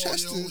fucking ball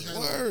chest your in. head.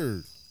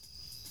 Word.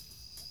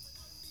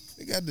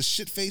 They got the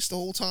shit face the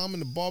whole time in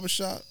the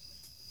barbershop.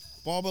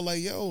 Barber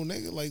like, yo,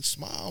 nigga, like,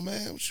 smile,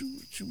 man. What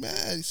you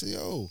mad? He said,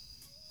 yo,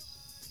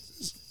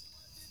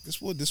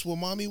 this what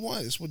mommy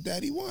want. This what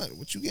daddy want.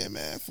 What you getting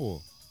mad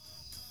for?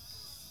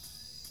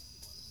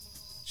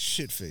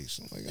 Shit face.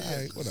 I'm like, all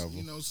right, 'Cause whatever.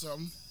 You know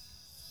something?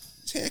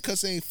 These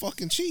haircuts ain't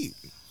fucking cheap.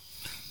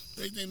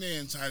 They think they're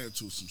entitled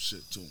to some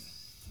shit too.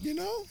 You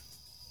know?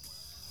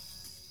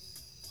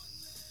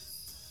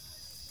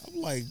 I'm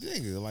like,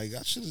 nigga, like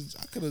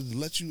I could have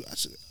let you.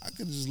 I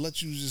could just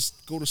let you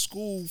just go to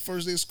school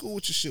first day of school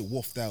with your shit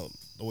woofed out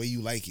the way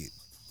you like it.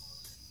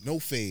 No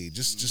fade,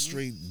 just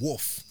straight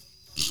woof.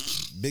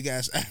 Big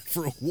ass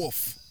afro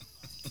woof.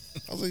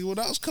 I was like, when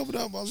I was coming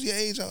up, I was your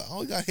age. I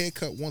only got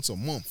haircut once a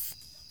month.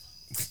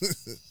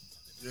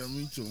 Yeah,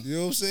 me too. You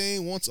know what I'm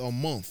saying? Once a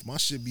month, my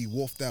shit be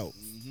woofed out.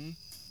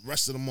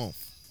 Rest of the month.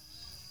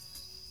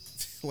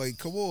 Like,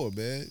 come on,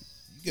 man.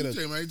 You You get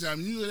take him every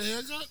time you get a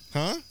haircut?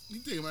 huh? You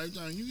take him every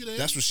time you get a haircut?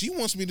 That's what she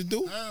wants me to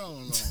do.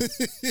 Hell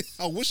no.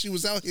 I wish she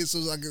was out here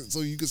so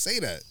you could say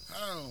that.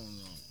 Hell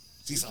no.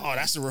 She said, "Oh,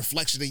 that's a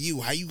reflection of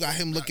you. How you got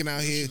him looking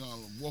out here?" She's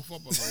gonna woof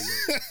up a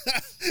little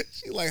bit.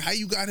 She like, "How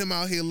you got him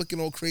out here looking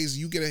all crazy?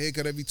 You get a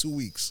haircut every 2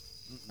 weeks."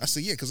 I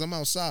said, "Yeah, because I'm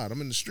outside.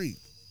 I'm in the street,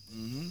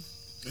 And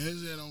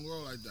his hair don't grow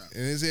like that.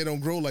 and his hair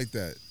don't grow like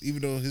that.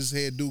 Even though his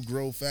hair do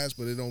grow fast,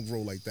 but it don't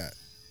grow like that."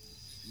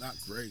 Not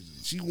crazy.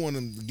 She want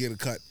him to get a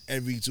cut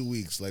every 2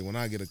 weeks, like when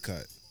I get a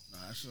cut.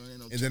 Nah, that shit ain't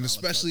no And then $10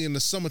 especially in the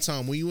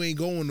summertime when you ain't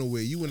going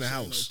nowhere, you in the cuts.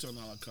 house. Ain't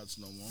no $10 cuts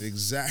no more.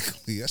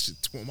 Exactly. That shit.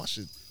 My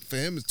shit for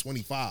him is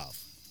 25.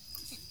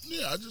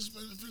 Yeah, I just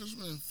spent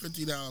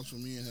 $50 for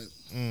me and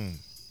him.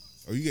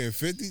 Oh, you getting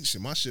 50? Shit,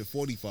 my shit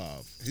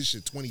 45. His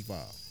shit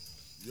 25.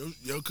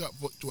 Your cut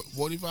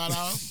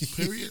 $45?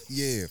 Period?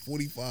 Yeah,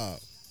 45.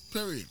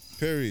 Period.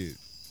 Period.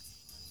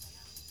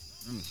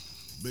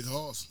 Big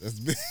horse. That's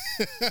big.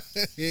 You're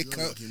a Haircut.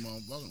 lucky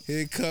motherfucker.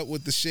 Haircut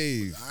with the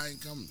shave. I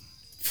ain't coming.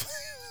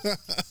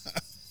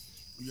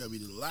 You gotta be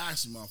the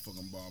last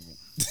motherfucking barber.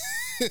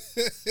 You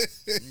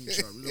ain't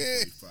charge me no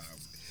 45.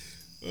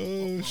 Oh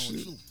Wrong shit.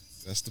 with you?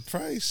 That's the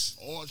price.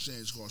 All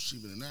change cost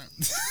cheaper than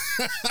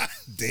that.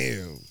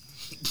 Damn.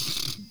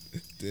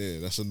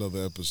 Damn, that's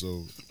another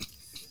episode.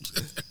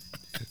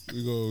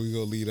 we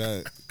gonna leave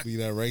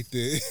that right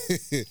there.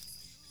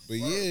 But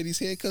yeah, these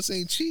haircuts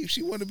ain't cheap.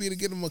 She wanted me to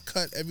get him a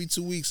cut every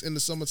 2 weeks in the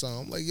summertime.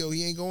 I'm like, yo,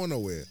 he ain't going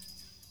nowhere.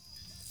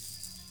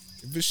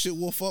 If this shit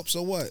wolf up,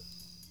 so what?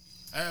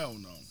 Hell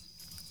no.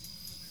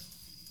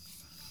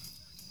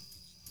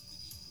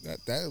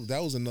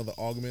 That was another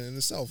argument in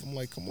itself. I'm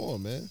like, come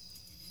on, man.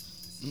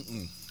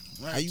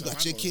 How you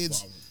got your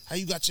kids? How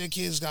you got your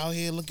kids out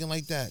here looking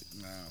like that?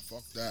 Nah,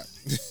 fuck that.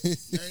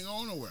 They ain't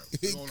going nowhere.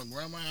 They going to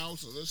grandma's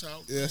house or this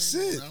house. That's They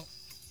ain't it. going out.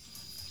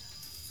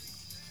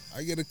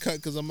 I get a cut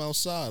because I'm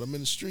outside. I'm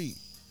in the street.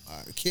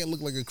 I can't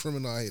look like a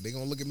criminal out here. They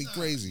gonna look at me Nah,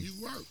 crazy. You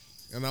work.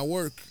 And I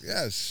work,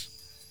 yes.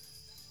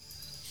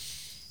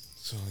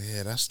 So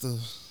yeah, that's the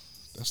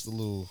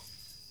little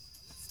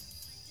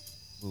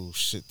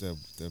shit that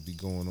be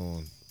going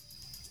on.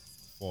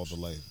 Father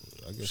life.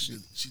 I guess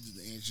She did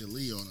the Aunt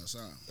Jolie on us,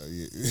 huh?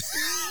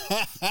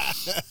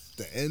 yeah.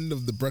 The end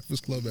of the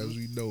Breakfast Club as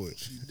we know it.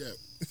 She did.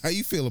 How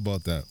you feel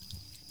about that?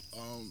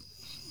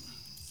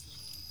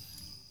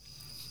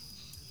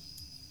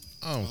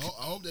 I don't.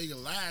 I hope they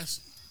can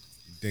last.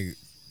 You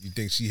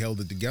think she held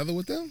it together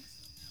with them?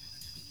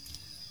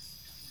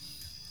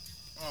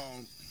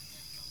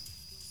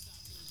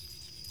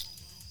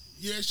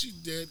 Yeah, she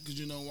did. Because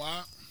you know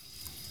why?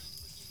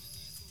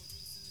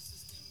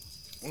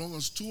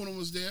 Two of them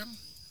was there.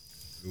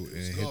 And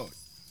It's hit- good.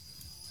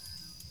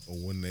 or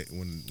when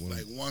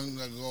Like one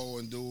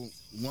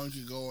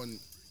could go and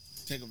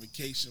take a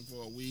vacation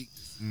for a week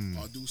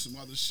or do some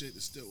other shit.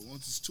 It's still,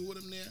 once it's two of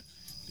them there,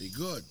 they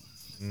good.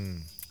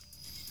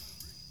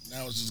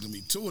 Now it's just gonna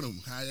be two of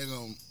them. How they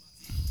gonna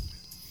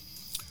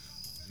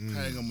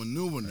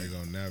maneuver they there?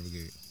 gonna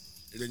navigate.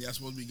 And then y'all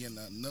supposed to be getting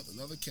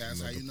another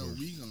cast. How Another you know person.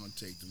 we gonna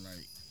take them?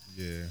 Like,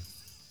 Yeah.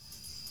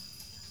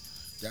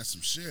 that's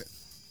some shit.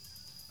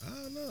 I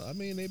don't know. I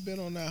mean, they've been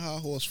on that high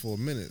horse for a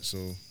minute,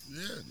 so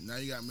Yeah. Now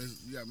you got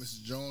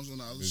Mrs. Jones on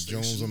the other Miss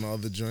station. Jones on the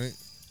other joint.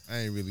 I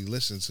ain't really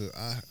listened to.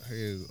 I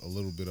heard a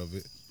little bit of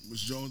it.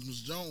 Miss Jones.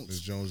 Miss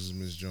Jones is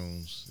Miss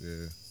Jones.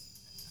 Yeah.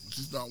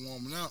 She start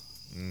warming up.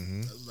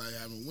 Mm-hmm. That's like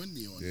having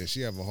Wendy on. Yeah,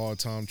 she have a hard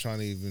time trying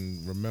to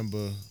even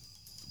remember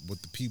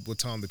what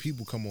time the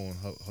people come on.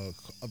 Her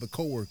other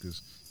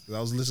coworkers. 'Cause I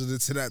was listening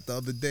to that the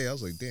other day. I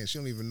was like, damn, she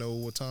don't even know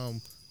what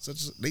time.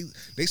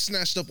 They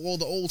snatched up all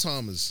the old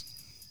timers.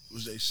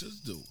 Which they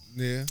should do.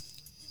 Yeah.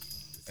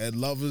 Ed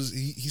Lovers,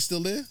 he still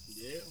there?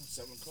 Yeah,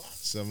 7 o'clock.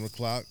 7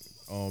 o'clock.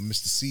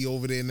 Mr. C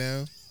over there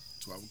now.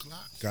 12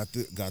 o'clock. Got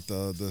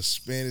the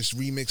Spanish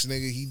remix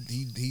nigga. He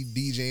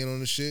DJing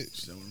on the shit.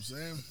 See what I'm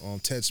saying?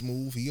 Ted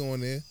Smooth, he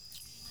on there.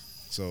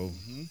 So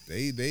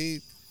they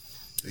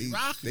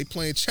rocking. they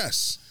playing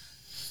chess.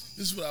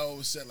 This is what I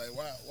always said. Like,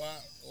 why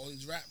all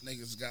these rap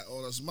niggas got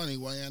all this money?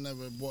 Why y'all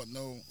never bought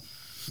no?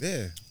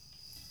 Yeah.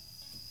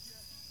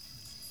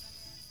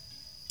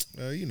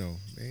 You know,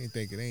 they ain't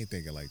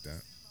thinking like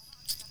that.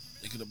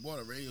 They could have bought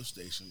a radio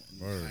station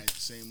and Word. hired the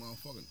same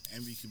motherfucker.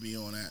 Envy could be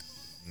on at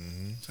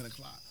 10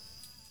 o'clock.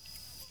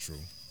 True.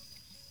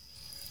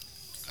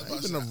 That's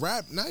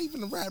Not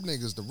even the rap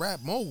niggas, the rap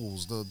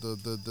moguls, the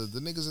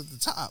niggas at the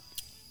top.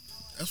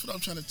 That's what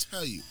I'm trying to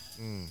tell you.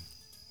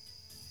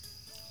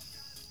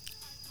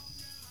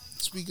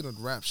 Speaking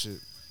of rap shit,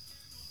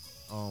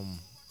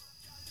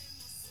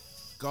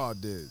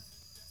 God did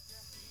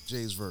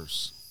Jay's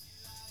verse.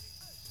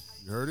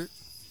 You heard it?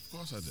 Of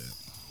course I did.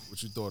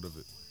 What you thought of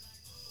it?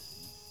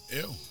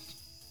 Ew.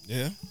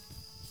 Yeah.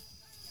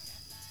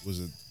 Was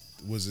it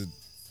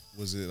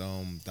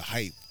the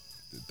hype?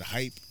 The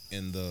hype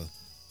and the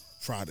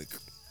product,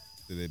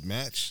 did it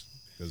match?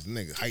 Because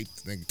nigga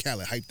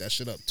Khaled hyped that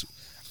shit up too.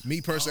 Me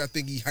personally, I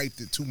think he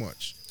hyped it too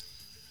much.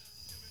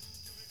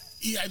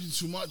 He hyped it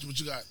too much, but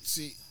you got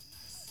see,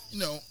 you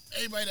know,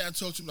 everybody that I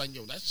talk to like,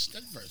 yo, that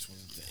verse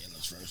wasn't the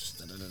illest verse.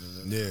 Da, da, da,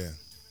 da, da. Yeah.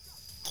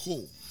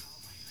 Cool.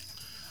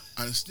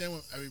 I understand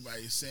what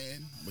everybody's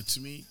saying, but to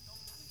me,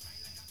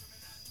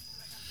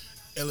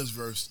 illest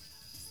verse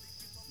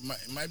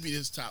might be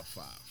his top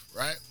 5,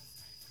 right?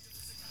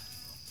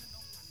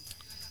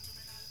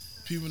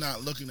 People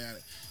not looking at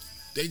it.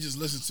 They just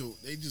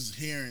they just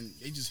hearing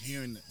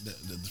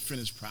the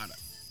finished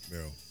product.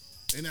 Yeah.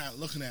 They're not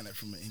looking at it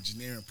from an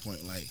engineering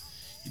point. Like,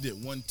 he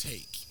did one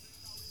take.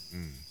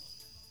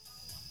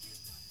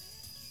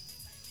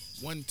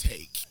 One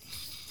take.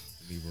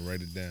 Didn't even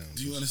write it down.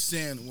 Do you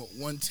understand what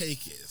one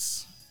take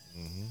is?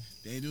 Mm-hmm.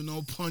 They ain't do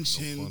no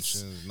punch-ins. No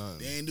punch-ins, nothing.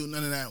 They ain't do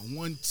none of that.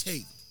 One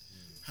take.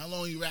 How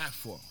long you rap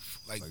for?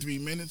 Like 3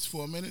 minutes,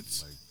 4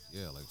 minutes?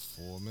 Like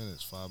 4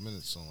 minutes, 5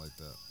 minutes, something like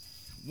that.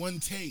 One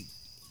take.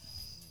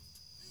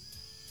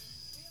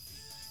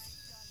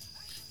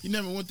 He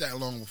never went that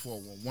long before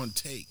one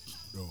take.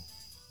 No.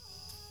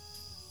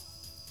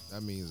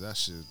 That means that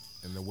shit,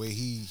 and the way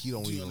he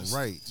don't even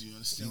write. Do you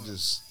understand?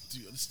 Do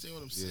you understand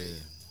what I'm saying?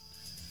 Yeah.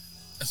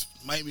 That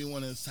might be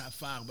one of his top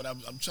 5, but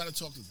I'm trying to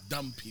talk to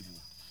dumb people.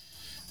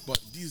 But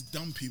these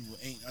dumb people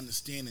ain't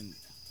understanding.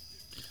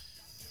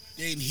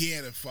 They ain't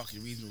hear the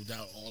fucking Reasonable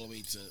Doubt all the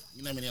way to,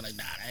 you know what I mean? They're like,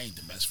 nah, that ain't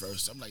the best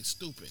verse. I'm like,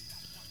 stupid.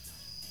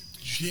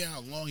 Did you hear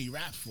how long he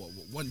rapped for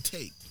with one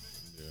take?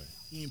 Yeah.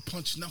 He ain't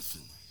punched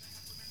nothing.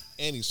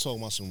 And he's talking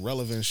about some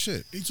relevant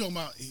shit. He talking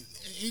about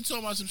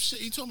some shit.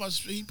 He talked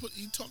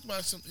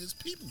about some his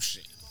people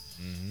shit.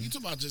 Mm-hmm. He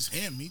talked about just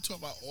him. He talked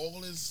about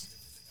all his.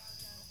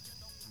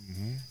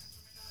 Mm-hmm.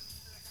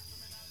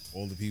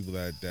 All the people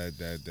that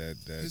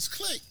His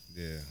clique.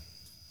 Yeah.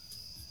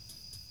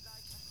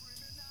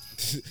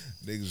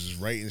 Niggas just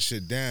writing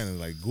shit down and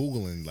like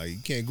Googling. Like, you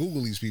can't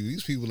Google these people.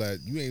 These people that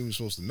you ain't even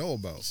supposed to know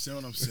about. See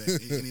what I'm saying?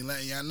 And he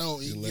letting y'all know.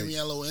 He giving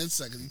y'all a little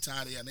insight because he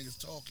tired of y'all niggas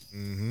talking.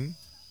 Mm-hmm.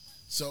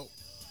 So,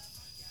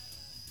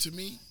 to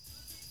me,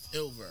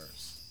 ill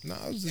verse. Nah,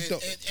 it was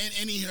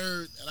and he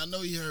heard, and I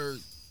know he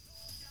heard,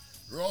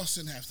 Ross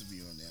didn't have to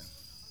be on there.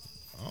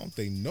 I don't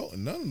think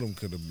none of them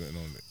could have been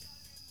on it.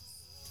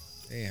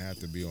 They ain't have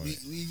to be on it.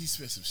 Weezy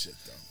spit some shit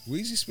though.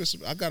 Weezy spit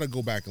some. I gotta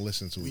go back and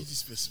listen to it. Weezy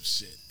spit some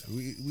shit though.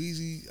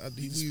 Weezy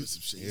spit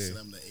some shit. Yeah. He said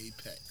I'm the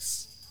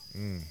apex.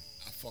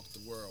 I fucked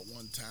the world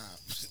one time.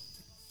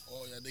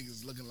 All y'all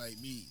niggas looking like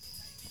me.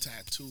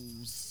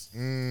 Tattoos.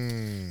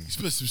 He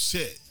spit some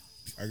shit.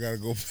 I gotta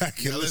go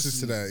back and listen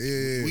to that.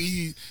 Yeah.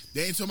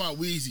 They ain't talking about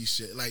Weezy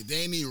shit. Like,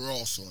 they ain't need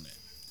Ross on it.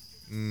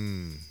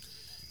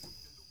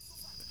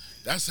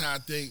 That's how I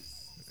think.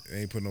 They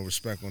ain't put no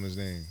respect on his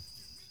name.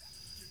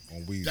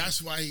 On Weezy.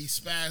 That's why he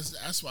spazzed.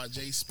 That's why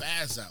Jay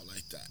spazzed out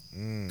like that.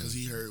 Because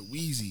he heard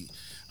Weezy.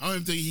 I don't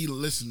even think he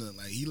listened to,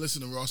 like, he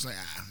listened to Ross like,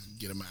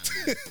 get him out of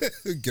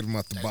here. Get him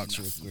out the box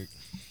real quick.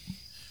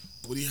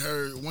 But he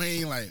heard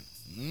Wayne like,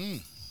 oh,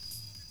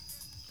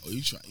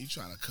 you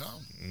trying to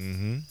come?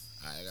 Mm-hmm.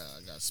 I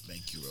gotta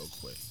spank you real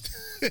quick.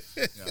 I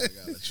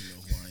gotta let you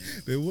know who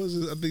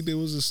I am. I think there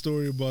was a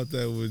story about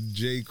that when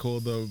Jay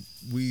called up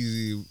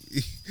Weezy.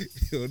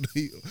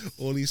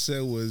 All he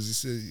said was, he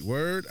said,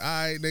 "Word, all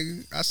right,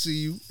 nigga, I see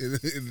you," and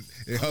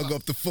hung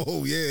up the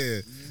phone.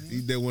 Yeah,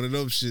 he did one of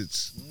them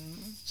shits.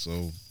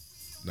 So,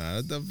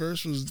 nah, the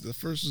first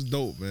was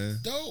dope, man.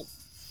 Dope.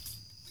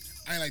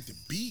 I like the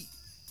beat.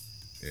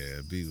 Yeah,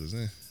 the beat was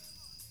in.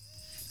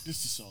 This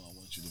is the song I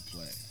want you to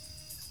play.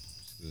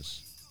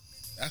 This.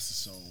 That's the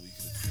song we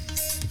could have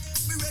played.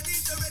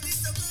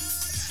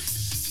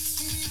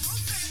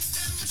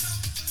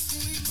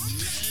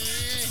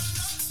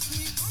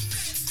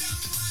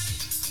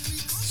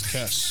 It's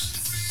Kes.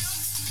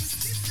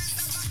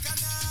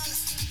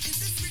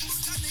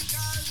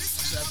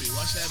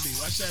 Watch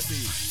that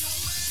beat.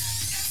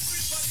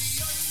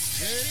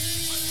 Hey.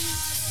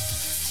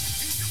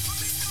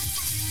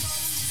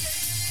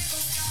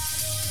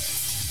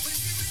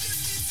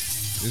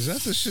 Is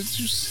that the shit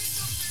you...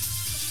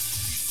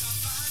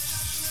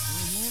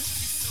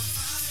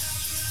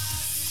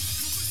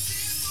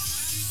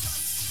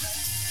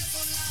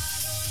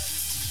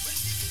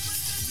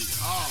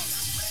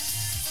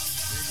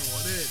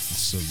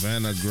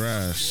 Savannah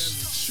Grass.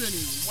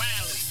 Trini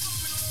Wiley.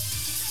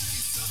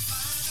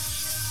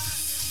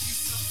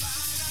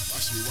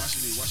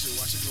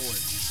 Watch it go in.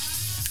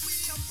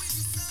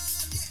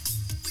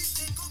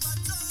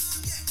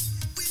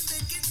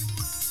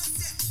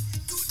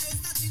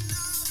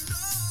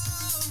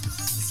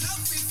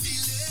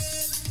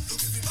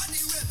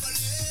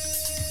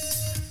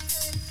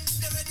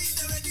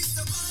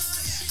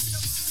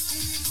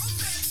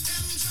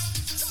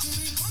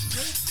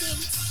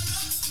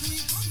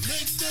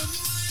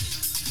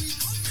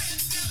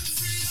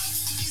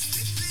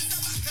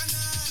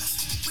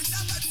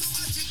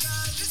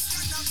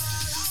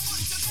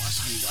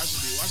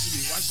 Watch the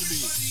beat. Watch the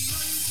beat.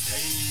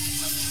 Hey.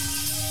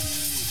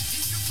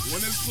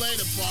 When it's play,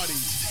 the party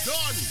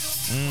done.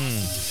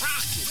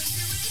 Rockin'.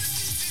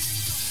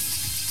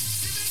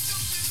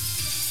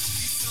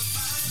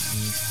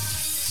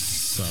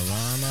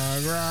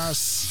 Savannah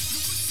Grass.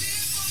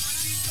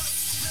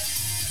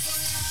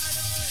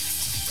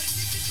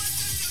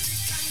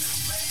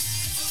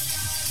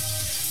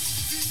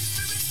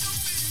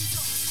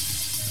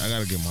 I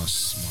gotta get my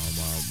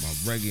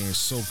reggae and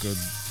soca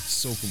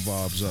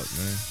vibes up,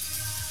 man.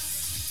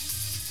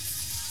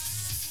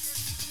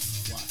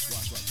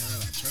 Watch.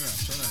 Turn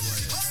it up right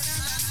here.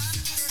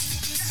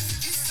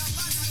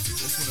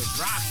 This one is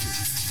rocking.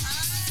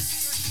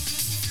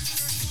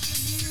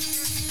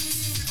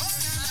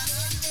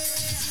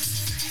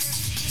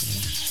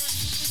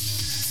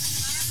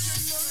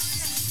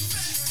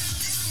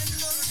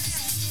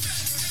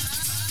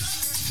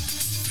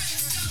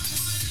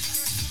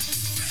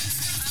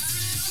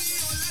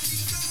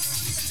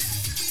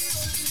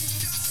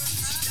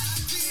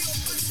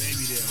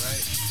 Baby there,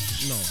 right?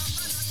 No,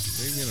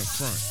 baby in the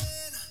front.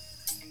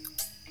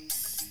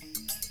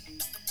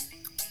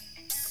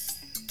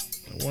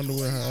 I wonder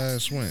where her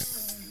ass went.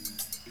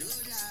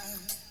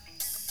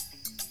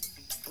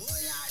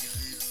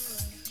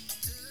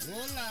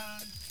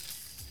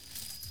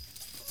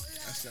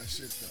 That's that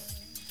shit though.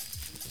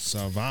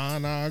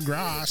 Savannah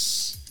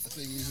Grass. I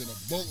think he's in a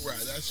boat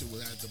ride. That shit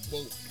was at the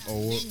boat.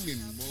 Oh, what?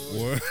 Leaning,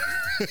 boy. What?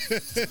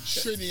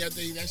 Trinity, I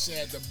think that shit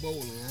at the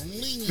boat.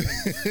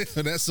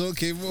 Leaning. That's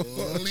okay, boy.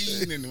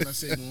 Leaning. When I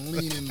say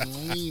leaning,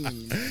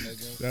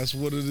 nigga. That's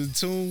one of the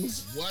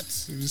tunes. What?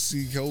 You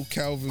see, old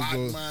Calvin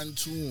go. Batman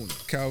tune.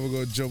 Calvin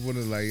go jump on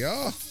it like,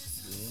 oh,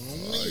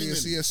 you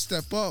see a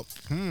step up.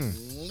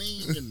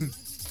 Leaning.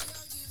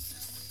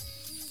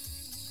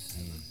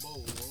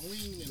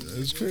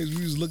 It's crazy.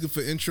 We was looking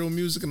for intro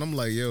music, and I'm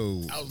like,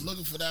 yo. I was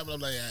looking for that, but I'm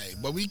like, hey.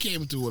 But we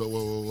came through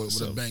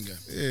with a banger.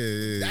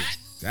 Yeah.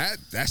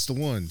 That's the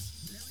one.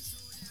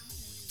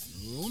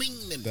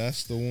 Leaning.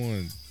 That's the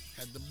one.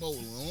 Had the boat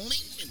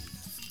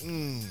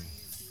leaning.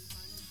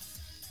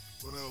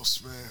 What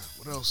else, man?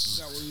 What else? Is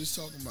that what you was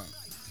talking about?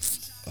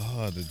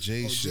 Oh, the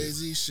Jay shit.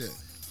 Jay-Z shit.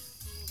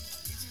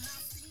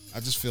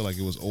 I just feel like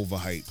it was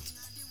overhyped.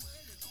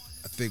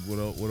 I think with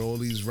all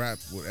these rap,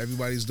 what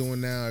everybody's doing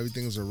now,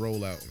 everything's a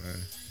rollout,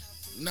 man.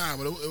 Nah,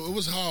 but it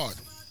was hard.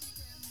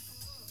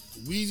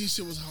 Weezy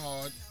shit was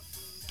hard.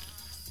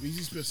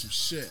 Weezy spit some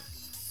shit.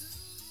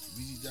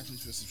 Weezy definitely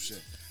spit some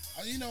shit.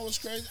 You know what's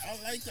crazy? I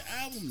like the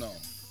album though.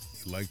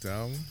 You like the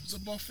album? It's a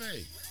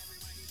buffet.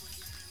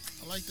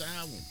 I like the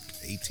album.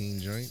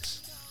 18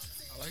 joints.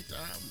 I like the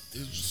album.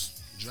 It's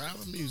just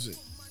driving music.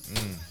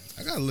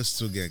 I gotta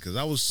listen to it again because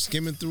I was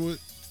skimming through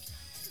it.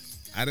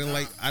 I didn't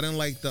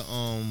like the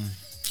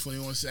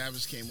 21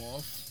 Savage came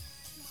off.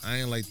 I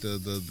ain't like the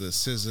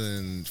SZA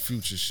and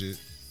Future shit.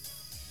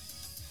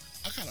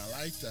 I kind of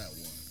like that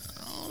one.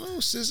 I don't know.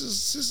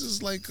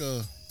 SZA's like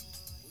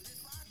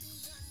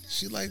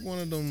she like one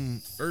of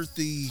them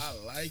earthy. I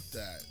like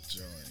that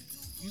joint.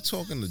 You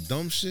talking the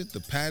dumb shit?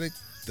 The Paddock,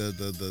 the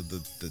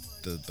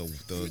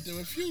With them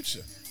in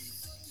Future.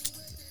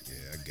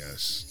 Yeah, I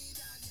guess.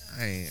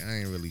 I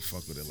ain't really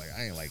fuck with it. Like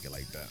I ain't like it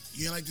like that.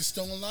 You ain't like the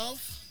Stone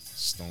Love?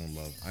 Stone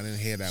Love. I didn't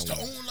hear that Stone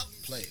one. Love.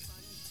 Play it.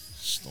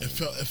 Stone It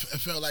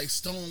felt like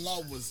Stone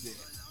Love was there.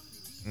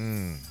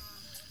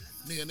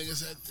 Nigga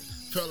said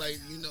felt like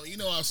you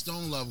know how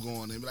Stone Love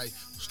going. They be like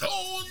Stone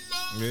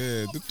Love.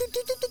 Yeah.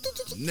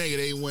 Nigga,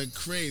 they went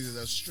crazy.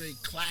 There's a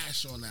straight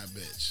clash on that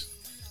bitch.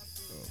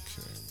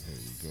 Okay, here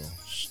we go.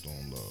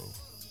 Stone Love.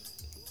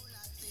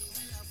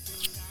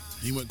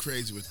 He went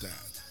crazy with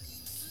that.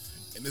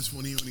 And this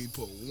one he only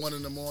put one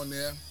of them on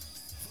there.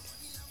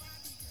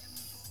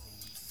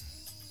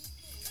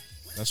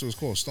 That's what it's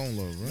called, Stone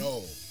Love, right?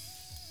 No.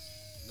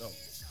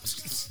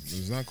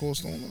 It's not called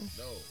Stone Love?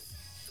 No.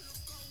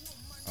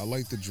 I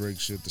like the Drake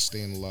shit, the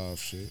Staying Alive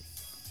shit.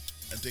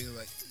 I think it's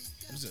like,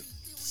 what was it,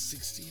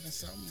 16 or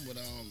something with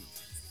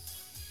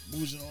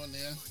Bougie on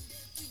there.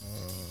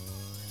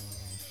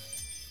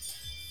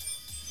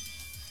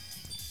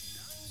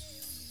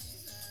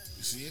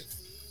 You see it?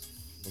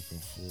 Looking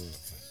for it.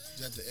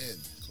 It's at the end,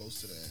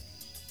 close to the end.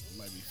 It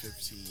might be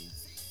 15.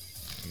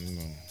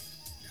 No.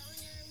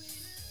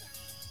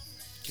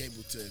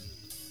 Cableton.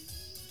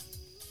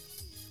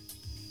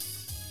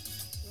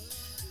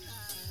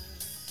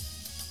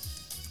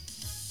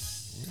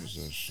 Where's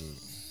that shit?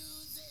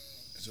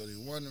 There's only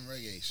one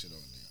reggae shit on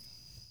there.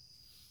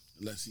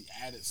 Unless he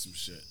added some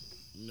shit.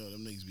 You know,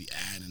 them niggas be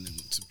adding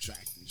and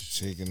subtracting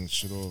shit. Taking the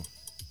shit off.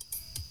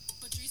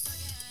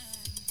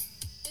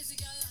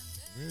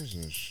 Where's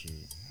that shit?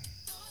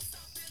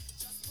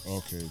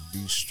 Okay,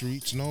 these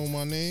streets know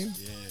my name?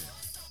 Yeah.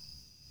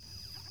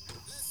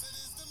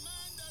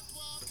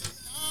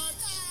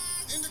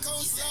 In the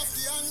coast of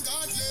the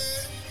ungodly,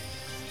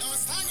 now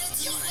stand up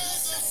to the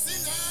ways of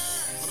sinner.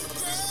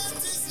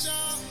 Great is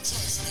Jah,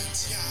 judgment,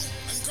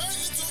 yeah, and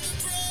greatly to be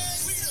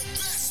praised. We the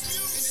best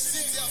music in the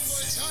city of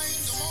full time,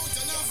 the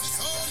mountain of His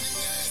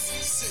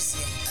holiness.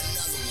 Sizzler,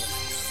 another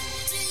one.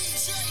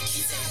 DJ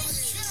Khaled,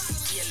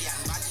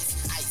 Alien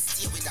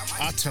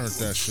I turned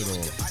that shit off.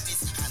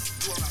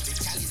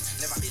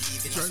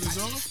 Turn this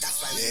off?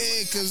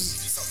 Yeah,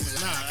 cause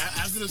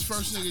Nah, after this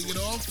first nigga get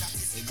off,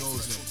 it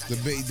goes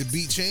in. the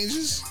beat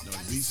changes. No, the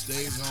beat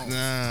stays on.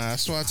 Nah,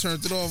 that's why I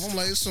turned it off. I'm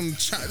like, it's some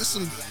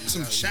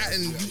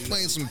chatting. You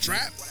playing some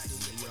trap?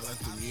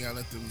 You gotta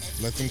let them.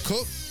 Let them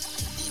cook.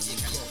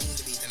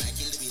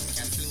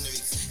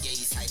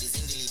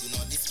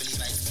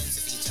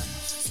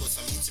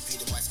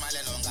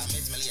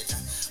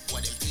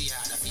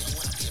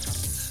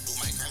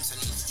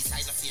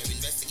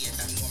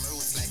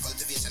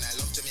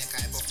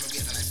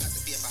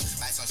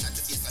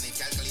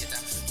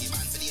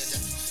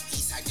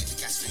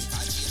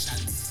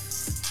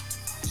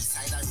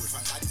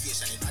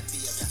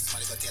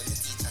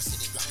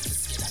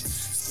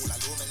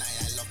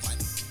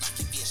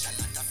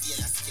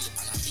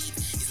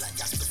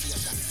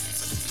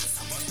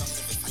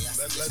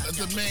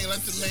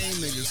 Let the main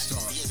niggas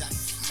talk.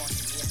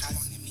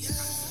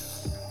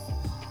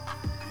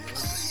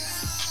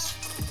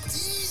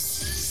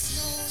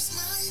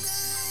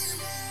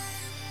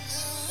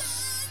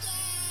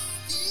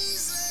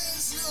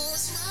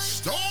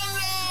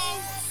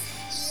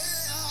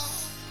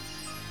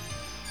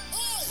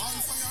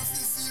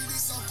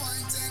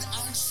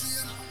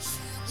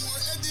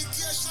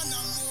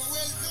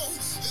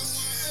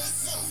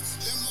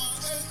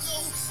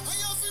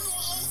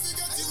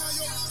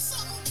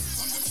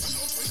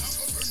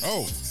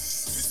 Oh.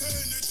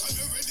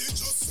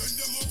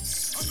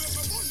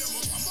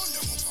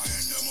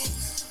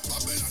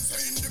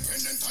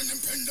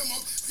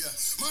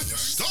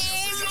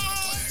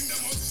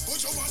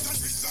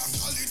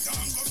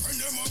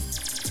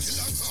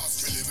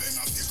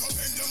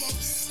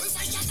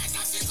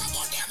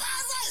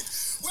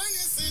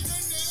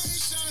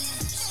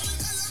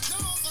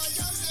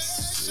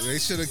 They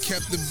should have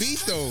kept the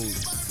beat though.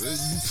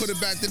 You put it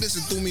back to this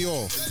and threw me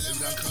off.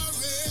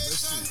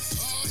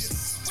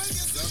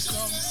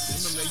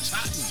 They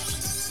chatting.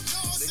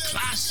 They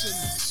clashing.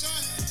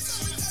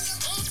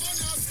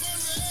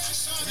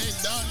 It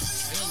ain't done.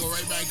 They gonna go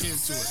right back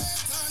into it.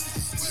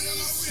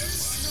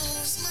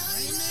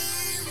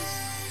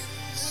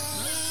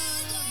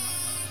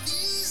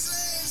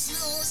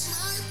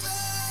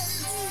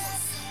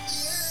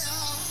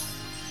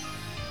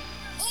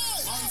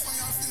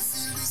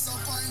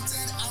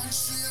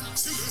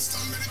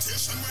 Celestial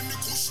meditation when the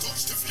kush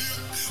touch the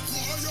flame.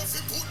 Why you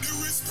fi put the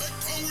respect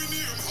on we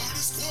name? How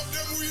the scope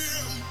them we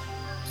aim?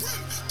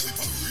 Well, clip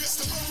a race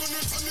them and run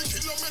it and the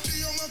killer with the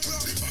young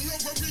club. The banger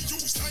where we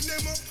use line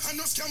them up and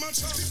no scam a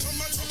chop. The from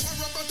my top a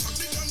rubber tap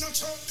the gun a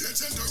chop.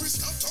 Legendary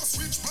stop to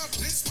switch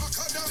badness back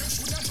a down. Them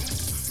shoulda know.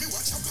 Me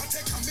watch a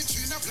patek and me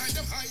train a blind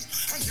them high.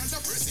 And y'all a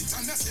press it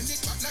and a send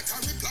it back like a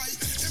reply.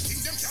 Them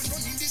think them can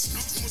run in this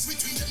snub nose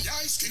between them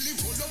eyes. Skilly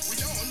roll up with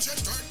 100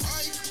 dirt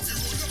pipe. We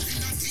roll up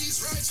in a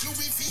these rides,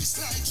 Louis V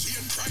slide. Chain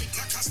bright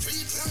like a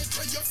street light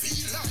when you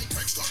feel like.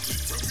 Extra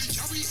clip where we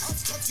carry half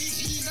 30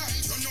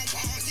 he-night. You know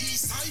all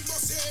east side,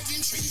 but head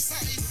in tree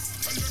side.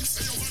 Tell them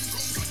say you want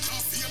gun, got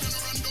half here and a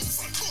random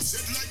fat. Bust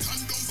head like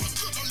condom, but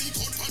got a leak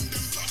out on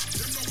them flat.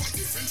 Them know what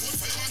different would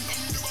fire and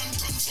I'm the one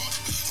tom shot.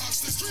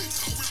 Ask the street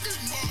how we been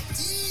mad.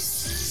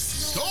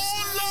 So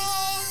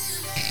long!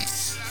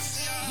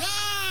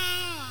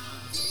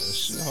 That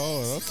shit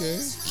hard,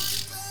 okay.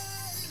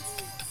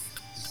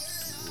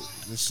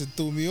 This shit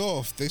threw me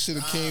off. They should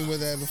have came with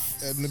that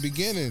in the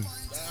beginning.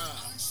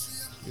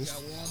 You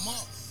gotta warm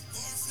up.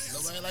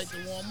 Nobody like to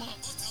warm up.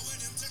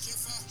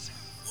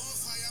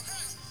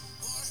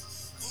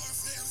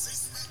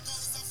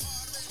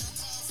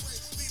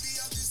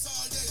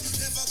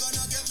 Never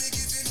gonna get me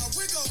giving up.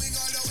 We're going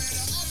all the way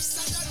to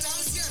upstand and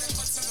down. Yeah, the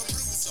cuts and the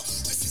bruise.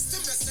 The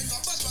system messing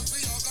up, but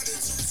we all got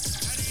it too.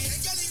 And he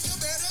ain't getting no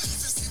better if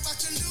you sit back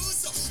and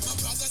lose. My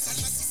brothers and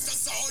my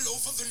sisters all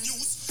over the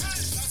news.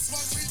 That's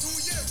what we do,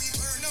 yeah. We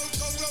burn out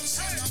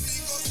corruption. And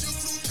big up your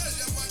crew, tell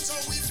them what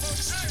how we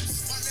function.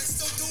 What next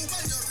to do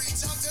when you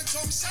reach out the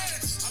junction?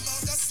 I'm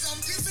out the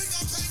slum giving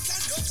up and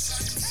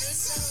conduction.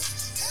 Cancer,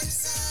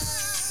 cancer.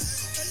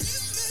 The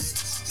limit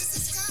is the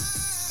sky.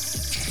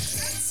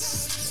 Cancer,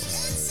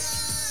 cancer.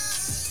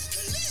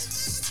 The limit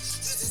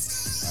is the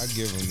sky. I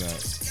give him that.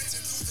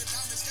 Getting through the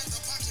damage, get the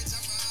package,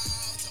 I'm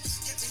out.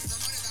 Getting the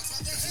money, that's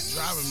what they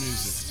Driving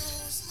music.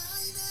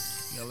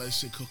 You gotta let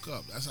shit cook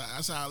up. That's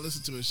how I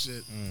listen to his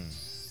shit.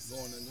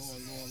 Going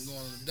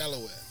to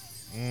Delaware.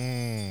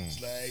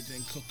 It's like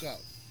everything cook up.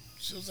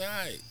 Shit was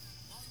alright.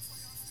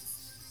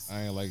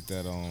 I ain't like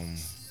that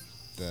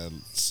that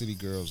City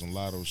Girls and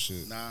Lotto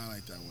shit. Nah, I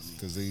like that one either.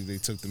 Cause they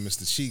took the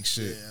Mr. Cheek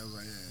shit. Yeah, I was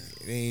like,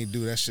 yeah. They ain't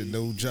do that shit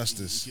no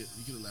justice. You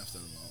could have left that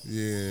alone.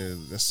 Yeah,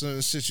 that's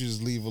certain shit you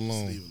just leave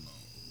alone. Just leave it alone.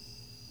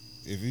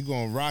 If you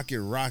gonna rock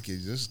it.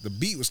 Just the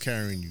beat was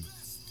carrying you.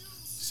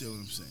 See what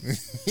I'm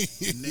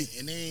saying?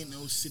 and they ain't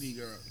no city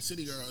girl.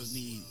 City girls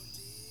need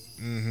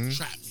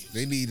trap music.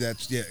 They need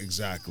that. Yeah,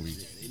 exactly.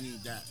 Yeah, they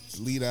need that.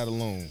 Leave that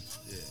alone.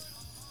 Yeah.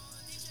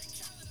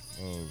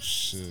 Oh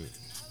shit.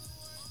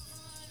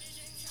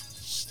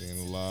 Staying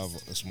Alive.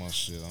 That's my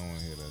shit. I don't want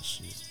to hear that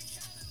shit.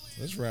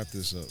 Let's wrap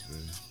this up, man.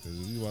 Because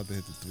we about to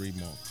hit the 3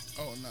 mark.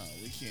 Oh no,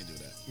 we can't do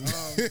that.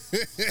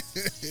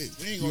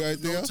 We ain't You gonna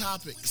right do no there?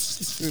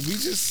 topics. We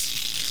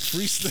just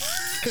freestyle.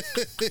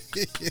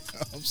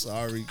 I'm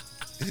sorry.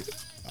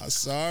 I'm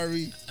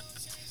sorry. You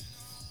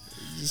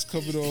just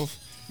coming off.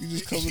 You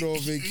just coming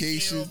off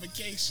vacation. On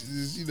vacation.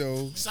 Just, you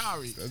know,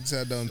 Sorry. I just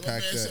had to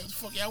unpack What that. the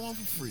fuck y'all want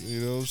for free? You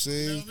know what I'm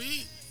You know saying? what I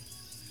mean?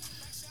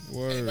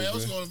 Word, Everybody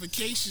else man. going on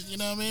vacation, you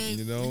know what I mean?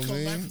 You know we what I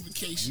come back mean? from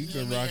vacation. We've You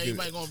know been what I mean? rocking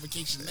Everybody going on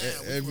vacation now. We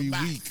Every coming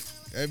back. week.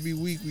 Every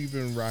week we've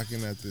been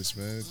rocking at this,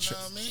 man. You know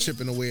what I mean?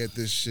 Chipping away at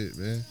this shit,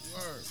 man.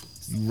 Word.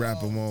 You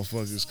rapper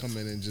motherfuckers come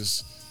in and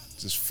just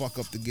fuck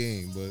up the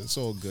game, but it's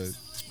all good.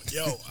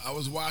 Yo, I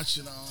was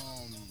watching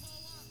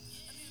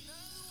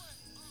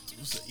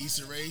what's the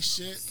Issa Rae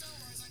shit?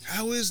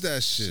 How is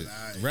that shit?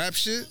 Alright. Rap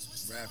shit?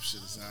 Rap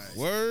shit is alright.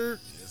 Word?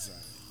 Yeah, it's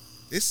alright.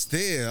 It's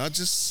there. I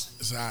just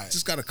It's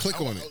alright. gotta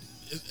click on it.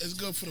 It's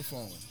good for the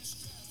phone.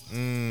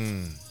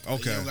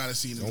 Okay. You don't gotta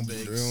see it in the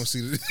bigs. You don't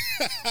see the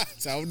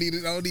so I don't need it.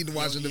 I don't need to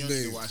watch it in the You don't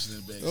need big. to watch it in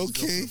the bigs.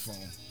 Okay. It's good for the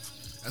phone.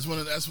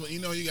 That's what you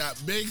know. You got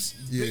big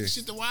Yeah.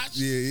 shit to watch.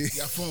 Yeah, yeah. You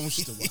got phone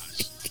shit to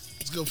watch.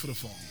 It's good for the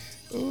phone.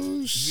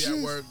 Oh If shit. you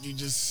at work, you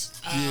just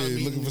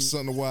Looking for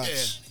something to watch.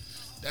 Yeah,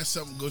 that's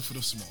something good for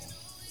the small.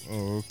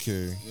 Oh,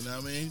 okay. You know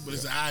what I mean? But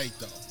it's alright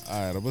though. All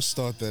right, I'm gonna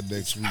start that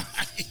next week.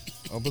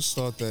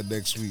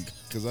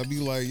 Cause I be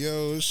like,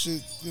 yo, this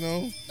shit, you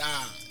know.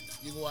 Nah,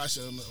 you can watch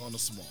it on the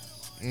small.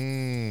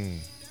 Mm.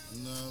 You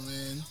know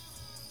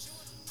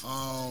what I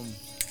mean?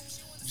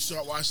 You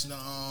start watching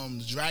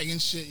the dragon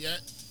shit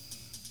yet?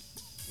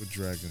 What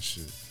dragon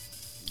shit?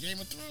 Game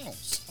of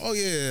Thrones. Oh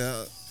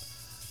yeah.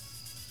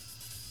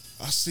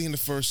 I seen the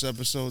first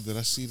episode. Did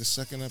I see the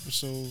second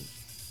episode?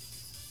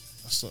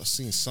 I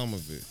seen some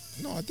of it.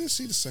 No, I did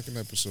see the second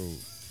episode.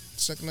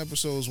 The second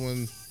episode is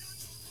when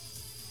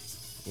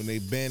they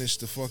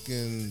banished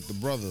the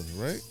brother,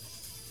 right?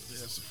 Yeah,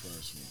 that's the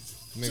first one.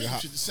 Nigga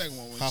Second shit, the second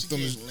one when hopped she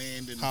on came the-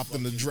 land and hopped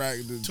on the fucking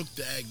dragon. took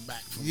the egg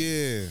back from him.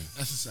 Yeah.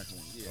 That's the second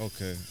one. Yeah.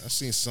 Okay. I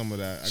seen some of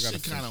that. I got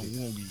Shit kind of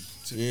wonky.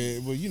 To me. Yeah,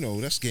 well, you know,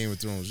 that's Game of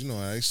Thrones. You know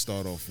how they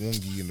start off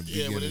wonky in the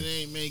Yeah, beginning. but it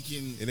ain't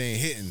making. It ain't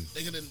hitting.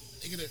 They're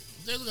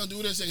gonna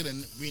do this. They're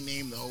gonna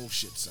rename the whole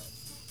shit something.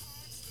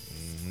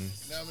 Mm-hmm.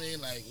 You know what I mean?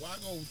 Like, why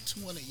go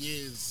 200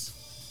 years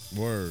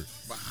Word.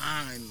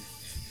 behind?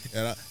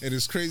 And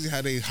it's crazy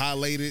how they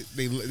highlighted.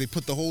 They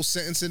put the whole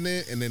sentence in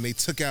there, and then they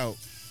took out.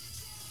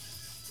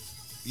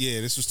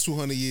 Yeah, this was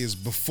 200 years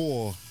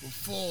before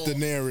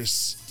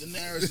Daenerys.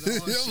 Daenerys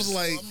and all that I was shit.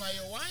 like- So I'm like,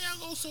 yo, why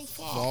y'all go so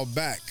far? All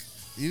back.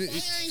 Why y'all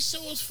ain't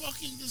show us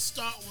fucking to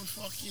start with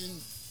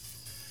fucking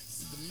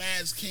the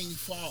Mad King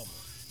father?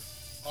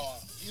 Or,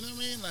 you know what I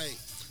mean? Like,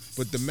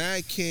 But the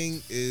Mad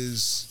King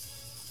is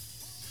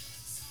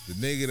the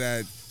nigga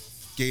that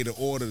gave the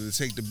order to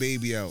take the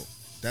baby out.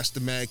 That's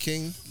the Mad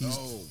King?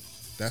 no.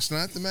 That's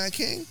not the Mad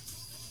King?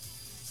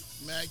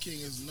 Mad King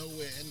is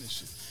nowhere in this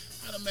shit.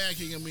 How the Mad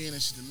King gonna be in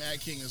this shit? The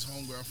Mad King is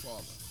homegirl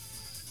father.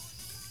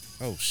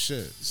 Oh,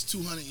 shit. It's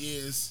 200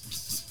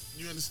 years.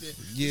 You understand?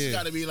 Yeah. It's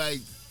gotta be like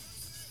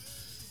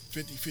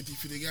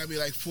 50. It gotta be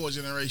like 4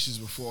 generations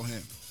before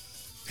him.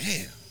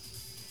 Damn.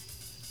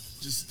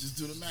 Just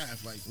do the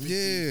math. Like 50,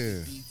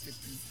 Yeah.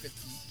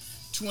 50,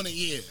 20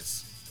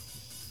 years.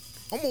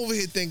 I'm over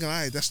here thinking, all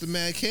right, that's the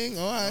Mad King?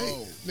 All right.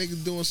 No.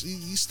 Nigga doing,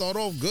 he start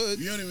off good.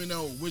 You don't even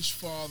know which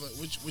father,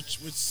 which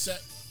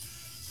set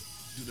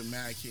do the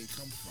Mad King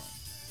come from.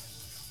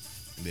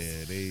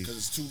 Yeah, Because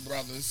it's 2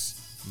 brothers.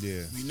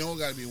 yeah. We know it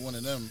gotta be one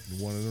of them.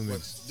 One of them But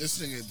niggas. this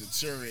nigga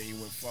deteriorated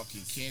with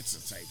fucking cancer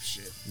type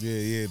shit.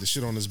 Yeah, the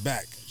shit on his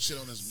back. Shit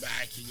on his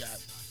back. He got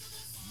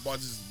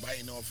buzzes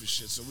biting off his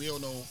shit. So we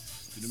don't know,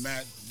 do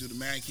the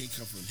Mad King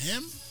come from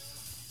him?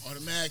 Or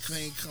the Mad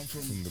King come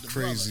from From the the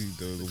crazy,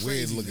 brother, the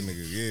weird crazy looking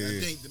nigga. Yeah, I yeah.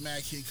 think the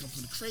Mad King come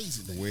from the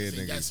crazy nigga. weird I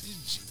think nigga. That's his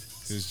G.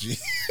 His G.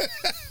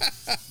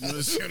 You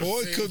understand what Or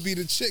I'm it saying? could be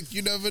the chick.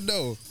 You never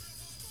know.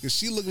 Cause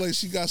she looked like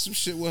she got some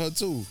shit with her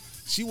too.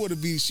 She would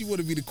have be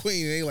the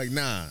queen. And they like,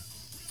 nah,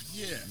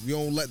 Yeah, we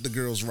don't let the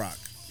girls rock.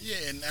 yeah,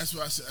 and that's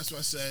what I said. That's what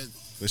I said.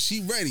 But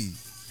she ready.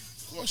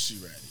 Of course she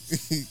ready.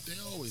 They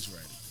always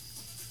ready.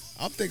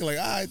 I'm thinking like,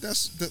 all right,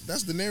 that's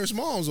Daenerys'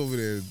 mom's over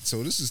there.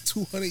 So this is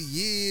 200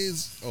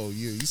 years. Oh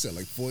yeah, you said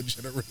like 4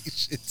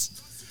 generations.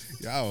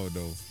 Yeah, I don't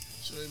know.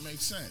 So it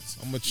makes sense.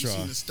 I'ma You try.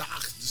 seen the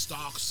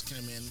Starks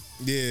come in,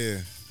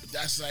 Yeah, but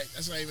that's not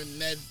even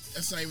Ned.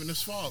 That's not even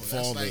his father. That's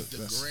Father, like the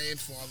that's-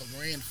 grandfather.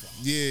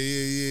 yeah.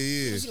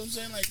 You know what I'm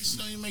saying? Like, this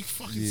don't even make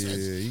fucking Yeah,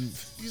 sense. he,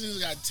 These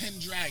niggas got 10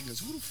 dragons.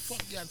 Who the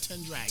fuck got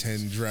 10 dragons?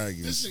 10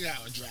 dragons. This nigga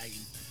got a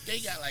dragon. They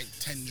got like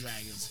 10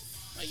 dragons.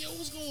 Like, yo,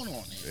 what's going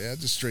on there? Yeah,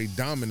 just straight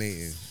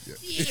dominating. Yeah.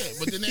 Yeah,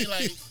 but then they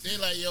like,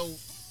 yo,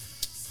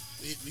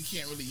 we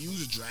can't really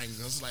use a dragon.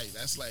 That's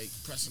like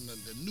pressing the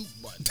nuke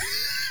button.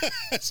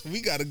 So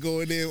we gotta go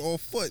in there on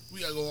foot.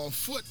 We gotta go on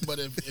foot. But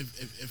if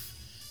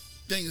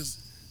things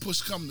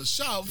push come to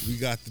shove, We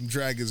got them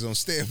dragons on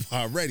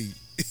standby ready.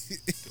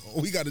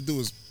 All we gotta do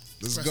is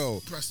let's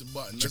go. Press the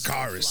button. Let's go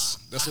Jakaris.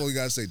 fly. That's all you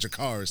gotta say.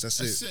 Jakaris. That's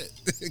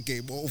That's it.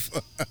 Game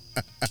over.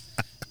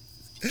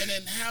 And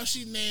then how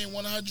she named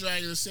one of her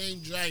dragons the same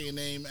dragon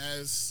name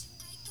as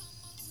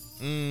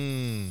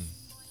Homegirl.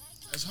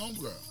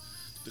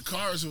 The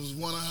chorus was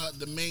one of her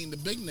the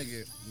big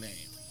nigga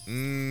name.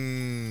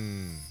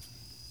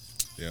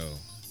 Yo.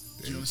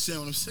 Do you understand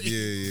what I'm saying?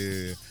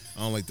 Yeah. I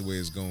don't like the way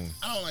it's going.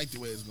 I don't like the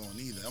way it's going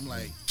either. I'm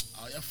like,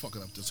 oh, y'all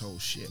fucking up this whole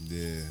shit.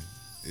 Yeah.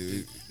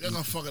 You're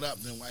gonna fuck it up,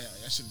 then why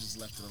y'all should have just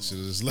left it alone. Should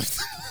have just left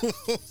it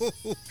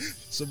alone.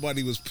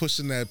 Somebody was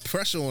pushing that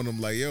pressure on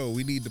them like, yo,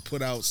 we need to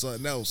put out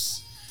something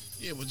else.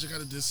 Yeah, but you could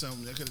have did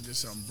something. They could have did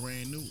something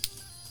brand new.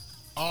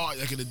 Or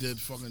they could have did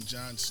fucking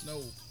Jon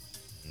Snow.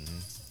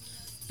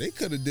 They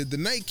could have did the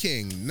Night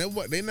King.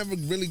 They never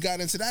really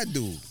got into that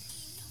dude.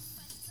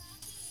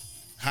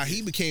 How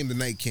he became the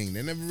Night King.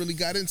 They never really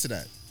got into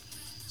that.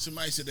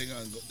 Somebody said they're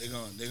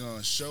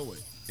gonna show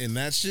it. And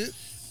that shit?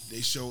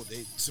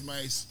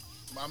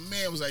 My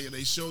man was like,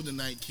 they showed the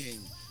Night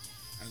King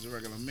as a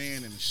regular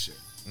man and the shit.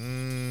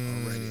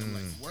 Already. I'm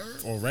like,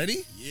 word?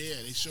 Already? Yeah,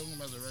 they showed him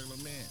as a regular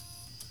man.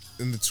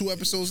 In the 2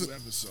 episodes? 2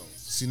 episodes.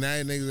 See, now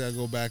niggas gotta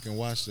go back and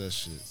watch that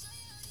shit.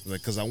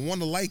 Like, cause I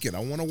wanna like it. I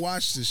wanna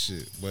watch this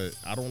shit. But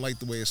I don't like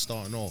the way it's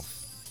starting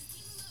off.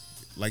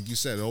 Like you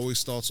said, it always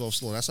starts off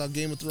slow. That's how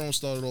Game of Thrones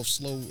started off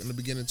slow in the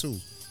beginning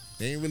too.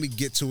 They ain't really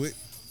get to it.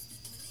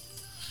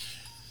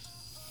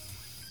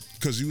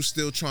 Cause you was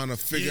still trying to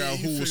figure out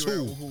who was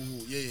who.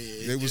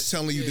 Yeah. They was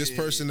telling you this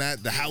person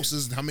that, the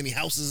houses, how many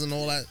houses and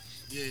all that.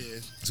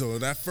 Yeah. So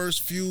the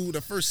first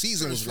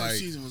season was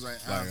like,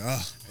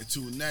 and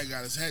two Ned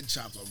got his head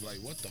chopped off. Like,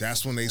 what the?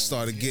 That's when they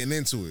started getting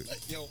into it.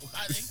 Like, yo,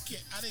 I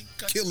didn't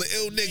cut Kill the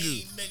ill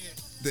nigga.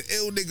 The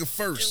ill nigga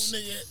first. Ill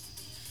nigga.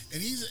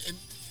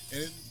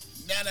 And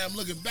now that I'm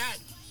looking back,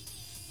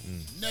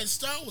 Ned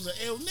Stark was an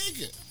ill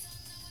nigga.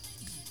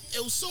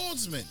 Ill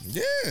swordsman.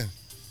 Yeah.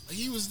 Like,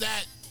 he was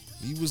that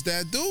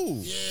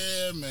dude.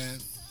 Yeah, man.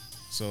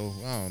 So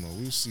I don't know.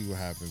 We'll see what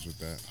happens with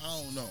that. I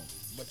don't know.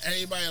 But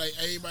everybody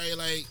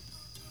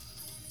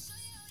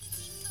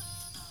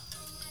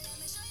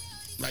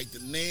like the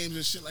names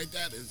and shit like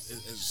that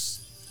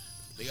is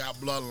they got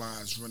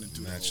bloodlines running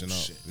through matching the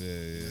whole up. shit. Yeah.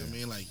 You know what I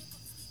mean? Like,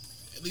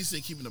 at least they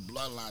keeping the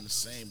bloodline the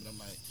same, but I'm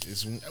like,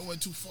 that went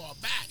too far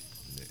back.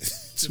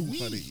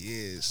 200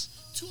 years.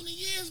 200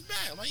 years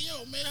back. Like,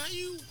 yo, man, how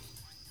you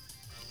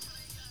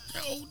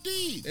OD?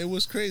 It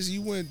was crazy.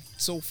 You went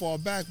so far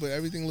back, but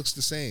everything looks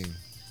the same.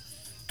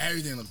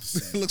 Everything looks the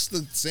It same. looks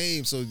the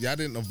same, so y'all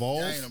didn't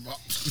evolve?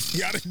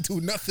 Y'all didn't do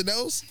nothing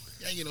else?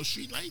 Y'all ain't get no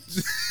street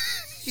lights?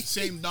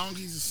 Same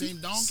donkeys, the same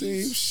donkeys?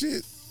 Same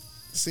shit.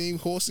 Same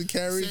horse and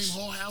carriage?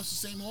 Same whole house, the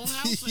same whole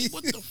house? Like,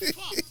 what the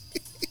fuck?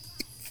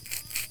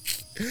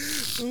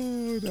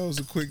 Oh, that was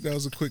a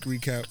quick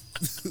recap.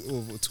 Or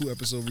a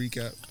 2-episode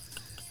recap.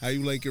 How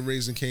you like it,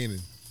 Raising Kanan?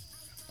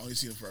 Only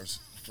seen the first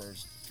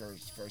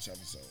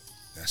episode.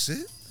 That's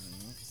it?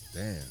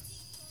 Damn.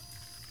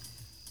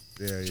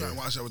 Yeah. Trying to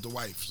watch that with the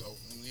wife, so.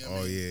 You know what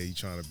I mean? Yeah, you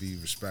trying to be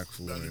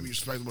respectful. Gotta be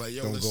respectful. Like,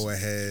 yo, don't listen, go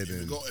ahead if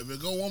and it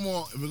go one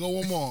more,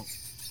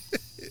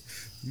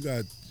 you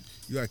got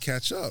to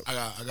catch up.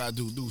 I got to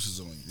do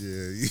deuces on you.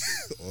 Yeah,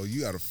 or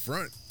you got to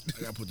front.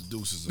 I got to put the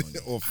deuces on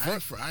you. Or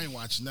front. I ain't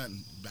watching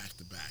nothing back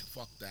to back.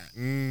 Fuck that.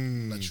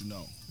 Let you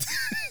know.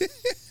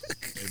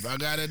 If I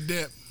got a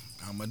dip,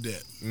 I'm a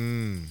dip.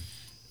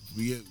 If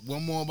we get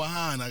one more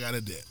behind, I got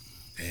a dip.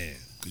 Damn.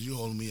 Cause you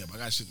holding me up. I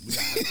got shit.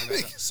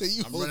 So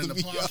you I'm running the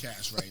holding me up.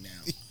 podcast right now.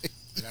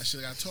 I got shit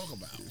I got to talk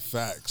about.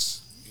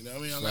 Facts. You know what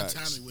I mean? I don't got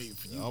time to wait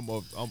for you. I'm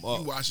up.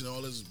 You watching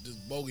all this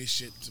bogus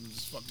shit, some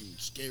this fucking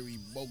scary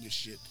bogus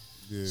shit.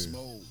 Yeah. Some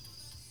old,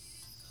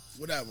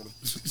 whatever.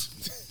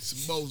 Some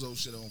bozo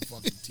shit on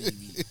fucking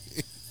TV.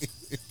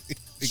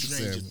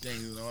 Stranger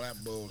Things and all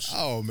that bullshit.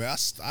 Oh man,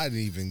 I didn't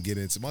even get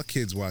into my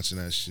kids watching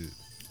that shit.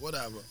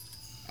 Whatever.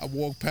 I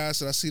walk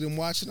past it, I see them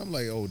watching. I'm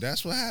like, oh,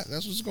 that's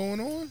what's going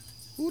on.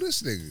 Who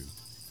this nigga?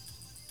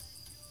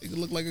 Nigga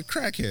look like a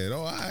crackhead.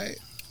 Oh, all right.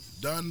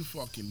 Done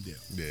fucking deal.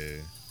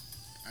 Yeah.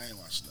 I ain't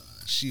watching none of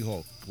that.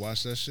 She-Hulk.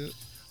 Watch that shit.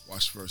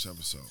 Watch the first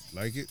episode.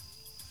 Like it?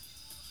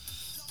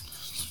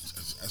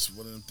 That's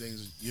one of them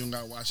things you don't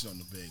gotta watch it on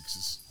the big.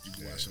 You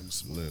can watch it on the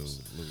small.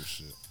 Little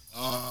shit.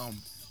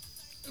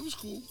 It was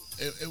cool.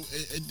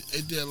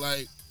 It did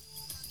like,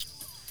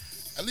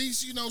 at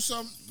least you know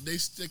something. They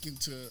sticking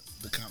to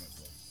the comic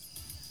book.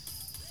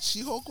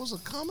 She-Hulk was a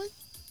comic?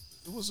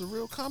 It was a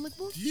real comic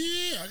book?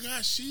 Yeah, I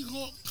got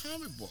She-Hulk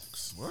comic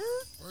books.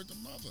 Word? Word the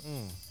mother.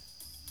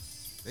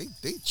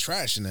 They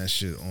trashing that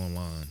shit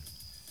online.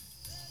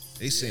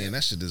 They saying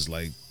that shit is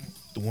like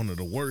one of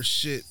the worst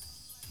shit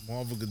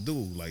Marvel could do.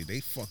 Like they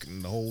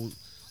fucking the whole.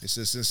 It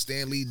says since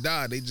Stan Lee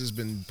died, they just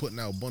been putting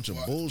out a bunch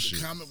of bullshit.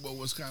 The comic book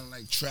was kind of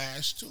like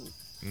trash too.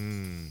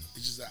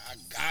 It's just that I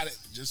got it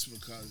just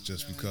because.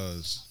 Just you know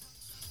because.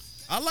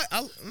 She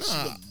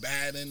look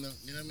bad in the.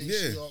 You know what I mean?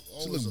 Yeah,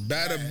 she look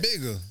badder,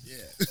 bigger.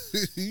 Yeah.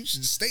 You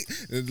should stay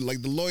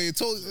like the lawyer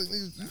told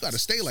you. You got to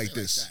stay like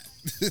this.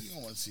 Like you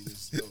don't want to see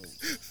this though.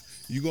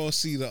 You gonna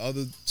see the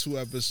other 2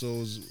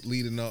 episodes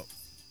leading up.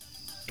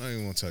 I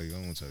ain't gonna tell you. I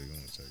ain't gonna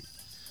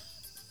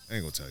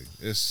tell you.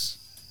 It's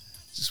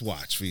Just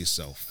watch for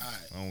yourself. All right.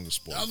 I don't get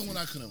spoiled. The other for one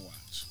you. I couldn't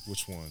watch.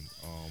 Which one?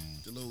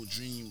 The little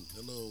dream,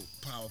 the little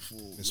powerful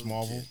Miss little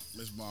Marvel? kid.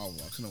 Miss Marvel.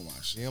 I couldn't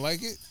watch You it. didn't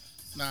like it?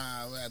 Nah,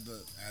 I had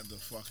the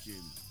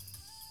fucking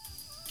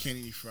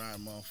Kennedy Fried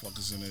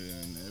motherfuckers in it,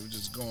 and it was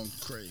just going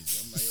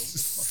crazy. I'm like, yo, what the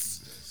fuck is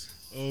this?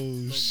 Oh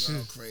Little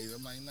girl crazy.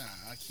 I'm like, nah,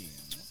 I can't.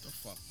 What the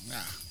fuck? Nah.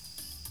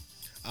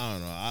 I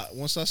don't know.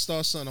 Once I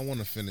start something, I want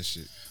to finish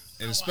it,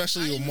 and I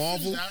especially ain't with even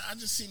Marvel. finished. I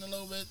just seen a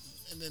little bit,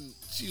 and then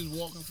she was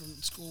walking from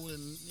school,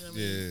 and you know what I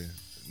mean. Yeah,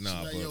 She's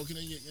nah, like, but yo, let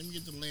me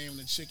get the lamb and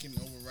the chicken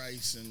over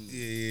rice, and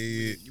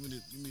yeah. Give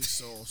me the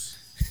sauce.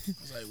 I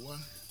was like, what?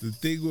 The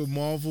thing with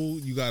Marvel,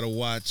 you gotta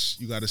watch.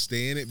 You gotta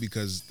stay in it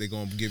because they're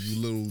gonna give you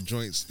little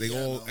joints. They Yeah,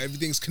 I all know.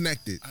 everything's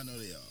connected. I know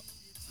they are.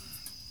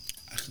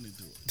 I couldn't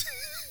do it.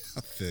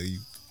 I feel you.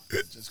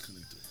 Just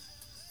couldn't do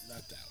it.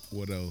 Not that one.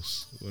 What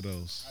else? What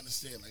else? I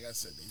understand. Like I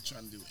said, they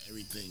trying to do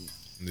everything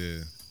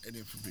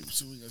for people.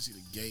 So we're gonna see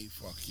the gay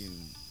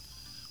fucking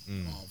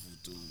Marvel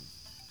dude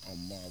or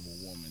Marvel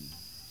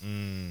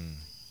woman.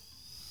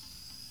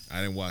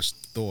 I didn't watch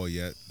Thor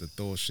yet. The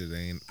Thor shit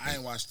ain't. I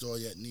ain't watched Thor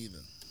yet neither.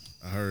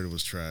 I heard it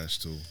was trash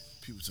too.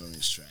 People tell me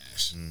it's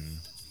trash.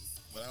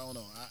 But I don't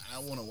know. I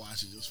want to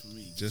watch it just for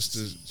me. Just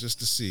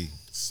to see.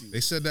 see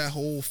They said that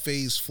whole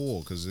Phase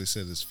 4 because they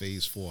said it's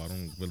Phase 4. I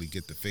don't really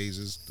get the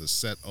phases. The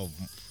set of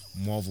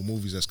Marvel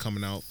movies that's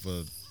coming out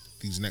for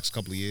these next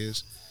couple of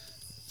years.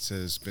 It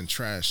says it's been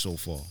trash so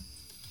far.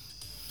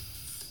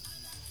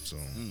 So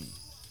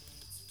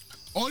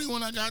Only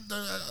one I got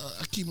that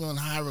I keep on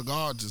high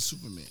regards is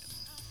Superman.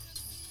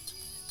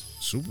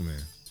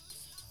 Superman.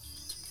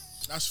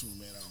 Not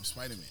Superman.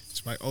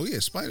 Spider-Man. Oh yeah,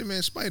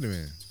 Spider-Man.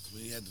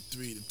 When he had the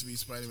three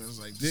Spider-Man, I was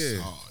like, this is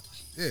Yeah. hard.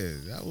 Yeah,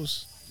 that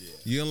was. Yeah.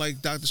 You didn't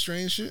like Doctor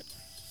Strange shit?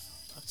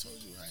 I told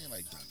you, I ain't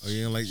like Doctor. Oh, you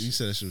didn't like? You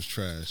said that shit was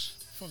trash.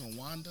 Fucking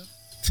Wanda.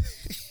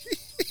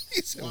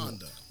 He said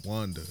Wanda.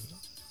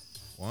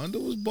 Wanda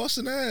was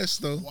busting ass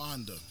though.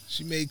 Wanda.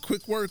 She made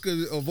quick work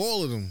of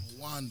all of them.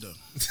 Wanda.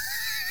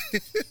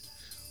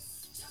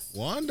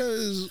 Wanda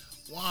is.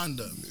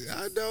 Wanda.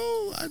 I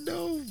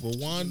know, but In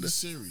Wanda. the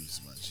series,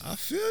 man. I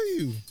feel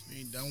you. You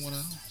ain't done with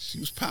her. She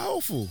was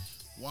powerful.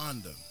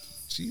 Wanda.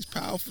 She's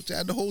powerful. She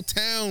had the whole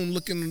town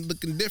looking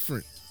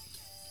different.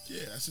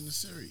 Yeah, that's in the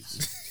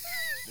series.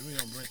 Then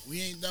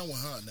we ain't done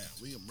with her now.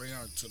 We gonna bring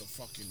her to the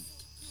fucking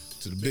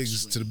To the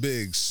bigs. To the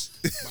bigs.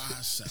 by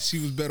herself. She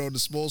was better on the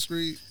small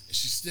screen. And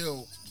she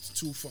still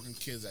two fucking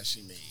kids that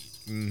she made.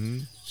 Mm-hmm.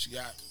 She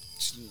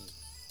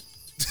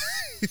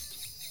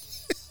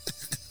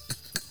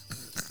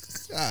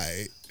All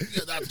right.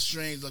 got Doctor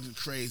Strange looking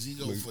crazy. He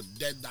go for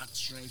dead Doctor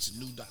Strange to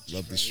new Doctor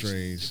Doctor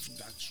Strange. Strange. Different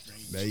Doctor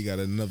Strange. Now you got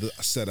another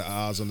set of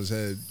eyes on his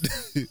head.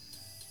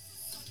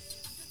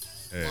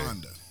 Hey,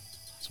 Wanda.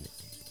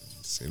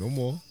 say no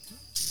more.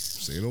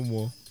 Say no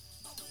more.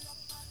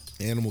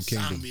 Animal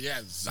Kingdom.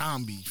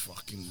 Zombie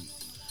fucking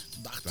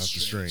Doctor Doctor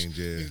Strange,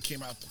 yeah. He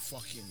came out the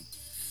fucking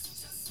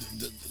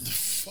the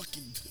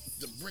fucking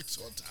the bricks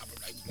on top of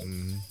it. Like,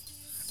 Mm-hmm.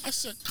 I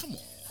said, come on,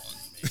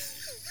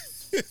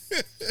 man.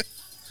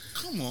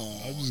 Come on.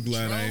 I'm just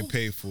glad Dro. I ain't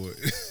paid for it.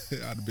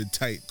 I'd have been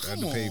tight. I'd Come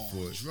have on, paid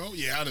for it. Dro.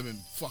 Yeah, I'd have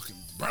been fucking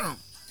burnt.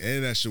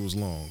 And that shit was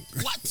long.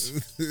 What?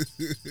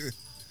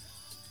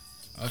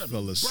 I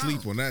fell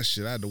asleep on that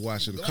shit. I had to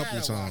watch it a couple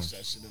of I times. watched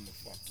that shit in the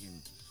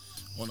fucking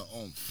on the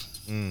oomph.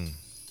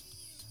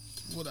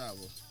 Whatever.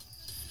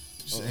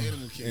 You said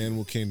Animal Kingdom.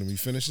 Animal Kingdom. You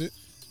finished it?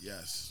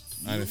 Yes.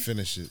 I didn't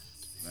finish it.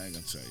 I ain't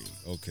gonna tell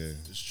you. Okay.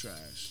 It's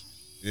trash.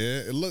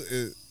 Yeah,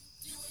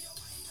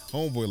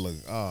 Homeboy look.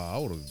 I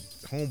would have.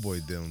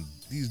 Homeboy them.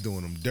 He's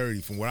doing them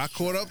dirty. From what I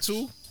caught up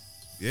to.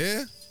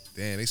 Yeah.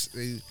 Damn. They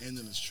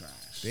Ending is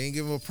trash. they ain't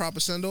give him a proper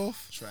send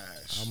off.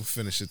 Trash. I'm gonna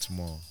finish it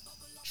tomorrow.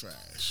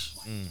 Trash.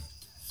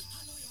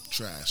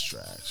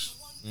 Trash.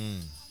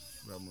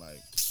 But I'm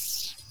like,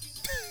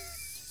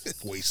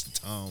 Waste of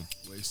time.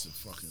 waste of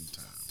fucking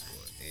time,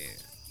 boy.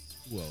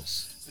 Yeah. Who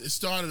else? It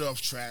started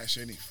off trash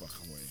any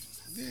fucking way.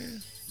 Yeah.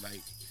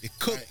 Like, It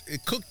cooked.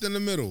 It cooked in the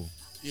middle.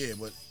 yeah,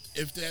 but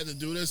if they had to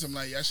do this, I'm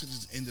like, y'all should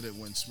just ended it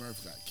when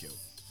Smurf got killed.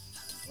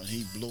 When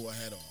he blew her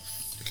head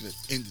off. They could have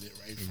ended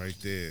it Right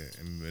there,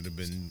 and it'd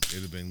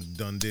have been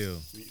done deal.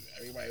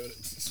 Everybody would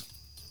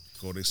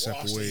Go their have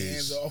separate washed their ways.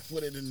 hands off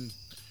with it and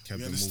Kept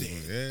you it understand.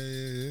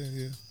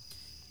 moving. Yeah.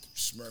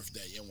 Smurf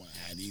that. You want to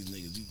have these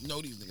niggas. You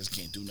know these niggas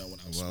can't do nothing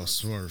without Well,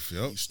 Smurf. Smurf.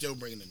 Yep. You still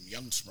bringing the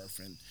young Smurf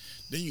in.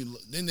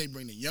 Then they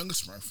bring the younger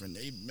Smurf in.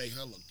 They make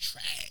her look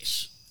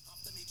trash.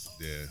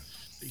 Yeah.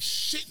 They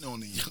shitting on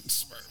the young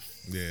Smurf.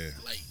 Yeah.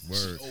 Like,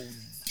 Word.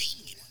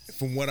 she OD'ing.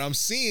 From what I'm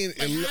seeing,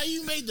 Like, it how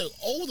you made the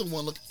older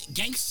one look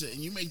gangster and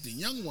you make the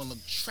young one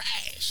look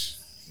trash?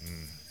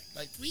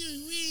 Like, we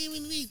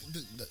even need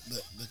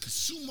the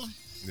consumer.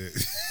 Yeah.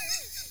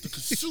 The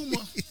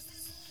consumer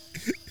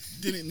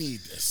didn't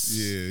need this.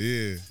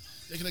 Yeah.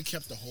 They could have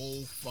kept the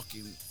whole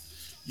fucking.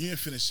 You didn't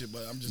finish it,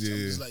 but I'm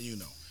just letting you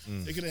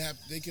know. They could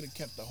have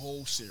kept the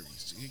whole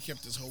series. They could have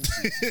kept this whole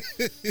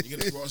series. You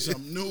could have brought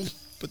something new.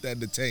 Put that in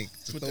the tank.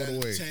 Just Put throw that it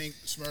in away. the tank.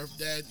 Smurf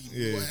dead. He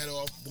Yeah. blew her head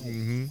off.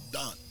 Boom.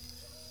 Done.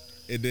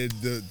 And then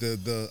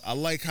the I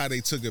like how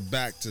they took it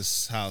back to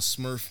how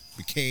Smurf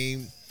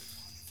became.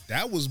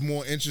 That was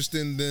more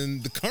interesting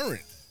than the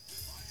current.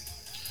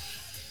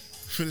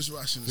 Finish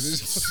watching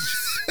this.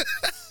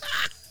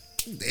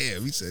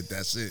 Damn, he said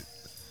that's it.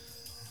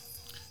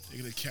 They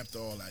could have kept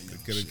all that.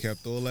 Could have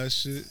kept all that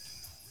shit.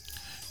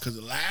 Because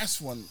the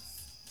last one,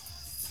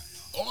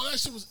 all that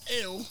shit was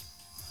ill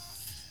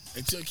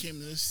until it came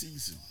to this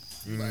season.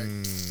 Like,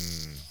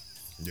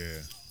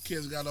 Yeah.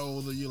 kids got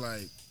older, you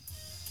like,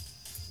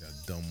 Got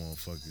dumb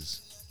motherfuckers.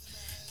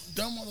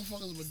 dumb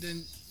motherfuckers, but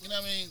then, you know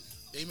what I mean?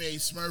 They made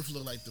Smurf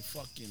look like the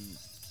fucking,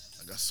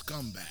 like a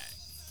scumbag.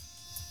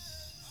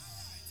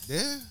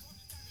 Yeah.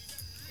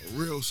 A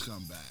real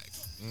scumbag.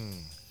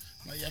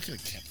 Like, yeah, I could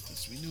have kept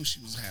this. We knew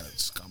she had a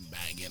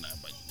scumbag in her,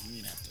 but you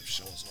didn't have to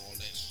show us all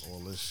this. All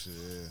this shit.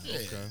 Yeah.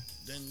 Yeah. Okay.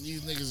 Then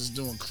these niggas is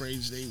doing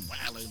crazy. They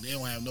wilding. They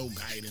don't have no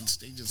guidance.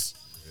 They just,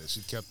 Yeah,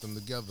 she kept them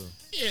together.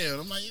 yeah.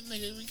 I'm like,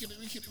 nigga,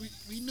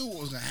 we knew what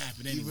was gonna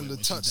happen anyway. Even the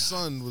when she touch died.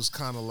 son was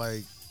kind of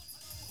like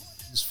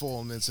just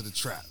falling into the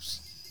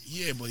traps.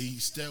 Yeah, but he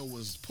still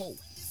was Pope.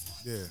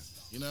 Yeah.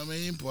 You know what I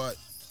mean? But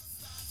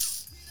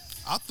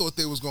I thought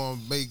they was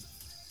gonna make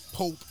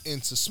Pope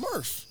into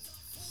Smurf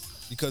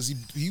because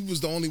he was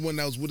the only one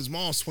that was with his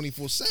moms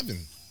 24/7.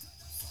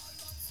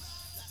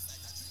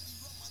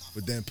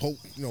 But then Pope,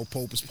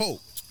 Pope is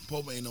Pope.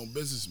 Pope ain't no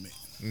businessman.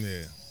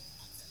 Yeah.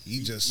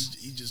 He just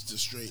he just a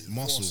straight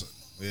muscle. enforcer.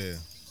 Yeah.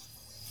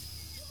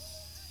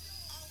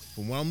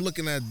 But when I'm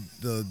looking at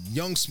the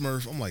young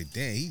Smurf, I'm like,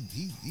 damn,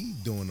 he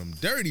doing them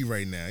dirty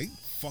right now. He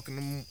fucking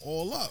them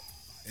all up.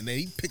 And then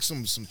he picked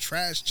some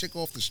trash chick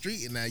off the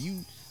street, and now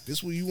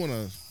this what you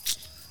wanna.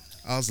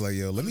 I was like,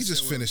 yo, let me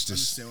just finish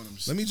this.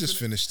 Let me just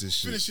finish this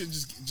shit. Finish it.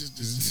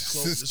 Just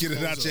close. Just get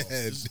it out your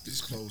head.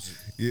 Just close it.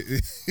 Yeah.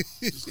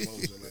 Just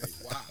close it.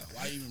 Like,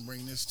 why even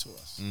bring this to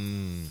us?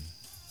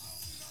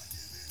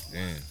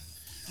 Damn.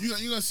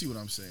 You gonna see what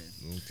I'm saying.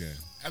 Okay.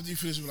 After you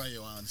finish, we're like,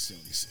 yo, I understand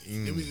what you're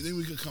saying. Then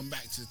we could come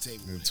back to the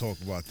table. We'll talk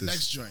about this.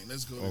 Next joint.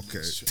 Let's go to the Okay.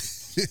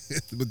 next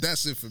joint. But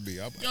that's it for me.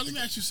 Yo, let me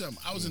ask you something.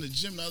 I was in the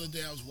gym the other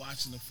day. I was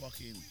watching the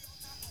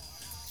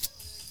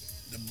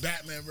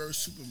Batman vs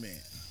Superman.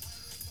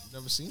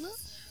 Never seen that?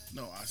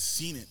 No, I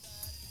seen it,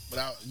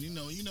 but you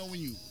know when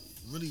you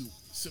really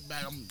sit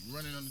back, I'm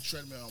running on the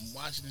treadmill, I'm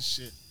watching this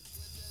shit.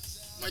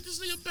 I'm like, this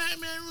nigga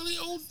Batman really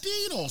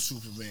OD'd on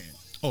Superman.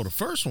 Oh, the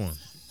first one.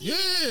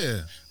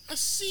 Yeah. I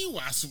see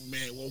why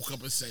Superman woke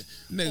up and said,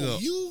 Nigga, "Oh,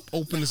 you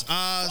opened his Nah,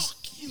 eyes.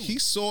 fuck you." He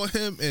saw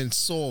him and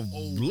saw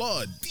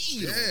blood.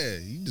 deal. Yeah,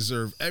 he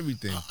deserved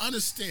everything. I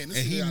understand. This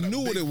And nigga he got a knew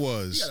what big- it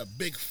was. He got a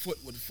big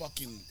foot with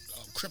fucking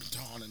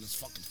Krypton in his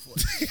fucking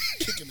foot,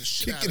 kicking the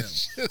shit out Kicking of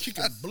the him,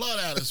 kicking blood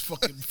out of his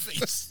fucking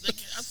face.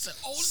 Nigga, I said,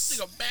 "Oh, this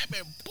nigga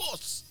Batman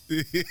boss."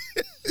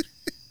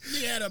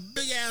 He had a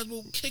big ass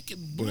move kicking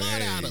blood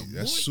hey, out of him.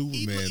 that's Boy,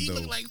 Superman, he though.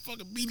 looked like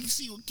fucking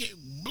BDC would kick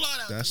blood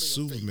out That's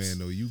of the nigga Superman face.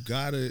 though. You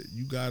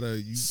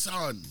gotta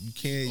Son, you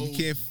can't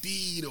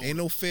OD'd on ain't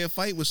no fair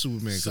fight with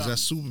Superman because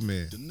that's Son.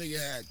 Superman. The nigga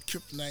had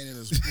kryptonite in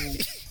his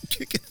boot.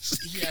 Kicking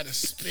He had a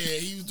spear.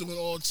 He was doing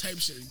all type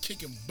shit and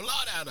kicking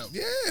blood out of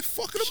him. yeah,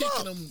 fucking him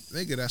Kicking up. him.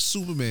 Nigga, that's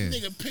Superman.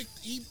 Nigga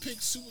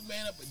picked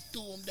Superman up and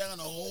threw him down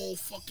a whole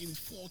fucking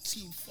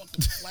 14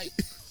 fucking flight.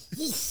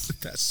 Woof.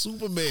 That's I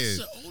Superman.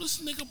 said, oh,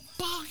 this nigga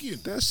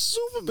bugging. That's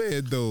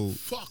Superman though.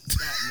 Fuck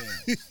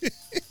Batman.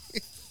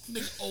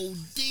 Nigga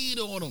OD'd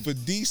on him. For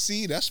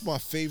DC, that's my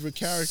favorite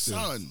character.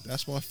 Son.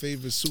 That's my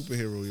favorite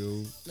superhero,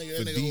 yo. Nigga,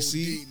 For that nigga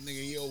DC, OD'd.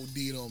 Nigga, he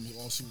OD'd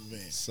on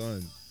Superman.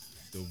 son.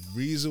 The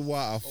reason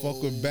why I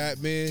fuck with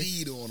Batman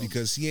OD'd on him.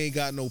 because he ain't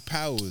got no I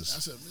powers.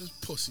 said, this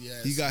pussy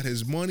ass. He got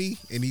his money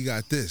and he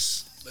got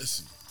this,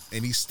 Listen,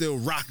 and he's still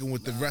rocking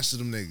with the rest of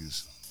them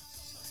niggas.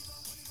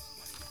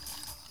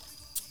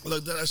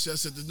 look, that shit, I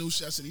said, the new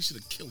shit, I said, he should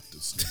have killed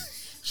this nigga.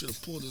 Should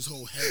have pulled his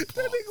whole head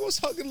That apart. nigga was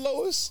hugging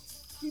Lois.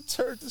 He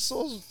turned and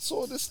saw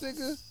this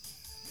nigga.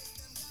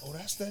 Oh,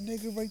 that's that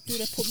nigga right there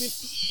that put me.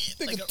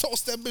 Nigga Like a-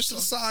 tossed that bitch to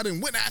the side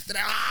and went after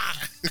that.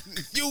 Ah,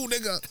 you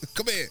nigga,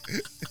 come here.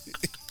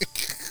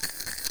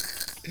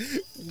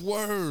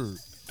 Word,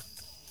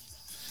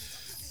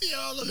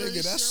 Yo, look at nigga,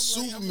 this that's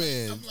shit. I'm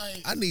Superman. I'm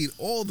like, I need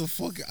all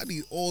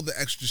the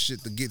extra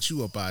shit to get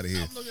you up out of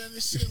here. I'm looking at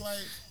this shit like,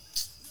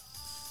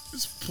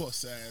 this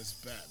puss ass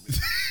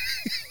Batman.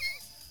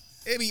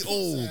 And he Puss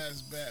old.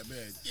 ass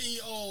Batman. Yeah, he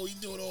old. He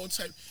doing all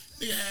type.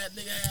 Nigga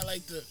had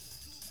like the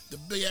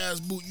big ass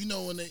boot. You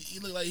know when he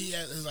looked like he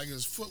had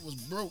his foot was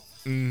broke.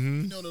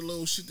 Mm-hmm. You know the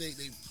little shit they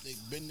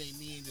bend their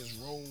knee and just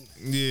roll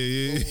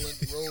Yeah.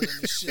 rolling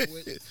the shit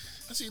with.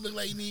 I see he look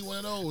like he need one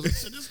of those. I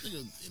said this nigga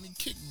and he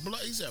kicked blood.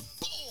 He said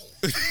boom.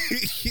 Boom.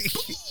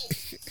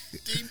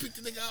 Then he picked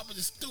the nigga up and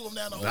just threw him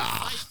down the whole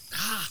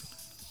flight.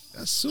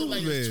 That's Look like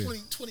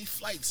Superman. it's 20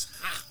 flights.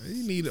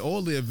 He need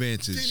all the Then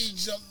advantage. he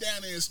jumped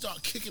down there and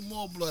started kicking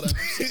more blood out. I'm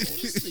saying, oh,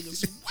 this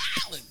nigga's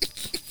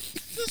wildin'.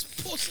 This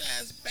puss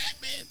ass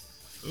Batman.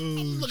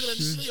 I'm looking at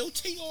this, yo,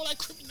 take all that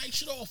kryptonite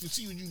shit off and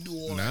see what you do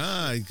all that.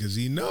 Nah, because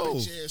he know.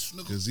 Bitch ass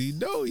snooker. Because he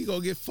know he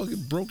gonna get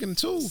fucking broken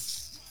too.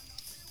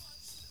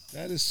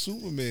 That is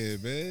Superman,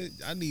 man.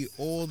 I need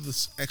all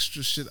this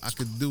extra shit I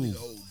could do.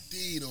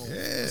 OD though. Yeah,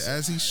 It's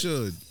as he alright.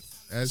 should.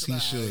 As he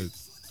It's should. alright.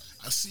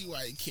 I see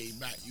why he came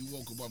back. You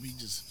woke him up. He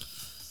just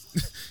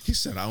He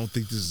said, I don't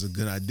think this is a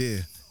good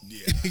idea.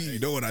 yeah. You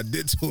know what I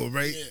did to him,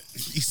 right? Yeah.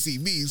 He see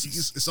me,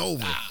 it's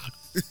over.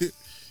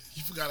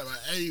 He forgot about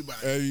everybody.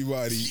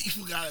 Everybody. He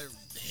forgot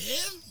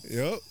him.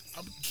 Yep.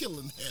 I'm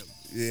killing him.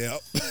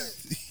 Yep.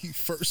 He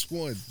first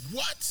one.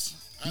 What?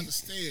 I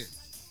understand.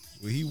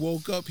 When he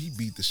woke up, he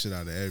beat the shit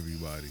out of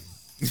everybody.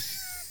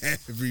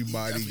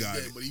 Everybody He got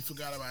did, it. but he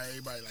forgot about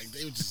everybody. Like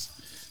they were just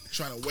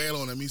trying to wail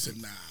on him. He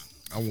said, "Nah,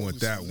 I want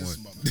focus that on this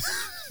one.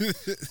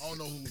 motherfucker. I don't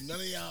know who none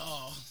of y'all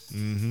are.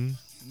 Mm-hmm.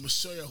 I'm gonna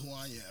show you who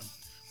I am.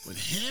 With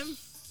him,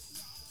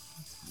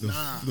 The,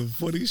 nah. the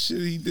funny shit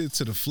he did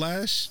to the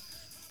Flash,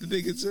 the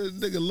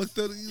nigga looked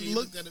at He he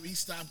looked at him. He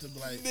stopped him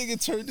like, nigga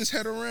turned his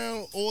head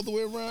around all the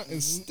way around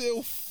and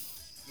still,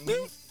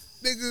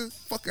 nigga,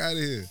 fuck out of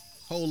here.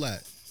 Whole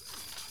lot.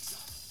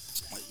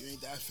 like, you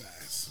ain't that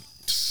fast.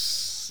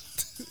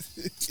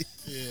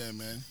 Yeah,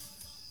 man.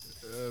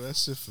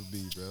 That's it for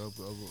me, man.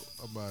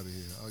 I'm out of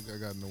here. I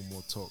got no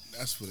more talk.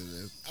 That's what it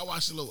is. I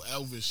watched a little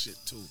Elvis shit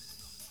too.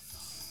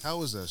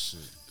 How is that shit?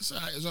 It's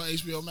alright. It's on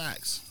HBO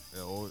Max.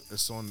 Yeah,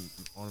 it's on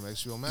HBO Max.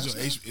 It's on now?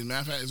 as a matter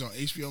of fact, it's on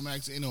HBO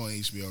Max and on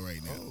HBO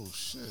right now. Oh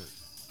shit!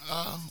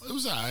 It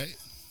was alright.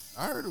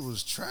 I heard it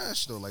was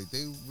trash though. Like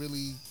they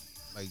really,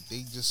 like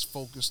they just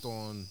focused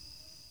on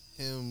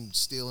him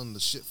stealing the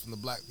shit from the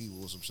black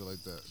people or some shit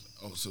like that.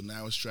 Oh, so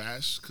now it's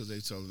trash because they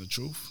telling the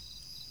truth.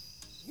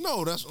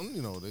 No, that's they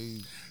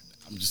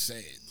I'm just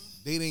saying.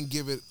 didn't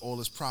give it all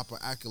its proper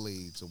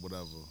accolades or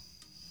whatever.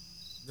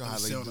 You know how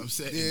they Understand what do. I'm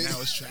saying? Yeah.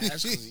 Now it's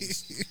trash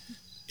because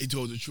he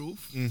told the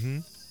truth. Mm-hmm.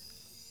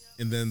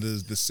 And then the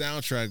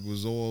soundtrack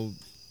was all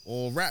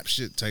rap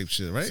shit type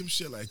shit, right? Some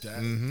shit like that.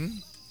 Mm-hmm.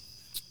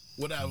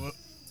 Whatever.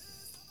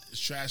 It's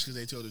trash because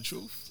they told the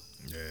truth.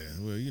 Yeah,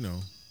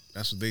 well,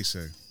 that's what they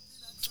say.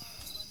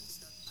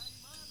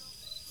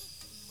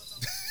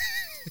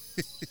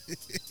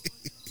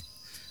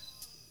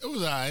 It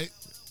was alright.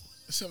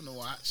 It's something to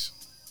watch.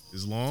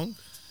 It's long.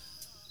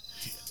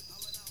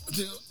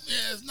 Yeah,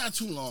 it's not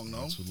too long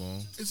though. Not too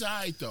long. It's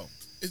alright though.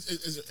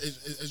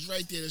 It's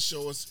right there to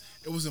show us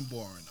it wasn't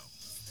boring though.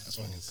 That's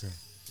what it is.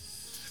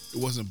 It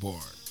wasn't boring.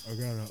 I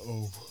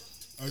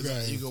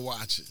gotta. You can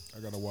watch it. I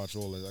gotta watch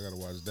all that. I gotta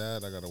watch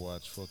that. I gotta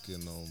watch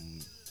fucking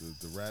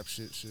the rap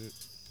shit.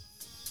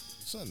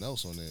 Something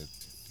else on there.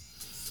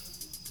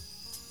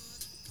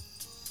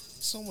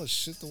 So much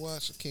shit to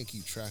watch. I can't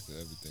keep track of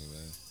everything,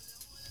 man.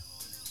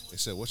 They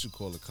said what you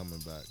call it coming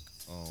back.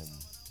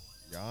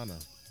 Yana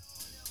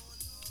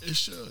It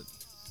should.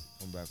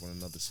 come back with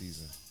another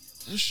season.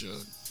 It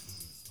should.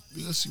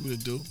 We gonna see what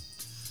it do.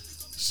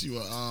 See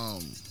what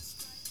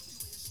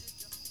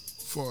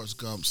Forrest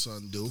Gump's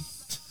son do.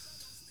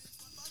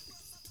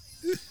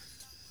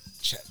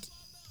 Chet.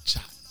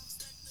 Chop.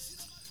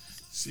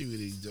 See what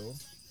he do.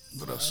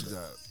 What else you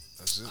got?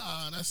 That's it.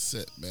 That's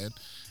it, man.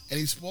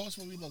 Any sports?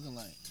 What we looking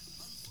like?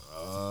 I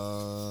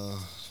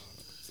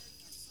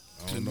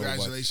don't know about-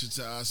 Congratulations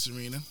to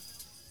Serena.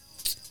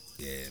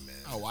 Yeah, man.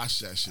 I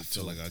watched that shit I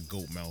feel too. like I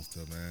goat mouthed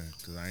her, man,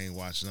 because I ain't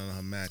watched none of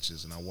her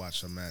matches, and I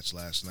watched her match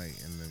last night,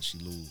 and then she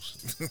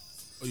lose.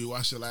 Oh, you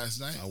watched it last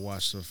night? I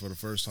watched her for the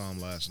first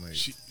time last night.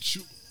 She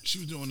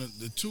was doing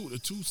the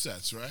two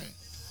sets, right?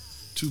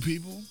 Two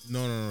people.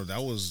 No, that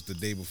was the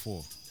day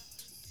before.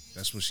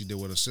 That's what she did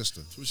with her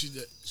sister. That's what she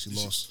did. She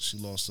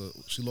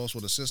lost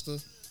with her sister,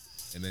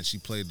 and then she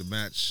played the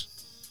match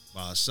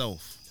by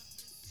herself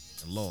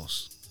and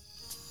lost.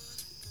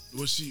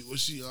 Was she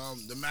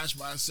the match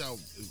by herself?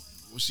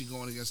 Was she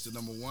going against the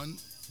number one?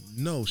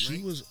 No, she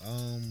Rank? was.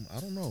 I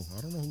don't know.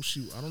 I don't know who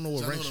she. I don't know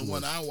what I rank know she the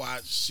was. one I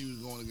watched, she was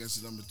going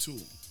against the number two.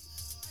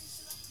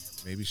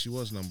 Maybe she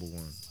was number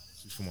one.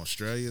 She's from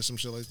Australia or some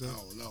shit like that. No.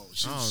 I don't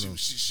know.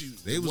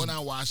 The was- one I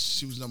watched,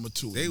 she was number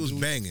two. They was Dude-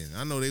 banging.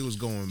 I know they was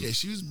going. Yeah,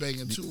 she was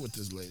banging too with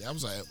this lady. I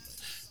was like,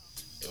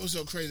 it was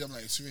so crazy. I'm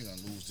like, Serena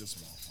gonna lose this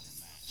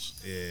motherfucking match.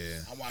 Yeah,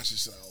 I watched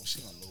this. Oh,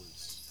 she gonna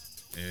lose.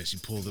 and she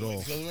pulled it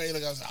off. Because the way it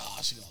looked, I was like, oh,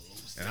 she gonna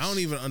lose. And I don't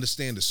even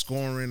understand the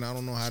scoring. I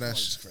don't know how that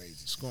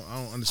Scoring's shit. crazy. I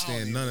don't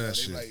understand even none of know. that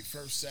They shit. Like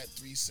first set,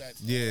 3 set.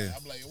 Yeah.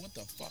 I'm like, what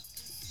the fuck?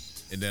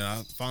 And then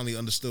I finally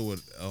understood what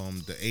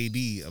the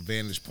AD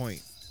advantage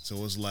point. So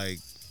it was like,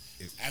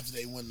 After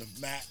they win the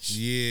match,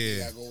 Yeah. they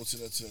gotta go to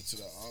the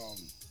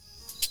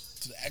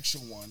extra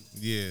one.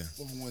 yeah,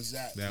 Whoever wins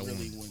that, that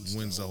really one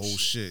wins the whole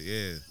shit.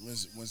 Yeah.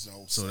 Wins the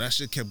whole. So set. that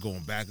shit kept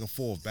going back and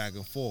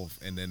forth,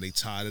 and then they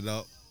tied it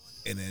up,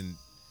 and then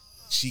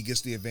she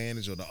gets the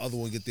advantage or the other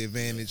one get the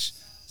advantage.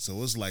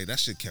 So it's like that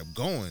shit kept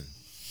going.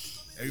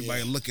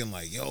 Everybody Yeah. looking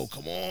like, yo,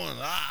 come on,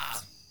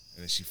 and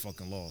then she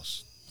fucking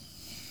lost.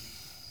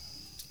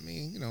 I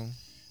mean,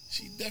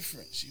 She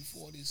different. She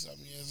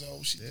 40-something years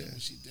old. She did Yeah.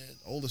 what she did.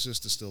 older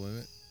sister's still in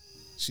it.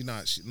 She's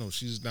not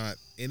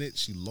in it.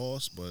 She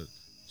lost, but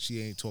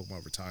she ain't talking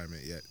about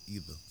retirement yet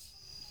either.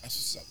 That's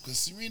what's up. Because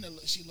Serena,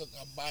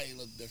 her body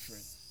looked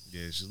different.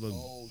 Yeah, she look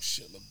Oh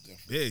shit, look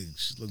different. big.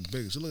 She look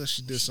big. She look like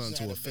she did She's something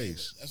to had her a baby.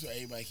 face. That's what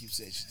everybody keeps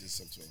saying. She did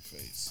something to her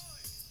face.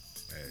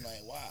 Hey, I'm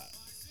like, why?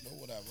 No,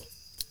 whatever.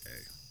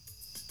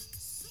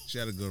 she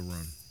had a good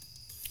run.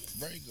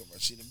 Very good,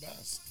 but she the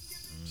best.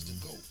 She's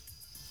the GOAT.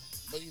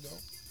 But you know,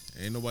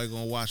 Ain't nobody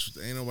gonna watch.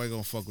 Ain't nobody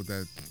gonna fuck with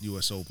that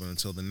U.S. Open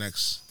until the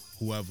next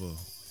whoever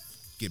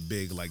get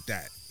big like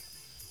that.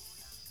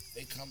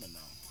 they coming now.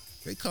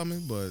 They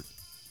coming, but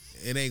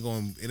it ain't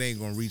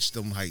gonna reach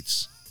them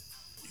heights.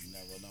 You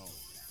never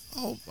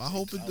know. I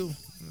hope it do.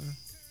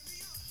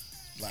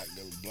 Black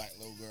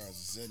little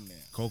girls is in there.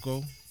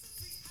 Coco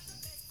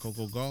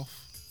Golf.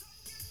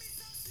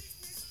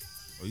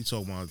 Oh, you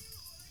talking about?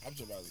 I'm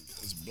talking about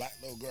this black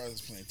little girl that's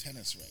playing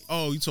tennis right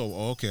Oh, you talking?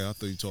 Oh, okay. I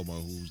thought you talking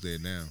about who's there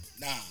now.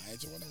 now. Nah, I ain't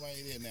talking about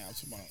nobody there now. I'm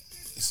talking about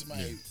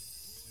somebody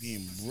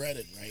being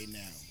breaded right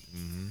now.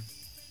 Mm-hmm.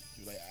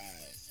 You're like, all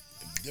right,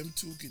 if them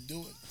two could do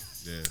it,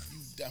 Yeah, you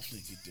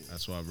definitely could do it.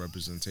 that's why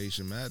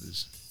representation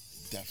matters.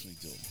 Definitely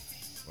do.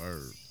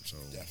 Word. So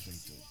Definitely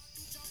do.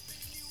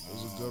 it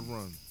was a good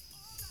run.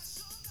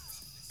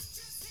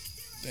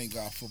 Thank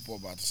God football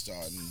about to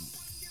start. And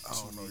I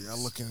don't know.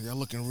 Y'all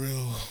looking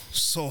real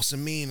sauce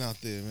and mean out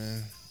there,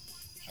 man.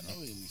 I know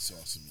he saw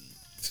some.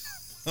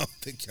 I don't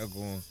think y'all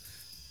going.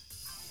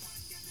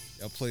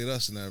 Y'all played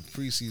us in that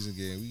preseason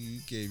game. We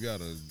gave y'all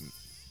the.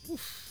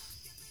 Oof,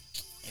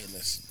 Hey,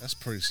 listen. that's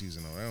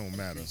preseason though. That don't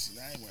matter.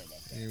 I ain't worried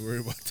about that. You ain't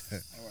worried about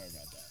that. I ain't worried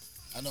about that.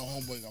 I know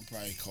homeboy gonna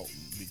probably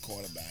be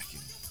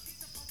quarterbacking.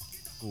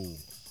 Cool.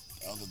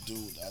 The other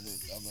dude, the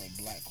other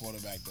black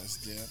quarterback that's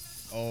there.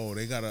 Oh,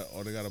 they got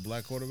a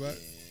black quarterback.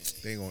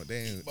 They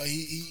ain't. But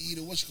he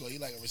either what you call it, he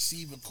like a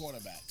receiver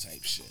quarterback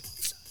type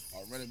shit.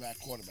 Or running back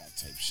quarterback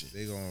type shit.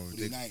 They gonna. But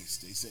he nice.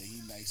 They say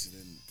he nicer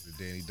than The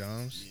Danny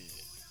Doms.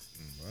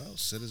 yeah. Well,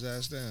 sit his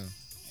ass down.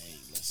 Hey,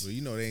 listen. Well,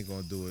 you know they ain't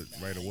gonna do it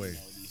right you away.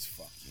 know these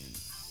fucking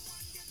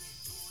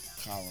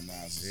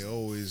colonizers. They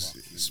always,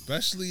 fucking-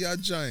 especially y'all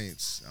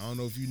Giants. I don't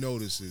know if you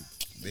notice it.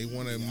 They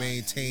want to I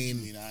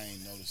maintain. mean, I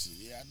ain't noticed it.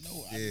 Yeah, I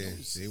know. I Yeah,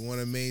 noticed they it. want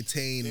to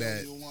maintain They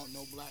that. don't even want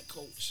no black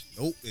coach.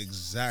 Nope,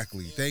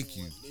 exactly. They Thank don't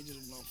you. want- They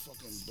just want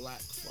fucking black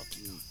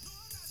fucking.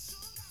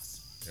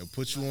 They'll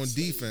put you black on slaves.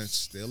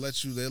 defense. They'll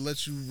let you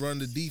run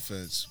the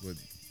defense, but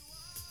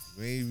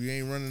you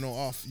ain't running no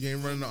off. You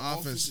ain't running the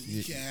offense.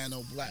 You can't have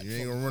no black. You ain't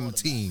fucking gonna run the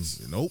team.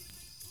 quarterbacks. Nope.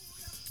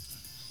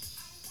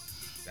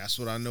 That's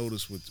what I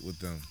noticed with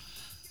them.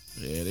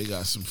 Yeah, they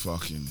got some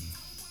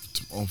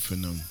oomph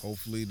in them.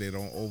 Hopefully they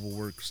don't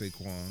overwork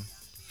Saquon.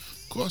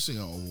 Of course they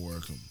gonna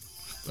overwork him.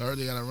 I heard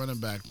they got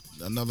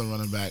another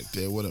running back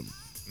there with him,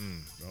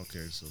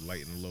 Okay, so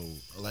lighten the load.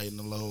 lighten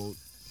the load.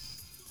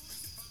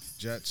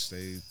 Jets,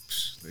 they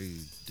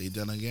They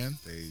done again.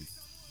 they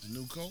The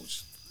new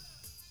coach.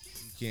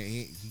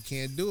 he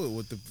can't do it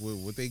with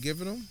what they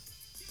giving him.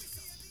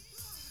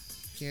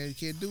 You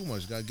can't do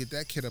much. Gotta get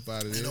that kid up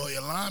out of You there. know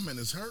your lineman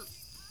is hurt.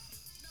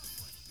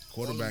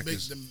 Quarterback All them big,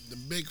 is the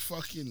big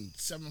fucking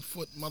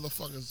 7-foot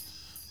motherfuckers.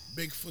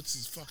 Bigfoots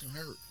is fucking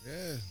hurt.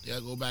 yeah. They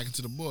gotta go back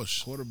into the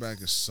bush.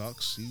 Quarterback is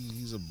sucks.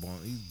 He's a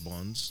bun. He's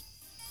buns.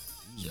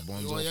 He's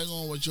buns. Well, off. you're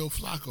going with Joe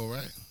Flacco,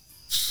 right?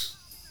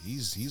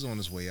 He's on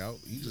his way out.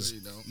 He just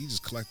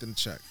collecting a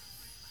check.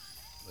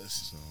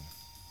 Listen, So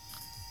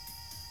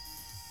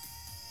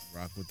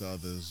rock with the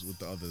others with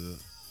the other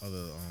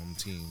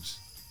teams.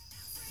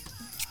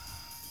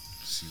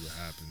 See what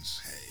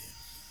happens.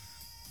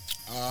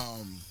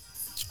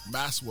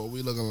 basketball,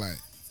 we looking like.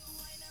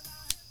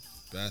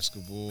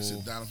 Basketball. So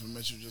Donovan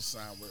Mitchell just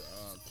signed with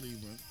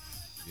Cleveland.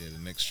 Yeah, the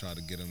Knicks tried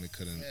to get him. They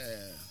couldn't.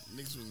 Yeah,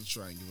 Knicks wasn't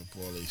trying to give up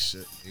all their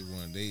shit.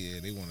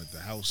 They wanted the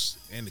house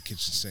and the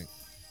kitchen sink.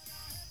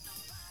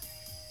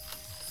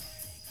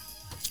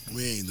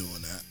 We ain't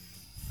doing that.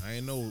 I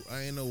ain't know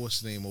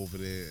what's the name over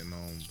there, and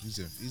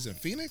he's in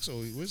Phoenix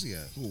or where's he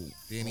at? Who?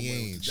 Danny Oh,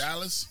 wait, Ainge.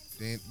 Dallas?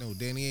 Danny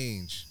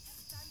Ainge.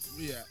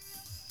 Yeah.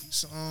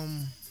 He's I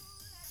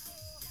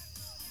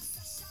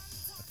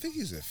think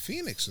he's at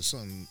Phoenix or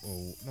something.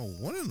 Or no,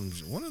 one of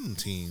them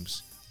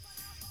teams.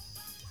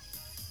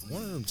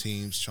 One of them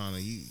teams trying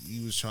to.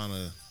 He trying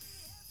to.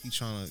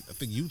 I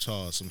think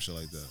Utah or some shit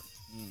like that.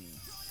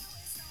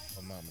 If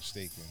I'm not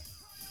mistaken.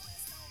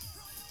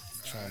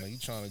 He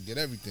trying to get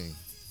everything.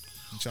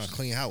 He trying to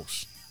clean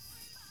house.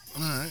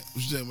 All right.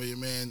 What you doing with your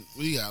man?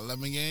 What you got,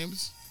 11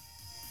 games?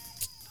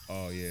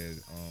 Oh yeah.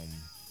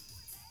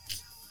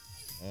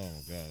 Oh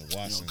God, You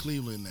Watson. know,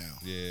 Cleveland now.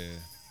 Yeah.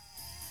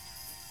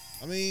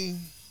 I mean,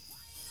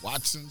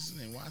 Watson's his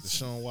name,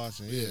 Watson? Deshaun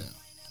Watson. Yeah.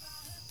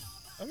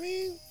 I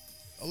mean,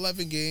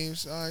 11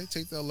 games. All right,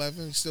 take the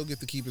 11. He still get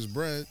to keep his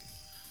bread.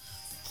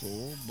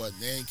 Cool, but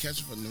they ain't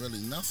catching for really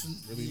nothing.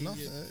 Really He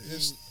nothing. get-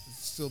 It's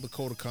still the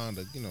code of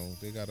conduct. You know,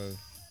 they gotta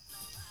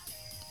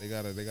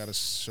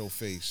show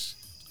face.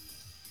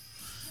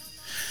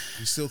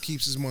 He still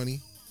keeps his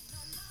money.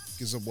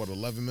 Gives up what,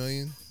 11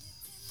 million?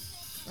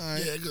 All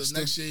right. Yeah, because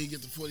still- next year you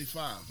get to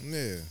 45.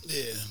 Yeah.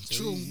 Yeah, So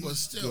true, he- but he's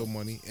still. good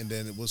money. And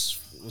then what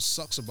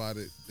sucks about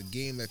it, the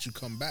game that you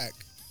come back,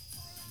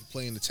 you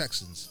playing the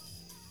Texans.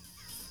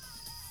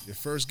 Your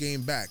first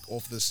game back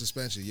off the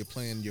suspension, you're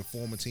playing your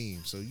former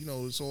team. So, you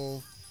know, it's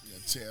all. You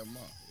gotta tear him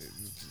up.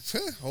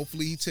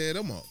 Hopefully he tear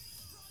them up.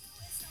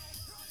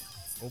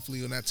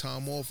 Hopefully on that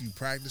time off, you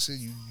practicing,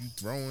 you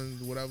throwing,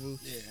 whatever.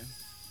 Yeah.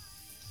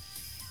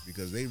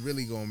 Because they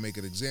really gonna make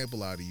an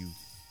example out of you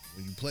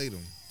when you play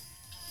them.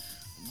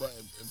 But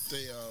if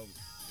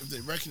they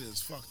record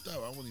is fucked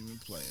up, I wouldn't even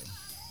play him.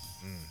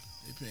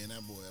 They paying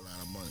that boy a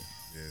lot of money.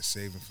 Yeah,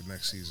 saving for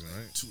next season,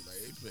 right?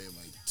 They pay him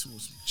like two and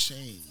some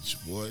change,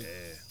 boy.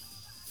 Yeah.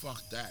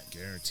 Fuck that.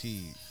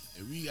 Guaranteed.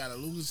 If we gotta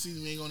lose the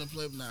season, we ain't gonna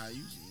play. Nah.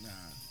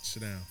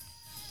 Sit down.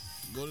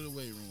 Go to the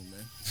weight room,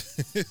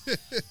 man.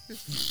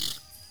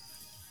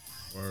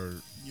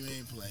 Or You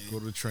ain't playing. go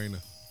to the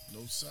trainer.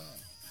 No side.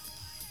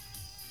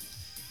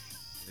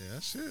 Yeah,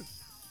 that's it.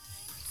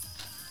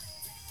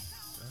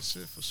 That's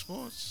it for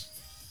sports.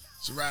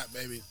 It's a wrap,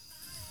 baby.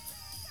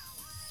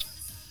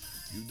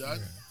 You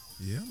done?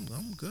 Yeah,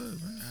 I'm good,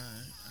 man.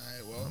 All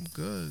right. Well, I'm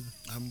good.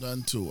 I'm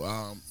done too.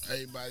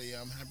 Everybody,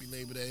 happy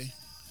Labor Day.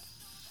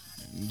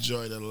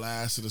 Enjoy the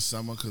last of the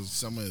summer because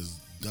summer is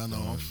done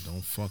off.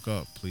 Don't fuck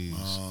up, please.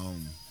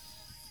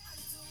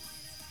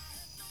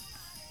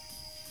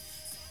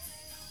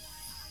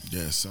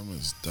 Yeah,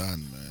 summer's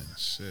done, man.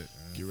 Shit,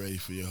 man. Get ready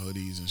for your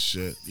hoodies and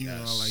shit. You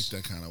know, I like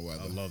that kind of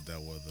weather. I love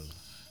that weather.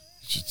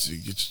 Get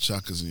your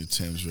chuckers and your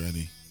Timbs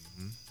ready.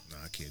 Nah,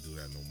 I can't do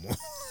that no more.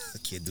 I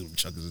can't do them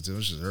chuckers until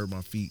it just hurt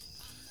my feet.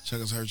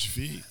 Chuckers hurt your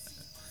feet.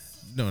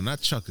 No,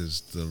 not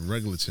chuckers. The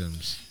regular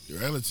Timbs. Your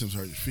regular Timbs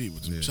hurt your feet,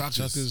 but the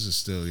chuckers is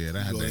still, that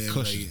had go that there and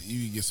cushion. like,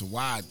 you can get some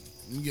wide.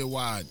 You can get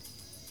wide.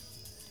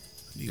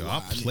 Yo,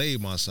 I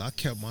played myself. I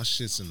kept my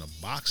shits in the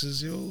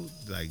boxes, yo.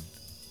 Like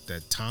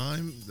that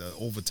time, the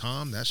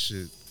overtime, that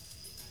shit.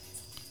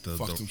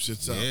 Fuck them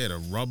shits up. Yeah, the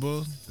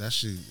rubber, that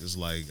shit is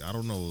like, I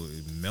don't know,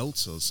 it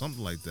melts or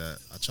something like that.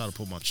 I tried to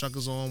put my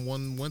chuckers on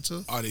one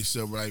winter. Are they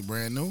still like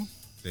brand new?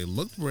 They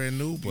looked brand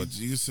new, but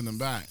you can send them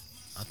back.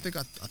 I think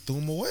I threw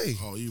them away.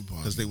 Oh, you bugging.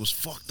 Because they was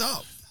fucked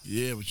up.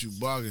 Yeah, but you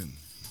bugging.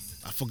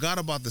 I forgot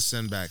about the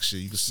send back shit.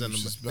 You can send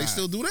them back. They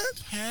still do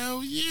that?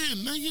 Hell yeah,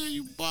 nigga,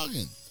 you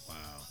bugging. Wow.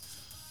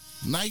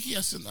 Nike,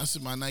 I sent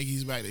my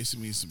Nikes back. They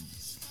sent me some.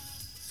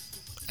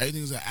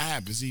 Everything's an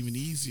app. It's even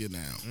easier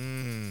now.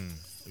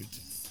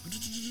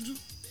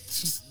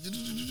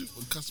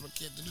 Customer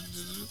care.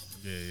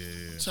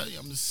 Yeah. Tell you,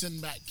 I'm the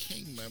send back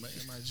king, man.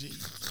 MIG,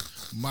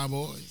 my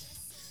boy.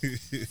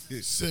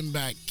 Send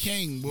back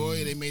king,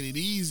 boy. They made it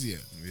easier.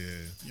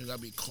 Yeah. You gotta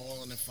be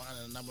calling and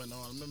finding a number and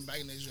all. I remember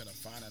back in the days, you gotta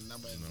find a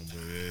number.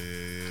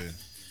 Yeah.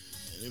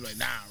 And they be like,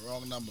 nah,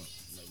 wrong number.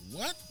 I'm like,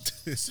 what?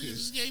 See, you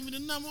just gave me the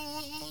number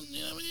on,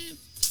 you know what I mean?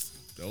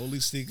 The only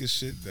sneaker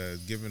shit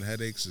that's giving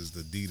headaches is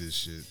the Adidas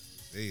shit.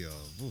 They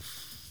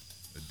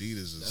Adidas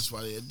is. That's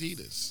why they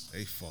Adidas.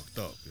 They fucked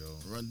up, yo.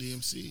 Run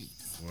DMC.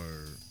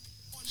 Word.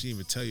 She didn't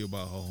even tell you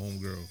about her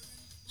homegirl.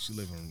 She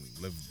lived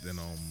in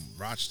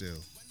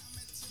Rochdale.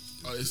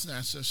 Oh, they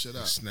snatched that shit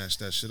up. They snatched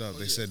that shit up.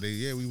 They said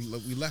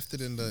we left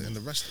it in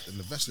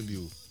the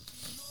vestibule.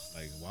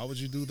 Like, why would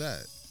you do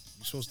that?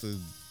 You're supposed to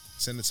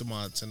send it to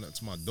my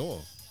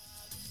door.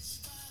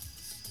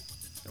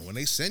 And when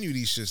they send you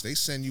these shits, they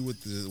send you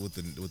with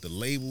the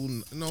label,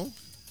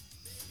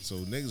 So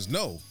niggas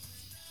know.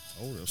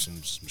 Oh, there's some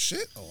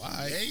shit. Oh, all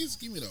right. Yes,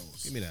 give me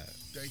those. Give me that.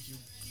 Thank you.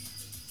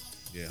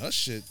 Yeah, her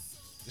shit.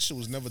 This shit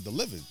was never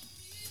delivered.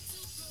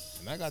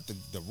 And I got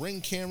the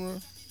Ring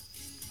camera.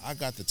 I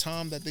got the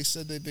time that they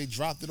said that they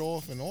dropped it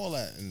off and all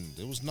that, and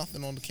there was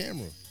nothing on the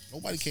camera.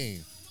 Nobody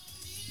came.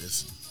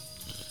 Listen.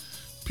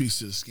 Peace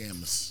to the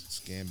scammers.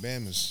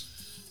 Scam-bammers.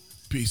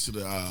 Peace to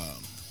the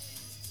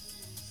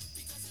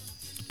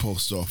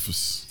post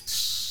office.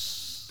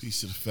 Peace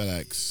to the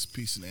FedEx.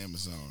 Peace to the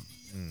Amazon.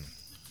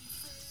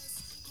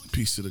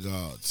 Peace to the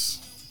gods.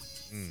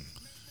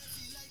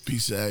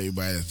 Peace to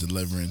everybody that's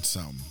delivering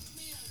something.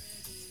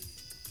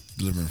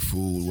 Delivering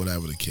food,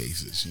 whatever the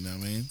case is. You know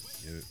what I mean?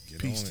 Get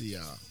Peace on to it.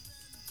 y'all.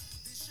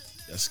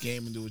 Y'all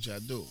scam and do what y'all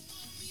do.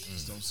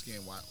 Just don't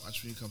scam.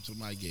 Watch when you come to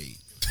my gate.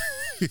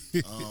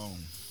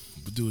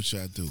 But do what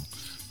y'all do.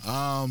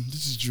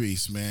 This is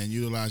Drees, man.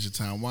 Utilize your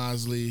time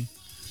wisely.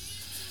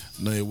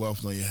 Know your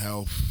wealth, know your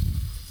health.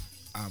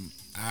 I'm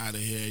out of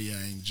here.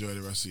 Y'all enjoy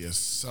the rest of your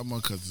summer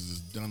because this is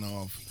done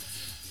off.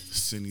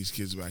 Send these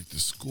kids back to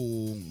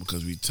school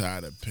because we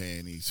tired of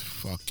paying these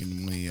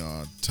fucking money.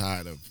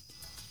 Tired of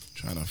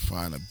trying to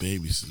find a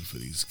babysitter for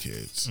these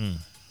kids.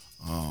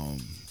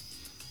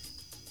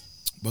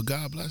 But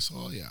God bless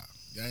all y'all.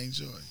 Y'all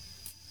enjoy.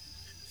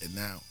 And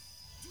now,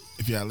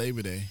 if y'all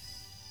Labor Day,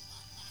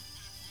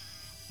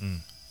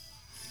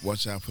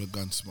 watch out for the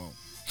gun smoke.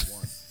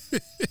 One.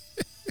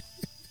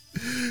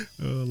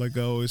 Like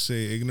I always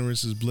say,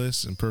 ignorance is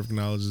bliss and perfect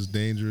knowledge is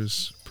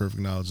dangerous.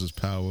 Perfect knowledge is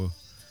power.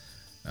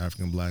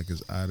 African Black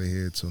is out of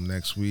here till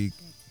next week.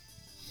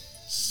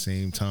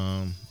 Same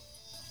time,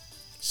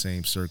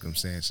 same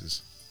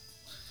circumstances.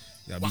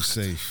 Y'all be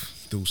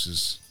safe.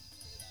 Deuces.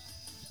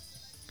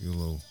 Get a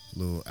little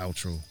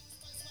outro.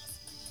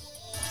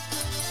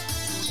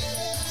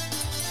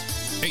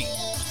 Hey.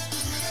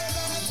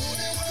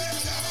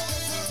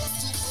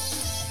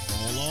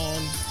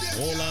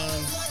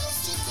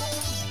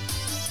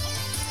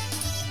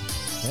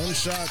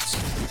 Gunshots.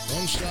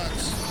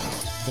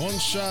 Gunshots.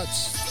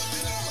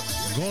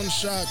 Gunshots.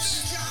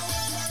 Gunshots.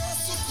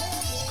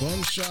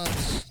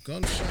 Gunshots.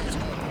 Gunshots.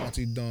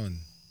 Party done.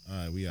 All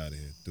right, we out of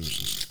here.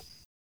 Deuces.